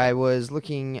yes, I was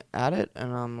looking at it,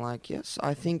 and I'm like, yes,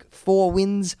 I think 4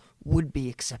 wins would be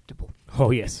acceptable.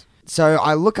 Oh yes. So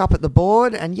I look up at the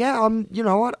board, and yeah, you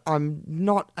know what? I'm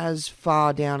not as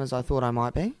far down as I thought I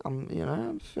might be.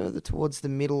 I'm further towards the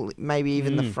middle, maybe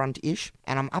even the front-ish.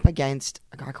 And I'm up against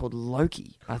a guy called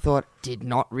Loki. I did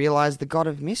not realize the God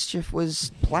of Mischief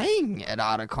was playing at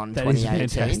Ardacon That is 2018.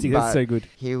 fantastic. but That's so good.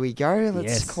 here we go. Let's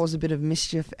Yes. cause a bit of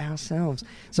mischief ourselves.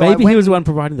 So Maybe he was the one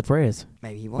providing the prayers.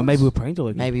 Maybe he was. Or maybe we're praying to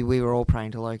Loki. Maybe we were all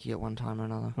praying to Loki at one time or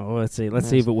another. Oh, let's see. Let's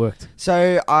see if it worked.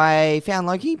 So I found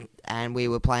Loki, and we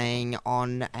were playing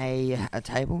on a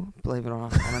table. Believe it or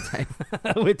not, on a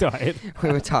table. We're tired.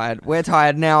 We were tired. We're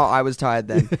tired now. I was tired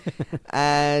then.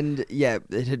 And yeah,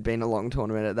 it had been a long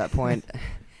tournament at that point.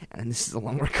 And this is a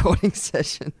long recording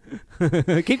session.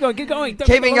 Keep going. Keep going. Don't Keep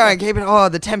go it longer. going. Keep it. Oh,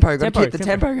 the tempo. Got to Tempo, keep the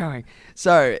tempo going.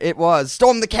 So it was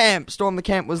Storm the Camp. Storm the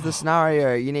Camp was the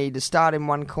scenario. You need to start in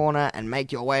one corner and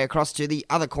make your way across to the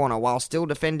other corner while still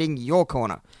defending your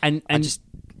corner. And I just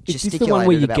is this the one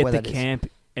where gesticulated you about get where the that is. camp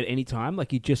at any time?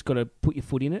 Like you just got to put your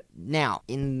foot in it? Now,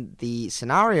 in the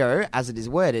scenario, as it is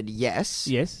worded, yes.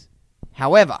 Yes.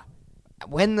 However,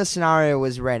 when the scenario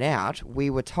was read out, we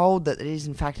were told that it is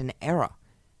in fact an error.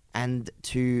 And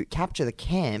to capture the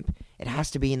camp, it has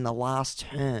to be in the last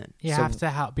turn. You So- have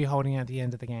to be holding it at the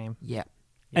end of the game. Yeah.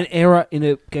 An error in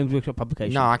a Games Workshop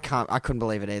publication. No, I couldn't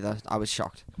believe it either. I was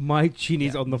shocked. My chin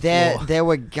is on the There floor. there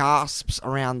were gasps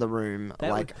around the room.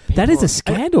 That is people- a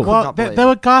scandal. Could Well, not there believe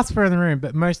were it. gasps in the room,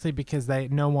 but mostly because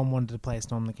no one wanted to play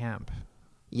Storm the Camp.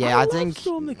 Yeah, I love think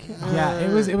Storm the Camp. Yeah, it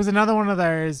was another one of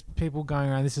those people going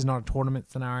around. This is not a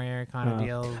tournament scenario kind of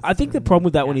deal. I think the problem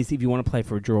with that one is if you want to play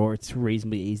for a draw, it's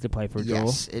reasonably easy to play for a draw.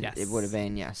 yes, it Yes. would have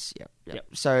been yes. Yep. Yep.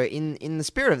 So in the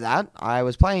spirit of that, I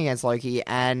was playing against Loki,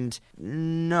 and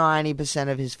 90%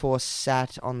 of his force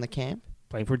sat on the camp.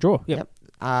 Playing for a draw. Yep.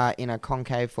 In a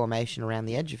concave formation around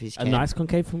the edge of his A camp. nice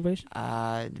concave formation.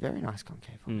 Very nice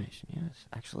concave formation, yes.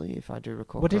 Actually, if I do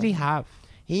recall. What did he correctly. have?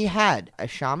 He had a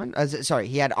shaman.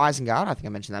 He had Isengard. I think I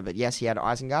mentioned that, but yes, he had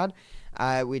Isengard,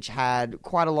 which had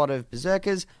quite a lot of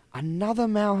berserkers. Another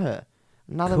Malheur.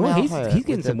 Another Cool, he's Malheur.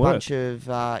 getting with some a work. bunch of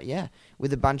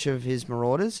with a bunch of his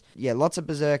marauders. Yeah, lots of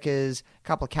berserkers. A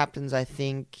couple of captains, I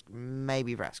think.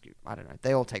 Maybe Vrasku. I don't know.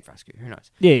 They all take Vrasku. Who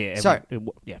knows? Yeah. So-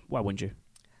 yeah. Why wouldn't you?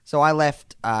 So I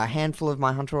left a handful of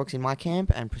my Hunter Orcs in my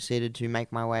camp and proceeded to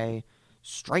make my way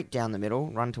straight down the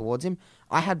middle, run towards him.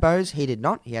 I had bows, he did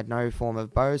not. He had no form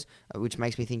of bows, which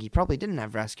makes me think he probably didn't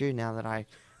have Vrasku, now that I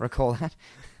recall that.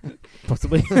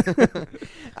 Possibly.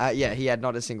 Yeah, he had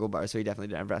not a single bow, so he definitely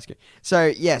didn't have Vrasku. So,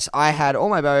 yes, I had all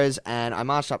my bows, and I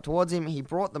marched up towards him. He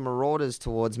brought the marauders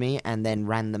towards me and then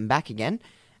ran them back again.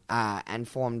 And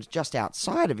formed just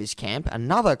outside of his camp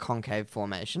another concave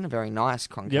formation, a very nice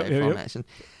concave Yep. formation.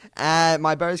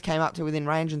 My bows came up to within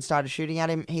range and started shooting at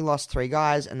him. He lost 3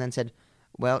 guys and then said,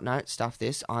 well, no, stuff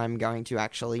this. I'm going to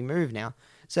actually move now.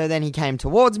 So then he came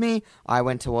towards me. I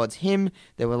went towards him.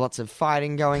 There were lots of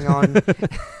fighting going on.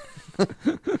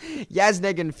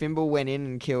 Yazneg and Fimble went in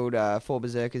and killed 4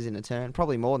 berserkers in a turn.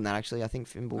 Probably more than that, actually. I think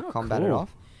Fimble combated cool.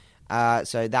 off.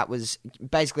 So that was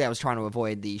basically I was trying to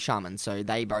avoid the shaman. So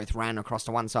they both ran across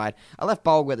to one side. I left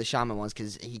Bolg where the shaman was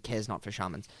because he cares not for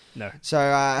shamans. No.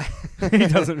 So He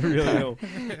doesn't really know.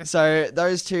 So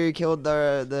those two killed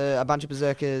a bunch of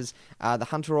berserkers. The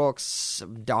hunter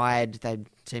orcs died. They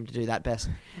seemed to do that best.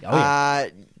 Oh, yeah.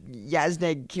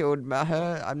 Yazneg killed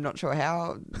Maher. I'm not sure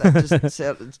how.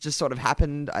 That just sort of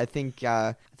happened. I think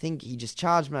he just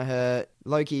charged Maher.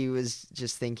 Loki was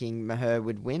just thinking Maher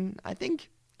would win. I think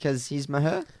because he's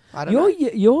Maher. I don't know.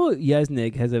 Your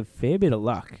Yazneg has a fair bit of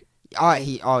luck.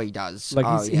 He does.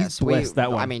 Like he's blessed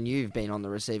that one. I mean, you've been on the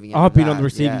receiving end. I've of been that. on the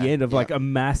receiving Yeah, end of yeah. like a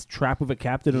mass trap of a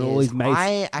captain and all his mates.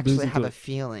 I actually losing have to a it.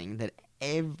 feeling that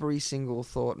every single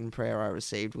thought and prayer I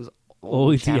received was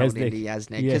All into channeled Yazneg. into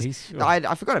Yazneg. Yeah, 'Cause he's-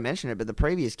 I forgot to mention it, but the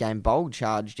previous game, Bold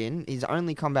charged in. His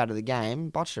only combat of the game,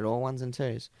 botched it all, 1s and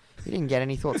 2s. He didn't get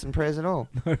any thoughts and prayers at all.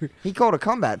 No. He called a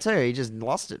combat too. He just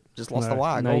lost it. Just lost No, the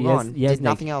wag. no, All gone. Yazneg, Did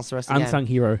nothing else the rest of the Unsung game.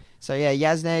 hero. So yeah,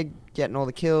 Yazneg getting all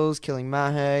the kills, killing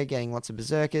Maher, getting lots of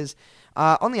berserkers.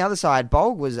 On the other side,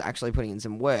 Bolg was actually putting in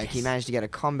some work. He managed to get a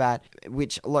combat,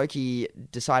 which Loki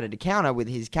decided to counter with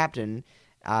his captain,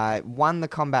 won the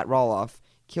combat roll-off,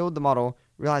 killed the model,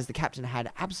 realized the captain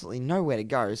had absolutely nowhere to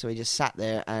go, so he just sat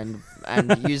there and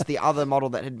used the other model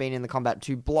that had been in the combat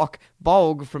to block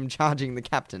Bolg from charging the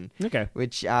captain. Okay.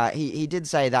 Which he did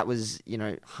say that was,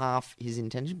 half his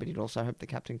intention, but he'd also hoped the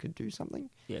captain could do something,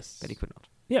 Yes. but he could not.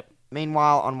 Yep.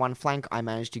 Meanwhile, on one flank, I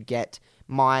managed to get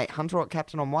my Hunter Orc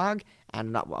captain on Wag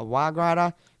and a Wag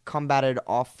Rider, combated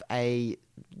off a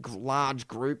large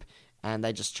group, and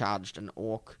they just charged an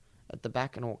Orc at the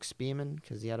back, an Orc Spearman,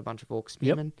 because he had a bunch of Orc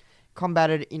Spearmen,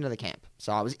 combated into the camp.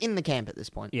 So I was in the camp at this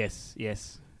point. Yes.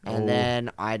 And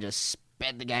then I just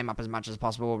sped the game up as much as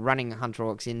possible, running Hunter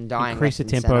Orcs in, dying Increase the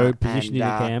left and tempo, center, position in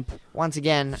and, the camp. Once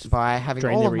again, by having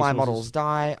Drain all their of my resources. models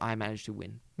die, I managed to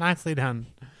win. Nicely done.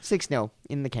 6-0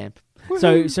 in the camp.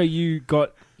 So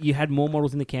you had more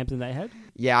models in the camp than they had?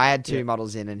 Yeah, I had 2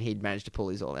 models in, and he'd managed to pull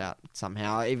his all out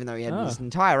somehow, even though he had his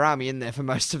entire army in there for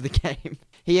most of the game.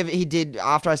 He did,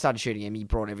 after I started shooting him, he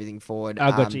brought everything forward.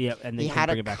 Oh, gotcha, yep. And then he had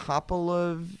bring a it back. couple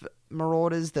of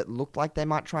marauders that looked like they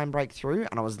might try and break through,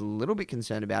 and I was a little bit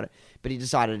concerned about it, but he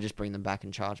decided to just bring them back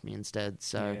and charge me instead,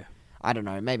 so... Yeah. I don't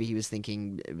know, maybe he was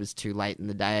thinking it was too late in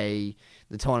the day,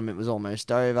 the tournament was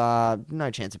almost over, no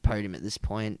chance of podium at this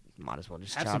point, might as well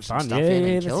just Have charge some some fun. stuff in and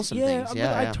that's- kill some things.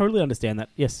 I totally understand that.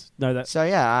 Yes. No, that's... So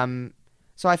yeah,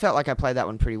 so I felt like I played that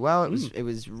one pretty well. It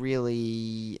was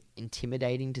really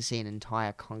intimidating to see an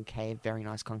entire concave, very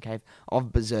nice concave,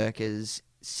 of berserkers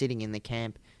sitting in the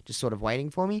camp, just sort of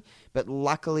waiting for me. But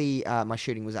luckily, my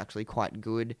shooting was actually quite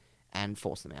good and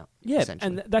forced them out. Yeah,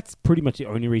 essentially. and that's pretty much the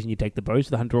only reason you take the bows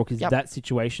for the Hunter Orc is Yep. that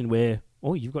situation where,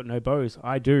 oh, you've got no bows.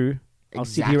 I do. I'll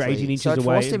sit here 18 inches so it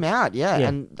away. forced him out, yeah. Yeah.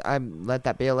 And let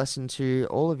that be a lesson to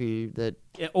all of you that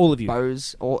Yeah, all of you.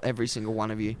 bows, every single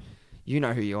one of you, you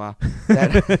know who you are.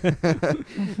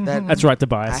 That, That's right,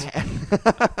 Tobias.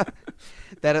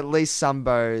 that at least some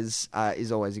bows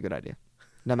is always a good idea,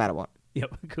 no matter what.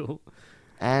 Yep, cool.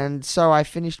 And so I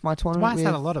finished my tournament. Why with,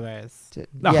 had a lot of those?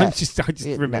 No, yeah. I just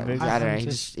Yeah, remembered. no, I don't know. I'm He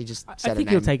just- just I said think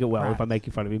a he'll name. take it well Right. if I'm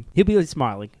making fun of him. He'll be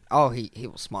smiling. Oh, he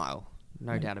will smile,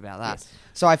 no doubt about that. Yes.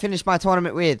 So I finished my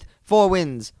tournament with 4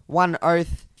 wins, 1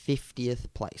 oath,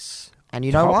 50th place. And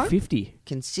you know Top what? 50.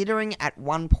 Considering at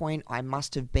one point I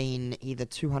must have been either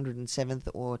 207th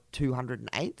or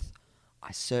 208th,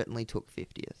 I certainly took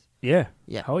 50th. Yeah.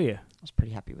 Yeah. Oh, yeah. I was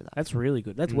pretty happy with that. That's really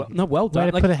good. That's well Way done.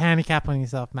 to Like, put a handicap on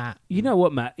yourself, Matt. you know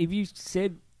what, Matt? If you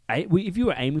said... If you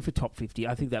were aiming for top 50,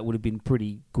 I think that would have been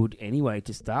pretty good anyway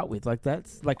to start with. Like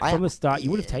that's like from the start, you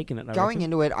would have taken it. I Going reckon.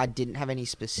 into it, I didn't have any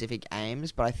specific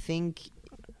aims, but I think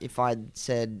if I'd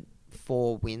said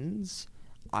 4 wins,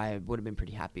 I would have been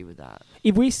pretty happy with that.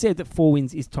 If we said that 4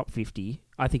 wins is top 50,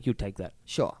 I think you'd take that.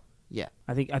 Sure. Yeah.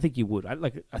 I think you would.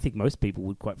 I think most people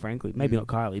would, quite frankly. Maybe not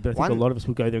Kylie, but I think One- a lot of us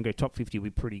would go there and go top 50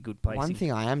 would be pretty good placing. One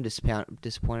thing I am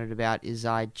disappointed about is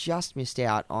I just missed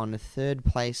out on 3rd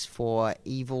place for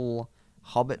Evil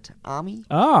Hobbit Army.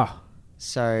 Ah.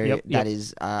 So Yep, that yep.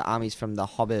 is armies from the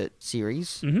Hobbit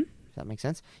series. Mm-hmm. If that makes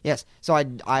sense. Yes. So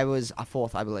I was a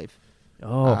 4th, I believe.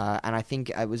 Oh, And I think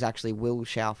it was actually Will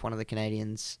Schauf, one of the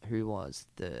Canadians, who was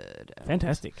 3rd.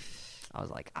 fantastic. I was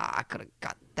like, I could have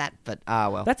got that, but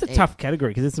well. That's a tough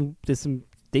category because there's some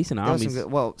decent There was armies. some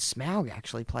good, well, Smaug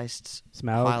actually placed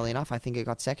Smaug. highly enough. I think it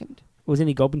got 2nd. Was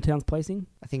any Goblin Towns placing?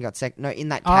 I think it got 2nd. No, in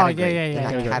that Oh, category. yeah, In that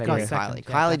yeah, category, got Kylie. second, yeah, Kylie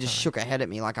just definitely. shook her head at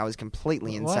me like I was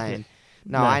completely What? insane.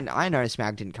 No, No. I know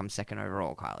Smaug didn't come second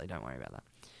overall, Kylie. Don't worry about that.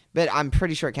 But I'm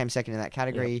pretty sure it came second in that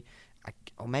category,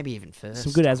 or maybe even first.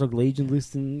 Some good Azog Legion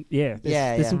lists and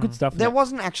there's some good stuff. in There that.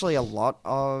 wasn't actually a lot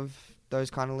of those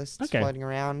kind of lists Okay. floating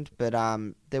around, but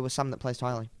there were some that placed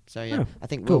highly. So yeah, Oh, I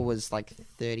think cool. Will was like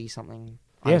 30 something.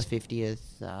 I Yeah. was 50th.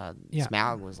 Yeah.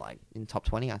 Smaug was like in top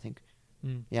 20, I think.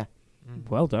 Yeah,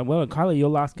 Well done. Well, Kylie, your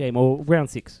last game or round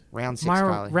 6. round 6, My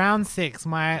Kylie. round 6,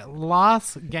 my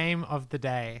last game of the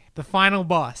day, the final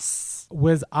boss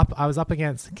was up. I was up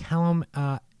against Callum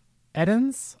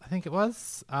Edens, I think it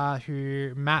was,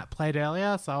 who Matt played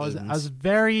earlier. So I was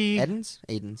very Edens.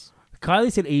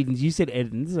 Kylie said Edens. You said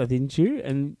Edens, didn't you?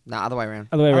 And No, other way around.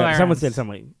 other way around. Other Someone rounds. said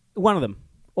something. One of them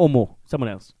or more. Someone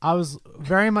else. I was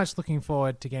very much looking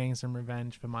forward to getting some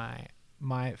revenge for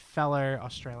my fellow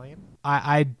Australian.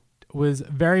 I was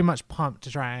very much pumped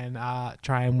to try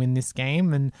and win this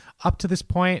game, and up to this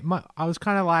point, I was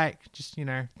kind of like just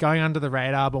going under the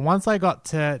radar. But once I got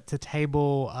to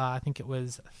table, I think it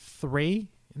was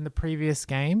 3 in the previous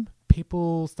game,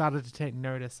 people started to take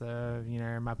notice of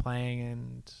my playing,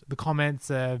 and the comments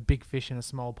of big fish in a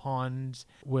small pond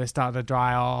were starting to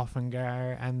dry off and go,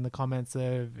 and the comments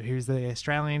of who's the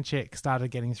Australian chick started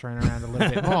getting thrown around a little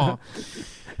bit more.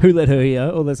 Who let her here?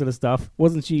 All that sort of stuff.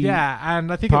 Wasn't she? Yeah,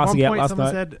 and I think at one passing out point last someone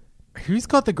night? said, "Who's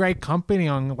got the great company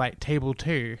on like table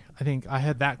 2?" I think I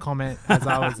heard that comment as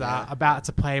I was about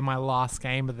to play my last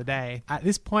game of the day. At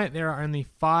this point, there are only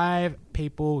 5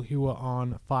 people who were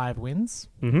on 5 wins.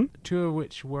 Mm-hmm. 2 of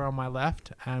which were on my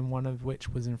left, and 1 of which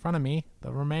was in front of me.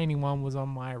 The remaining 1 was on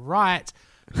my right,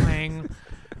 playing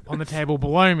on the table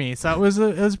below me. So it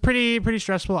was pretty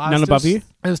stressful. None above you?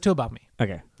 It was 2 above me.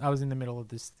 Okay. I was in the middle of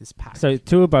this pack. So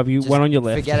 2 above you, Just 1 on your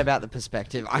left. Forget about the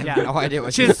perspective. I have Yeah. no idea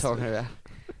what you're Just- talking about.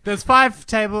 There was 5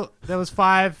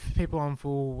 people on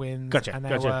full wins, Gotcha, and they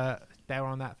were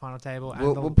on that final table. And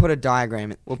We'll put a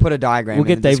diagram. We'll put a diagram. We'll in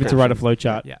get the David to write a description. flow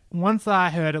chart. yeah. Once I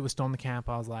heard it was Storm the Camp,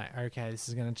 I was like, okay, this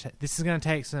is gonna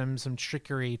take some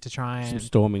trickery to try Some and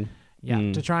storming.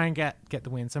 to try and get the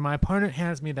win. So my opponent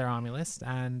hands me their army list,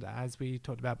 and as we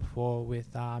talked about before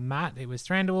with Matt, it was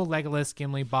Thranduil, Legolas,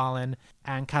 Gimli, Balin,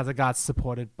 and Khazagats,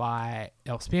 supported by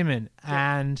Elf Spearman.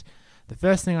 And the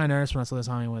first thing I noticed when I saw this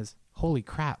army was, holy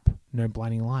crap, no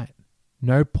blinding light,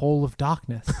 no pole of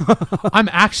darkness. I'm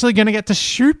actually going to get to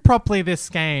shoot properly this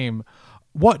game.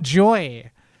 What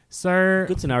joy. So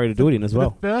Good scenario to do it in as well.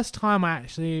 the first time I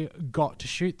actually got to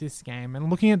shoot this game, and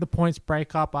looking at the points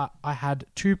breakup, I had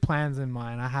 2 plans in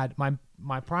mind. I had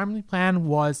my primary plan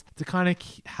was to kind of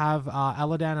have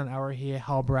Aladan and Arohir,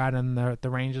 Halbrad, and the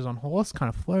Rangers on horse, kind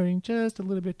of floating just a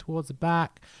little bit towards the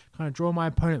back, kind of draw my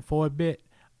opponent forward a bit,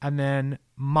 and then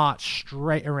march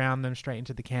straight around them, straight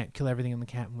into the camp, kill everything in the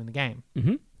camp, and win the game.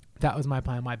 Mm-hmm. That was my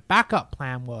plan. My backup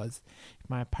plan was, if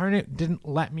my opponent didn't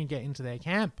let me get into their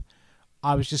camp,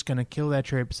 I was just going to kill their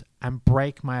troops and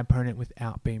break my opponent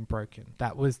without being broken.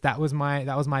 That was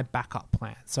my backup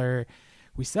plan. So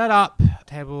we set up.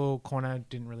 Table corner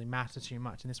didn't really matter too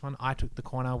much in this one. I took the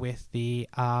corner with the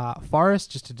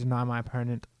forest just to deny my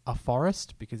opponent a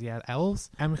forest because he had elves,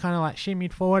 and we kind of like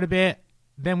shimmied forward a bit.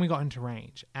 Then we got into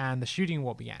range, and the shooting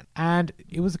war began. And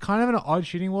it was kind of an odd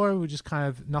shooting war. We just kind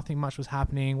of, nothing much was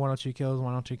happening. 1 or 2 kills.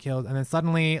 And then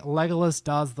suddenly Legolas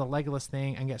does the Legolas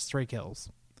thing and gets 3 kills.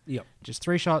 Yep. Just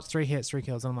 3 shots, 3 hits, 3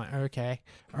 kills. And I'm like, okay,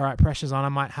 all right, pressure's on. I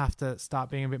might have to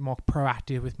start being a bit more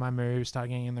proactive with my moves, start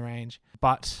getting in the range.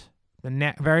 But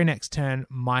the very next turn,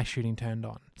 my shooting turned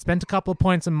on. Spent a couple of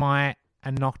points of might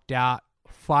and knocked out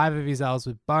 5 of his elves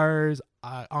with bows,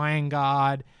 Iron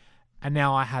Guard, and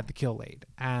now I had the kill lead.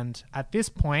 And at this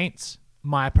point,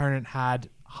 my opponent had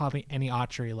hardly any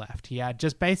archery left. He had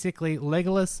just basically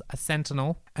Legolas, a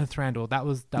Sentinel, and Thranduil. That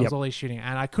was all he's shooting.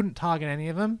 And I couldn't target any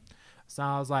of them. So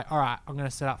I was like, all right, I'm going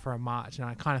to set up for a march. And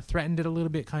I kind of threatened it a little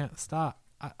bit coming at the start,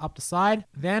 up the side.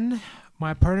 Then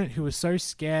my opponent, who was so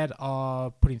scared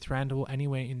of putting Thranduil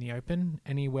anywhere in the open,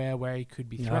 anywhere where he could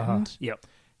be threatened, Yep.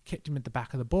 kept him at the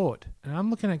back of the board. And I'm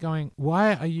looking at going,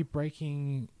 why are you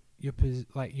breaking your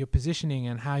positioning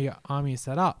and how your army is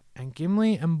set up? And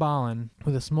Gimli and Balin,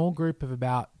 with a small group of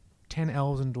about 10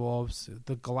 elves and dwarves,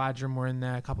 the Galadrim were in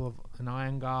there, a couple of an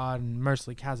Iron Guard, and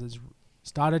mostly Khazars,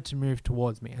 started to move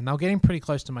towards me. And they were getting pretty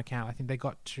close to my camp. I think they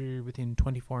got to within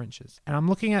 24 inches. And I'm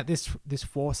looking at this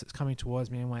force that's coming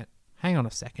towards me and went, hang on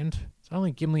a second. It's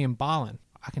only Gimli and Balin.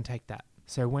 I can take that.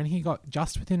 So when he got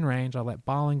just within range, I let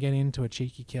Balin get into a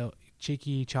cheeky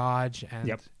charge,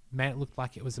 and made it look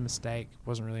like it was a mistake. It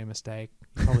wasn't really a mistake.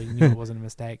 He probably knew it wasn't a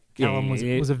mistake. Callum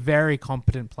was a very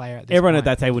competent player at this Everyone point.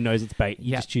 at that table knows it's bait.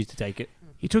 You just choose to take it.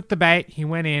 He took the bait. He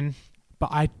went in, but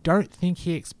I don't think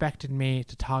he expected me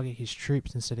to target his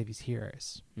troops instead of his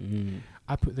heroes.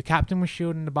 I put the captain was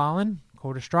shielded into Balin,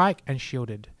 called a strike, and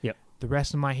shielded. Yep. The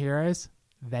rest of my heroes,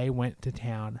 they went to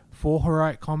town. 4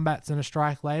 heroic combats and a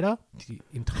strike later, the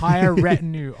entire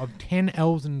retinue of 10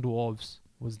 elves and dwarves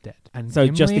was dead. And So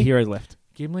just the heroes left.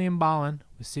 Gimli and Balin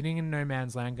were sitting in no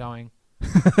man's land going,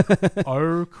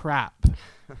 oh crap.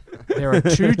 There are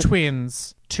 2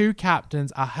 twins, 2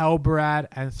 captains, a Halberad,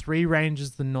 and 3 rangers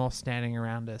of the north standing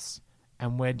around us.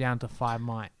 And we're down to 5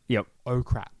 might. Yep. Oh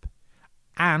crap.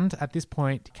 And at this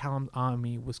point, Callum's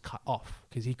army was cut off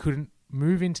because he couldn't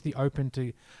move into the open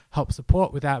to help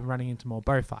support without running into more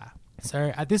bowfire.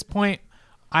 So at this point,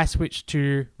 I switched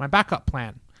to my backup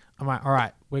plan. I'm like, all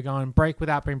right, we're going break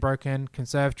without being broken,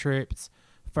 conserve troops,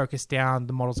 focus down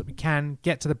the models that we can,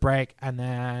 get to the break, and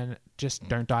then just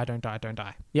don't die.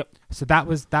 Yep. So that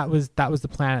was the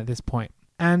plan at this point.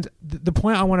 And the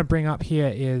point I want to bring up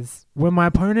here is when my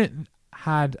opponent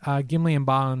had Gimli and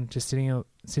Balin just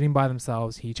sitting by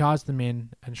themselves, he charged them in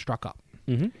and struck up.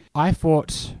 Mm-hmm. I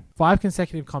fought 5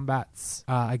 consecutive combats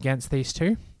against these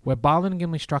 2, where Balin and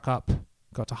Gimli struck up,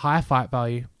 got to higher fight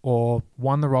value, or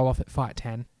won the roll-off at fight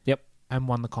 10. Yep. And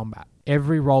won the combat.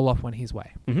 Every roll-off went his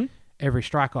way. Mm-hmm. Every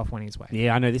strike-off went his way.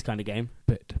 Yeah, I know this kind of game.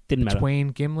 But Didn't matter. between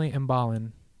Gimli and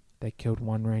Balin, they killed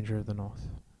 1 Ranger of the North.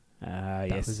 Yes.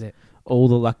 That was it. All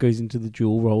the luck goes into the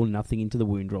duel roll, nothing into the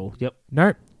wound roll. Yep.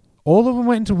 Nope. All of them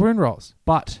went into wound rolls,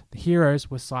 but the heroes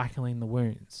were cycling the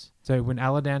wounds. So when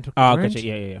Aladan took a wound, gotcha.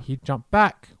 Yeah. he jumped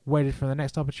back, waited for the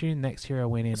next opportunity, next hero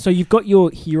went in. So you've got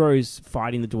your heroes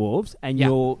fighting the dwarves, and Yeah.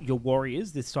 your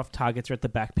warriors, the soft targets, are at the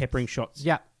back peppering shots.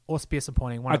 Yeah, or spear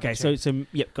supporting. One Okay, of the two. so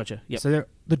yep, gotcha. Yep. So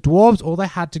the dwarves, all they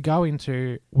had to go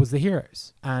into was the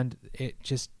heroes, and it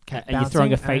just kept And you're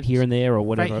throwing a fate and here and there or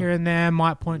whatever. Fate here and there,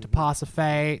 might point to pass a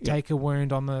fate, take a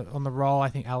wound on the roll. I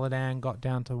think Aladan got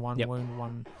down to 1 Yep. wound,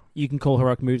 1. You can call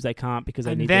heroic moves, they can't because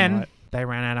they And need their then might. they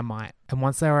ran out of might. And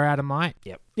once they were out of might,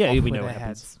 Yep. Yeah, off we with know what their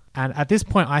happens. heads. And at this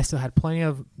point, I still had plenty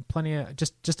of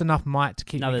just enough might to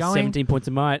keep Another me going. 17 points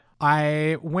of might.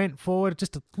 I went forward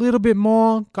just a little bit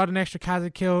more, got an extra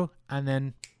Khazad kill, and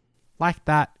then like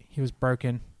that, he was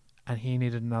broken, and he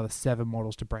needed another 7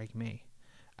 models to break me.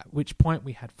 At which point,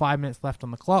 we had 5 minutes left on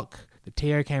the clock. The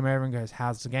TO came over and goes,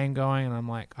 how's the game going? And I'm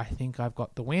like, I think I've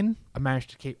got the win. I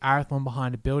managed to keep Arathorn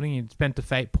behind a building. He'd spent a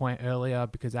fate point earlier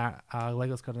because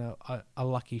Legolas got a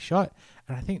lucky shot.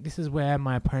 And I think this is where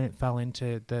my opponent fell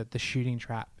into the shooting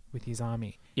trap with his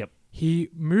army. Yep. He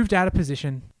moved out of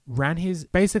position, ran his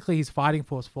fighting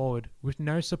force forward with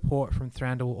no support from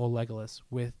Thranduil or Legolas,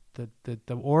 with the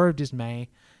Aura of Dismay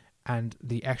and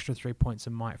the extra 3 points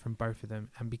of might from both of them.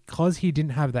 And because he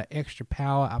didn't have that extra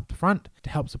power up the front to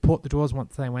help support the dwarves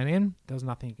once they went in, there was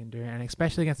nothing he can do. And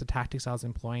especially against the tactics I was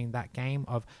employing that game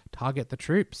of target the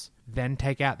troops, then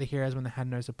take out the heroes when they had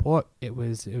no support, it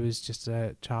was just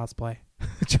a child's play.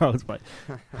 Child's play.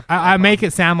 I make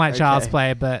it sound like child's Okay.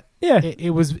 play, but Yeah. it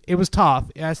was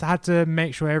tough. I had to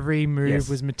make sure every move Yes.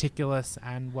 was meticulous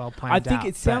and well planned I out. think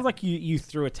it sounds but like you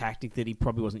threw a tactic that he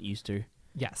probably wasn't used to.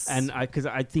 yes, And because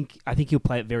I think he'll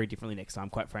play it very differently next time.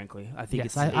 Quite frankly, I think yes,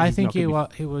 it's. I he's think not gonna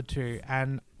be he would too.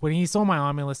 And when he saw my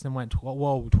army list and went,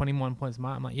 "Whoa, 21 points of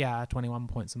might," I'm like, "Yeah, 21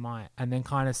 points of might." And then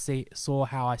kind of saw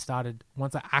how I started.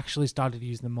 Once I actually started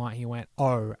using the might, he went,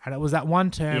 "Oh!" And it was that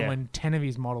one turn Yeah. when 10 of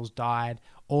his models died,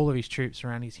 all of his troops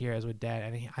around his heroes were dead,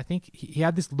 and I think he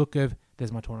had this look of,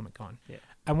 "There's my tournament gone." Yeah.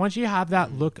 And once you have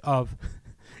that look of,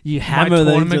 You my hammer those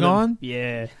tournament with them. on?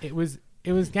 Yeah. it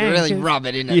was game. You really 'cause- rub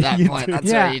it in Yeah, at that you point. do. That's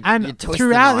yeah, where you and twist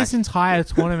throughout the this knife. entire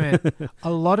tournament,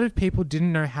 a lot of people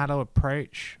didn't know how to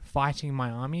approach fighting my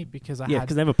army because Yeah,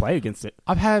 because they never played against it.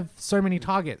 I've had so many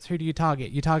targets. Who do you target?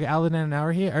 You target Aladan and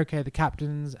Aura here? Okay, the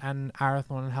captains and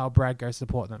Arathorn and Halbrad go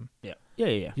support them. Yeah.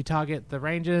 You target the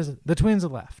Rangers, the twins are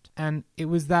left. And it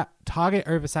was that target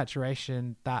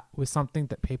oversaturation that was something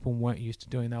that people weren't used to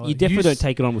doing. They were You definitely used- don't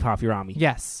take it on with half your army.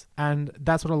 Yes, and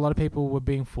that's what a lot of people were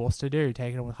being forced to do,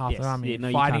 taking it with half Yes, their army, yeah, no,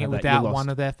 you fighting can't it have that, you're without lost. one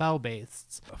of their fell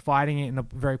beasts, fighting it in a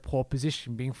very poor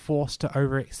position, being forced to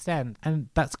overextend. And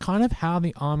that's kind of how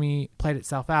the army played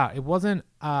itself out. It wasn't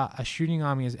a shooting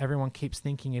army as everyone keeps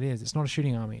thinking it is. It's not a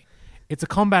shooting army. It's a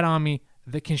combat army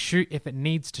that can shoot if it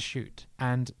needs to shoot.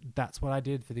 And that's what I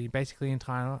did for the basically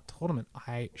entire tournament.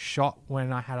 I shot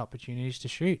when I had opportunities to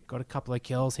shoot, got a couple of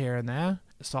kills here and there,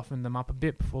 softened them up a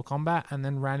bit before combat, and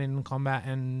then ran in combat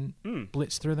and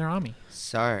blitzed through their army.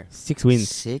 So 6 wins.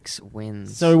 6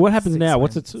 wins. So what happens 6 now?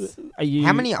 What's wins. it? Are you?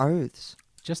 How many oaths?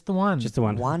 Just the one. Just the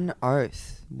one. One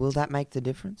oath. Will that make the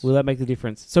difference? Will that make the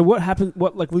difference? So what happens?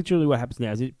 What happens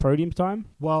now? Is it podium time?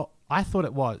 Well, I thought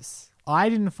it was. I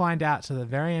didn't find out to the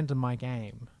very end of my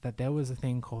game that there was a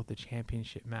thing called the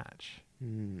championship match.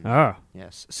 Oh.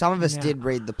 Yes. Some of us Now- did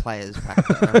read the players pack.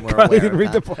 And we're Kylie aware didn't of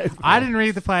read the that. players. I didn't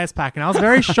read the players pack, and I was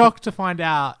very shocked to find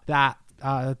out that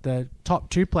the top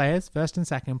 2 players, first and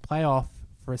second, play off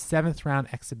for a 7th round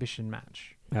exhibition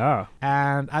match. Oh.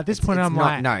 And at this point, It's I'm not,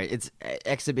 like, no, it's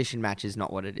exhibition match is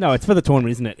not what it is. No, it's for the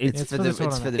tournament, isn't it? it's for the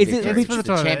tournament. Is it- victory. it's It's for the the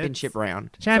tournament. championship round.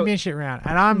 championship round.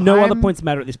 And I'm no I'm- other points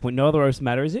matter at this point. No other oaths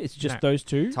matter, is it? It's just No. those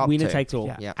two. Top Winner two. takes all.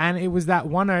 Yeah. Yeah. And it was that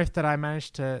one oath that I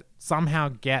managed to somehow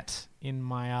get in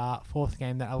my 4th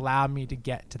game that allowed me to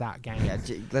get to that game. Yeah,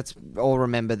 let's all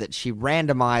remember that she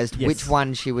randomized Yes. which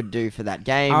one she would do for that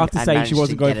game. After and saying managed she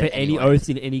wasn't to going get for it any anyway. oaths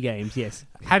in any games, yes.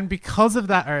 And because of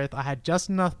that oath, I had just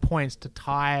enough points to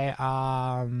tie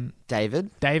David.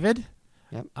 David,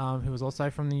 Yep. who was also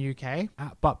from the UK.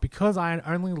 But because I had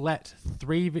only let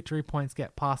 3 victory points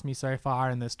get past me so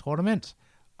far in this tournament,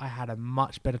 I had a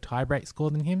much better tiebreak score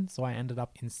than him, so I ended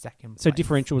up in 2nd place. So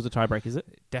differential was a tiebreak, is it?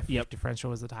 Yep. Differential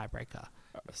was the tiebreaker.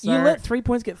 You So let 3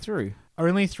 points get through.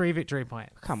 only 3 victory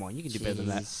points. Come on, you can do better than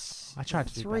that. Jeez. I tried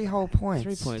to do 3 better. whole points.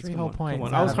 3 points. 3 come whole on, points. come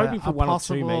on. I was out of hoping a for 1 or 2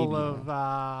 possible maybe.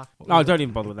 Of, No, don't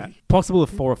even bother with that. Possible of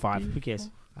 4 or 5. Who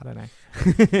cares? I don't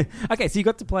know. Okay, so you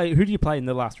got to play. Who do you play in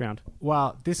the last round?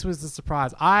 Well, this was the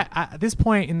surprise. At this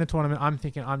point in the tournament, I'm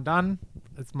thinking I'm done.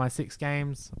 It's my 6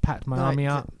 games. I packed my No, army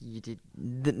up. You did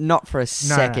not for a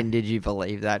second. Did you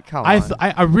believe that? Come I on.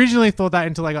 I originally thought that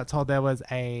until I got told there was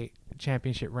a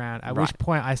championship round. At which Right.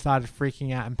 point I started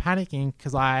freaking out and panicking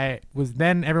because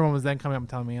everyone was then coming up and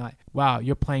telling me like, "Wow,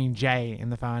 you're playing Jay in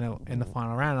the final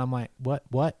round." And I'm like,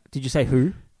 "What?" Did you say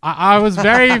who? I was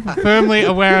very firmly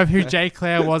aware of who Jay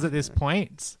Clare was at this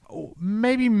point.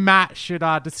 Maybe Matt should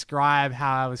describe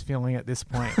how I was feeling at this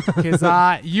point because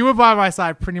you were by my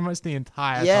side pretty much the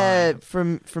entire Yeah,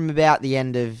 time. from about the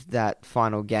end of that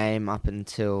final game up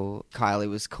until Kylie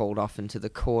was called off into the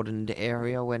cordoned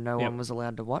area where no Yep. one was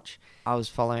allowed to watch. I was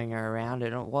following her around,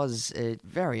 and it was a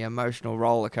very emotional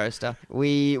roller coaster.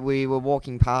 We were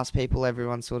walking past people,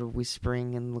 everyone sort of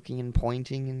whispering and looking and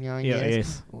pointing and going, Yeah, yes.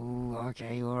 yes. Ooh,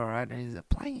 okay, all right. He's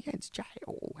playing against Jay.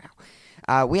 Oh,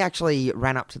 wow. We actually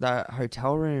ran up to the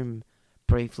hotel room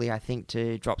briefly, I think,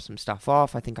 to drop some stuff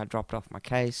off. I think I dropped off my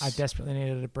case. I desperately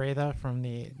needed a breather from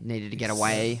the. Needed to get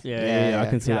away. Yeah, I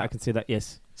can see Yeah. that. I can see that.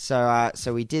 Yes.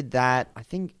 So we did that. I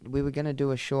think we were going to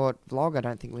do a short vlog. I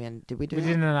don't think did we do We that?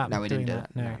 didn't end up No, we doing didn't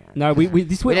do that. that. No. No, we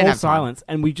this We went didn't all have time. silence,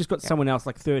 and we just got Yeah. someone else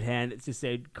like third hand. It just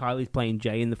said Kylie's playing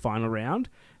Jay in the final round,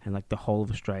 and like the whole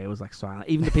of Australia was like silent.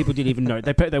 Even the people didn't even know.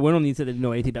 They weren't on the internet. They didn't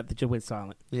know anything about. They just went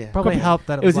silent. Yeah. Probably helped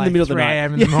that it was in the like middle of the 3 night.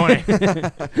 a.m. in the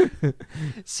morning.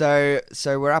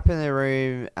 So we're up in the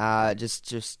room,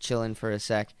 just chilling for a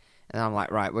sec, and I'm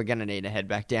like, right, we're gonna need to head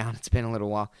back down. It's been a little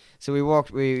while. So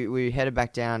we headed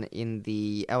back down in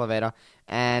the elevator,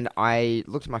 and I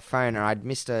looked at my phone, and I'd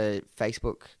missed a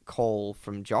Facebook call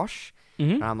from Josh.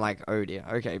 Mm-hmm. And I'm like, oh dear,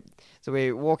 okay. So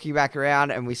we're walking back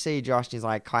around and we see Josh and he's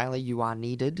like, Kylie, you are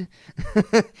needed.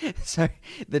 So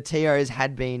the TOs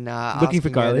had been Looking for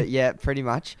asking her Kylie. to- yeah, pretty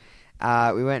much.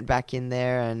 We went back in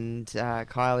there and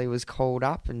Kylie was called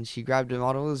up and she grabbed her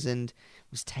models and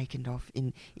was taken off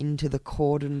into the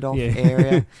cordoned off Yeah.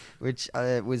 area, which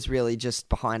was really just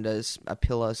behind a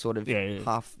pillar sort of Yeah.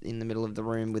 half in the middle of the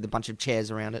room with a bunch of chairs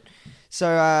around it. So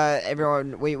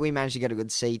everyone, we managed to get a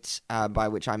good seat, by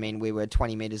which I mean we were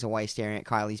 20 meters away staring at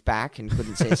Kylie's back and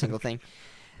couldn't see a single thing.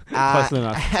 Close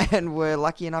enough. And we're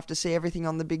lucky enough to see everything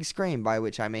on the big screen, by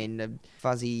which I mean a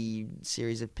fuzzy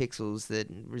series of pixels that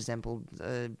resembled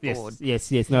a board.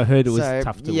 Yes. No, I heard it was So,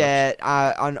 tough to watch. yeah,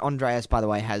 Andreas, by the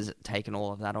way, has taken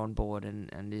all of that on board and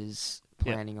is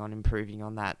Yeah. planning on improving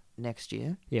on that next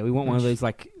year. Yeah, we want one of those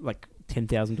like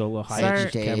 $10,000 high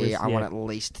HD, cameras. I yeah. want at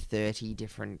least 30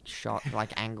 different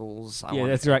angles. I Yeah,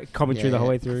 want that's right. Commentary the whole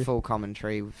way through. Full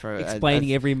commentary for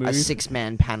Explaining every move. a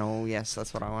 6-man panel. Yes,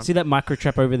 that's what I want. See that micro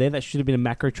trap over there? That should have been a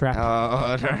macro trap.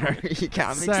 Oh, no, you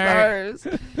can't mix So- those.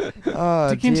 Oh,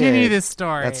 to continue dear. this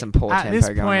story, That's some poor at tempo this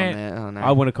going point, on there. Oh, no.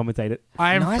 I want to commentate it.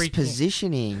 I am nice freaking.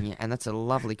 positioning, and that's a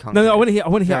lovely No, concave. I want to hear.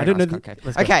 I Very don't know. nice concave.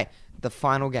 Let's go. Okay, the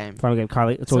final game. Final game,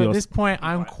 Kylie. It's all So at yours. this point,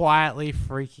 I'm quietly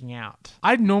freaking out.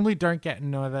 I normally don't get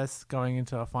nervous going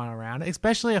into a final round,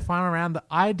 especially a final round that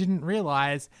I didn't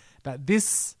realize that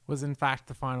this was in fact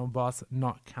the final boss,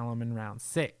 not Callum in round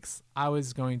 6. I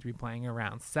was going to be playing a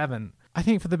round 7. I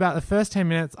think for about the first 10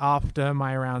 minutes after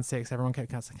my round 6, everyone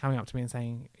kept coming up to me and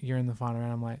saying, "You're in the final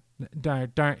round." I'm like,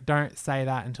 don't say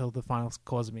that until the final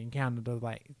scores are being counted. Or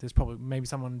like, there's probably maybe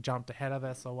someone jumped ahead of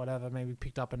us or whatever, maybe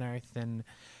picked up an oath and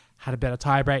had a better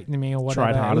tie break than me or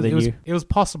whatever. Tried harder than you. It was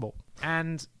possible.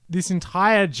 And this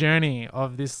entire journey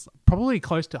of this probably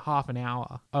close to half an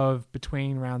hour of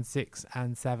between round 6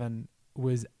 and 7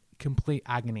 was complete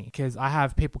agony, because I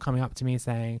have people coming up to me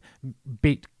saying,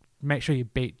 make sure you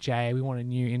beat Jay. We want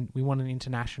an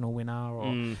international winner,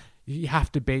 or you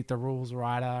have to beat the rules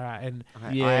writer. And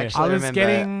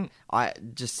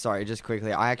just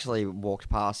quickly, I actually walked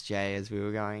past Jay as we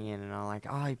were going in, and I'm like,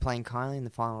 "Oh, you're playing Kylie in the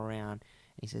final round."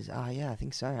 He says, "Oh yeah, I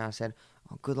think so." And I said,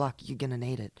 "Oh, good luck. You're gonna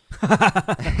need it,"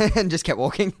 and just kept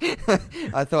walking.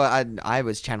 I thought I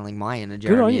was channeling my inner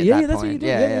Jeremy at that point. That's what you do.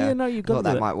 Yeah, no, you got thought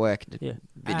that might work. Yeah.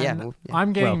 But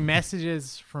I'm getting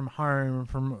messages from home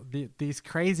from these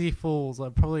crazy fools,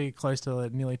 like probably close to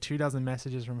nearly 24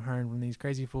 messages from home from these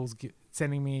crazy fools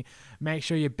sending me, make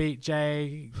sure you beat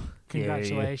Jay,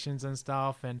 congratulations and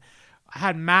stuff. And I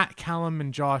had Matt, Callum,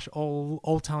 and Josh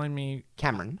all telling me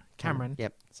Cameron.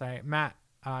 Yep. So Matt,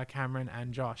 Cameron,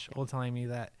 and Josh all telling me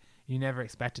that you never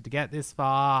expected to get this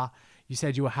far. You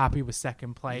said you were happy with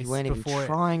second place. You weren't even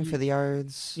trying for the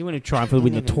oaths. You weren't trying to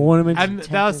win the tournament. And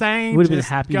they were saying, would have been just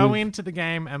happy go into the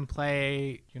game and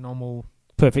play your normal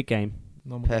perfect game.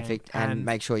 Perfect, game. and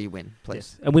make sure you win,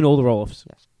 please. Yes. And win all the roll-offs.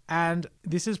 Yes. And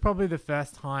this is probably the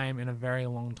first time in a very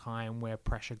long time where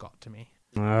pressure got to me.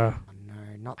 Oh, no,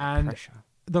 not the pressure.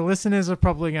 The listeners are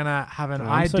probably going to have an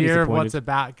idea of what's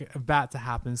about to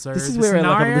happen. So this is where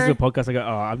I'm listening to a podcast, I go,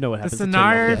 I know what happens. The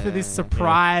scenario for this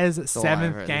surprise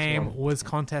 7th game was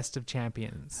Contest of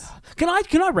Champions. Can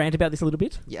I rant about this a little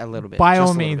bit? Yeah, a little bit. By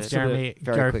all means, Jeremy,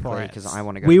 very go quickly, for it. because I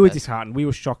want to go. We were disheartened. We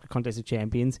were shocked at Contest of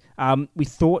Champions. We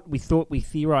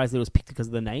theorized that it was picked because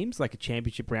of the names, like a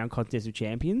championship round Contest of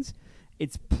Champions.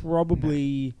 It's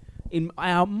probably... In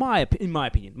my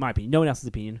opinion, no one else's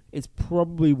opinion, it's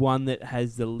probably one that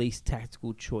has the least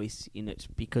tactical choice in it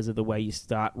because of the way you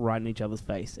start right in each other's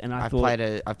face. And I've played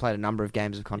a number of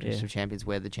games of Contest of Champions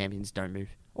where the champions don't move,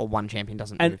 or one champion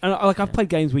doesn't move. And I've played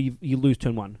games where you lose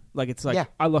turn 1. Like it's like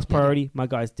I lost priority, my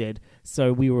guy's dead,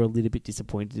 so we were a little bit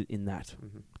disappointed in that.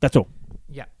 Mm-hmm. That's all.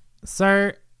 Yeah.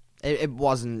 So. It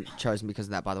wasn't chosen because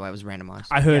of that, by the way. It was randomized.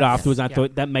 I heard afterwards, and I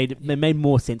thought that made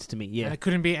more sense to me. Yeah, and it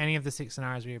couldn't be any of the 6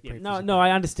 scenarios we previously. No,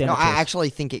 I understand. No, I actually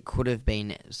think it could have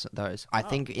been those. I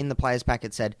think in the players' pack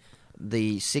it said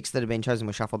the 6 that had been chosen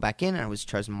were shuffled back in, and it was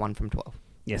chosen 1 from 12.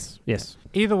 Yes.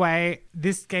 Either way,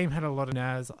 this game had a lot of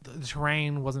nerves. The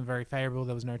terrain wasn't very favorable.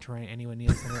 There was no terrain anywhere near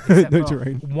the center, except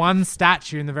for one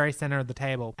statue in the very center of the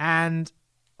table. And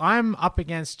I'm up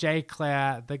against Jay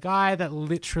Clare, the guy that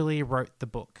literally wrote the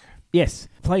book. Yes,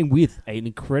 playing with an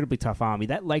incredibly tough army.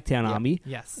 That Lake Town army,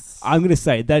 yes, I'm going to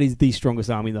say that is the strongest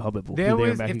army in the Hobbit book.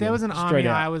 If there was an army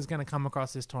I was going to come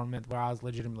across this tournament where I was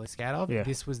legitimately scared of,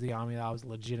 this was the army that I was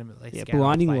legitimately scared of.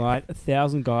 Blinding Light,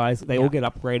 1,000 guys. They all get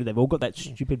upgraded. They've all got that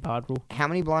stupid bard rule. How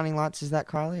many Blinding Lights is that,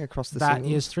 Kylie, across the That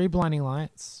singles? is 3 Blinding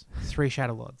Lights, 3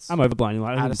 Shadow Lords. I'm over Blinding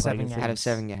Light. Out of 7 games. Out of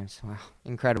 7 games. Wow.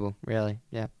 Incredible, really.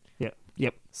 Yeah.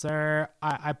 Yep. So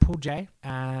I pulled Jay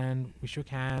and we shook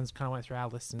hands, kind of went through our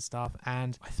list and stuff.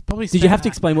 And I probably did you have to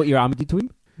explain what your army did to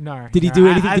him? No. Did he do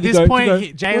anything? At this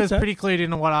point, Jay was pretty clued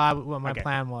in on what my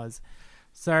plan was.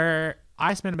 So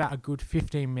I spent about a good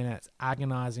 15 minutes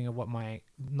agonizing of what my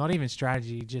not even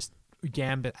strategy, just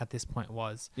gambit at this point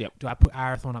was. Yep. Do I put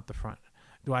Arathorn up the front?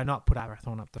 Do I not put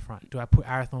Arathorn up the front? Do I put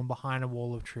Arathorn behind a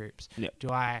wall of troops? Yep. Do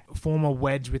I form a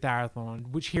wedge with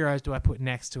Arathorn? Which heroes do I put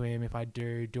next to him if I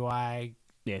do? Do I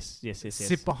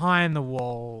sit behind the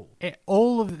wall?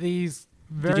 All of these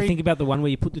Did you think about the one where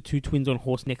you put the 2 twins on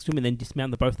horse next to him and then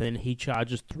dismount them both and then he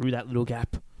charges through that little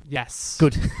gap? Yes.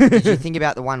 Good. Did you think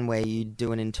about the one where you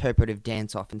do an interpretive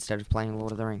dance-off instead of playing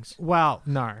Lord of the Rings? Well,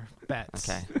 no. But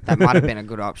okay. That might have been a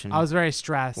good option. I was very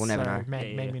stressed. We'll never know.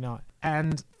 Maybe not.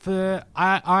 And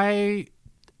I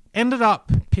ended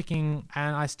up picking,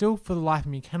 and I still, for the life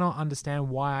of me, cannot understand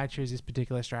why I choose this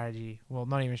particular strategy. Well,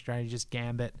 not even strategy, just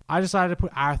gambit. I decided to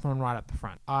put Arathorn right up the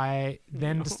front. I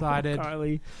then decided...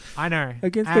 Kylie. I know.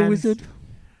 Against the wizard.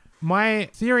 My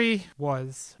theory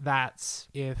was that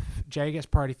if Jay gets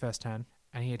priority first turn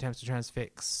and he attempts to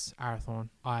transfix Arathorn,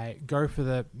 I go for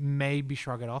the maybe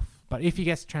shrug it off. But if he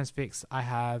gets to transfix, I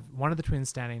have one of the twins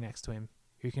standing next to him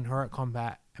who can heroic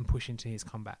combat and push into his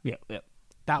combat. Yep.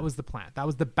 That was the plan. That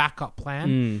was the backup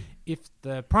plan. If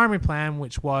the primary plan,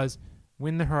 which was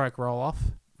win the heroic roll-off,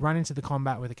 run into the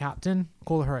combat with a captain,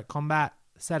 call the heroic combat,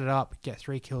 set it up, get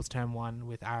 3 kills turn 1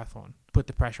 with Arathorn, put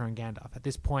the pressure on Gandalf. At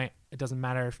this point, it doesn't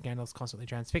matter if Gandalf's constantly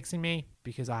transfixing me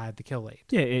because I had the kill lead.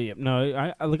 Yeah.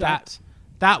 No, I look at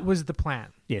that was the plan.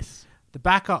 Yes. The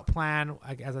backup plan,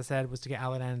 as I said, was to get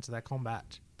Aladdin into that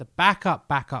combat. The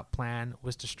backup plan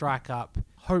was to strike up.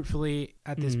 Hopefully,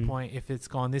 at this point, if it's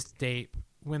gone this deep,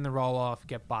 win the roll-off,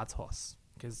 get Bard's horse,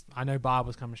 because I know Bard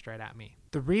was coming straight at me.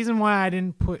 The reason why I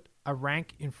didn't put a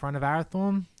rank in front of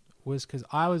Arathorn was because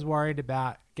I was worried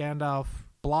about Gandalf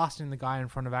blasting the guy in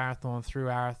front of Arathorn through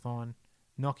Arathorn,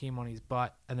 knocking him on his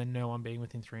butt, and then no one being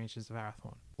within 3 inches of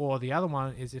Arathorn. Or the other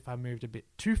one is, if I moved a bit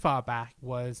too far back,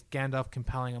 was Gandalf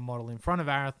compelling a model in front of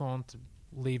Arathorn to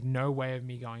leave no way of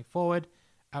me going forward,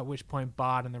 at which point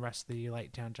Bard and the rest of the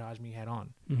late town charge me head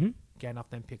on. Mm-hmm. Gandalf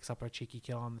then picks up a cheeky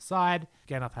kill on the side.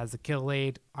 Gandalf has the kill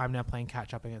lead. I'm now playing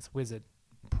catch up against Wizard.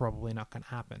 Probably not going to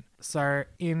happen. So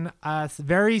in a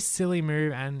very silly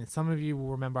move, and some of you will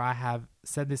remember I have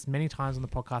said this many times on the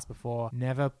podcast before,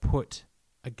 never put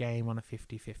a game on a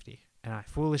 50-50. And I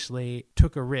foolishly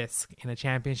took a risk in a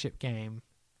championship game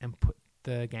and put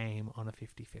the game on a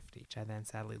 50-50, which I then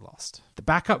sadly lost. The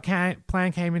backup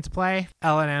plan came into play.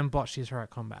 L&M botched his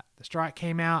heroic combat. The strike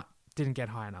came out, didn't get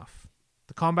high enough.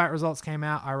 The combat results came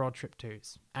out, I rolled trip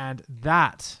 2s. And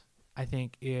that, I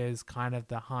think, is kind of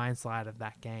the hindsight of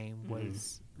that game,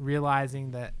 was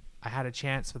realizing that I had a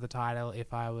chance for the title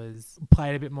if I was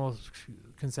played a bit more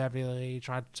conservatively,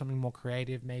 tried something more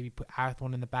creative, maybe put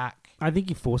Arathorn in the back. I think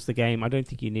you forced the game. I don't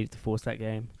think you needed to force that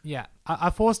game. Yeah, I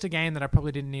forced a game that I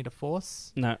probably didn't need to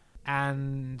force. No.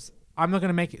 And I'm not going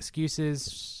to make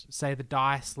excuses, say the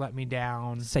dice let me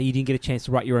down. Say you didn't get a chance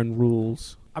to write your own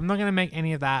rules. I'm not going to make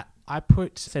any of that. I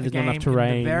put Say the there's not game enough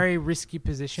terrain. in a very risky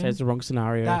position Say it's the wrong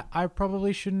scenario. that I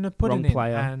probably shouldn't have put Wrong it in.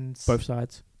 player. And Both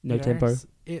sides. No you know, tempo.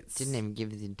 It's Didn't even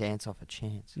give the dance off a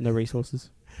chance. No resources.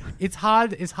 It's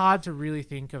hard to really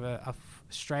think of a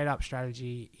straight up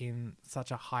strategy in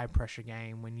such a high pressure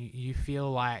game when you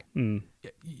feel like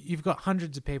you've got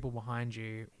hundreds of people behind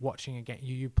you watching a game.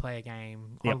 You play a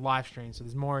game on live stream, so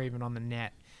there's more even on the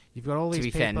net. You've got all these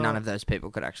people. To be fair, none of those people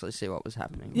could actually see what was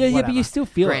happening. Yeah, Whatever. but you still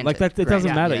feel it. Like that. It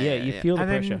doesn't matter. Yeah, You yeah. feel the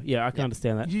And then- pressure. Yeah, I can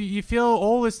understand that. You feel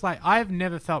all this, like, I've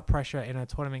never felt pressure in a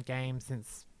tournament game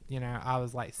since, I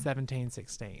was like 17,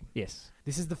 16. Yes.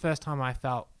 This is the first time I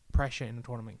felt pressure in a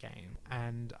tournament game,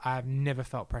 and I've never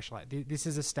felt pressure like this.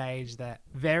 Is a stage that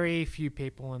very few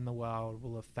people in the world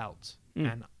will have felt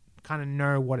and kind of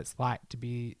know what it's like to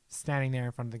be standing there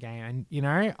in front of the game.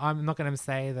 And I'm not going to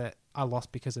say that I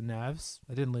lost because of nerves.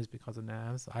 I didn't lose because of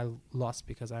nerves. I lost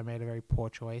because I made a very poor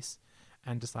choice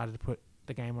and decided to put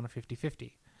the game on a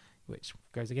 50-50, which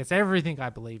goes against everything I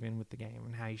believe in with the game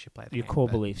and how you should play the Your game. core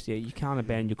But- beliefs. Yeah, you can't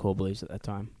abandon your core beliefs at that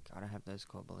time. Gotta have those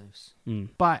core beliefs.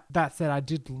 But that said, I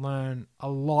did learn a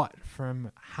lot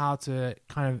from how to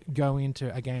kind of go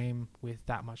into a game with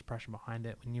that much pressure behind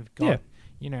it. When you've got,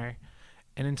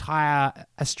 an entire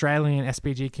Australian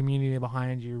SPG community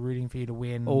behind you rooting for you to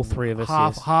win. All three of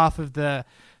us, Half of the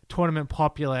tournament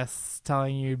populace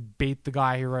telling you beat the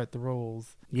guy who wrote the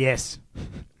rules. Yes.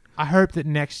 I hope that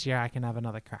next year I can have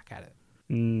another crack at it.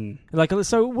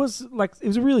 So it was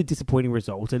a really disappointing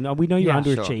result, and we know you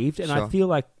underachieved, and I feel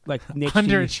like next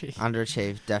year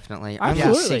Underachieved, definitely.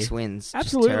 Absolutely. Only 6 wins.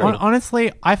 Absolutely.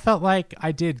 Honestly, I felt like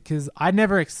I did because I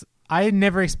never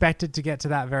expected to get to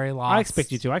that very last. I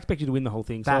expect you to. I expect you to win the whole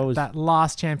thing. That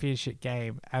last championship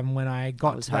game, and when I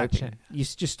got to that, you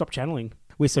just stopped channeling.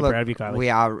 We're so proud of you, Kylie. We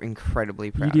are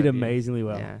incredibly proud. You did of amazingly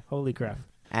well. Yeah. Holy crap!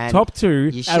 And top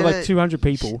 2 out of like 200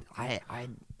 people.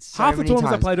 Half the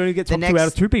tournaments I played only get top 2 out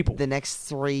of 2 people. The next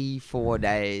 3-4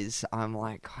 days, I'm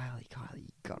like, Kylie, you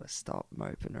gotta stop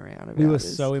moping around about We were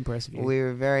this. so impressed with you. We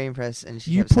were very impressed, and she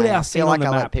You kept put saying, our I scene feel on like the I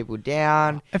let map. people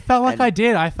down. It felt like I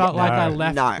did. I felt like I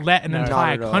let an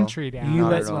entire not at all. country down. You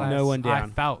Not let at all. no one I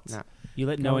down. felt. No. You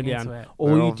let no one going into down. it. All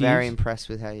We're you all did very impressed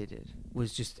with how you did.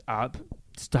 was just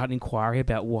start an inquiry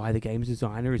about why the game's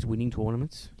designer is winning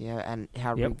tournaments. Yeah, and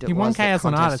how Yep. rigged it He won was. that Chaos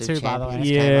on Contest Arda of too, by the way. Champions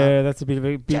came out. Yeah, that's a bit of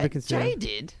a concern. Jay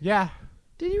did. Yeah,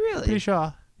 Did he really? pretty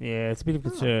sure. Yeah, it's a bit of a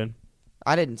concern.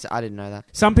 I didn't know that.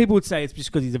 Some people would say it's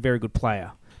just because he's a very good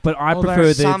player, but I Although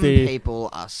prefer some the people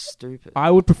are stupid. I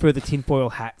would prefer the tinfoil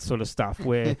hat sort of stuff,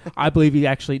 where I believe he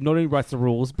actually not only writes the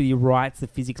rules, but he writes the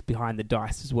physics behind the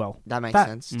dice as well. That makes That-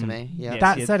 sense to me. Yeah. Yeah.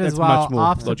 That said, as that's well, much more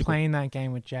after logical. playing that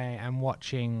game with Jay and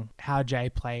watching how Jay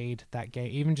played that game,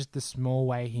 even just the small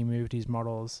way he moved his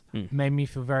models made me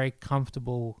feel very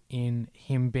comfortable in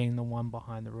him being the one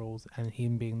behind the rules and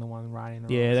him being the one writing the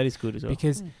rules. Yeah, that is good as well.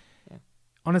 Because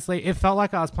honestly, it felt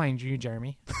like I was playing you,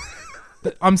 Jeremy.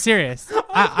 I'm serious.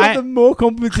 I've got the more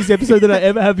compliments this episode than I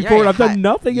ever have before, and I've done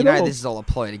nothing at all. This is all a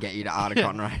ploy to get you to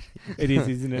Ardacon, right? It is,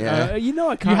 isn't it? Yeah.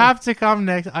 I can't. You have to come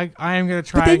next. I am going to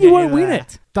try. But then and you get won't win there.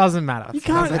 it. Doesn't matter. You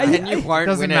can't. And you won't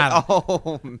doesn't win matter. it.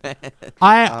 Oh man.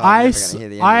 I never gonna hear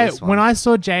the end of this one. when I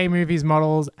saw Jay move his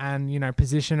models and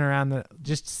position around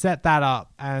just set that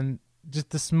up, and just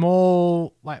the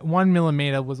small 1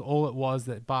 millimeter was all it was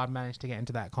that Bard managed to get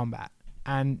into that combat.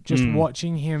 And just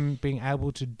watching him being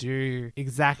able to do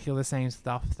exactly the same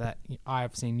stuff that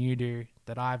I've seen you do,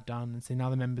 that I've done, and seen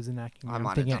other members in our community.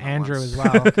 I'm thinking Andrew as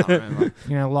well. Can't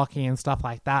remember. Lockie and stuff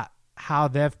like that. How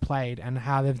they've played and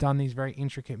how they've done these very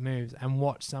intricate moves, and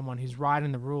watch someone who's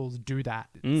writing the rules do that.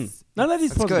 No, that is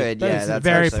That's positive. good. That Yeah, is that's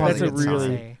very actually positive. That's a really-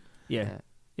 to see. Yeah.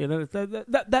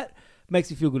 That makes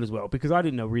me feel good as well, because I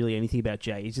didn't know really anything about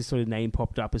Jay. His just sort of name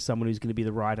popped up as someone who's going to be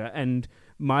the writer, and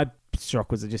my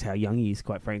shock was just how young he is,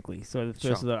 quite frankly. So the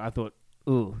first of that, I thought,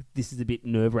 oh, this is a bit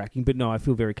nerve-wracking, but no, I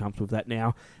feel very comfortable with that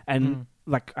now. And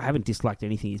like, I haven't disliked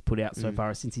anything he's put out so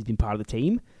far since he's been part of the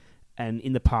team. And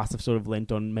in the past, I've sort of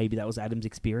lent on maybe that was Adam's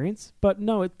experience, but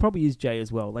no, it probably is Jay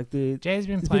as well. Like Jay's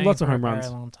been playing lots of for home a runs.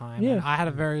 very long time. Yeah. And I had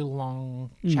a very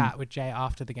long chat with Jay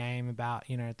after the game about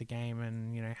the game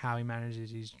and how he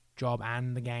manages his job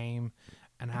and the game,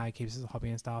 and how he keeps his hobby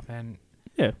and stuff. And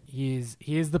yeah, he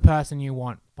is the person you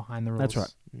want behind the rules. That's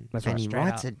right. That's and right. he Straight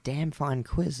writes up. a damn fine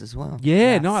quiz as well. Yeah,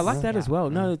 Yes. no, I like that as well.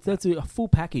 No, that's a full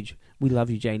package. We love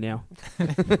you, Jay, now.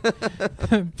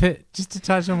 But just to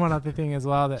touch on one other thing as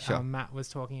well that Sure. Matt was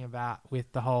talking about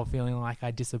with the whole feeling like I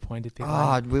disappointed people.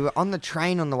 Oh, we were on the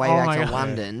train on the way Oh back my to God.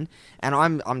 London, and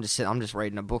I'm just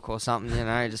reading a book or something,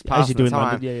 just As passing you do the in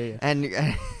time. London.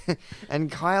 Yeah.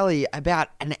 And Kylie, about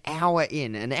an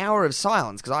hour of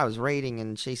silence, because I was reading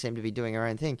and she seemed to be doing her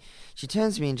own thing. She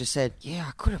turns to me and just said, "Yeah,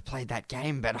 I could have played that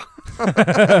game better." I'm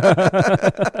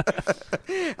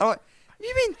like, "Have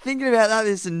you been thinking about that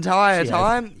this entire She has.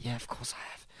 time?" Yeah, of course I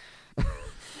have.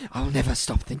 I'll never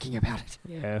stop thinking about it.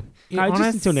 Yeah. It No, just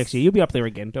honest- until next year. You'll be up there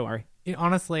again. Don't worry.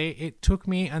 Honestly, it took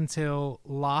me until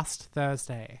last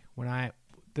Thursday when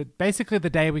basically the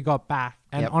day we got back,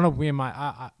 and Yep. on a whim,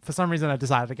 I for some reason I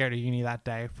decided to go to uni that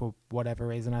day for whatever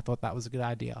reason. I thought that was a good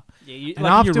idea. Yeah, you, And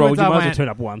like you rolled, afterwards you I might as well went- turn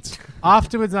up once.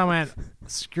 Afterwards, I went,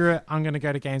 screw it, I'm going to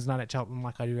go to games night at Cheltenham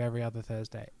like I do every other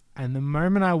Thursday. And the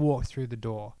moment I walked through the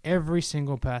door, every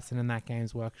single person in that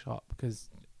games workshop, because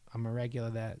I'm a regular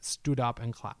there, stood up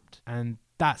and clapped. And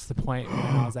that's the point when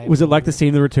I was able Was it to like the walk. scene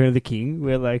in The Return of the King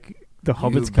where like the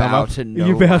hobbits come bow up? to no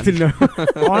You bow one. to no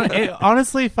one. It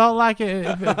honestly felt like it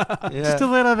just a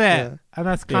little bit. Yeah. And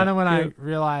that's kind of when Yeah. I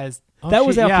realized, oh, That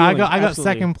was shit, our yeah, I feeling, got absolutely.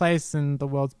 second place in the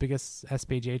world's biggest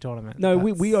SPG tournament. No,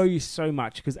 we That's- owe you so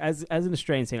much because as an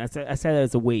Australian scene, I say that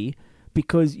as a we,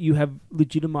 because you have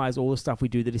legitimized all the stuff we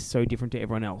do that is so different to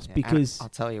everyone else. Yeah, and Because I'll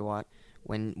tell you what,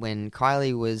 when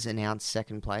Kylie was announced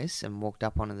second place and walked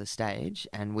up onto the stage,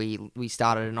 and we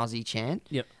started an Aussie chant.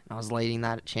 Yep. And I was leading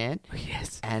that chant.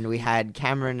 yes, And we had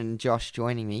Cameron and Josh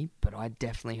joining me, but I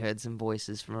definitely heard some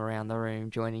voices from around the room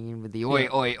joining in with the oi, Yeah.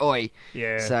 oi, oi.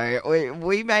 yeah. So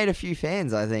we made a few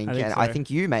fans, I think. I think and so. I think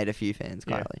you made a few fans,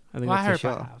 Yeah. Kylie. I think Well, I that's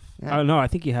hope for I sure. have. Yeah. Oh no, I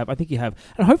think you have.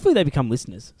 And hopefully they become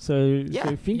listeners. So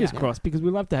fingers Yeah. crossed, because we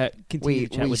love to continue We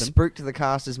to chat with them. spooked the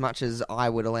cast as much as I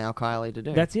would allow Kylie to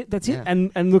do. That's it. Yeah.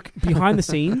 And look, behind the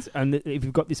scenes, and if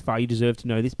you've got this far, you deserve to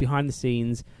know this. Behind the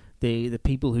scenes, the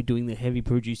people who are doing the heavy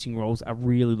producing roles are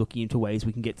really looking into ways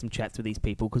we can get some chats with these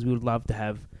people, because we would love to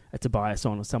have a Tobias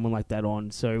on or someone like that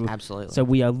on. So Absolutely. So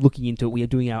we are looking into it. We are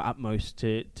doing our utmost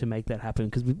to make that happen,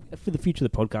 because for the future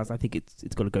of the podcast, I think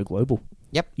it's got to go global.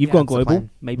 Yep. You've Yeah, gone that's the global. plan.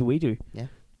 Maybe we do. Yeah.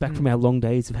 Back from our long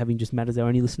days of having just Matt as our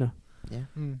only listener.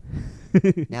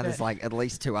 Now there's like at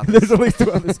least two others. There's at least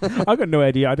two others. I've got no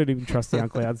idea. I don't even trust the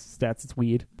SoundCloud stats. It's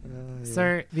weird.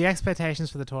 So the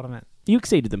expectations for the tournament. You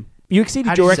exceeded them. You exceeded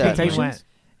How do your you think you expectations. went?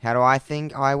 How do I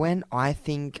think I went? I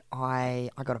think I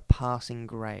got a passing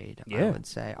grade, I Yeah. would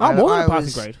say. Oh, more than I a passing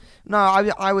was- grade. No,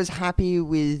 I was happy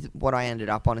with what I ended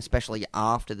up on, especially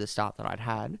after the start that I'd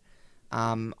had.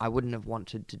 I wouldn't have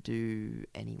wanted to do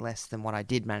any less than what I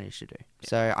did manage to do.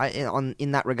 So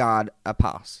in that regard, a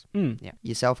pass. Mm. Yeah.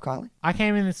 Yourself, Kylie? I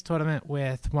came in this tournament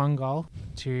with one goal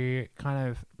to kind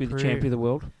of Be the prove- champion of the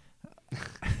world.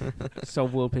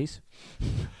 Solve world peace.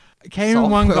 Came in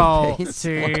Solve one world goal peace.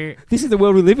 to This is the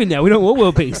world we live in now. We don't want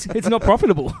world peace. It's not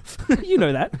profitable. You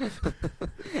know that.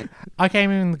 I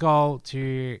came in the goal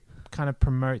to kind of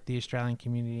promote the Australian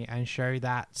community and show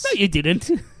that No, you didn't.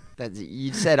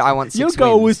 You said I want 6 Your wins.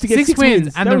 goal was to get six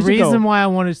wins. And That the was your goal. reason why I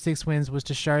wanted 6 wins was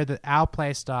to show that our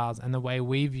play styles and the way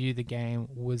we view the game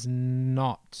was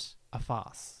not a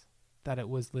farce, that it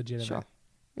was legitimate. Sure.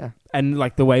 And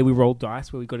like the way we rolled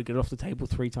dice, where we got to get it off the table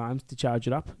 3 times to charge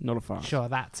it up, not a farce. Sure,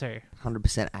 that too.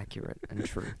 100% accurate and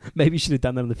true. Maybe you should have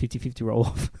done that on the 50-50 roll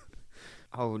off.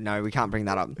 Oh, no, we can't bring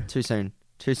that up. Too soon.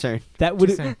 Too soon. That would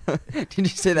Just have. saying. Did you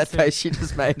see that Too face you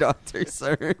just made? Oh, too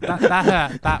soon. That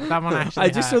hurt. That one actually I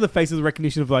just saw hurt. the face of the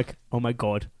recognition of like, oh my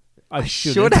god, I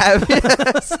should have.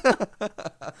 Yes.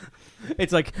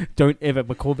 It's like, my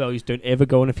core values don't ever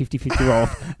go on a 50-50 roll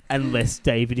unless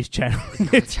David is channeling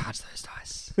it. Charge those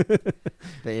dice.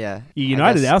 But yeah. You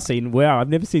united our scene. Wow, I've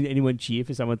never seen anyone cheer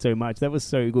for someone so much. That was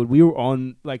so good. We were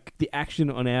on, like, the action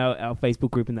on our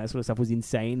Facebook group and that sort of stuff was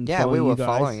insane. Yeah, we were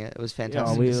following it. It was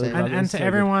fantastic to see. And to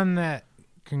everyone that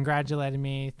congratulated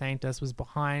me, thanked us, was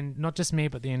behind not just me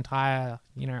but the entire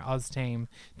Oz team.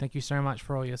 Thank you so much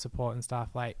for all your support and stuff.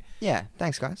 Like, yeah,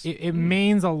 thanks guys. It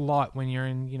means a lot when you're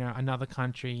in another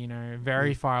country,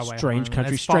 very far away, strange from home.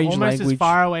 country, strange almost language, as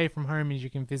far away from home as you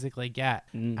can physically get,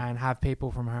 and have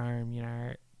people from home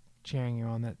cheering you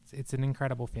on. It's an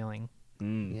incredible feeling.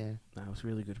 Yeah, that was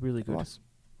really good, really good.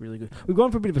 Really good. We've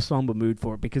gone for a bit of a somber mood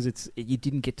for it because you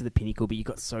didn't get to the pinnacle, but you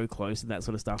got so close and that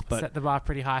sort of stuff. But set the bar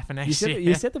pretty high for next year.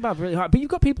 You set the bar really high, but you've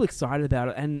got people excited about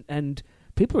it, and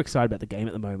people are excited about the game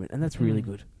at the moment, and that's really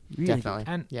good. Really definitely.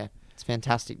 Good. And yeah, it's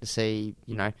fantastic to see.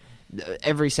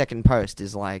 Every second post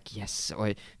is like, yes,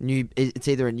 or new. It's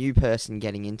either a new person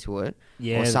getting into it,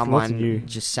 or someone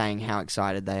just saying how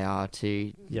excited they are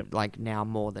to, like, now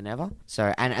more than ever.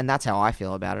 So, and that's how I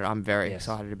feel about it. I'm very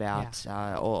excited about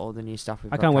all the new stuff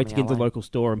we've got. I can't wait to get into the local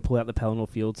store and pull out the Pelennor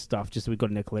Field stuff just so we've got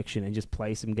in our collection and just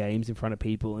play some games in front of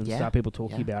people and start people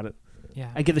talking about it. Yeah,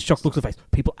 and get the shocked looks on face.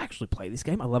 People actually play this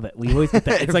game. I love it. We always get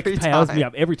that. It's like powers me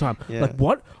up every time. Yeah. Like,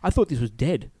 what? I thought this was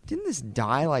dead. Didn't this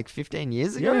die like 15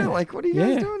 years ago? Yeah. Like, what are you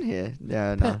guys doing here?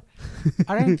 No.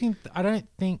 I don't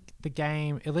think the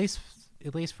game, at least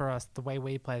for us, the way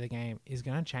we play the game is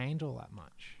going to change all that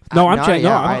much. No, I'm changing.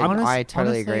 Yeah, I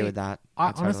totally agree with that.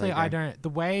 I don't. The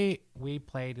way we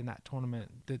played in that tournament,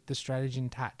 the strategy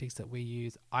and tactics that we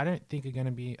use, I don't think are going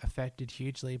to be affected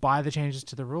hugely by the changes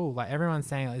to the rule. Like, everyone's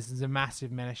saying, like, this is a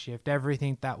massive meta shift.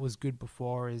 Everything that was good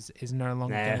before is no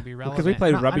longer going to be relevant. Because we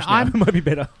played rubbish now. It might be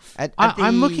better.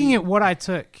 I'm looking at what I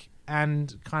took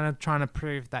and kind of trying to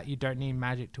prove that you don't need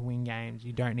magic to win games.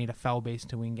 You don't need a fell beast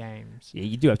to win games. Yeah,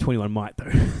 you do have 21 might, though.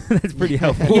 That's pretty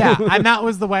helpful. Yeah, and that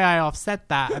was the way I offset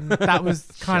that. And that was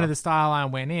kind of the style I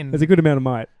went in. There's a good amount of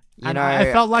might.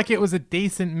 I felt like it was a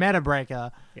decent meta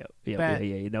breaker.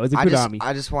 Yeah. No, it's a good army.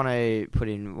 I just want to put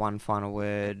in one final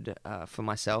word for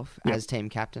myself as team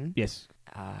captain. Yes.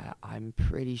 I'm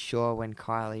pretty sure when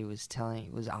Kylie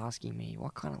was asking me,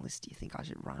 what kind of list do you think I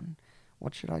should run?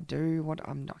 What should I do?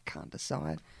 I can't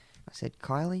decide. I said,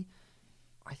 Kylie,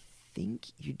 I think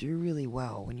you do really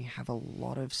well when you have a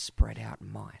lot of spread out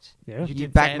might. Yeah. You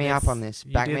back me up on this.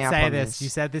 You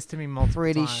said this to me multiple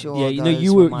times. Pretty sure. Yeah,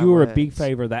 you were a big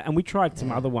favour of that, and we tried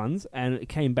some other ones, and it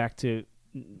came back to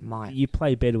might. You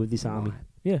play better with this army.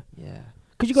 Yeah.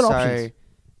 Because you got options.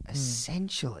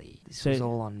 Essentially, this was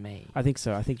all on me. I think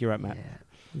so. I think you're right, Matt. Yeah,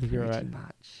 I think you're right.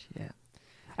 Much. Yeah.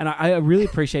 And I really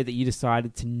appreciate that you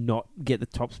decided to not get the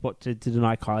top spot to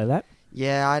deny Kylie that.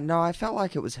 Yeah, I felt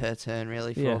like it was her turn,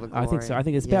 really, for all the glory. I think so. I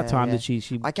think it's about time that she...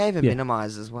 I gave her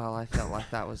minimize as well. I felt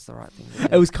like that was the right thing to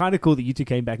do. It was kind of cool that you two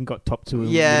came back and got top two.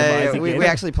 Yeah, we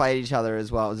actually played each other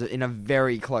as well. It was in a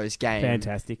very close game.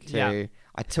 Fantastic.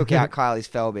 I took out Kylie's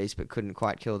Fell Beast, but couldn't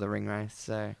quite kill the Ring Wraith,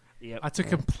 so... Yep. I took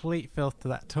complete filth to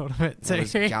that tournament too.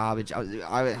 It was garbage.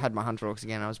 I had my Hunter Orcs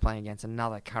again. I was playing against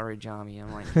another Courage army.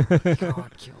 I'm like,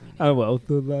 God, kill me now. Oh, well,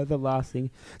 the last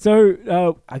thing.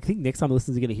 So, I think next time the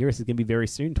listeners are going to hear us is going to be very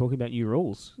soon, talking about new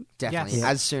rules. Definitely,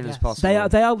 as soon as possible.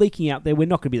 They are leaking out there. We're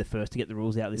not going to be the first to get the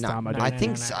rules out this time. I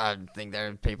think there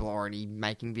are people already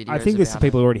making videos. I think there's some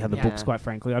people who already have the books, quite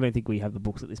frankly. I don't think we have the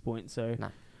books at this point, so... No.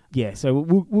 Yeah, so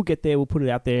we'll get there, we'll put it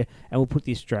out there, and we'll put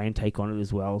the Australian take on it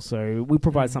as well. So we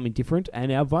provide something different,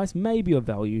 and our advice may be of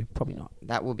value, probably not.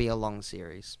 That will be a long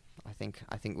series. I think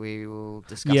we will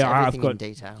discuss everything in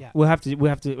detail. Yeah. We'll have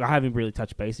to. I haven't really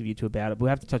touched base with you two about it, but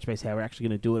we'll have to touch base how we're actually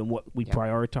going to do it and what we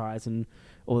prioritize and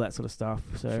all that sort of stuff.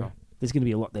 So there's going to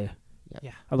be a lot there.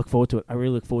 Yeah, I look forward to it. I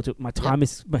really look forward to it.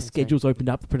 My schedule's opened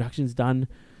up. The production's done.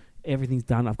 Everything's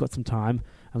done. I've got some time.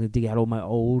 I'm going to dig out all my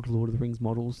old Lord of the Rings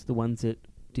models, the ones that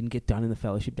didn't get done in the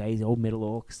Fellowship days, the old Metal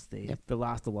Orcs, the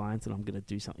Last Alliance, and I'm going to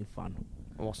do something fun.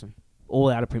 Awesome. All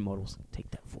out of print models.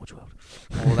 Take that, Forge World.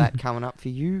 All that coming up for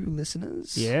you,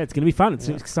 listeners. Yeah, it's going to be fun. It's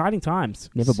exciting times.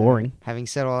 Never boring. Having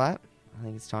said all that, I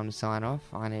think it's time to sign off.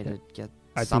 I need to get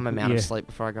some amount of sleep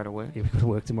before I go to work. Yeah, we've got to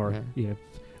work tomorrow. Yeah.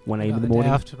 1 a.m. in the morning.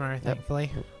 Day off tomorrow,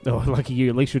 thankfully. Oh, lucky you.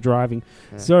 At least you're driving.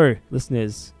 Yeah. So,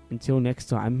 listeners, until next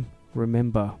time,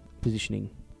 remember positioning,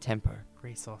 tempo,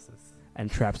 resources, and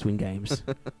traps win games.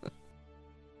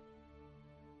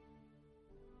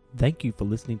 Thank you for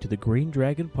listening to the Green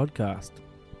Dragon Podcast.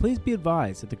 Please be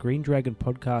advised that the Green Dragon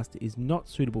Podcast is not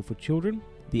suitable for children,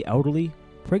 the elderly,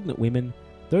 pregnant women,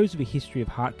 those with a history of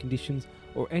heart conditions,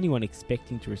 or anyone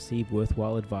expecting to receive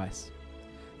worthwhile advice.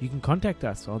 You can contact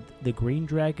us on the Green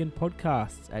Dragon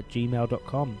Podcasts at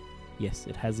gmail.com. Yes,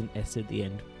 it has an S at the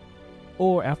end.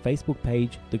 Or our Facebook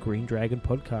page, The Green Dragon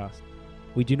Podcast.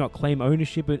 We do not claim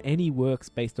ownership of any works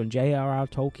based on J.R.R.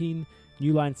 Tolkien,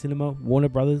 New Line Cinema, Warner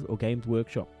Brothers, or Games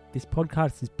Workshop. This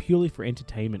podcast is purely for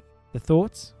entertainment. The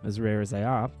thoughts, as rare as they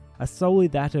are solely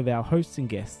that of our hosts and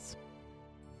guests.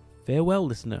 Farewell,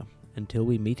 listener, until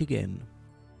we meet again.